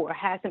school or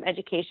has some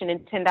education in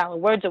 $10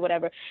 words or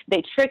whatever,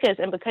 they trick us,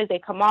 and because they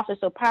come off as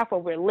so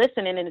powerful, we're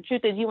listening, and the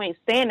truth is you ain't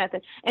saying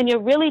nothing, and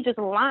you're really just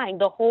lying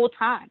the whole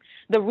time.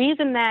 The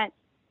reason that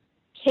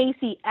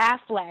Casey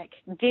Affleck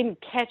didn't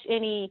catch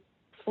any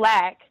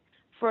flack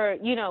for,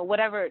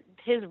 whatever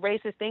his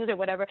racist things or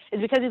whatever is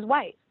because he's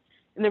white.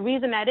 And the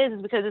reason that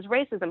is because it's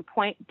racism,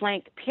 point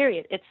blank,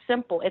 period. It's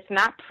simple. It's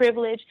not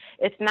privilege.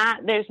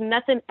 There's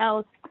nothing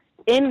else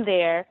in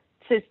there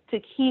to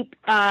keep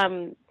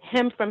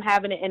him from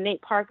having it and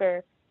Nate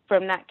Parker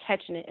from not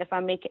catching it, if I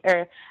make it,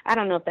 or I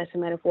don't know if that's a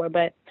metaphor,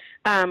 but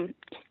the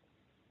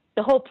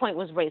whole point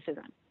was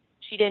racism.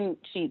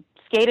 She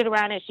skated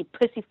around it, she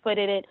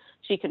pussyfooted it,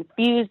 she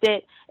confused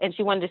it, and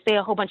she wanted to say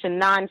a whole bunch of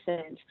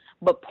nonsense.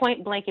 But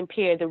point blank and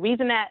period, the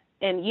reason that,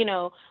 and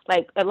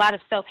a lot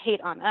of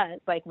self-hate on us,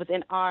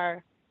 within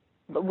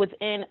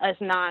us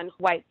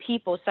non-white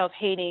people,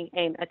 self-hating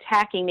and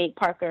attacking Nate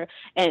Parker,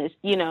 and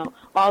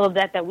all of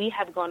that we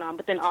have going on,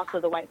 but then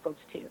also the white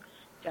folks too.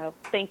 So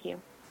thank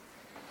you.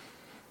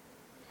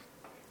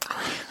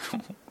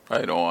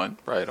 Right on.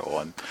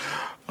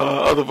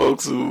 Other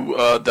folks who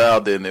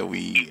dialed in that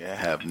we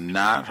have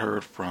not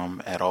heard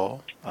from at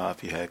all,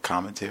 if you had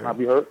commentary. Have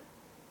you heard?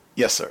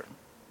 Yes, sir.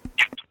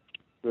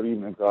 Good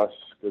evening, Gus.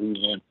 Good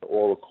evening to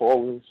all the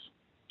callers.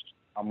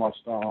 I must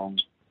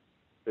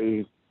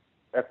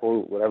echo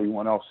what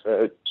everyone else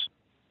said.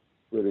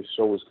 This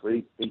show is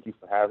great. Thank you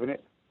for having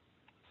it.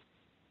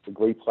 It's a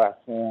great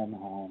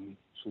platform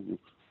to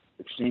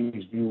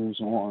exchange views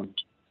on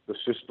the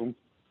system.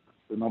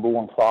 The number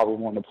one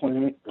problem on the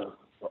planet, the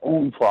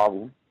only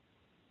problem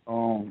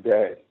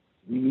that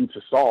we need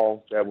to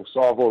solve, that will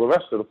solve all the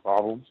rest of the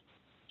problems.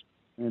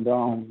 And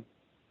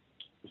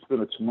it's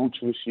been a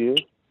tumultuous year.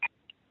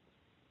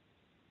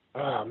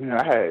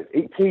 I had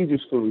 8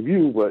 pages for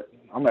review, but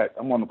I'm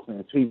on the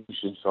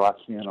plantation, so I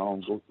can't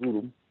go through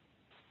them.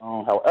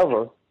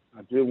 However,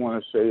 I did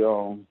want to say,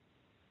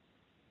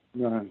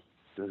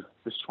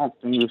 this Trump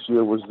thing this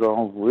year was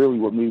really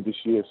what made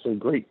this year so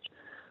great.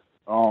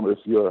 If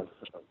you're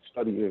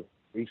studying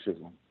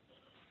racism,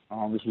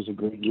 this was a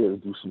good year to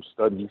do some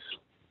studies.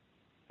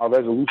 My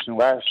resolution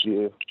last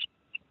year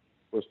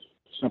was to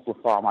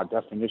simplify my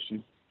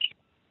definition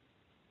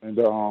and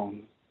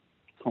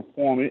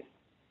conform it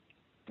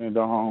and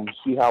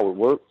see how it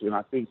worked. And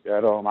I think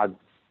that I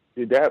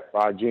did that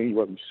by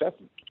January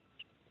 2nd.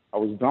 I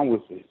was done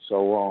with it.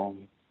 So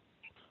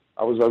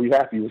I was very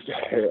happy with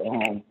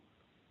that.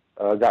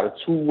 I got a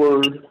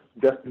 2-word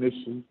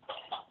definition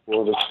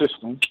for the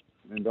system,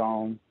 and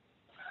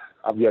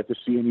I've yet to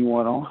see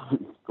anyone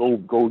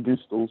go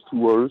against those 2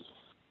 words.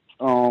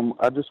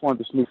 I just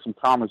wanted to make some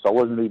comments. I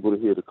wasn't able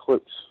to hear the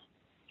clips.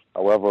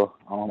 However,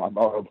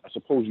 I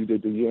suppose you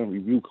did the year in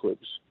review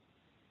clips.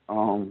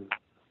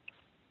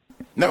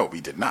 No, we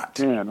did not.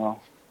 Yeah,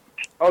 no.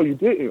 Oh, you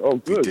didn't? Oh,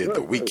 good. We did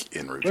the week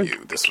good. in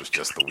review. This was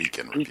just the week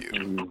in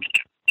review.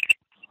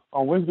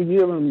 When's the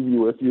year in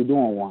review if you're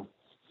doing one?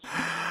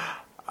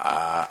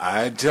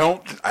 I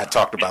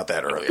talked about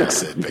that earlier. I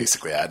said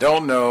basically I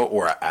don't know,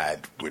 or I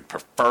would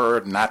prefer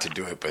not to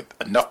do it, but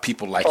enough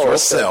people like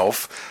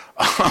yourself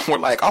we're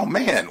like, oh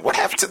man, what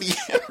happened to the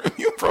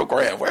review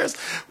program? Where's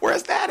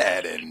that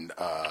at? And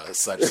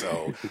such.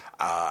 So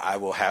I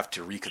will have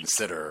to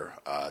reconsider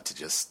to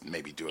just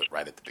maybe do it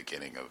right at the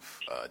beginning of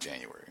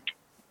January.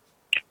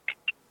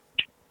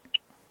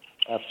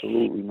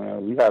 Absolutely,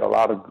 man. We had a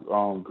lot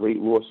of great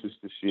losses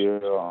this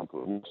year.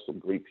 Some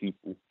great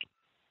people.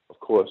 Of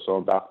course,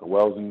 Dr.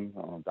 Welsing,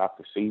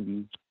 Dr.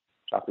 Sabi,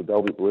 Dr.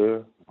 Delbert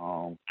Blair,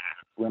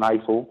 Glenn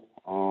Eiffel.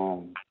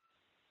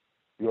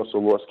 We also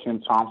lost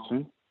Kim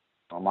Thompson,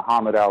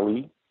 Muhammad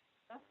Ali,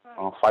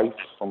 Fife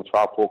from a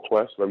Tribe Called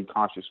Quest, very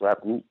conscious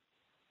rap group.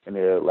 And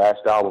their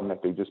last album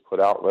that they just put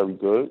out, very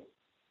good.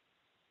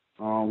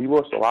 We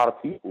lost a lot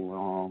of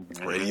people.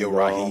 Radio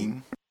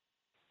Raheem.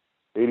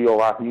 Radio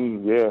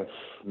Raheem, yes,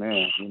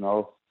 man.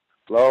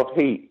 Love,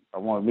 hate.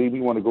 Maybe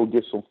want to go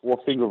get some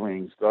 4-finger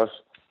rings, Gus.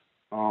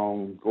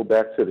 Go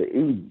back to the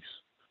 80s.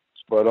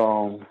 But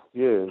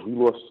yeah, we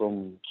lost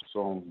some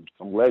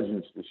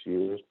legends this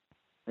year,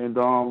 and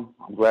I'm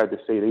glad to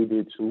say they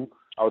did too.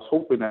 I was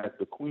hoping that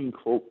the Queen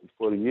spoke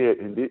before the year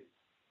ended,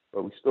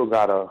 but we still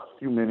got a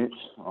few minutes.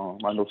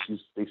 I know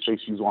they say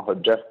she's on her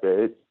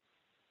deathbed,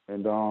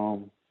 and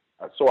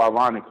it's so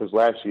ironic because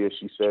last year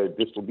she said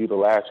this will be the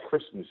last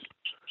Christmas.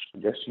 I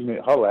guess she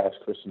meant her last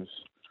Christmas.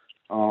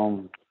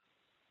 Man,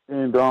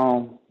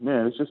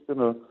 it's just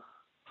been a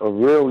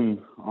really,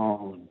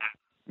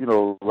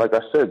 like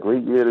I said,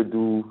 great year to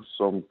do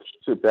some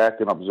sit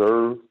back and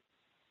observe.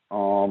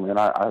 And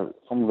I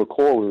from the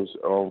callers,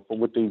 from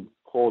what they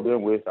called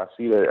in with, I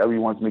see that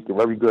everyone's making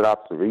very good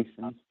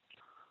observations.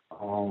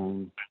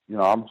 I'm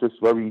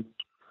just very,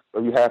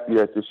 very happy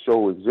that this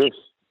show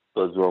exists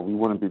because we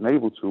wouldn't have been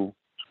able to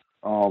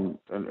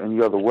in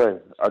any other way.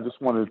 I just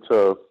wanted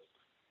to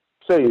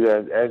say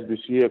that as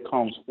this year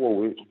comes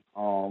forward,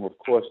 of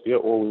course, they're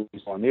always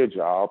on their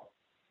job.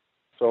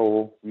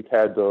 So we've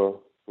had the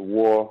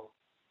war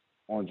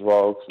on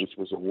drugs, which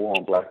was a war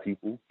on black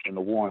people, and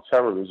the war on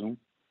terrorism,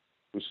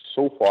 which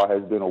so far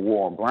has been a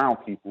war on brown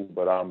people,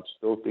 but I'm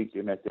still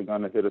thinking that they're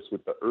going to hit us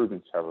with the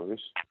urban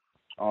terrorists.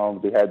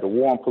 They had the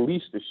war on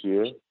police this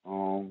year,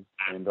 and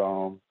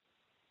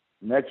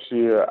next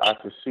year I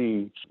could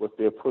see what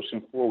they're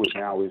pushing forward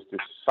now is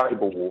this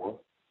cyber war.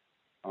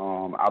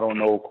 I don't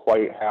know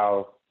quite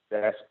how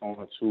that's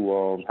going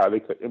to, how they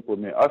could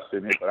implement us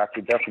in it, but I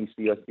could definitely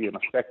see us being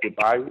affected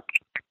by it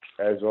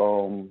as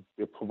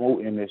they're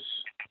promoting this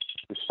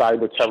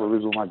cyber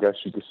terrorism, I guess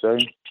you could say.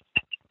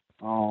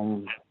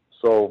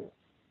 So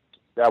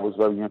that was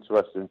very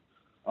interesting.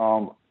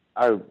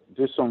 I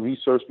did some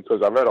research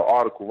because I read an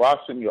article. Rob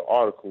sent me an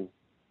article,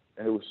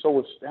 and it was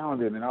so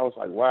astounding, and I was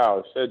like, wow.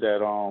 It said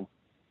that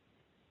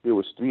there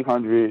was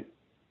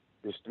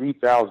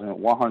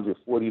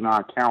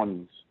 3,149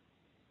 counties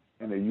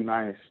in the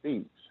United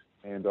States.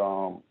 And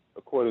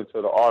according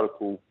to the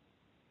article,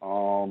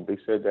 they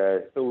said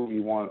that Hillary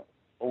won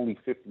only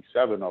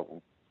 57 of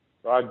them.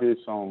 So I did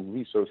some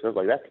research. I was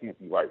like, that can't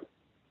be right.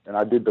 And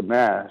I did the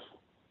math.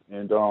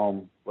 And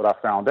what I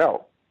found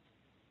out,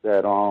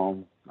 that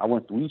I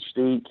went through each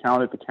state,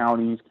 counted the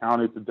counties,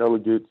 counted the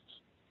delegates.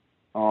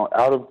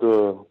 Out of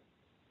the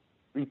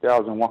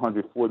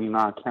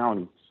 3,149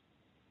 counties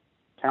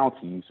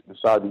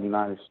inside the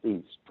United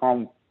States,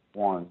 Trump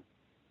won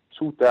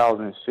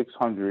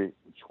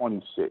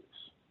 2,626.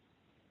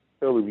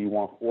 Hillary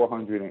won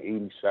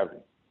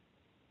 487.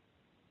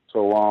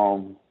 So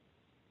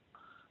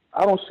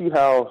I don't see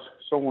how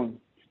someone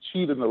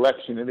cheated an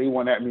election and they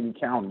won that many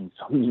counties.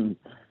 I mean,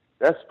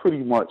 that's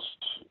pretty much,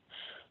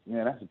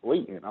 man, that's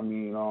blatant. I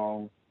mean,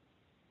 and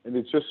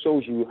it just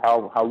shows you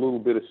how little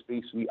bit of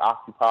space we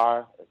occupy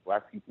as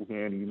black people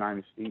here in the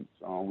United States.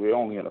 We're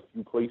only in a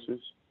few places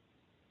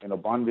in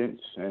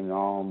abundance, and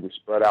we're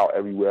spread out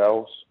everywhere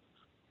else.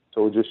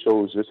 So it just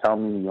shows just how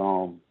many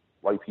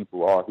white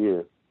people are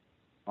here.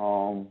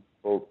 So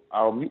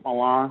I'll mute my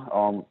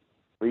line.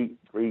 Great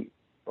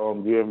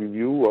year in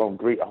review.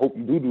 Great. I hope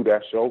you do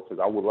that show because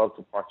I would love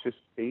to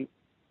participate.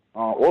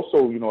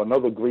 Also,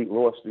 another great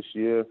loss this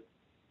year.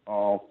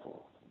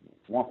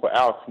 One for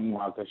our team,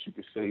 I guess you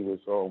could say, was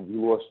we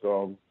lost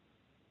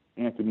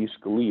Anthony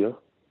Scalia.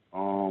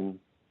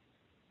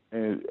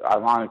 And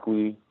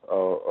ironically,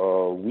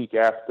 a week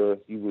after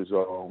he was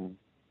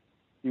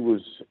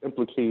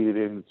implicated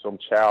in some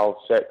child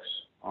sex,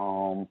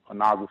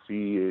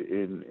 pornography,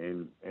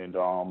 and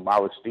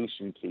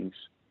molestation case.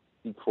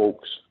 He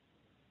folks.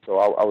 So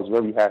I was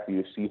very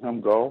happy to see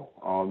him go.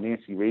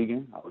 Nancy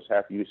Reagan, I was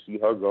happy to see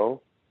her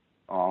go.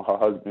 Her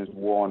husband's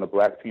war on the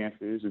Black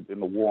Panthers and then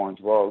the war on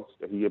drugs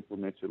that he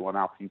implemented on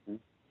our people.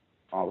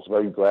 I was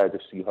very glad to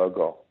see her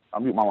go. I'll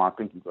mute my line.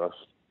 Thank you, Gus.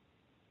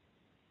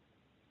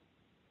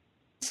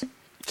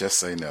 Just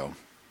say no.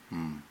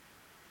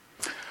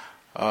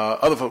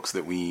 Other folks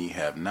that we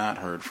have not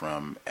heard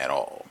from at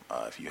all,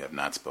 if you have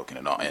not spoken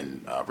at all,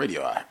 and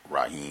Radio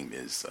Raheem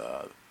is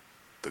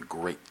the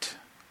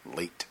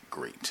late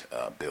great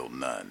Bill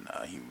Nunn.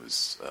 He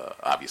was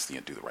obviously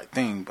in Do the Right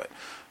Thing, but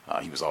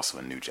he was also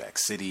in New Jack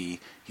City.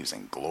 He was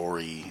in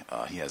Glory.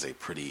 He has a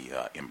pretty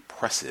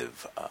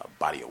impressive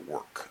body of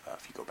work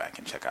if you go back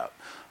and check out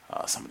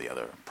some of the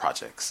other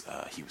projects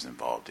he was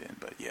involved in.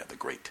 But yeah, the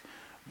great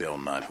Bill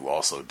Nunn, who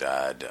also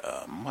died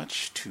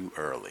much too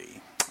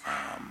early.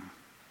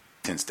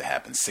 Tends to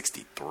happen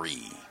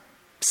 63.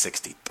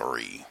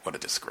 What a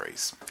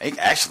disgrace.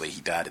 Actually,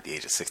 he died at the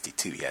age of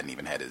 62. He hadn't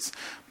even had his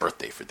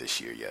birthday for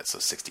this year yet, so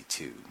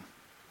 62.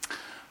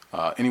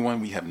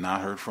 Anyone we have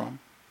not heard from?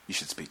 You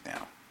should speak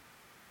now.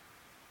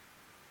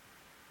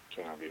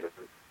 Can I be heard?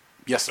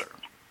 Yes, sir.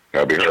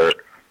 Can I be heard?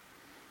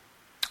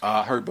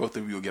 Heard both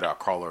of you. Will get our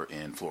caller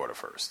in Florida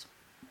first.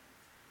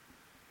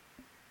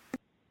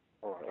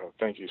 All right,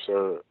 thank you,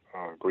 sir.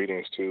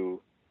 Greetings to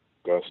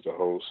Gus, the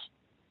host,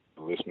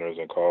 the listeners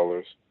and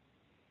callers.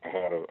 I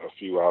had a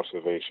few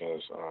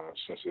observations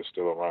since it's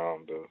still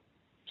around the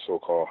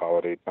so-called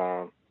holiday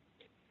time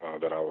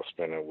that I was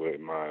spending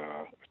with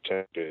my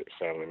attended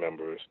family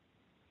members.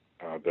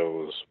 There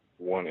was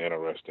one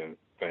interesting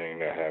thing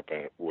that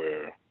happened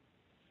where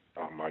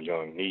my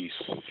young niece,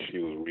 she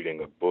was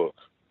reading a book.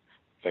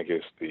 I think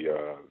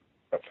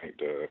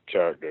the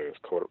character is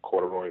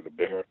Corduroy the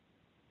bear,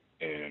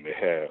 and it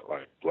had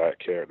like black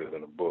characters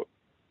in the book.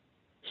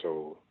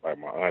 So like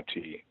my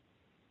auntie,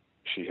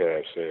 she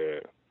had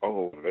said,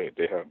 "Oh,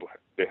 they have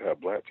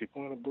black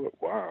people in the book.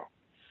 Wow!"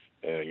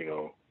 And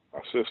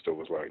my sister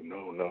was like,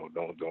 "No,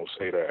 don't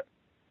say that."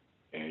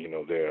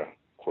 And they're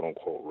quote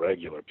unquote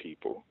regular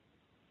people.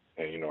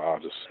 And I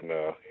was just sitting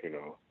there,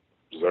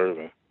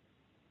 observing,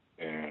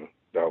 and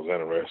that was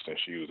interesting.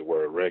 She used the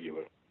word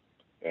regular.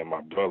 And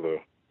my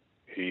brother,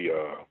 he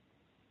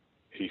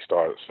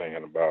started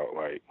saying about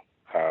like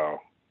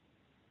how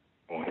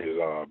on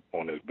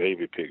his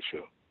baby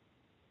picture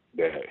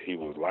that he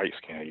was light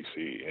skinned, you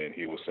see, and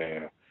he was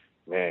saying,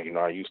 "Man,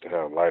 I used to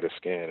have lighter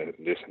skin and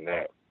this and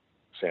that,"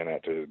 saying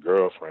that to his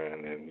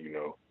girlfriend, and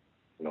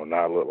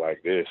now I look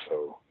like this,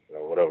 so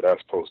whatever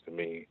that's supposed to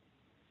mean.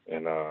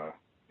 And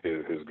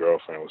his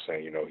girlfriend was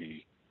saying,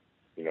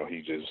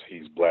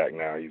 he's black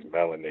now, he's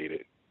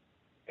melanated,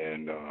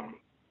 and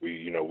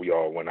we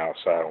all went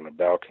outside on the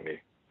balcony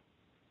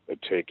to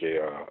take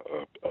a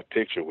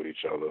picture with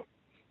each other,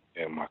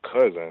 and my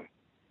cousin,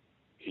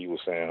 he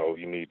was saying, "Oh,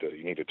 you need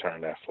to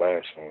turn that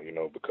flash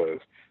on, because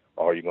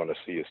all you're gonna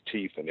see is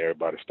teeth," and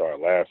everybody started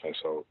laughing.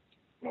 So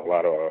a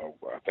lot of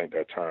I think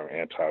that term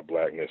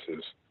anti-blackness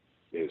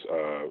is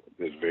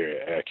very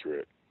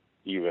accurate,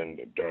 even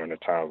during the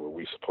time where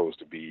we're supposed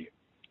to be,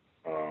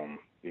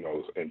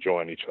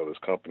 enjoying each other's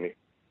company.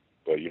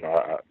 But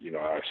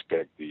I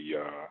expect the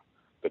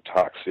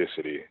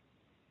toxicity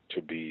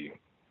to be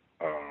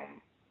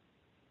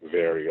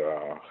very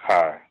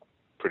high,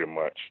 pretty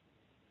much.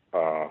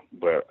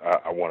 But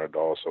I wanted to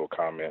also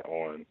comment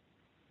on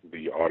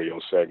the audio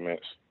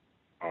segments.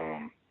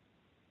 I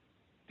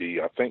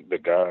think the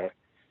guy,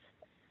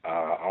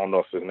 I don't know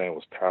if his name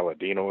was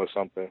Palladino or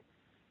something.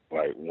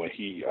 Like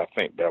I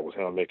think that was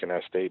him making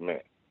that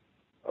statement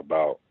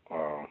about.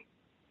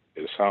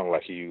 It sounded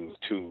like he used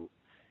two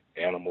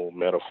animal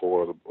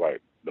metaphors,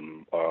 like the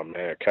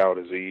mad-cow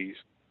disease,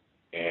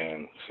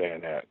 and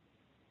saying that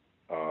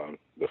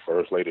the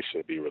first lady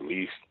should be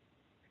released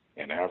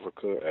in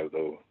Africa, as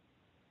though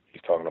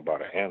he's talking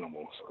about an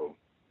animal. So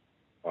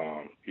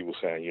he was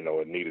saying,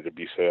 it needed to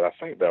be said. I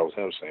think that was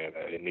him saying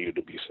that it needed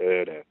to be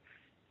said, and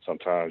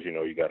sometimes,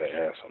 you got to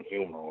add some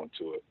humor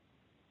onto it.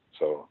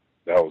 So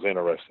that was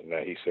interesting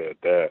that he said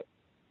that.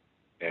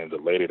 And the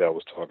lady that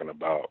was talking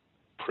about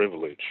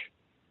privilege,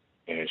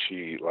 and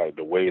she, like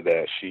the way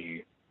that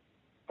she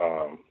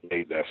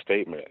made that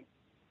statement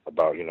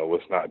about,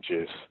 it's not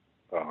just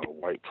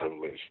white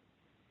privilege.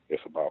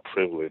 It's about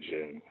privilege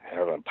and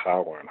having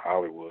power in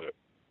Hollywood.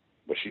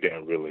 But she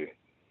didn't really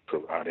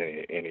provide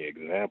any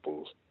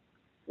examples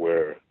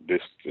where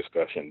this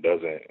discussion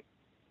doesn't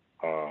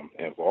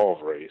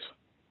involve race.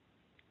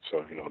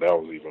 So, that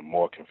was even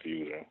more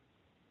confusing.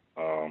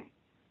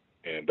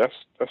 And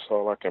that's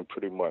all I can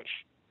pretty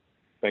much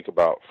think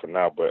about for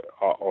now. But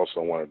I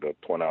also wanted to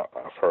point out,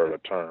 I've heard a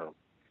term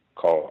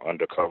called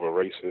undercover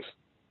racist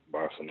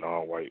by some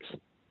non-whites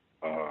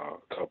a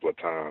couple of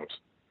times.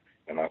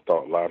 And I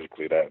thought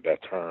logically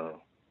that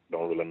term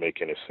don't really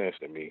make any sense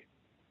to me.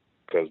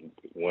 Because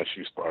once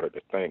you start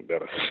to think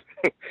that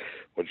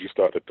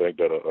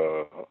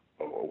a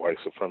white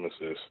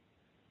supremacist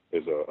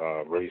is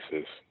a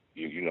racist,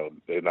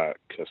 they're not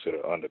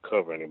considered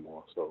undercover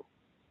anymore. So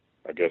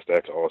I guess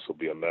that could also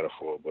be a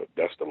metaphor, but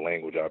that's the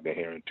language I've been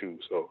hearing too.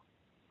 So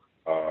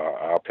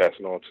I'll pass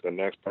it on to the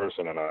next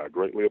person, and I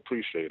greatly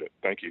appreciate it.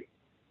 Thank you.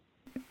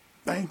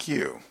 Thank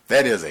you.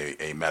 That is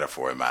a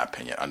metaphor, in my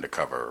opinion,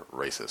 undercover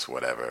racist,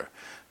 whatever.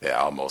 That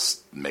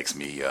almost makes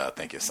me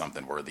think it's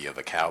something worthy of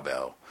a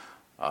cowbell.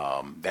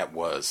 That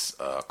was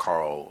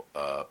Carl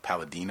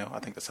Palladino, I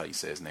think that's how you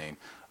say his name.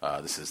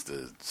 This is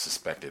the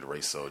suspected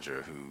race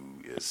soldier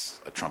who is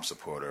a Trump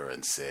supporter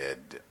and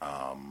said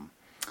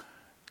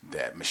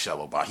that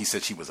Michelle Obama, he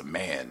said she was a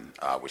man,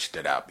 which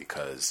stood out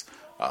because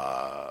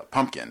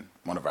Pumpkin,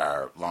 one of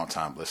our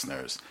longtime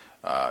listeners,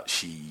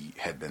 she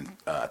had been,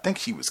 I think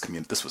she was,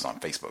 this was on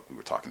Facebook, we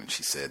were talking, and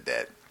she said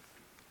that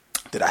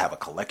I have a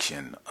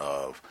collection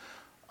of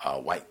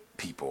white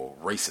people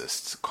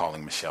racists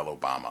calling Michelle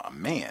Obama a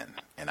man.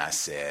 And I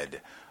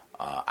said,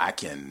 I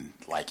can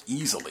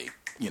easily,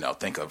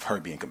 think of her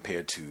being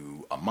compared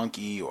to a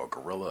monkey or a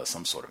gorilla or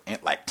some sort of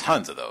ant,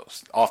 tons of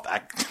those.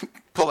 I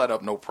pull that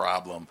up, no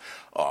problem.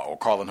 Or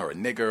calling her a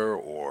nigger,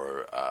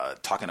 or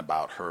talking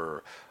about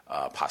her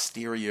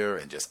posterior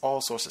and just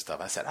all sorts of stuff.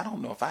 I said, I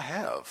don't know if I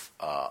have.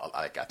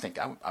 I think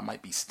I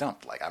might be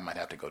stumped. I might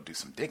have to go do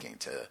some digging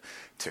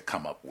to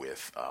come up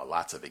with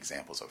lots of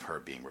examples of her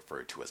being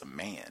referred to as a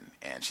man.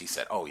 And she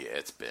said, oh yeah,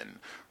 it's been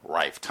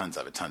rife, tons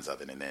of it.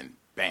 And then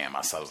bam, I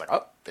was like,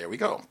 oh, there we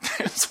go.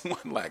 There's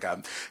one, I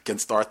can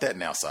start that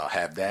now, so I'll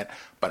have that.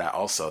 But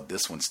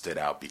this one stood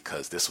out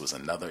because this was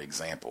another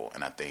example,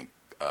 and I think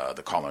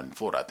the caller in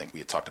Florida, I think we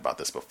had talked about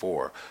this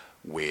before,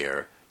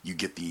 where you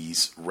get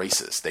these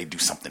racists, they do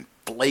something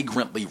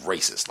flagrantly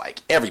racist,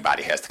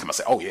 everybody has to come and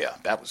say, oh yeah,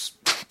 that was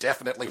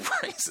definitely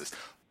racist.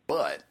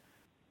 But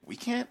we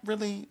can't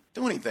really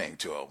do anything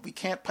to them. We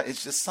can't,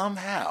 it's just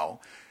somehow,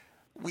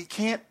 we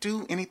can't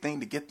do anything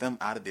to get them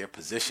out of their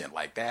position.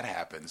 That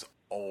happens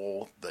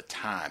all the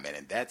time. And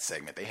in that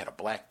segment, they had a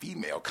black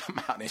female come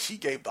out and she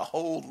gave the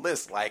whole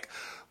list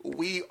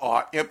we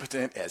are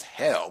impotent as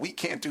hell. We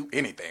can't do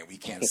anything. We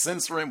can't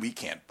censor him. We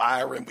can't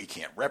fire him. We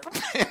can't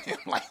reprimand him.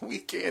 We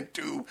can't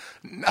do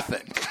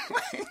nothing.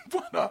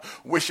 But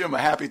wish him a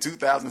happy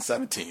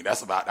 2017.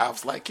 That's about, I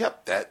was like,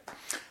 yep,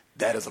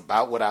 that is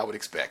about what I would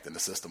expect in the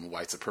system of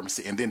white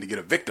supremacy. And then to get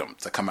a victim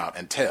to come out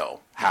and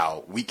tell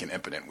how weak and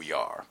impotent we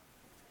are.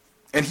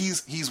 And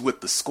he's with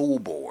the school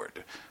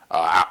board.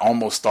 I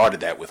almost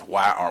started that with,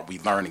 why aren't we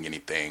learning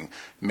anything?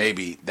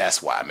 Maybe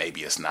that's why.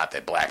 Maybe it's not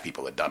that black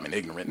people are dumb and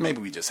ignorant. Maybe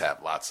we just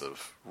have lots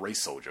of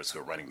race soldiers who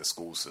are running the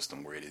school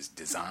system where it is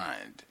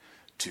designed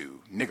to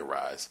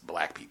niggerize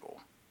black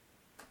people.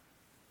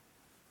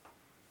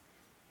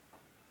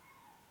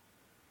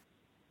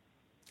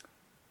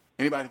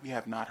 Anybody we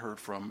have not heard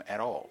from at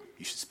all,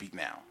 you should speak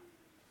now.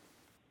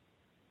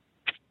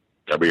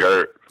 Can be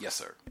heard? Yes,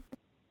 sir.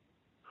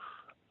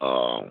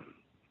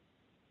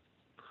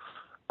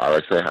 I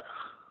like to say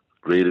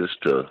greetings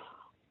to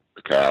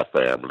the Cow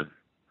family.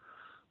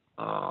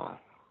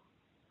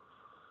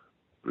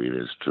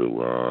 Greetings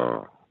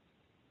to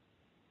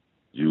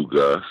you,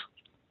 Gus.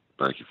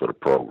 Thank you for the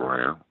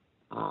program.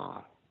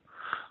 I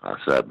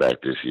sat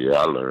back this year.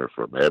 I learned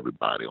from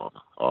everybody, on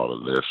all the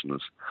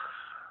listeners.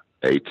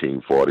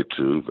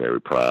 1842, very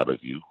proud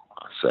of you.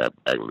 I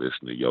sat back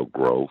listening to your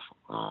growth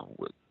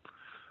with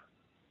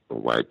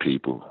white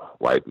people,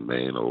 white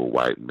men, old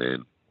white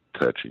men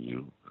touching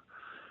you.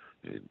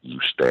 And you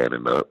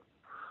standing up.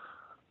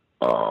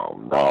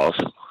 Ross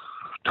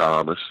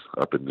Thomas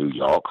up in New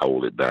York,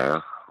 hold it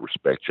down.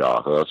 Respect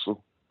y'all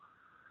hustle.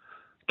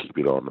 Keep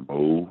it on the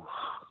move.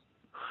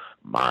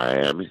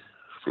 Miami,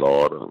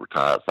 Florida,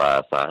 retired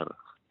firefighter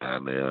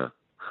down there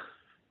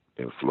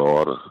in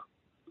Florida.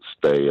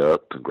 Stay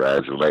up.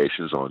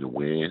 Congratulations on your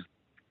win.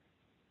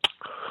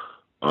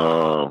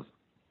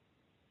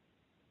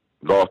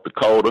 North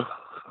Dakota,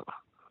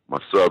 my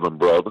southern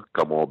brother,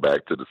 come on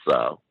back to the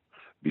South.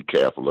 Be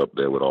careful up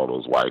there with all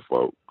those white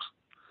folks.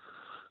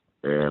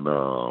 And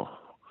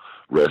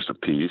rest in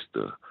peace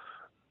to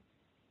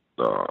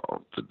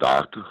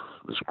Dr.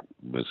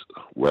 Miss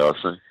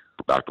Wilson,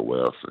 Dr.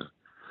 Wilson.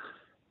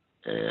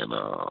 And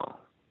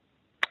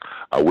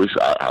I wish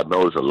I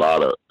noticed a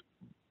lot of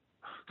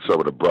some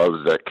of the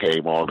brothers that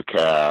came on the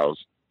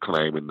cows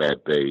claiming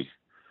that they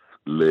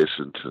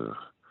listened to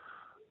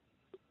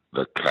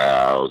the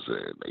cows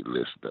and they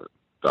listened to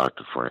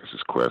Dr.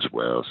 Francis Cress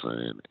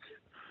Wilson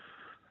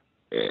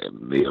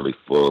and Neely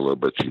Fuller,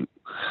 but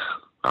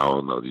I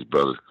don't know, these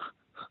brothers,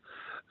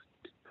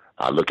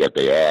 I look at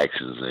their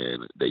actions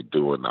and they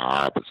doing the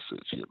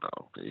opposites,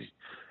 they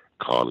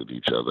calling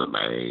each other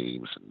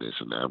names and this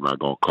and that. I'm not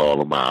going to call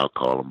them out,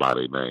 call them by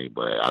their name,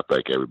 but I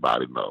think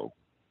everybody know.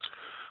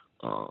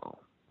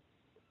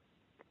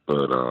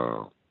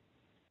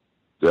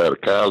 Yeah, the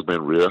cow's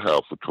been real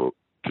helpful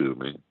to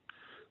me,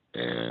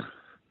 and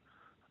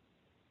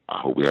I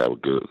hope we have a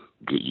good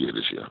year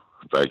this year.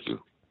 Thank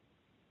you.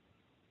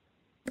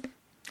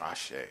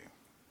 Ashe.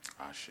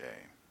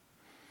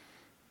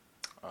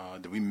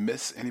 Did we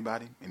miss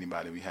anybody?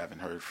 Anybody we haven't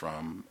heard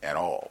from at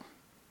all?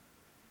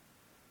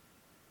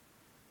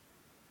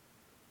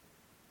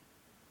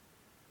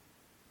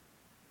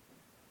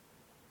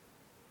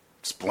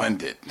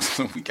 Splendid.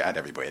 We got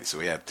everybody. So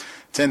we have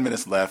 10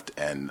 minutes left,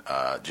 and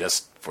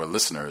just for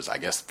listeners, I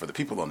guess for the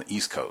people on the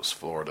East Coast,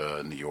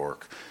 Florida, New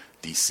York,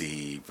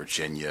 D.C.,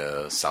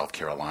 Virginia, South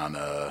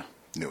Carolina,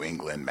 New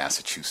England,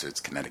 Massachusetts,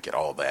 Connecticut,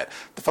 all that.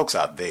 The folks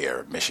out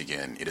there,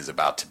 Michigan, it is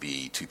about to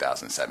be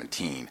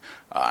 2017.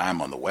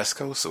 I'm on the West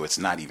Coast, so it's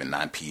not even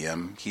 9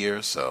 p.m.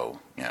 here. So,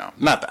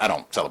 not that I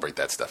don't celebrate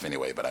that stuff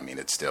anyway, but I mean,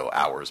 it's still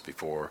hours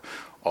before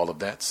all of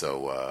that.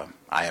 So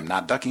I am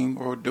not ducking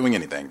or doing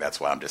anything. That's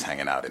why I'm just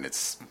hanging out, and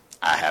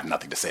I have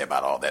nothing to say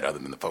about all that other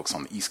than the folks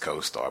on the East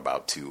Coast are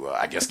about to,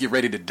 I guess, get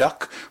ready to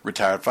duck,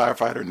 retired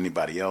firefighter, and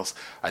anybody else.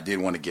 I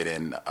did want to get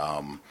in.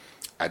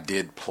 I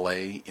did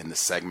play in the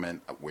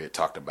segment where it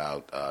talked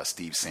about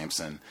Steve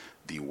Sampson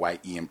the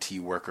white EMT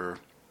worker.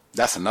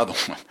 That's another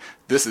one.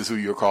 This is who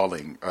you're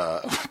calling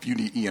if you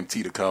need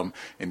EMT to come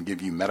and give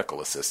you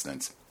medical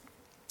assistance.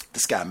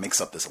 This guy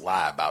makes up this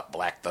lie about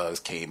black thugs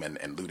came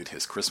and looted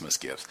his Christmas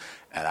gifts.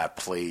 And I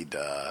played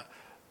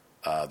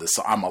this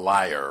I'm a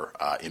Liar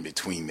in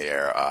between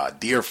there.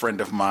 Dear friend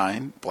of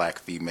mine, black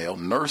female,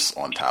 nurse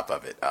on top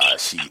of it.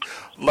 She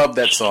loved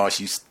that song.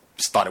 She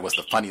thought it was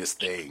the funniest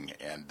thing.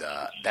 And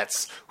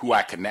that's who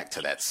I connect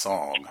to that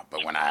song.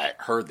 But when I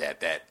heard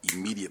that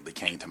immediately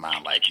came to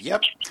mind like,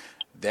 yep.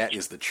 That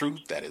is the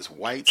truth. That is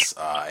whites,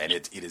 and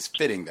it is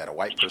fitting that a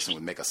white person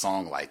would make a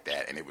song like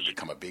that, and it would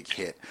become a big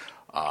hit.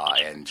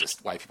 And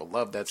just white people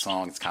love that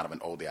song. It's kind of an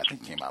oldie. I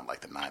think it came out in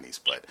like the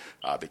 90s, but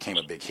became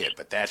a big hit.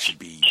 But that should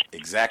be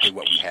exactly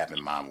what we have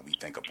in mind when we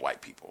think of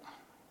white people.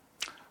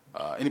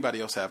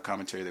 Anybody else have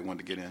commentary they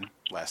wanted to get in?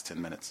 Last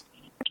 10 minutes.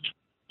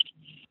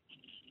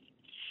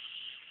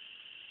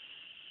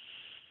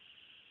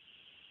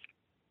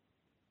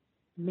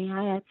 May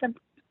I add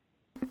something?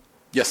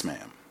 Yes,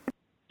 ma'am.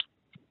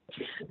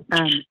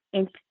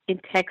 In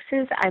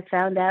Texas, I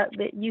found out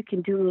that you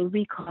can do a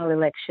recall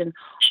election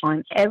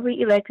on every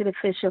elected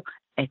official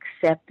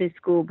except the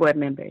school board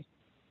members.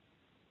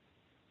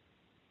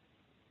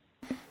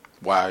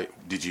 Why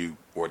did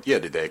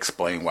they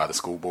explain why the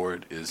school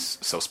board is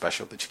so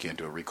special that you can't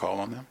do a recall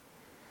on them?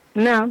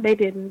 No, they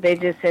didn't. They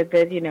just said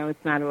that,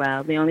 it's not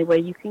allowed. The only way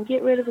you can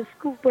get rid of a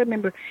school board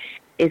member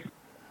is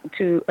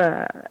to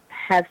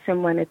have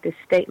someone at the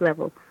state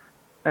level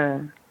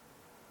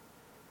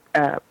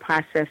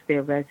process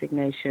their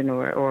resignation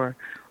or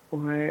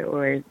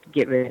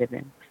get rid of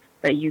them.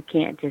 But you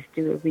can't just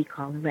do a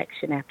recall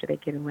election after they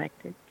get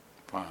elected.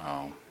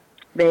 Wow.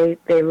 They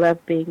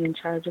love being in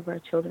charge of our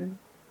children.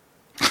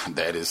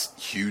 That is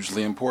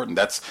hugely important.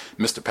 That's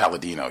Mr.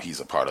 Palladino. He's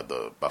a part of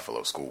the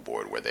Buffalo School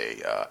Board where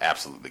they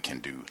absolutely can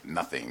do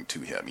nothing to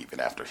him, even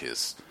after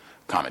his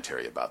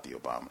commentary about the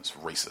Obamas,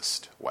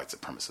 racist, white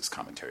supremacist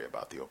commentary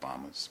about the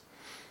Obamas.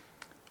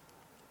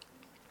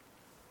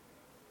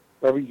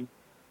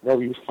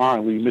 Very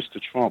finally,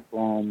 Mr. Trump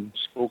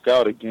spoke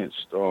out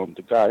against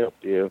the guy up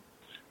there,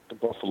 the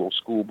Buffalo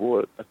School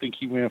Board. I think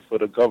he ran for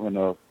the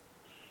governor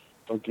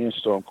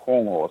against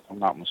Cuomo, if I'm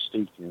not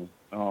mistaken.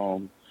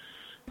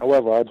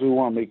 However, I do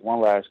want to make one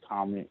last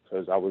comment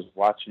because I was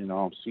watching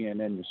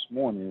CNN this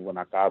morning when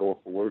I got off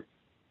of work,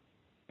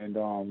 and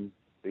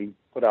they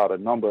put out a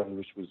number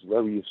which was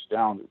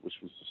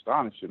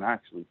astonishing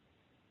actually.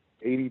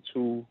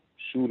 82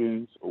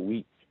 shootings a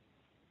week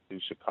in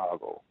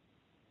Chicago.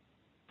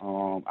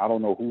 I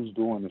don't know who's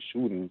doing the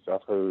shootings.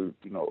 I've heard,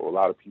 a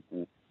lot of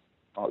people,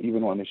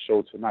 even on the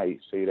show tonight,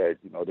 say that,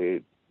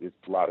 there's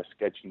a lot of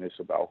sketchiness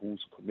about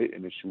who's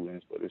committing the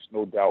shootings, but there's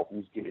no doubt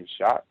who's getting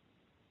shot.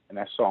 And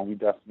that's something we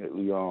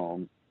definitely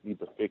need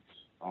to fix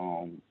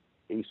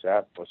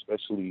ASAP,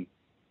 especially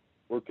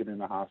working in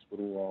the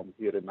hospital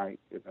here tonight.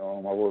 I've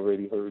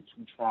already heard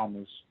 2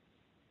 traumas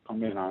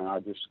come in, and I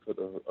just could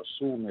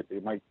assume that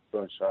they might be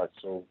gunshots.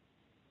 So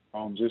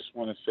just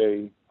want to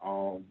say,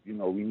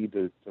 we need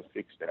to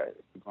fix that. If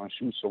we're going to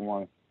shoot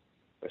someone,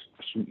 let's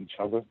shoot each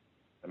other,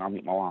 and I'll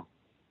meet my line.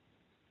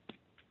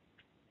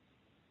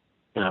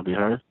 Can I be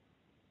heard?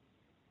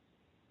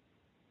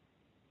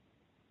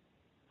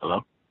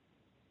 Hello?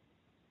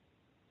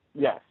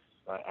 Yes,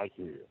 I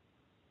hear you.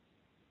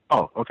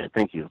 Oh, okay.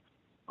 Thank you.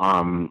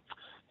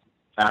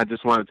 I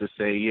just wanted to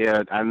say,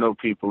 yeah, I know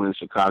people in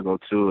Chicago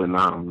too, and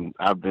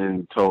I've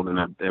been told, and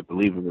I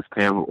believe it was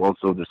Pam who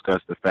also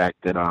discussed the fact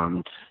that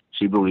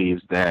she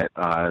believes that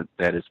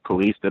that it's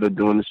police that are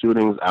doing the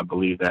shootings. I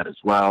believe that as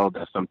well.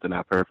 That's something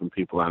I've heard from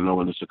people I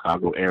know in the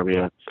Chicago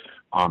area.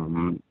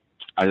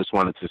 I just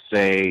wanted to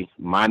say,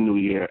 my New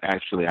Year,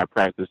 actually, I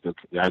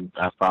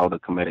follow the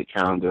Kemetic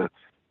calendar,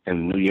 and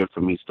the New Year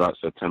for me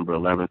starts September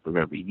 11th of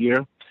every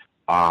year.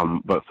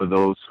 But for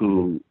those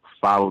who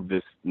follow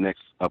this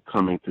next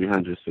upcoming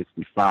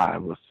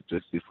 365 or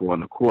 64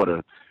 and a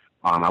quarter,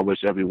 I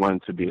wish everyone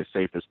to be as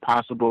safe as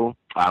possible.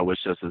 I wish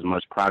us as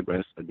much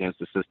progress against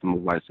the system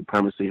of white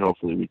supremacy.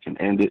 Hopefully we can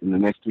end it in the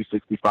next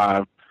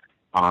 365.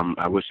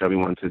 I wish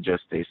everyone to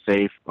just stay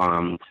safe,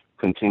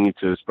 continue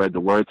to spread the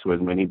word to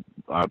as many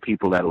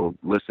people that will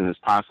listen as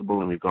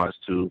possible in regards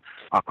to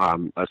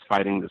us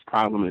fighting this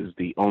problem. Is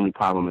the only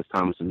problem, as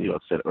Thomas in New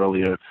York said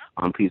earlier.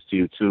 Peace to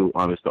you too.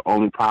 It's the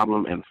only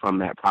problem, and from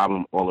that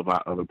problem, all of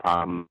our other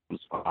problems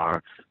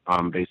are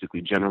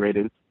basically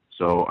generated.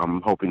 So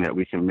I'm hoping that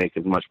we can make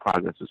as much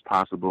progress as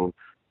possible.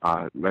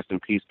 Rest in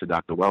peace to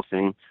Dr.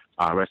 Welsing.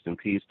 Rest in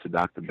peace to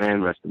Dr.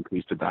 Ben. Rest in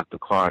peace to Dr.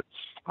 Clark.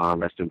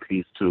 Rest in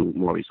peace to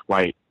Maurice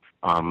White.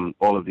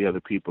 All of the other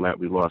people that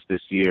we lost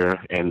this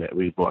year and that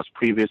we've lost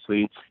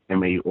previously, and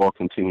may you all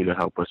continue to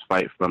help us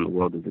fight from the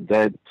world of the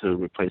dead to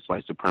replace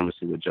white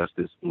supremacy with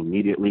justice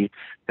immediately.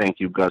 Thank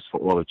you, Gus, for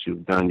all that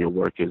you've done. Your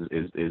work is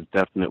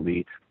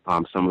definitely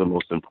some of the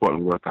most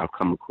important work I've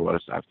come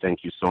across. I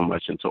thank you so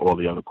much, and to all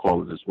the other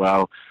callers as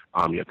well.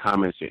 Your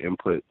comments, your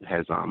input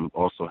has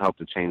also helped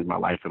to change my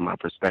life and my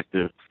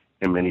perspective.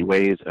 in many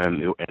ways,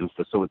 and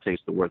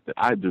facilitates the work that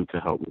I do to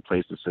help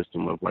replace the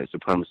system of white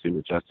supremacy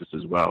with justice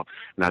as well.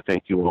 And I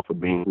thank you all for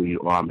being who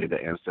you are. May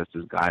the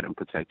ancestors guide and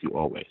protect you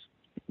always.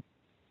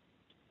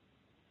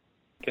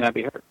 Can I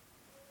be heard?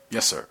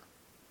 Yes, sir.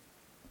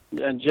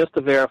 And just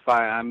to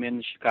verify, I'm in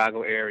the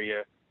Chicago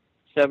area.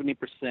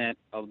 70%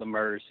 of the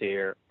murders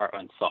here are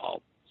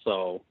unsolved.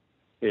 So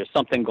there's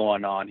something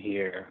going on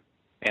here,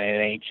 and it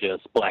ain't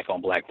just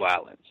black-on-black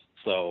violence.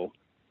 So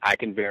I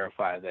can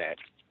verify that.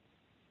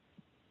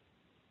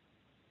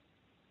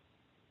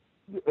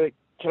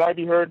 Can I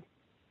be heard?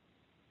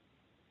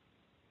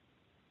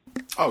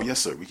 Oh, yes,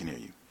 sir. We can hear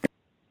you.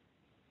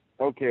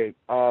 Okay.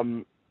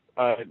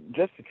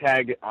 Just to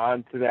tag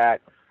on to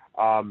that,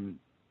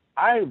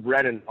 I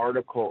read an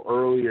article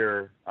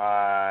earlier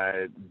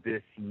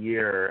this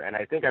year, and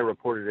I think I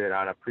reported it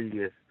on a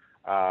previous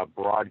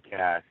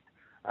broadcast,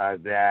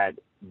 that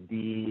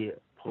the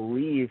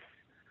police,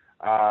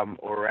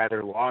 or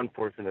rather law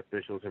enforcement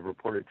officials, have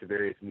reported to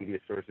various media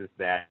sources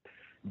that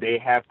they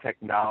have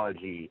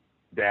technology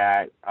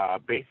that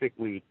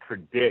basically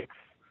predicts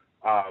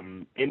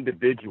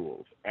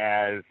individuals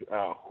as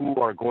who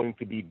are going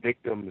to be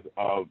victims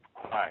of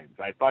crimes.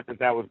 I thought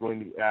that was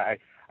going to.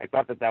 I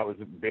thought that was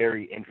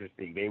very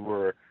interesting. They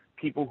were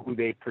people who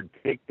they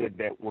predicted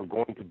that were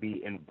going to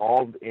be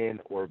involved in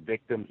or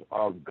victims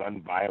of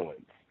gun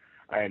violence,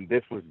 and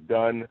this was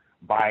done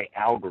by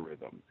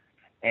algorithm.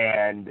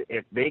 And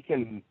if they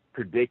can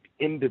predict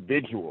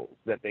individuals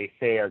that they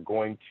say are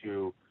going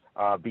to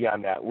be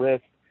on that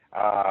list,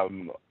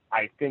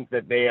 I think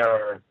that they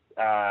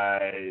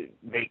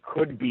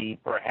could be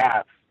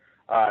perhaps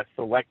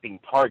selecting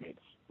targets.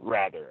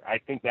 Rather, I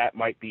think that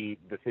might be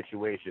the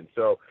situation.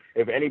 So,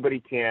 if anybody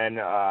can,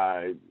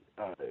 do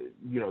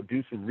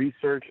some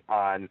research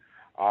on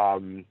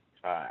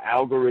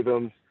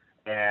algorithms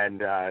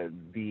and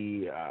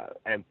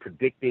and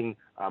predicting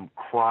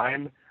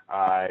crime,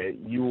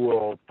 you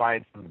will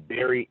find some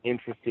very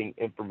interesting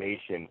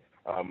information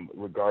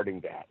regarding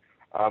that.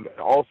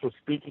 Also,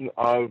 speaking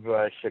of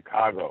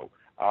Chicago,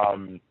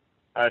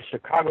 a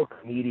Chicago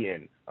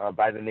comedian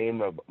by the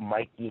name of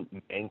Mikey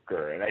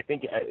Manker, and I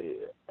think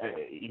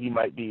he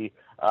might be,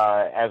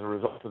 as a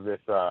result of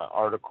this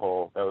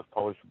article that was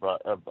published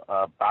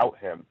about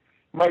him,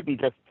 he might be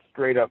just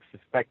straight up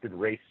suspected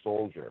race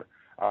soldier.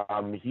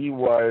 He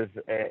was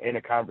in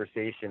a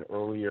conversation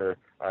earlier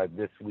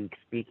this week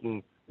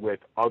speaking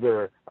with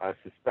other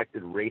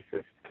suspected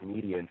racist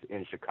comedians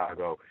in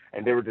Chicago,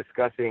 and they were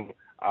discussing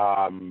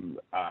how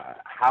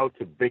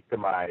to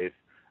victimize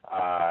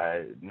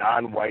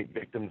non-white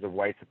victims of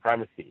white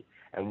supremacy.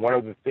 And one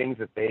of the things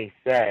that they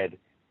said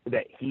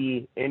that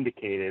he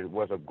indicated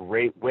was a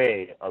great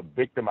way of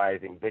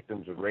victimizing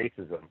victims of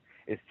racism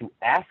is to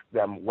ask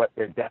them what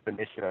their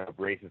definition of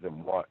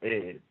racism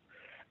is.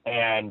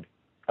 And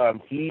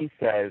he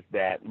says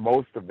that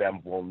most of them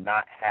will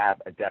not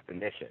have a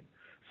definition.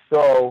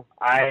 So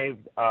I've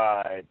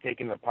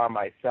taken it upon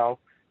myself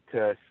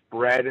to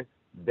spread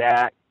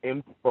that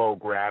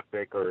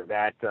infographic or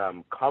that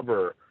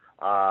cover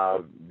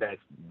that's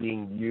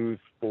being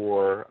used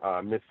for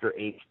Mr.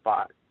 H.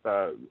 Fox,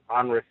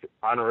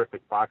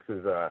 honorific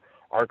Fox's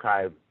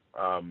archive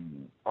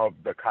of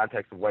the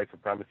context of white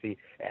supremacy.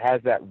 It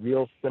has that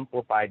real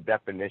simplified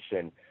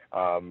definition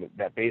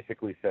that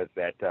basically says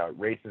that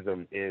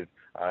racism is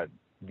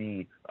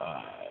the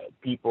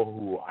people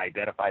who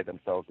identify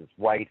themselves as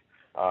white,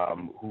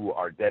 who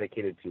are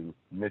dedicated to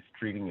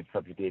mistreating and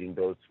subjugating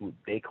those who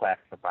they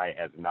classify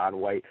as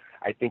non-white.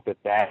 I think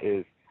that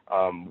is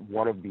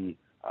one of the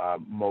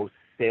most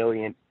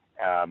salient,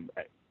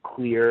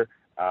 clear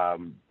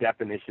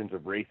definitions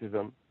of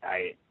racism.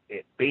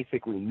 It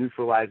basically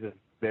neutralizes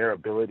their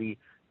ability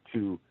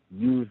to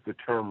use the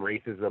term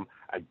racism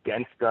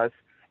against us.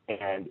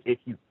 And if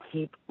you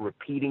keep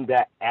repeating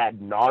that ad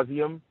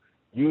nauseum,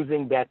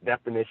 using that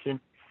definition,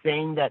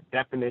 saying that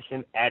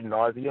definition ad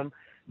nauseum,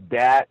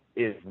 that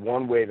is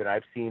one way that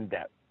I've seen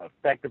that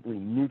effectively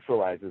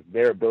neutralizes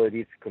their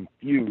ability to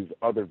confuse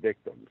other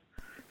victims.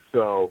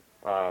 So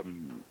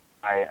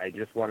I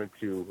just wanted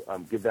to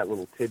give that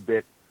little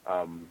tidbit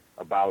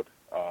about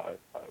a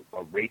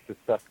racist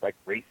suspect,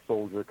 race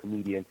soldier,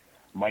 comedian,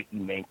 Mikey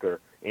Manker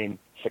in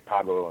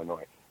Chicago,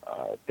 Illinois.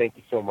 Thank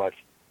you so much.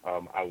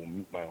 I will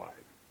mute my line.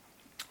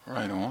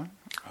 Right on.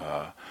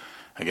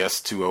 I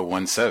guess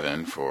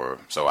 2017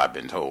 so I've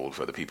been told,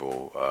 for the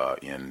people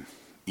in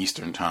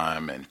Eastern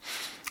Time, and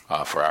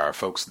for our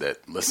folks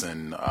that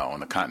listen on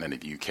the continent of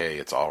the UK,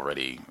 it's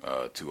already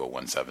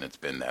 2017. It's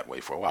been that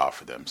way for a while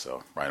for them,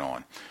 so right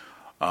on.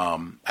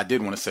 I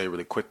did want to say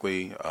really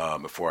quickly,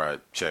 before I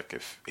check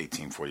if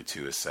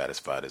 1842 is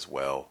satisfied as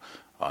well.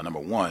 Number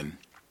one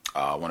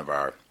of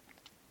our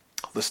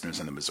listeners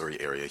in the Missouri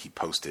area, he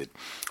posted,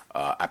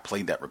 I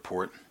played that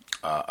report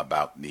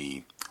about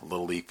the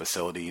Little League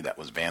facility that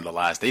was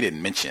vandalized. They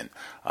didn't mention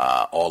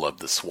all of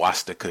the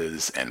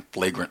swastikas and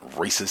flagrant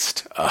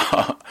racist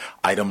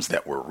items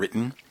that were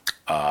written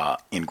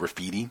in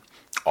graffiti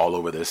all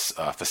over this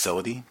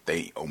facility.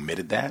 They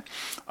omitted that,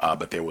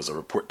 but there was a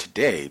report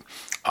today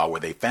where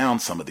they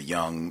found some of the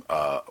young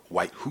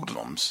white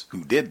hoodlums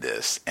who did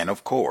this, and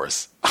of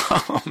course,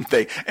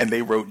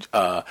 they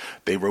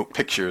wrote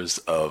pictures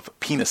of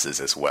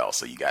penises as well.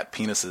 So you got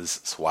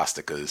penises,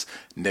 swastikas,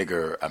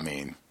 nigger. I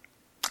mean,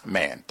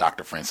 man,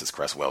 Dr. Francis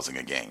Cress Welsing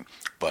again.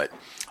 But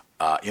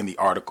in the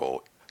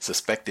article,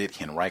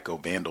 suspected Henrico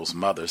Vandal's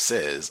mother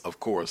says, of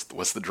course,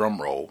 what's the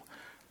drum roll?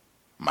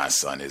 My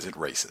son isn't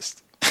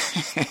racist.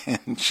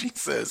 And she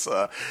says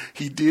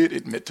he did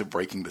admit to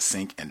breaking the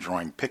sink and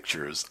drawing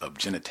pictures of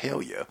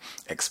genitalia,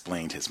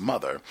 explained his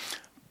mother,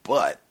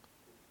 but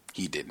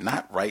he did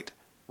not write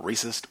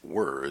racist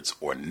words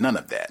or none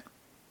of that.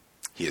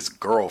 His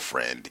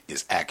girlfriend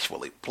is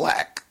actually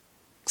black,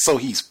 so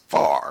he's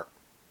far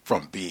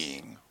from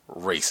being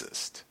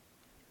racist.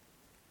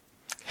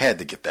 Had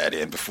to get that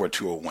in before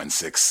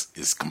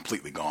 2016 is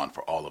completely gone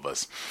for all of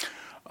us.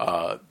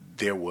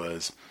 There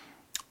was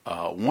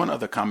one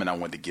other comment I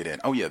wanted to get in.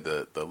 Oh, yeah,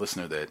 the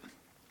listener that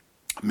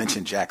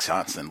mentioned Jack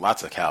Johnson.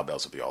 Lots of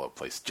cowbells will be all over the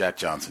place. Jack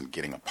Johnson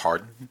getting a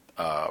pardon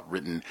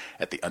written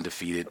at the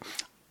Undefeated.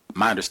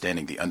 My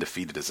understanding, the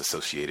Undefeated is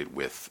associated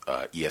with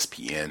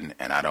ESPN,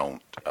 and I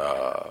don't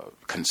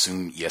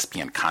consume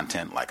ESPN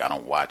content. Like, I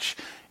don't watch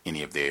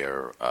any of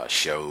their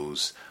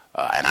shows,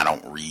 and I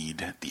don't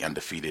read the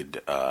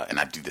Undefeated, and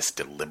I do this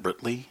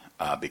deliberately.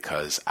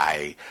 Because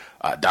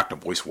Dr.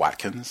 Boyce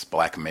Watkins,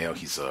 black male,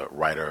 he's a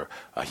writer.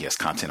 He has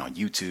content on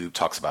YouTube,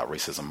 talks about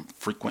racism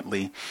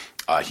frequently.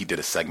 He did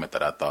a segment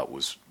that I thought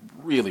was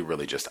really,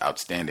 really just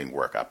outstanding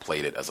work. I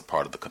played it as a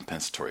part of the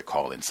Compensatory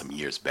call-in some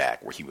years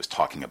back, where he was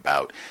talking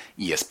about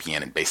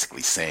ESPN and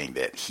basically saying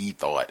that he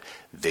thought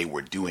they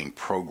were doing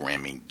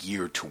programming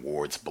geared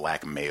towards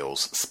black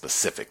males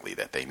specifically,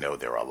 that they know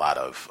there are a lot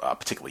of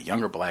particularly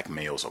younger black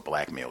males or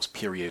black males,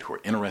 period, who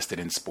are interested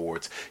in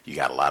sports. You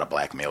got a lot of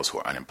black males who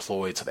are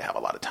unemployed, so they have a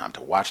lot of time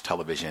to watch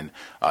television.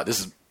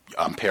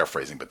 I'm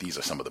paraphrasing, but these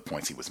are some of the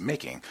points he was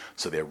making.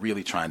 So they're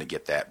really trying to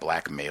get that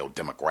black male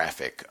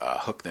demographic,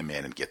 hook them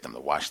in and get them to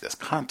watch this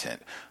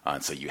content.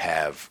 And so you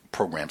have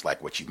programs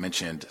like what you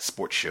mentioned,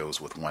 sports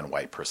shows with one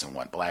white person,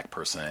 one black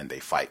person.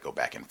 They fight, go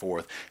back and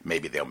forth.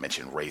 Maybe they'll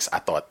mention race. I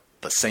thought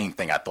the same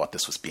thing. I thought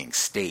this was being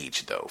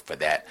staged, though, for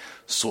that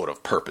sort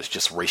of purpose,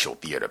 just racial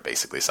theater,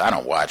 basically. So I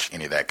don't watch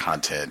any of that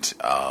content.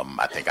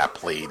 I think I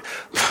played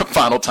the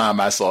final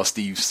time I saw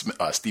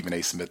Stephen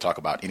A. Smith talk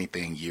about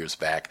anything years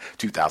back,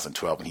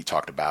 2012, when he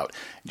talked about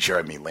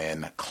Jeremy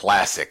Lin.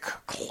 Classic.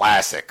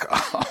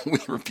 We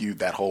reviewed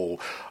that whole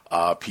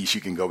piece.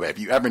 You can go back.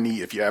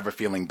 If you're ever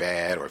feeling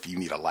bad or if you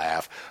need a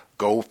laugh,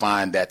 go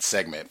find that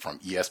segment from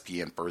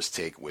ESPN First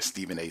Take with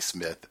Stephen A.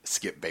 Smith,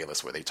 Skip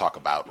Bayless, where they talk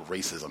about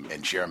racism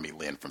and Jeremy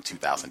Lin from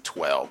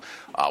 2012,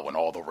 when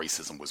all the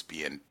racism was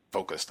being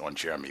focused on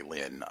Jeremy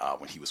Lin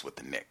when he was with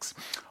the Knicks.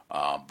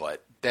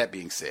 But that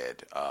being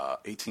said,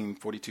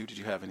 1842, did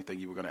you have anything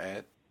you were going to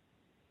add?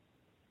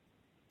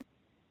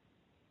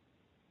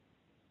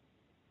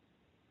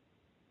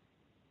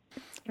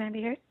 Can I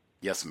be heard?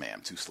 Yes, ma'am.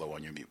 Too slow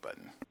on your mute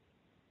button.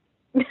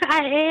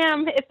 I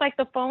am. It's like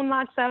the phone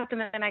locks up,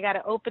 and then I got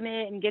to open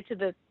it and get to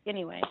the.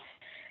 Anyway,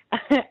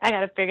 I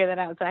got to figure that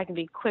out so I can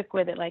be quick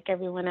with it like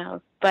everyone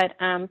else. But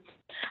I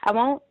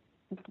won't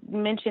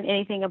mention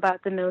anything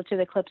about the notes or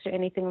the clips or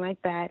anything like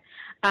that.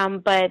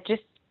 But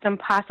just some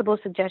possible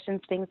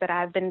suggestions, things that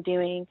I've been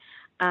doing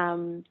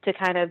to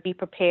kind of be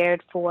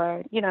prepared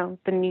for,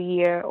 the new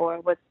year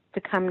or what's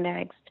to come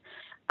next.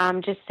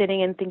 Just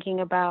sitting and thinking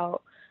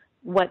about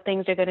what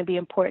things are going to be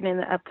important in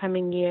the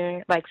upcoming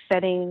year, like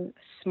setting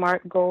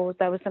SMART goals.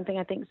 That was something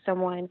I think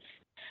someone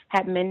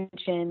had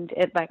mentioned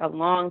it like a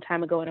long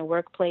time ago in a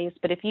workplace.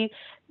 But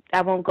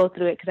I won't go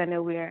through it because I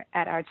know we're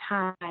at our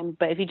time,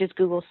 but if you just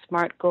Google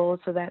SMART goals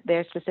so that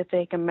they're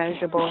specific and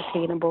measurable,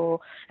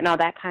 attainable, and all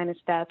that kind of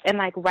stuff, and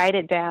like write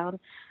it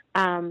down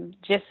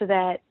just so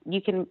that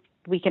we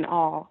can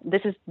all,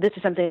 this is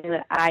something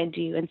that I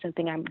do and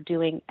something I'm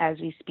doing as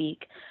we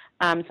speak.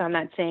 So I'm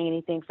not saying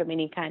anything from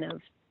any kind of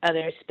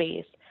other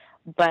space,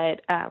 but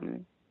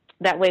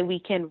that way we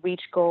can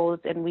reach goals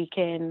and we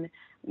can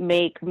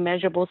make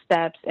measurable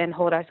steps and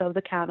hold ourselves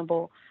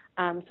accountable.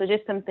 So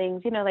just some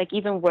things, like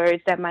even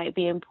words that might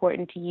be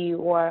important to you,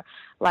 or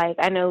like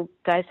I know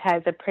Gus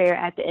has a prayer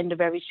at the end of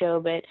every show,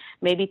 but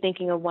maybe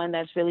thinking of one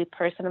that's really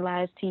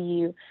personalized to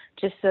you,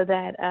 just so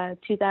that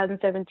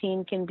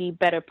 2017 can be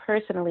better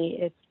personally,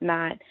 if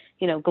not,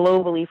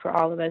 globally for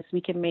all of us.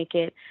 We can make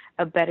it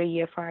a better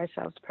year for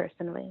ourselves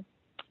personally.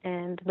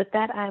 And with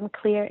that, I'm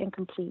clear and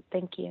complete.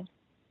 Thank you.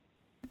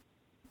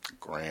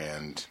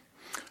 Grand.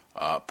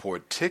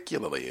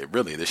 Particularly,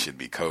 really, this should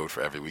be code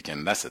for every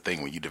weekend. That's the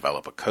thing. When you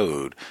develop a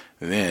code,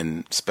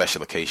 then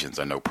special occasions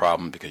are no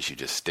problem because you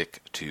just stick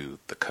to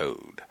the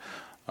code.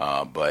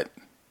 But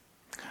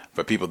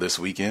for people this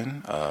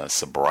weekend,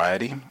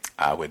 sobriety,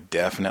 I would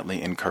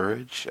definitely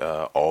encourage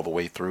all the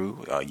way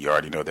through. You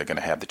already know they're going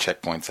to have the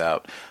checkpoints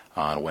out,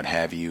 what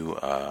have you.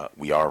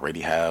 We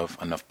already have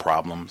enough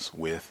problems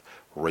with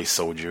race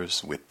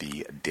soldiers with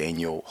the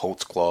Daniel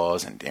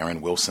Holtzclaws and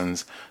Darren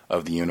Wilsons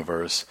of the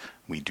universe.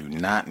 We do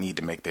not need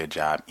to make their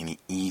job any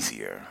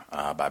easier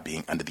by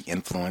being under the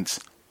influence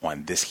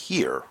on this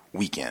here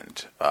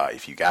weekend.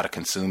 If you got to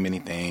consume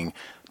anything,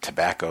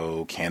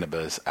 tobacco,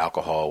 cannabis,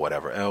 alcohol,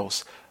 whatever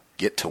else,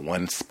 get to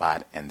one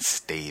spot and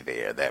stay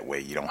there. That way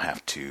you don't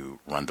have to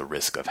run the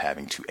risk of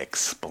having to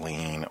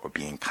explain or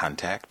be in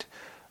contact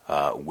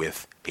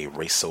with a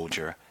race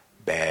soldier,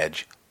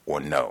 badge or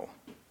no.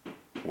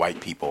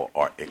 White people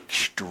are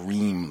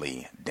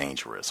extremely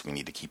dangerous. We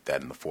need to keep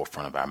that in the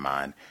forefront of our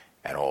mind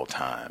at all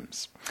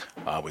times.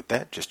 With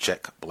that, just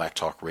check Black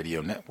Talk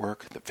Radio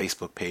Network, the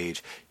Facebook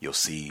page. You'll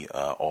see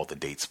all the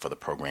dates for the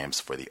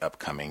programs for the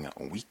upcoming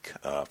week,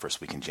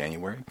 first week in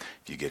January.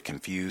 If you get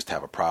confused,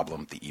 have a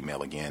problem, the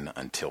email again,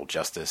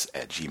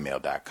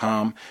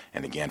 untiljustice@gmail.com.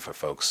 And again, for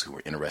folks who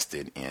are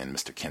interested in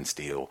Mr. Ken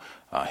Steele,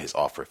 his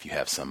offer, if you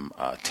have some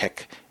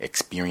tech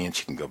experience,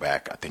 you can go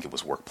back. I think it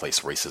was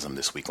Workplace Racism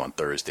this week on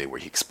Thursday where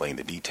he explained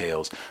the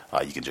details.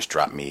 You can just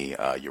drop me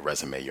your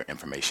resume, your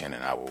information,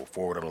 and I will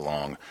forward it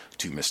along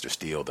to Mr.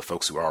 Steele. The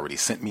folks who already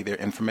sent me their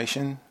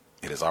information,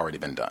 it has already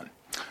been done.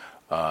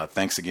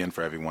 Thanks again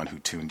for everyone who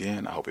tuned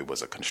in. I hope it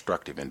was a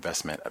constructive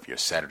investment of your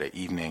Saturday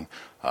evening.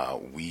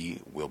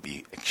 We will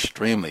be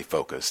extremely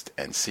focused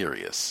and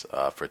serious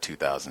for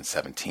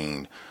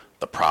 2017.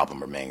 The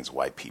problem remains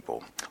white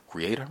people.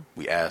 Creator,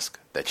 we ask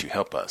that you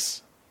help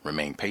us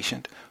remain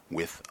patient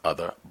with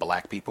other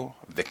black people,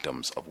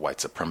 victims of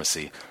white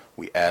supremacy.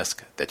 We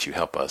ask that you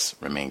help us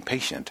remain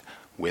patient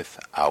with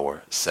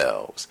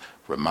ourselves.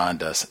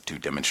 Remind us to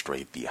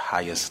demonstrate the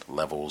highest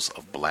levels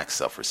of black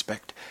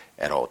self-respect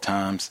at all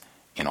times,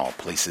 in all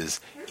places,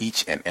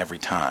 each and every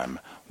time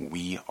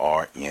we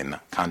are in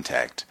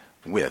contact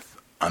with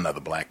another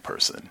black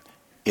person.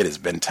 It has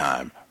been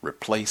time.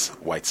 Replace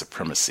white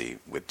supremacy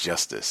with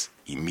justice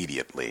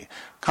immediately.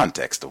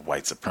 Context of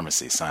White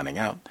Supremacy signing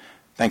out.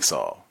 Thanks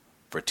all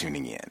for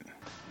tuning in.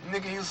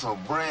 Nigga, you so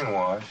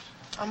brainwashed.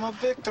 I'm a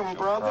victim,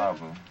 brother.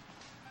 Problem.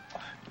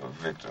 You're a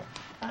victim.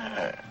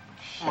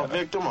 I'm a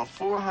victim of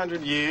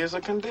 400 years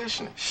of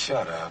conditioning.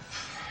 Shut up.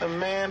 The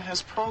man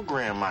has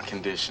programmed my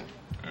conditioning.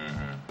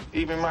 Mm-hmm.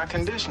 Even my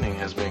conditioning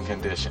has been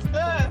conditioned.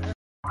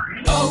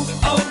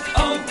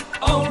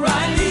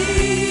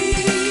 O'Reilly!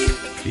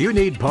 You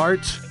need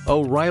parts?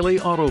 O'Reilly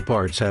Auto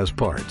Parts has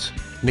parts.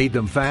 Need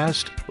them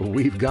fast?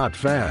 We've got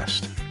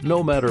fast.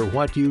 No matter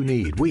what you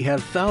need, we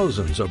have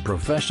thousands of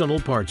professional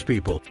parts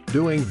people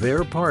doing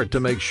their part to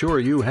make sure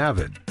you have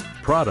it.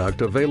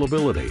 Product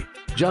availability.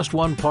 Just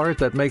one part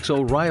that makes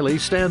O'Reilly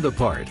stand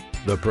apart.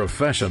 The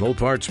professional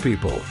parts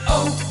people.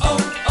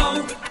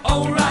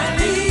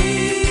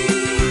 O'Reilly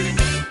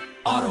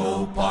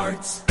Auto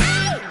Parts.